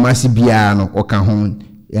wonu Kumasi bia no oka ho.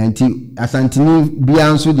 And Asantini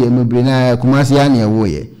bia so dia mebrina Kumasi ya na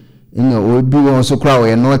ewoye. Obi won so kra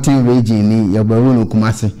we northern region ni ya bawunu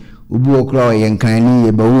Kumasi. Obi wo kra we nkan ni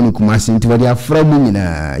ya bawunu Kumasi nti wodi afra mu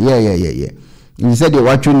nyina. Yeah. He said the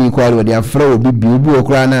watch ni kwali wodi afra obi bi obi wo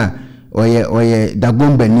kra na oye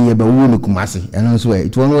dagomba ni ya bawunu Kumasi. And so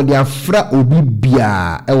it won wodi afra obi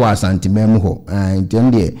bia e wa Asantemam ho. Nti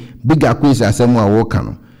ndie bigger quiz asemu a wo ka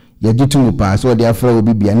no. Ya gitu pa so wodi afra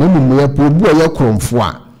obi bia na mu ya po obi oye kromfo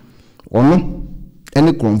a. Ono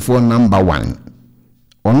ene kromfo number 1.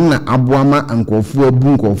 Ono na aboama ankofo abu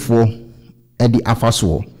nkofo edi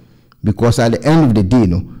afaso because at the end of the day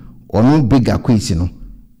no ono bigger quiz no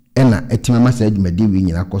ena etima message medi wi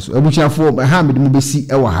nyina koso abuchafo ha medi mubesi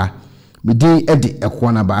ewa ha medi edi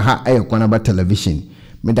ekona ba ha ekona ba television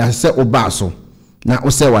meda se oba so na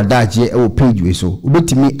ose wadaje e wo page we so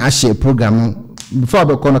obetimi a share program before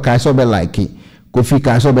be kono kai so be like Kofi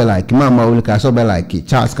ka so be like Mama Uli ka so be like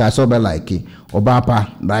Charles ka so be like Obapa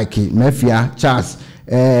like Mafia Charles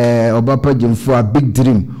Obapa Jimfo Big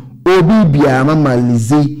Dream Obi bia Mama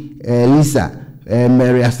Lisa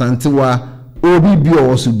Mary Asantewa Obi bia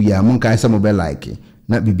osu bia mun ka so be like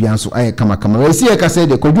na bibia so aye kama we see ka say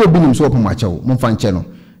de kodu obi nim so opoma chewo mun fa nche no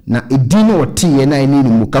na edino otie na eni ni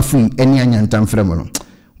mukafu eni anyanta mfremo no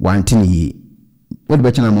wanti ni wodi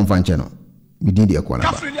be chena mun fa nche no bidin de ekwana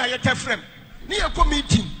ba kafri ni ayete frem ni yeko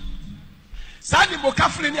meeting sadi mo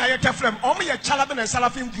kafri ni ayete frem omo ye chalabe na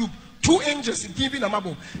salafin group 2 angels TV na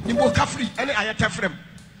mabo ni mo kafri ene ayete frem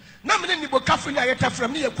na me ni mo kafri ni ayete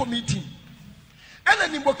frem ni yeko meeting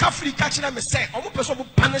ene ni mo kafri ka kire me say omo peso mo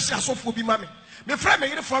punish asofo bi ma me frem me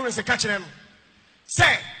yire Florence ka kire no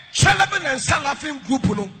say chalabe na salafin group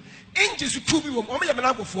no angels 2 bi wo omo ye me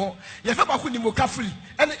na agofo ye fe ba ko ni mo kafri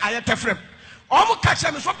ene ayete frem omo ka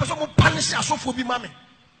kire me so peso mo punish asofo bi ma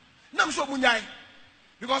nam so munyai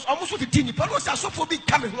because almost the tini but was so for big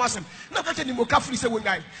coming was him na ka ni mo kafri se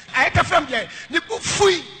wonyai ayeta frem dey ni bu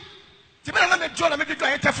fui ti me na me jola me do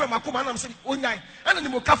ayeta frem akoma nam se wonyai ana ni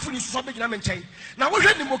mo kafri so be gina me nchen na wo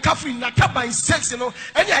hwe ni mo kafri na taban 6 no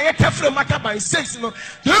ani ayeta frem taban 6 no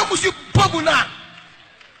dey mu si pobu na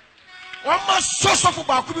so for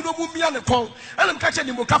ba ku bi no mu mia ne kon ana me ka che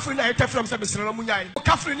ni mo kafri na ayeta frem se be sere no munyai mo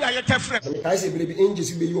kafri ni ayeta frem me kai se believe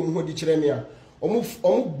angels be yi wo ho di kire me a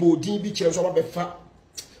omu bodin bi kire so ma be fa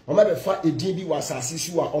edin bi wasase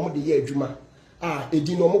su a omu de ye adwuma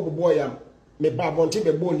edin no omu bobo ya me ba bonte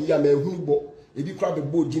be bo ni ya ma ehunu bo ebi kra be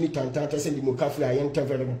bo din tantan ta se ndi mo kafri ayen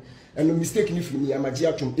tevere no and mistake ni firi mi amaji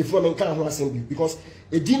atum if me nka ho asem bi because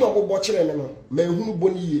edin no bobo kire me no ma ehunu bo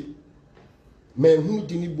ni ye ma ehunu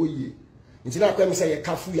din bo ye nti na kwa me se ye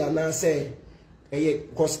kafu ya na se eye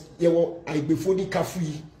because ye wo aibefo ni kafu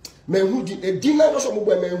yi ma ehunu din edin na so mo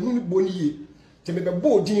bo ma ehunu bo ni ye te me be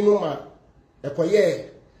bo din no ma ekoye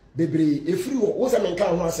bebre efiri wo se me nka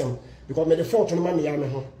ho asem because me the fault no ma me ya me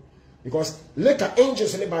ho because later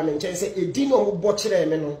angels le ba me nchen say edin no mo bo kire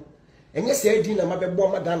me no enye se edin na ma be bo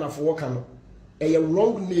ma dana fo wo ka no eye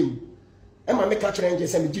wrong name e ma me ka kire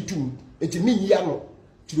angels say me gitum enti me yi no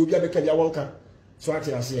ti obi abeka ya wonka so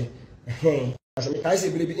ati ase as me kai say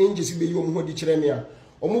bebre angels be yi wo mo ho di kire me a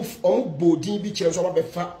omu bo din bi kire so ma be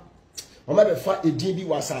fa edin bi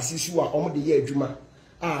wasase su a omu de ye adwuma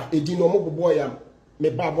edin no mo bobo ya me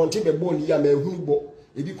ba bonte be bo ni ya ma ehunu bo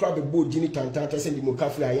ebi kra be bo din tantan ta se ndi mo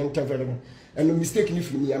kafri ayen tevere no and mistake ni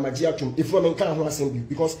firi mi amaji atum if me nka ho asem bi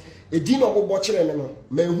because edin no bobo kire me no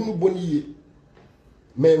ma ehunu bo ni ye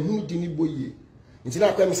ma ehunu din bo ye nti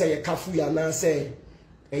na kwa me say ye kafu ya na say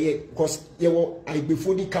eye because ye wo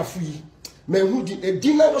aibefo ni kafu yi ma ehunu din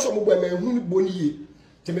edin na so mo bo ma ehunu bo ni ye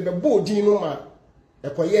te me be bo din no ma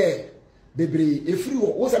ekoye bebre efiri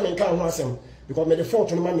wo se me nka ho asem because me the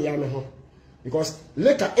fault no ma me ya me ho because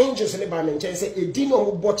later angels le ba me nchen say edin no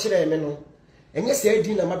mo bo kire me no enye se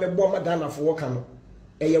edin na ma be bo ma dana fo wo ka no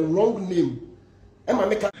eye wrong name e ma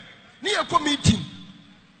me ka ni e committee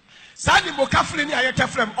sadi mo kafri ni ayeta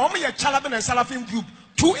frem omo ye chalabe na salafin group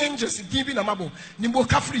 2 angels TV na mabo ni mo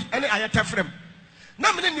kafri ene ayeta frem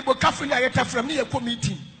na me ni mo kafri ni ayeta frem ni e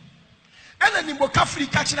committee ene ni mo kafri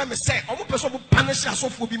ka kire me say omo peso mo punish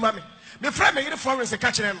asofo bi ma me frem me yire Florence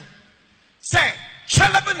ka kire no say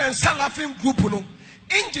chalabe na salafin group no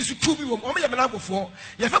angels 2 bi wo omo ye me na agofo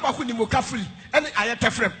ye fe ba ko ni mo kafri ene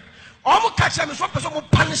ayeta frem omo ka kire me so peso mo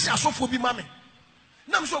punish asofo bi ma me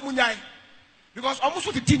nam so munyai because almost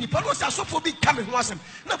 15 people was so for big coming who was him.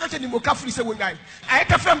 No catching him carefully say one guy. I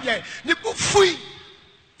ate from there. The book free.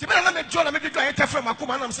 The man I met John, I met you. I ate from my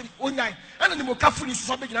command. I'm saying one guy. And the more carefully is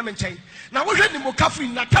so big. I'm saying now we read the more carefully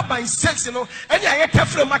not by sex, you know. And I ate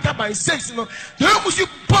from matter by sex, you know. The almost you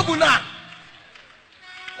babuna.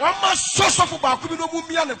 One must so so for back. We don't move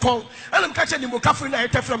me on the call. And I'm catching the more carefully. I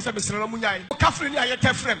ate from some Munyai. Carefully, I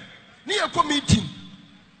ate from near committee.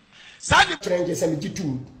 Sadly, changes and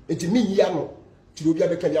G2. It's me, Yano. To be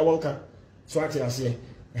able to get one so I say,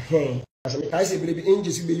 I say, baby,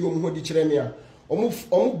 angels will be your who did Cheremia. Almost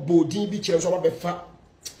body be chairs on my fat.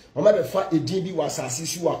 On my fat, a DB was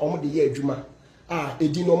as you are on the year Juma. Ah, a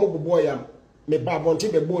dinomo boy, me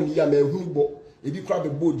babonte be bone yam, who bo, if you crab a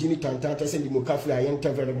boat, Jinny Tantata, send him a cafe, I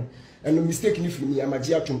enter very and no mistaken if me, I'm a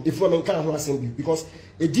giatum, if woman can't send you, because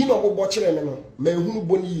a dino watcher, me who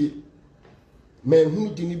boni, me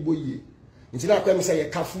who didn't boy. Until I come say a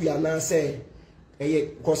cafe, and I say,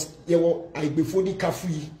 because I before the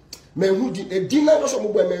cafe, men who did a dinner or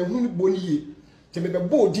some men who boni to be a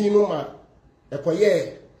board dinner, a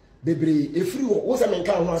quiet, baby, if you was a man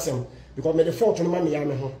can't answer because made the fortune money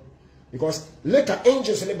I'm home. Because later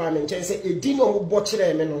angels in the barman say a dinner will butcher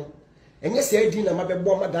a man, and yes, a dinner might be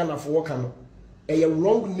born Madonna for walking a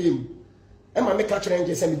wrong name. And my make a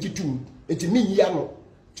angels and G2, it's me Yano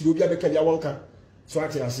to be able to get one car. So I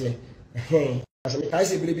say, I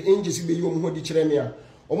say, baby, angels will be your who did Cheremia.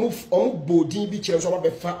 Almost body be chairs on my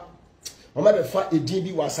fat. On my fat, a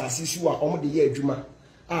DB was as you are on the year Juma.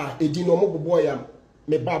 Ah, a dinomo boy,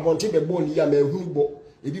 me babonte be bone yam, who bo,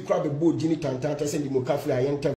 if you crab a boat, Jinny Tantata, send him a cafe, I enter.